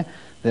high,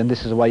 then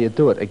this is the way you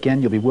do it.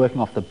 Again, you'll be working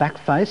off the back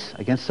face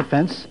against the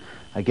fence.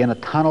 Again, a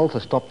tunnel to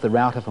stop the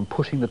router from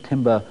pushing the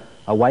timber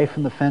away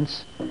from the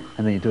fence.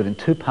 And then you do it in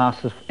 2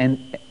 passes,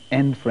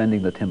 end for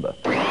ending the timber.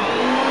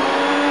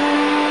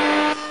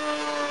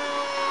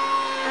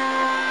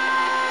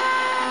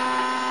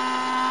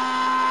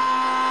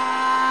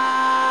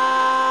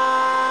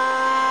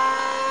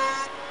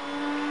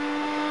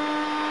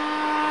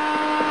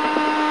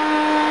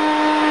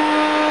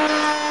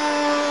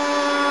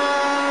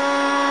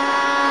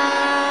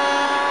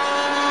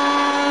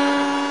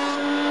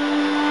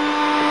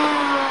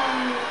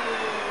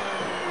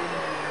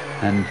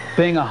 And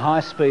being a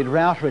high-speed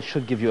router, it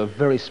should give you a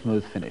very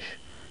smooth finish.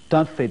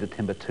 Don't feed the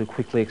timber too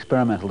quickly.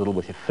 Experiment a little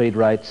with your feed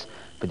rates,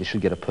 but you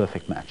should get a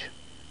perfect match.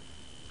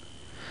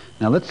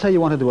 Now, let's say you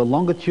want to do a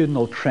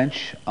longitudinal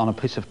trench on a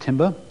piece of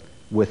timber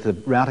with the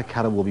router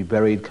cutter will be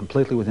buried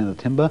completely within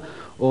the timber,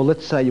 or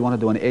let's say you want to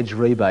do an edge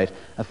rebate,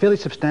 a fairly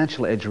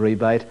substantial edge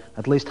rebate.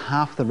 At least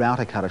half the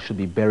router cutter should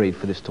be buried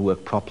for this to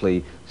work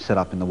properly, set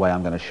up in the way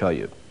I'm going to show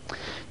you.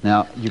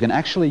 Now, you can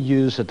actually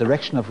use the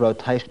direction of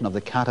rotation of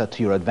the cutter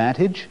to your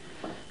advantage,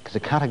 because the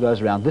cutter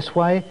goes around this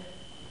way,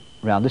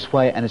 and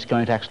it's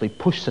going to actually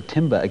push the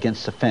timber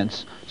against the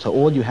fence, so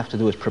all you have to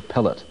do is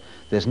propel it.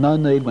 There's no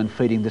need when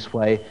feeding this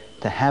way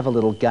to have a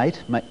little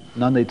gate,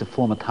 no need to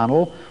form a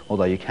tunnel,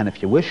 although you can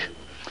if you wish,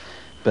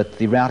 but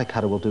the router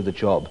cutter will do the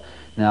job.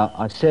 Now,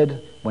 I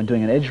said when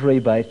doing an edge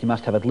rebate, you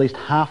must have at least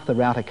half the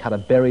router cutter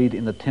buried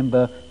in the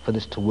timber for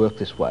this to work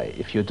this way.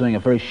 If you're doing a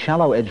very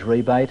shallow edge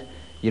rebate,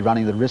 you're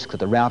running the risk that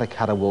the router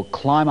cutter will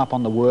climb up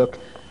on the work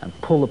and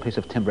pull the piece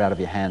of timber out of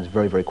your hands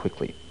very, very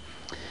quickly.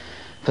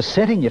 For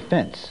setting your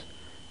fence,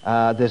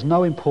 there's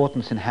no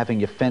importance in having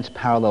your fence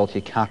parallel to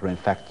your cutter. In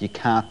fact, you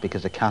can't,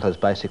 because the cutter is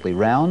basically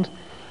round.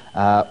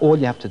 All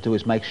you have to do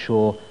is make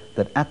sure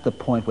that at the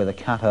point where the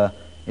cutter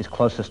is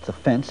closest to the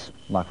fence,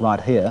 like right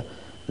here,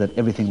 that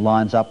everything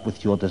lines up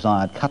with your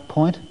desired cut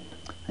point,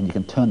 and you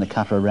can turn the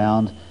cutter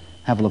around,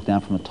 have a look down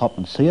from the top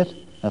and see it.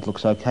 That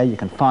looks okay. You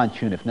can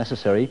fine-tune if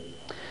necessary.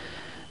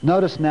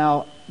 Notice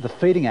now the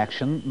feeding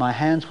action. My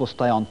hands will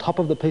stay on top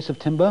of the piece of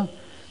timber.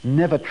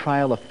 Never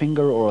trail a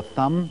finger or a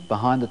thumb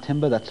behind the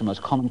timber. That's the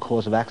most common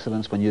cause of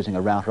accidents when using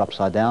a router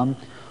upside down.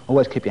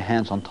 Always keep your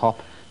hands on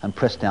top and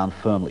press down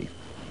firmly.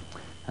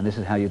 And this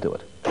is how you do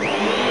it.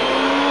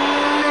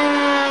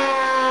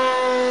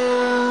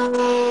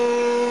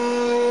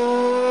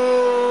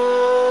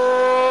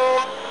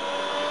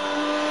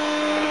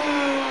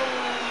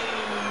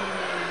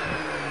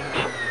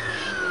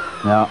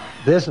 Now,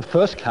 there's the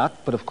first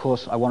cut, but of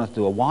course I want to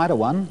do a wider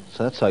one,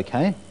 so that's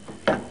okay.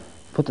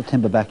 Put the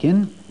timber back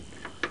in,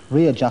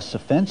 readjust the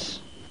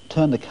fence,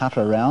 turn the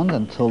cutter around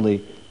until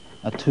a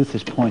tooth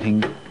is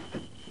pointing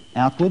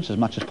outwards as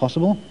much as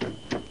possible.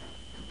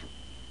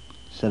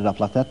 Set it up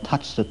like that,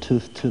 touch the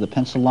tooth to the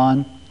pencil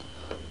line,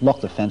 lock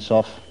the fence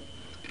off.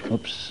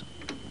 Oops.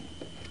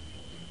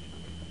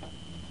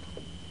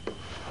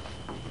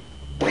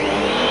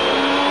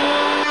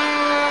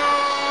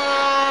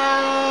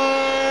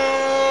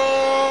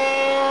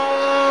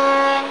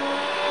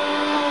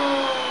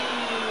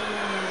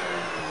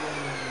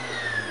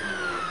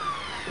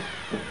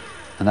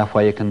 And that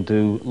way you can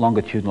do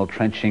longitudinal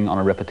trenching on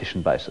a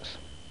repetition basis.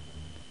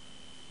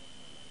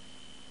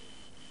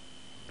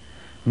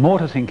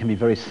 Mortising can be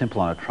very simple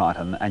on a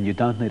Triton, and you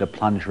don't need a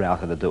plunge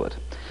router to do it.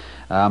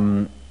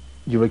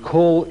 You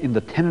recall in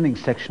the tenoning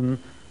section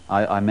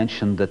I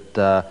mentioned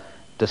that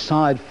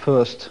decide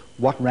first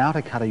what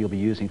router cutter you'll be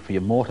using for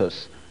your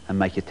mortise and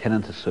make your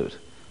tenon to suit,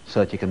 so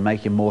that you can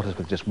make your mortise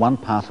with just one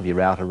pass of your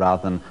router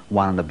rather than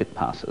 1 and a bit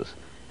passes.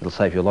 It'll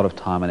save you a lot of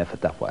time and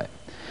effort that way.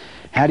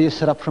 How do you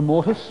set up for a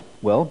mortise?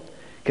 Well,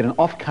 get an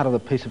off-cut of the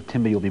piece of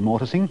timber you'll be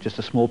mortising, just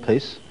a small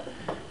piece.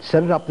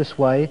 Set it up this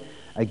way.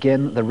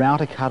 Again, the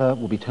router cutter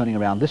will be turning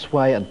around this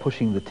way and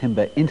pushing the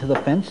timber into the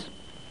fence.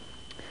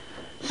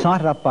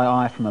 Sight it up by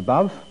eye from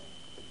above.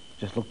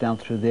 Just look down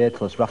through there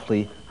till it's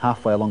roughly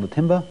halfway along the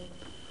timber.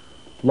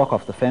 Lock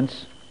off the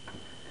fence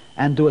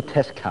and do a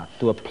test cut.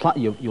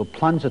 You'll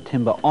plunge the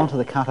timber onto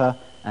the cutter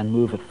and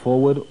move it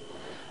forward.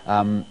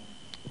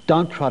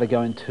 Don't try to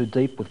go in too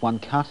deep with one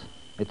cut.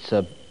 It's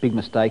a big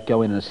mistake.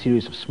 Go in a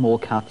series of small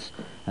cuts,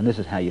 and this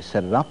is how you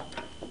set it up.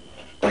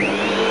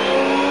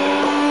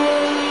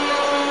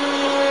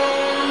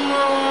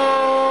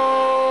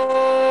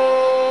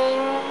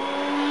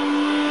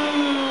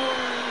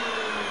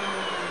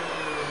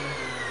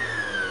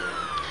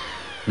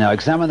 Now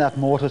examine that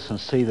mortise and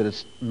see that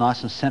it's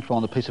nice and central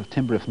on the piece of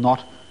timber. If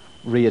not,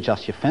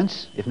 readjust your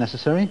fence if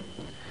necessary.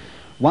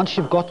 Once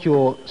you've got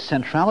your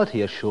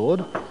centrality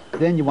assured,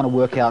 then you want to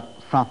work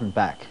out front and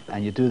back,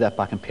 and you do that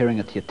by comparing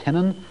it to your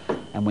tenon.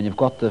 And when you've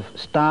got the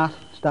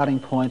starting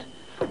point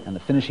and the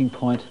finishing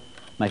point,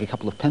 make a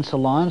couple of pencil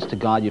lines to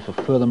guide you for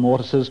further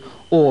mortises,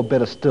 or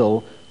better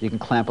still, you can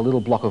clamp a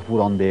little block of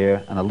wood on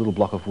there and a little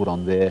block of wood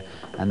on there,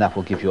 and that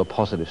will give you a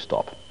positive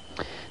stop.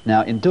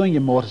 Now, in doing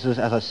your mortises,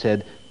 as I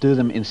said, do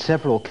them in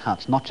several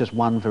cuts, not just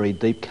one very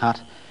deep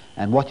cut.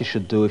 And what you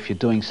should do if you're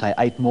doing, say,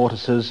 8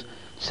 mortises,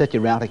 set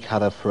your router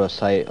cutter for,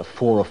 say, a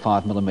 4 or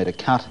 5 millimetre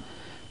cut.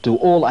 Do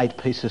all 8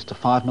 pieces to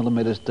 5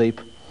 millimetres deep,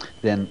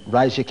 then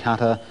raise your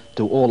cutter,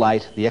 do all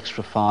 8, the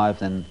extra 5,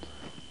 then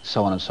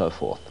so on and so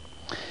forth.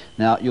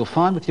 Now, you'll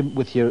find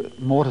with your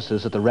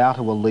mortises that the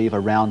router will leave a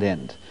round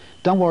end.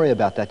 Don't worry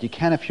about that. You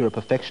can, if you're a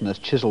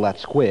perfectionist, chisel that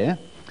square.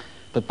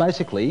 But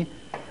basically,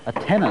 a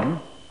tenon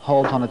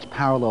holds on its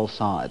parallel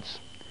sides.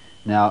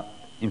 Now,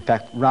 in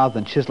fact, rather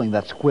than chiseling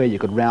that square, you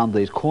could round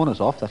these corners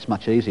off. That's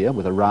much easier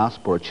with a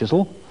rasp or a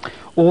chisel.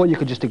 Or you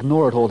could just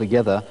ignore it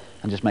altogether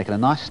and just make it a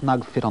nice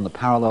snug fit on the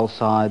parallel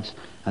sides,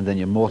 and then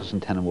your mortise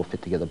and tenon will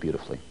fit together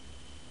beautifully.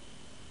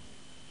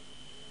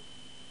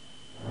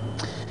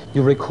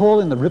 You'll recall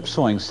in the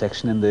ripsawing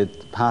section, in the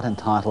part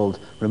entitled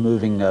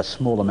Removing a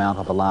Small Amount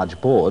of a Large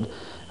Board,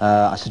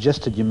 I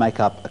suggested you make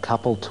up a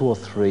couple, 2 or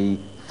 3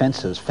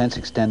 fence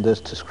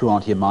extenders to screw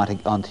onto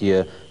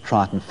your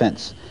Triton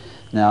fence.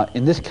 Now,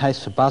 in this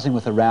case, for buzzing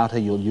with a router,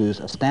 you'll use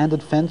a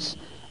standard fence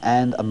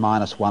and a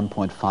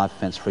 -1.5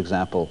 fence, for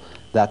example,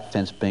 that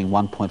fence being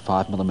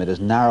 1.5 millimetres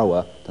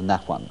narrower than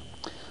that one.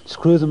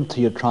 Screw them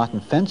to your Triton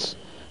fence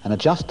and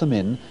adjust them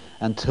in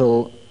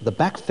until the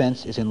back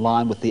fence is in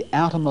line with the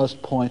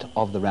outermost point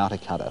of the router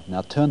cutter.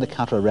 Now, turn the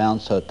cutter around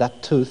so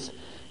that tooth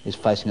is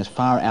facing as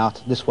far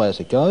out this way as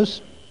it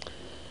goes.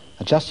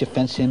 Adjust your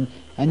fence in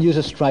and use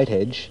a straight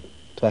edge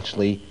to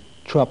actually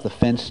true up the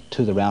fence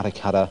to the router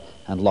cutter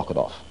and lock it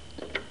off.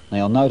 Now,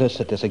 you'll notice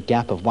that there's a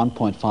gap of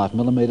 1.5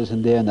 millimetres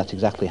in there, and that's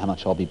exactly how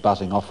much I'll be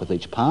buzzing off with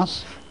each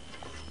pass.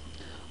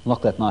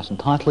 Lock that nice and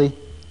tightly.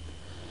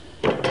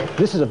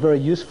 This is a very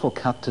useful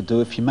cut to do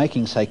if you're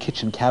making, say,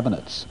 kitchen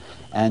cabinets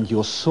and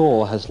your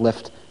saw has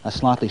left a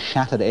slightly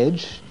shattered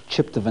edge,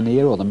 chip the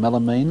veneer or the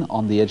melamine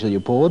on the edge of your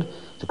board.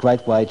 It's a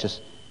great way.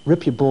 Just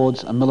rip your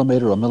boards a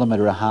millimetre or a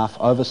millimetre and a half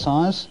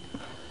oversize,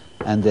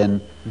 and then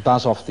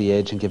buzz off the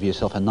edge and give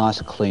yourself a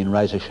nice, clean,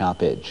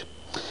 razor-sharp edge.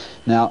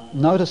 Now,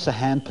 notice the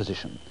hand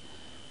position.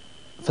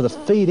 For the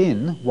feed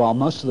in, while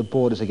most of the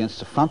board is against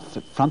the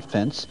front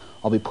fence,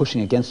 I'll be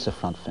pushing against the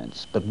front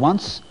fence. But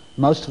once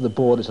most of the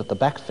board is at the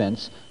back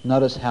fence,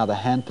 notice how the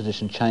hand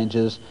position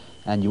changes,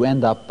 and you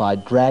end up by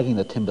dragging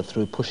the timber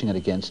through, pushing it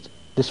against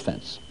this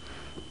fence.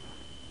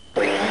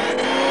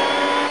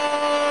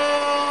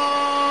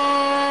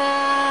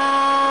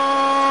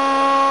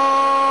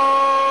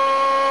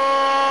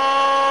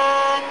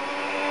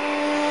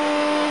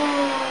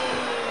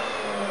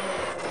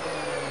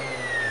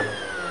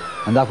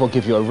 And that will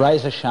give you a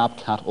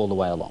razor-sharp cut all the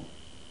way along.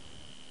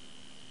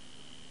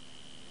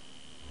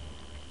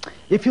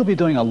 If you'll be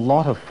doing a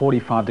lot of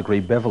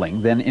 45-degree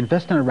beveling, then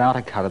invest in a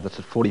router cutter that's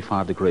at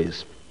 45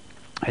 degrees.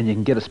 And you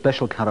can get a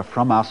special cutter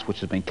from us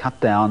which has been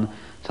cut down.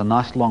 It's a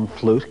nice long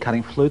flute,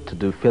 cutting flute, to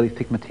do fairly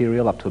thick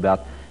material, up to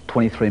about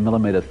 23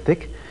 millimetres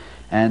thick.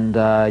 And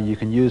you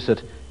can use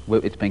it,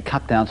 it's been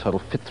cut down so it'll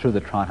fit through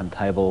the Triton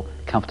table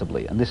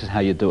comfortably. And this is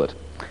how you do it.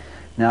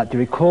 Now, do you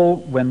recall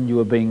when you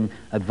were being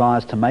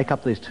advised to make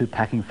up these 2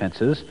 packing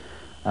fences,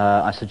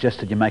 I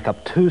suggested you make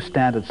up 2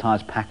 standard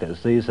size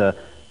packers. These are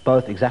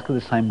both exactly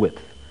the same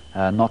width,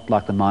 not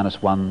like the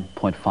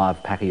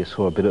 -1.5 packer you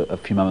saw a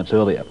few moments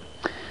earlier.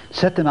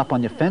 Set them up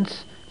on your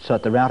fence so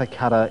that the router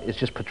cutter is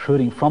just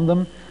protruding from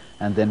them,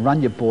 and then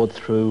run your board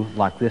through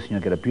like this and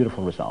you'll get a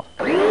beautiful result.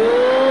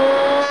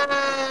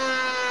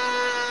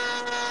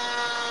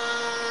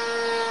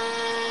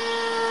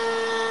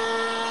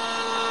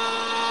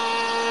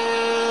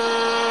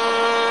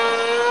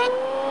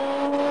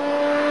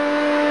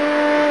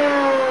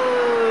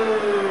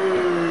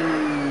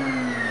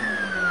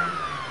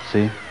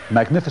 See,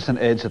 magnificent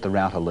edge that the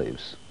router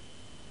leaves.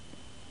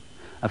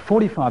 A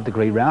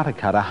 45-degree router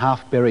cutter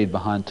half buried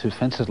behind two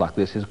fences like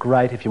this is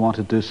great if you want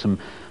to do some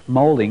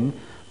moulding,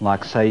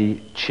 like say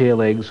chair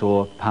legs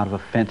or part of a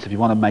fence. If you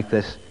want to make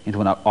this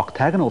into an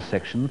octagonal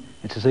section,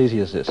 it's as easy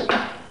as this.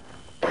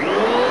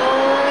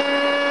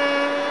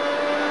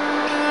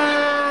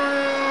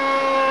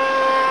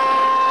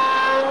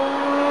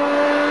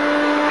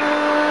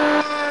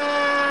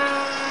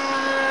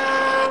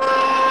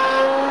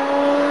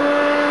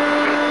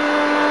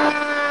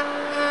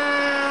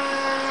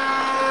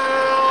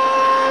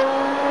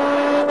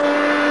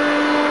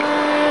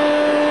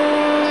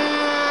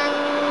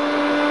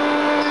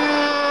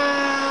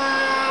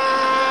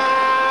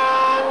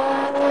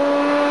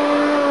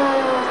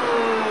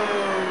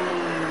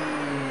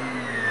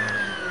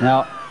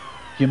 Now,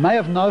 you may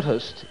have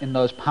noticed in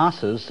those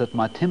passes that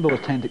my timber was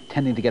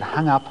tending to get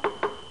hung up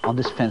on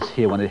this fence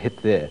here when it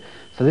hit there.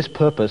 For this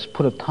purpose,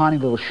 put a tiny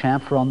little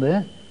chamfer on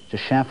there.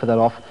 Just chamfer that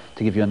off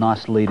to give you a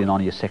nice lead in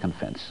on your second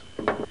fence.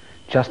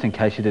 Just in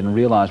case you didn't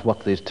realise what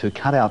this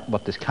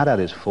cutout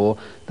is for,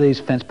 these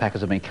fence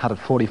packers have been cut at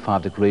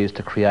 45 degrees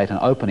to create an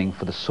opening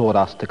for the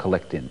sawdust to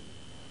collect in.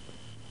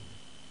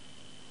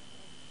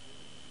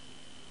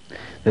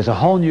 There's a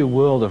whole new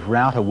world of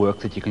router work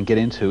that you can get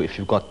into if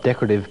you've got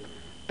decorative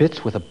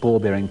bits with a ball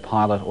bearing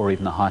pilot or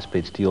even a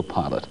high-speed steel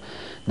pilot.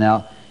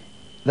 Now,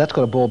 that's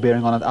got a ball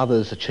bearing on it.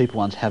 Others, the cheaper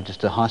ones, have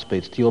just a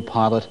high-speed steel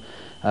pilot.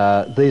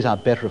 These are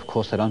better, of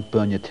course. They don't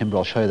burn your timber.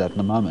 I'll show you that in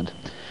a moment.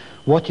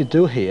 What you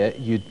do here,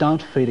 you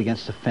don't feed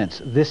against the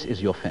fence. This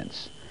is your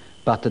fence.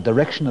 But the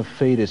direction of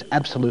feed is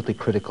absolutely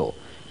critical.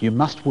 You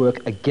must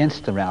work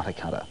against the router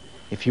cutter.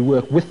 If you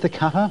work with the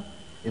cutter,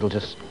 it'll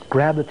just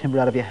grab the timber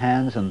out of your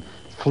hands and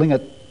fling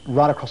it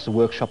right across the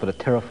workshop at a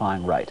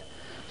terrifying rate.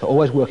 So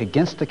always work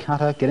against the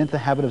cutter, get into the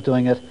habit of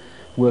doing it,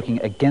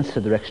 working against the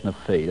direction of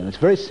feed. And it's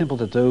very simple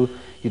to do.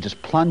 You just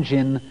plunge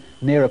in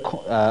near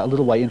a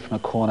little way in from a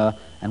corner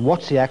and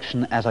watch the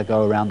action as I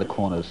go around the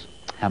corners,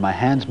 how my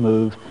hands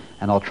move,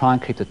 and I'll try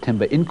and keep the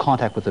timber in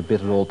contact with the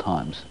bit at all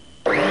times.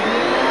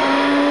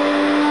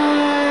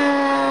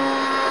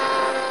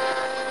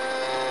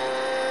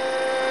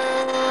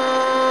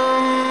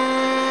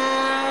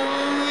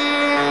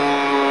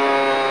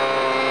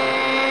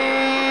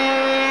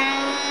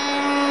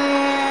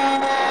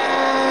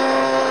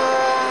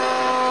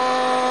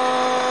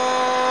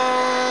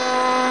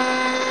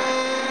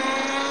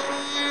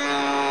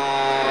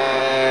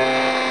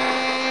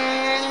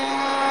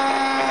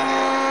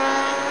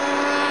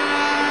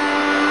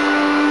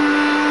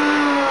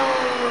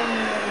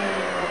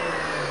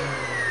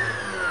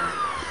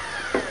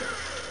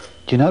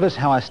 Do you notice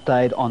how I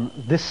stayed on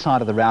this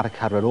side of the router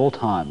cutter at all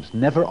times,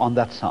 never on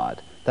that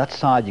side? That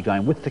side, you're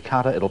going with the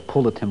cutter, it'll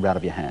pull the timber out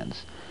of your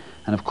hands.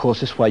 And of course,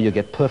 this way you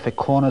get perfect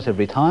corners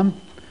every time,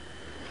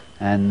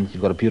 and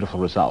you've got a beautiful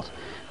result.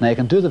 Now you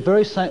can do the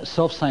very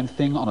same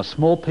thing on a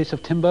small piece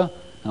of timber,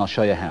 and I'll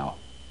show you how.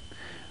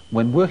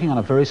 When working on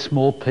a very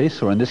small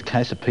piece, or in this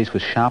case a piece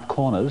with sharp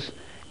corners,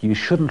 you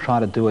shouldn't try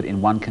to do it in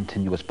one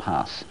continuous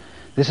pass.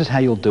 This is how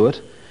you'll do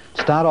it.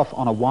 Start off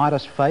on a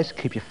widest face,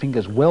 keep your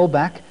fingers well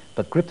back,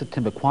 but grip the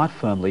timber quite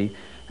firmly,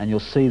 and you'll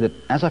see that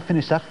as I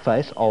finish that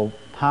face, I'll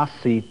pass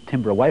the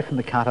timber away from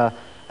the cutter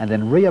and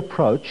then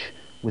reapproach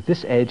with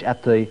this edge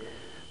at the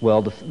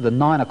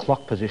 9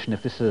 o'clock position,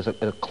 if this is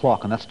a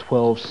clock, and that's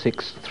 12,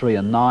 6, 3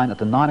 and 9, at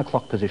the 9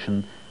 o'clock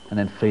position, and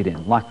then feed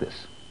in, like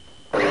this.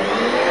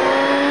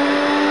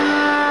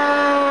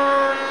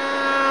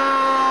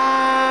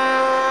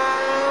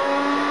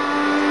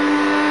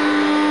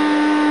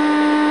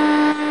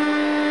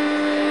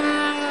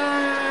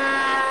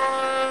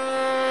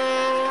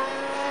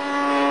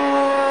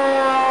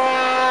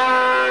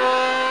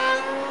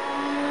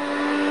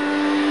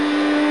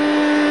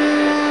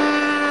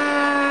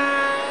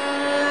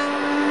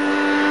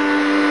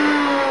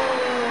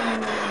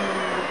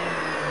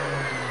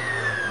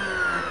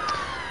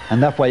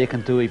 And that way you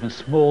can do even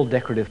small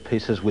decorative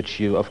pieces which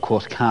you, of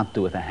course, can't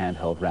do with a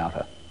handheld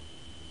router.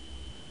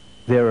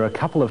 There are a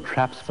couple of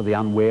traps for the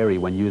unwary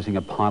when using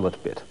a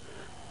pilot bit.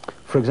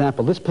 For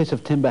example, this piece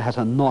of timber has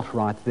a knot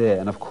right there,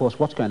 and of course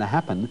what's going to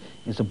happen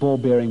is the ball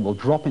bearing will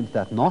drop into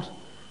that knot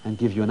and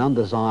give you an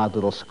undesired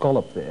little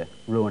scallop there,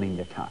 ruining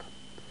your cut.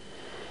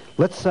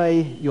 Let's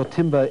say your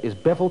timber is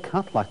bevel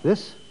cut like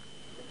this.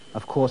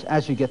 Of course,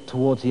 as you get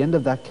towards the end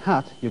of that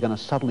cut, you're going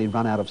to suddenly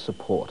run out of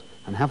support.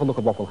 And have a look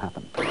at what will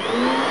happen.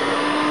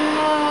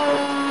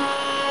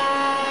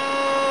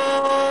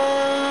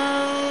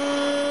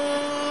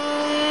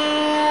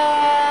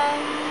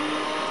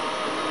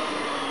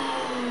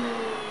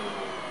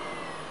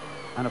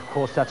 And of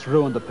course that's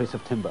ruined the piece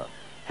of timber.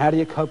 How do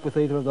you cope with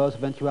either of those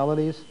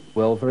eventualities?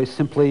 Well, very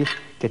simply,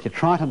 get your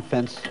Triton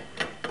fence,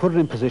 put it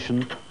in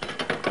position,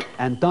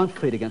 and don't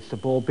feed against the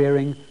ball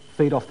bearing,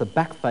 feed off the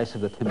back face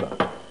of the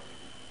timber.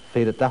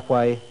 Feed it that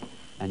way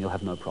and you'll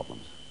have no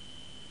problems.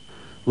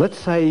 Let's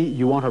say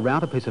you want to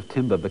route a piece of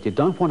timber, but you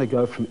don't want to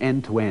go from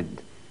end to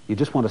end. You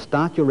just want to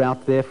start your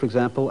route there, for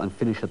example, and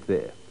finish it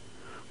there.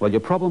 Well,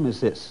 your problem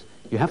is this.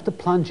 You have to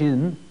plunge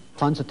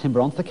the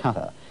timber onto the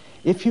cutter.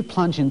 If you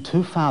plunge in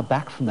too far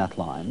back from that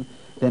line,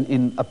 then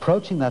in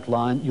approaching that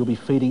line, you'll be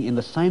feeding in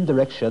the same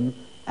direction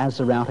as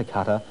the router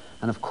cutter,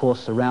 and of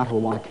course the router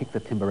will want to kick the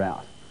timber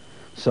out.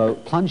 So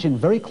plunge in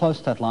very close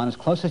to that line, as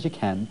close as you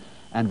can,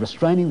 and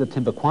restraining the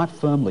timber quite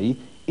firmly,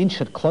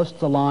 inch it close to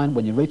the line.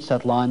 When you reach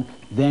that line,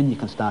 then you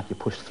can start your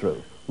push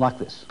through, like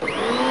this.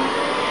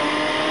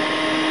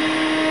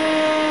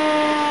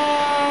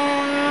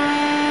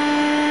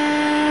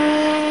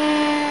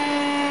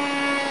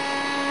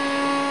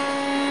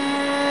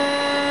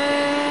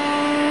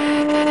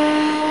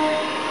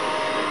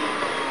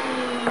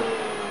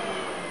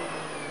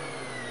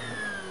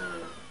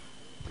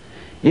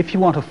 If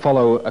you want to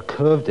follow a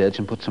curved edge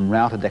and put some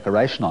router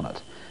decoration on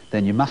it,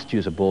 then you must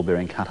use a ball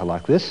bearing cutter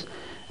like this,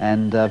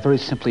 and very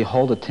simply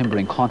hold the timber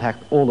in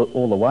contact all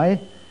the way.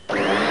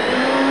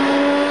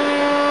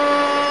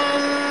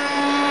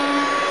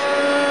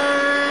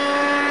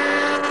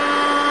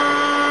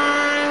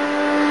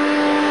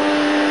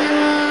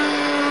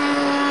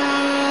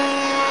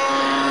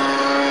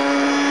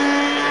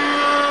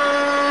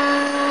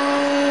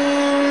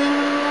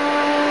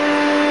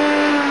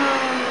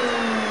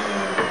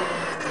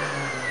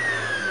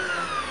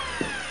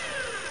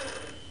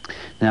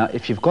 Now,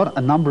 if you've got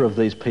a number of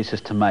these pieces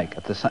to make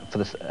at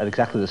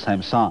exactly the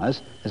same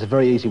size, there's a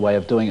very easy way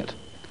of doing it.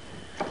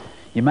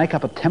 You make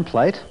up a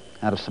template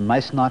out of some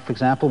masonite, for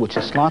example, which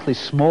is slightly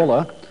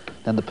smaller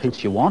than the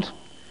piece you want.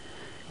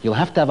 You'll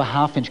have to have a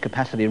half-inch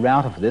capacity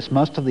router for this.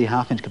 Most of the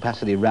half-inch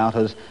capacity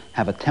routers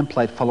have a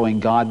template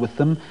following guide with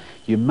them.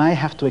 You may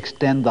have to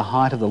extend the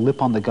height of the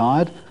lip on the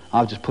guide.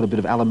 I've just put a bit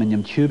of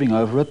aluminium tubing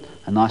over it,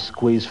 a nice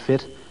squeeze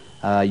fit.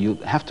 You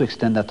have to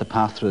extend that to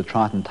pass through the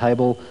Triton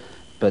table,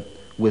 but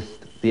with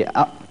the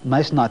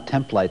masonite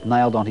template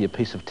nailed onto your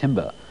piece of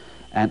timber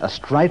and a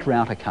straight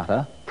router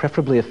cutter,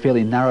 preferably a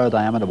fairly narrow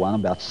diameter one,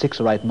 about 6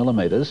 or 8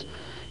 millimeters,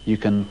 you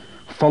can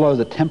follow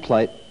the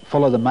template,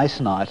 follow the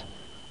masonite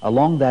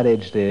along that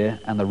edge there,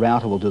 and the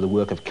router will do the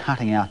work of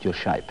cutting out your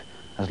shape,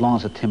 as long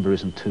as the timber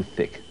isn't too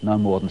thick, no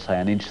more than say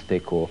 1 inch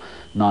thick or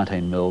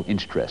 19 mil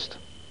inch dressed.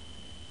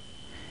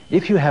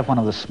 If you have one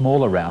of the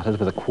smaller routers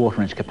with a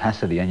 1/4 inch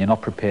capacity and you're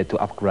not prepared to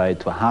upgrade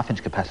to a 1/2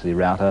 inch capacity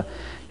router,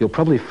 you'll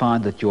probably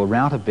find that your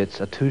router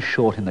bits are too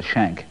short in the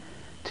shank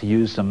to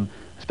use them,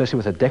 especially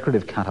with a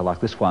decorative cutter like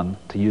this one,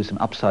 to use them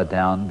upside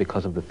down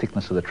because of the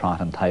thickness of the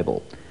Triton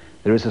table.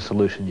 There is a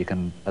solution you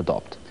can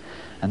adopt,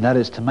 and that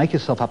is to make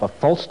yourself up a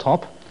false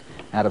top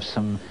out of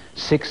some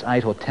 6,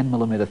 8 or 10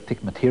 millimeter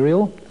thick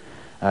material.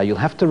 You'll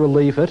have to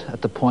relieve it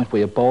at the point where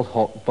your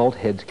bolt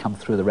heads come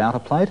through the router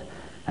plate,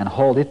 and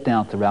hold it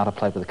down to the router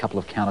plate with a couple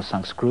of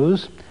countersunk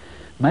screws.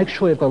 Make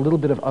sure you've got a little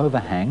bit of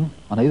overhang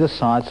on either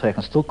side so you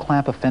can still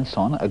clamp a fence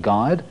on, a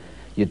guide.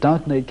 You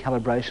don't need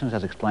calibrations,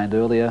 as explained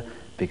earlier,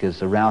 because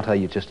the router,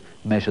 you just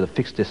measure the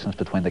fixed distance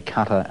between the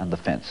cutter and the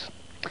fence.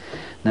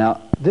 Now,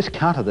 this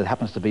cutter that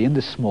happens to be in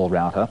this small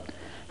router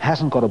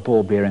hasn't got a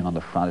ball bearing on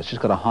the front. It's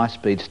just got a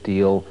high-speed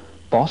steel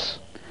boss,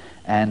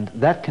 and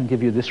that can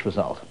give you this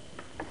result.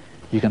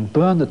 You can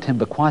burn the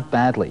timber quite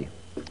badly,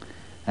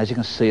 as you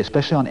can see,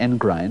 especially on end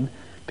grain,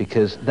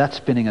 because that's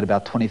spinning at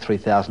about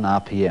 23,000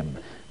 RPM.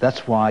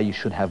 That's why you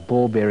should have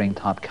ball bearing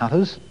type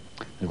cutters.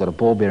 You've got a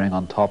ball bearing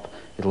on top.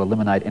 It'll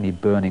eliminate any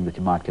burning that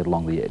you might get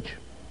along the edge.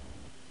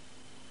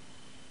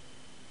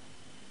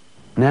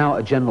 Now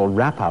a general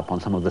wrap up on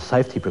some of the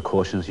safety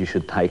precautions you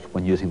should take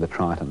when using the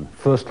Triton.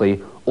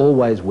 Firstly,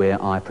 always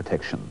wear eye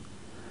protection.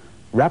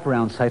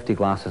 Wraparound safety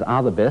glasses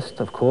are the best,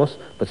 of course,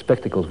 but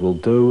spectacles will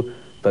do.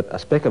 But a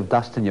speck of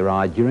dust in your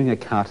eye during a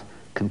cut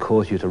can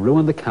cause you to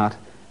ruin the cut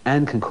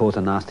and can cause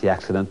a nasty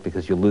accident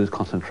because you'll lose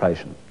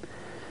concentration.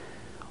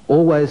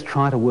 Always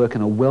try to work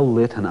in a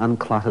well-lit and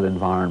uncluttered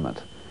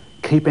environment.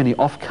 Keep any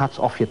offcuts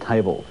off your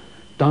table.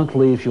 Don't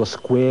leave your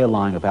square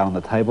lying about on the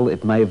table.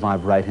 It may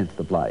vibrate into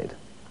the blade.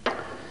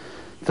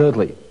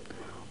 Thirdly,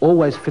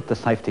 always fit the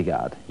safety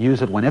guard.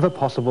 Use it whenever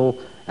possible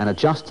and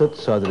adjust it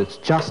so that it's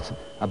just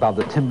above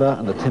the timber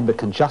and the timber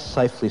can just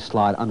safely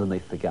slide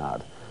underneath the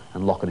guard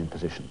and lock it in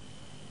position.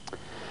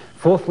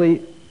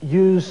 Fourthly,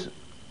 use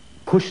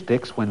push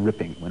sticks when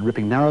ripping. When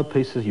ripping narrow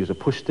pieces, use a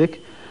push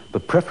stick,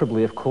 but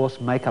preferably, of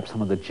course, make up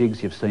some of the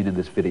jigs you've seen in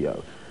this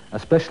video,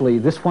 especially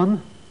this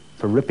one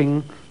for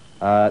ripping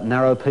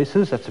narrow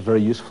pieces. That's a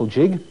very useful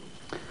jig.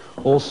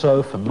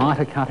 Also, for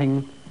miter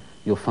cutting,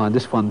 you'll find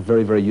this one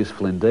very, very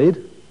useful indeed.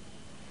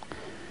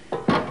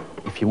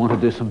 If you want to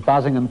do some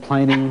buzzing and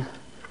planing,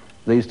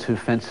 these two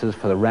fences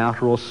for the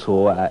router or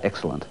saw are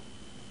excellent.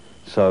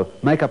 So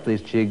make up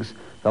these jigs.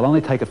 They'll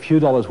only take a few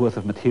dollars worth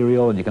of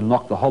material and you can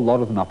knock the whole lot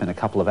of them up in a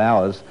couple of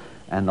hours,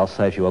 and they'll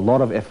save you a lot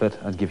of effort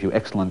and give you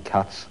excellent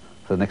cuts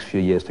for the next few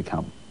years to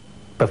come.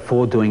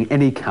 Before doing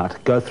any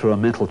cut, go through a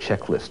mental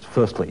checklist.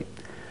 Firstly,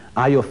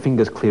 are your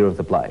fingers clear of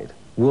the blade?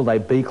 Will they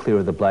be clear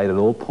of the blade at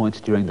all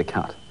points during the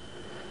cut?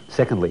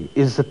 Secondly,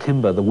 is the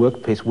timber, the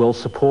workpiece, well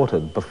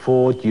supported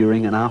before,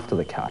 during and after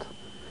the cut?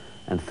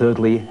 And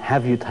thirdly,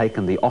 have you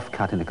taken the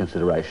offcut into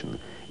consideration?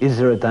 Is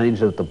there a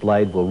danger that the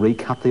blade will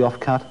recut the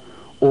offcut,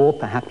 or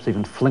perhaps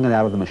even fling it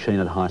out of the machine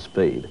at high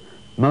speed?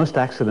 Most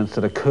accidents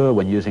that occur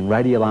when using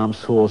radial arm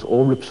saws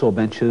or ripsaw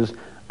benches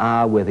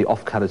are where the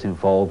offcut is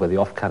involved, where the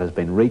offcut has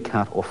been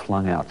recut or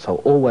flung out. So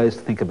always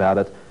think about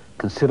it,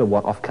 consider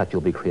what offcut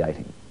you'll be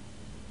creating.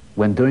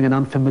 When doing an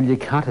unfamiliar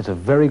cut, it's a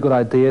very good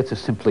idea to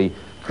simply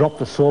drop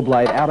the saw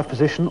blade out of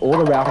position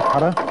or the router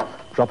cutter,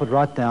 drop it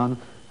right down,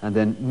 and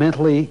then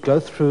mentally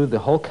go through the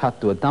whole cut,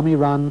 do a dummy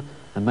run,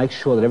 and make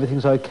sure that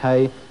everything's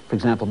okay. For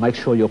example, make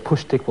sure your push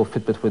stick will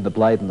fit between the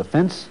blade and the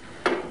fence,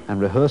 and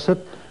rehearse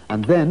it,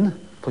 and then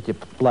put your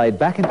blade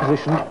back in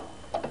position.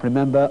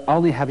 Remember,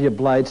 only have your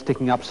blade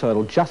sticking up so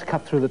it'll just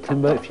cut through the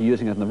timber if you're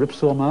using it in the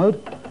ripsaw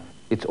mode.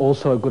 It's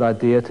also a good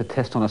idea to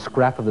test on a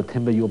scrap of the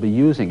timber you'll be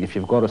using if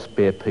you've got a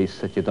spare piece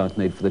that you don't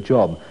need for the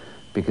job,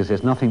 because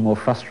there's nothing more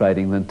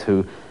frustrating than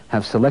to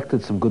have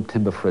selected some good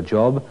timber for a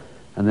job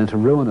and then to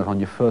ruin it on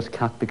your first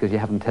cut because you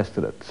haven't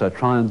tested it. So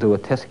try and do a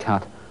test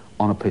cut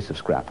on a piece of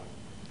scrap.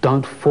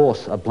 Don't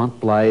force a blunt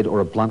blade or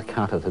a blunt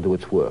cutter to do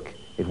its work.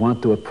 It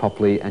won't do it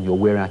properly and you'll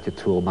wear out your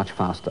tool much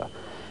faster.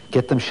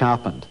 Get them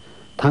sharpened.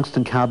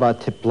 Tungsten carbide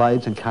tipped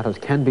blades and cutters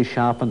can be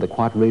sharpened at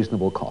quite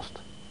reasonable cost.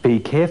 Be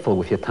careful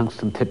with your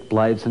tungsten tipped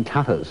blades and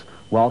cutters.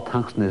 While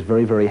tungsten is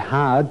very, very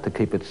hard to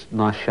keep its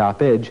nice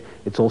sharp edge,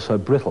 it's also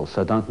brittle,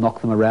 so don't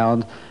knock them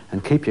around,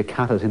 and keep your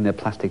cutters in their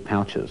plastic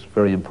pouches.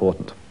 Very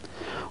important.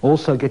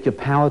 Also get your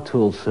power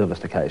tools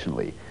serviced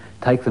occasionally.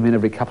 Take them in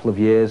every couple of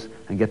years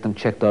and get them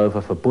checked over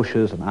for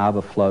bushes and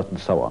arbor float and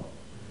so on.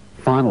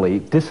 Finally,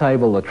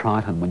 disable the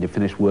Triton when you're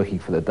finished working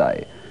for the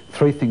day.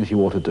 3 things you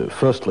ought to do.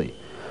 Firstly,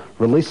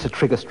 release the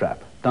trigger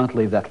strap. Don't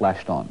leave that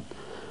lashed on.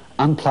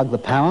 Unplug the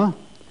power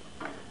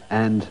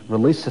and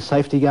release the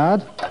safety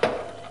guard.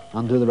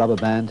 Undo the rubber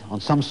band. On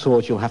some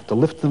saws you'll have to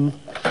lift them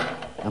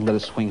and let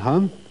it swing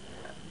home.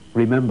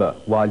 Remember,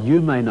 while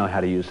you may know how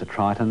to use the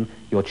Triton,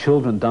 your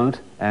children don't,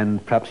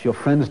 and perhaps your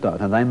friends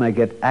don't, and they may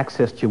get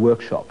access to your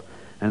workshop.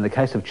 And in the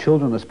case of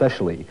children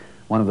especially,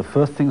 one of the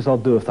first things they'll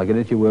do if they get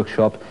into your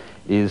workshop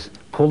is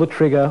pull the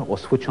trigger or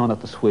switch on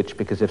at the switch,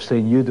 because they've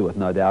seen you do it,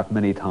 no doubt,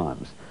 many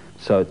times.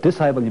 So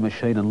disable your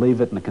machine and leave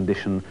it in a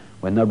condition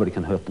where nobody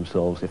can hurt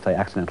themselves if they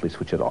accidentally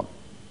switch it on.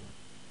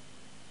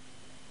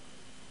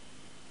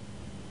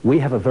 We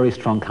have a very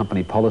strong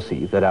company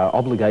policy that our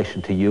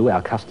obligation to you,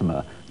 our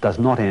customer, does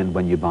not end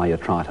when you buy your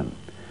Triton.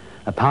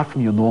 Apart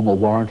from your normal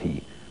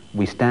warranty,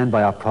 we stand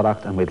by our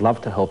product and we'd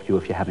love to help you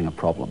if you're having a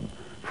problem.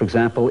 For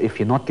example, if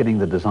you're not getting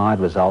the desired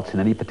results in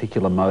any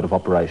particular mode of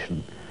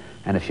operation,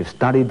 and if you've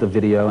studied the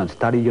video and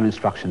studied your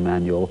instruction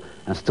manual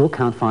and still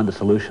can't find a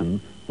solution,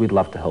 we'd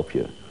love to help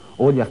you.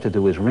 All you have to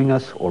do is ring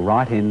us or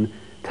write in,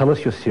 tell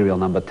us your serial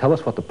number, tell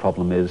us what the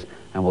problem is,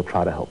 and we'll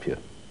try to help you.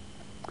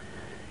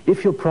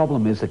 If your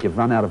problem is that you've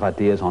run out of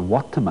ideas on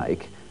what to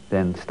make,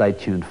 then stay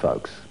tuned,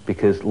 folks,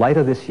 because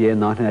later this year,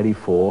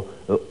 1984,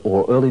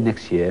 or early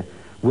next year,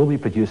 we'll be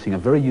producing a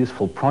very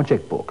useful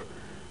project book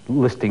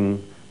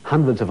listing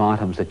hundreds of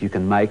items that you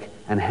can make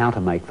and how to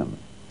make them.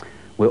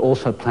 We're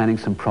also planning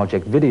some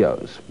project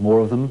videos, more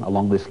of them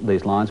along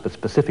these lines, but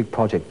specific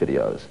project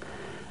videos.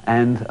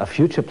 And a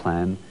future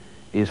plan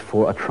is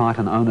for a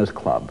Triton Owners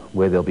Club,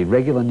 where there'll be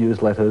regular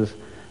newsletters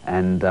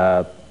and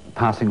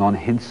passing on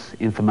hints,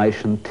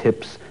 information,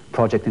 tips,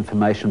 project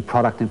information,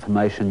 product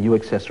information, new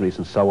accessories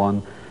and so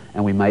on.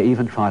 And we may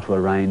even try to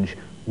arrange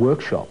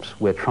workshops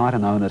where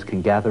Triton owners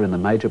can gather in the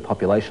major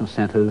population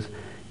centres,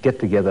 get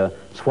together,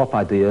 swap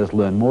ideas,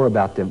 learn more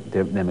about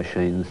their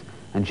machines,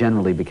 and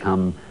generally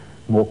become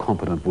more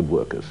competent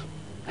woodworkers.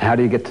 How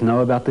do you get to know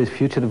about these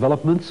future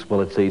developments?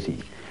 Well, it's easy.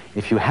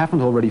 If you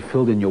haven't already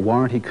filled in your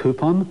warranty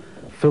coupon,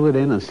 fill it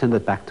in and send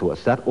it back to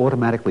us. That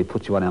automatically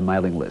puts you on our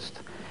mailing list.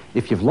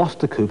 If you've lost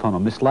the coupon or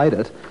mislaid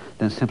it,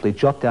 then simply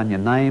jot down your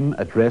name,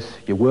 address,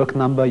 your work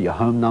number, your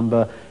home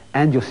number,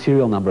 and your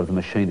serial number of the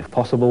machine if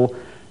possible,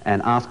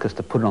 and ask us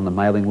to put it on the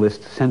mailing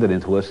list, send it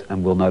in to us,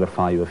 and we'll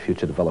notify you of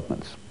future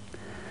developments.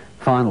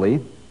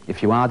 Finally,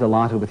 if you are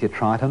delighted with your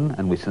Triton,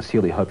 and we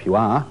sincerely hope you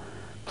are,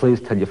 please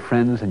tell your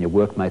friends and your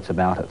workmates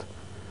about it.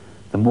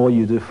 The more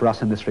you do for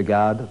us in this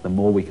regard, the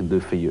more we can do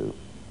for you.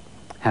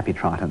 Happy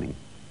Tritoning.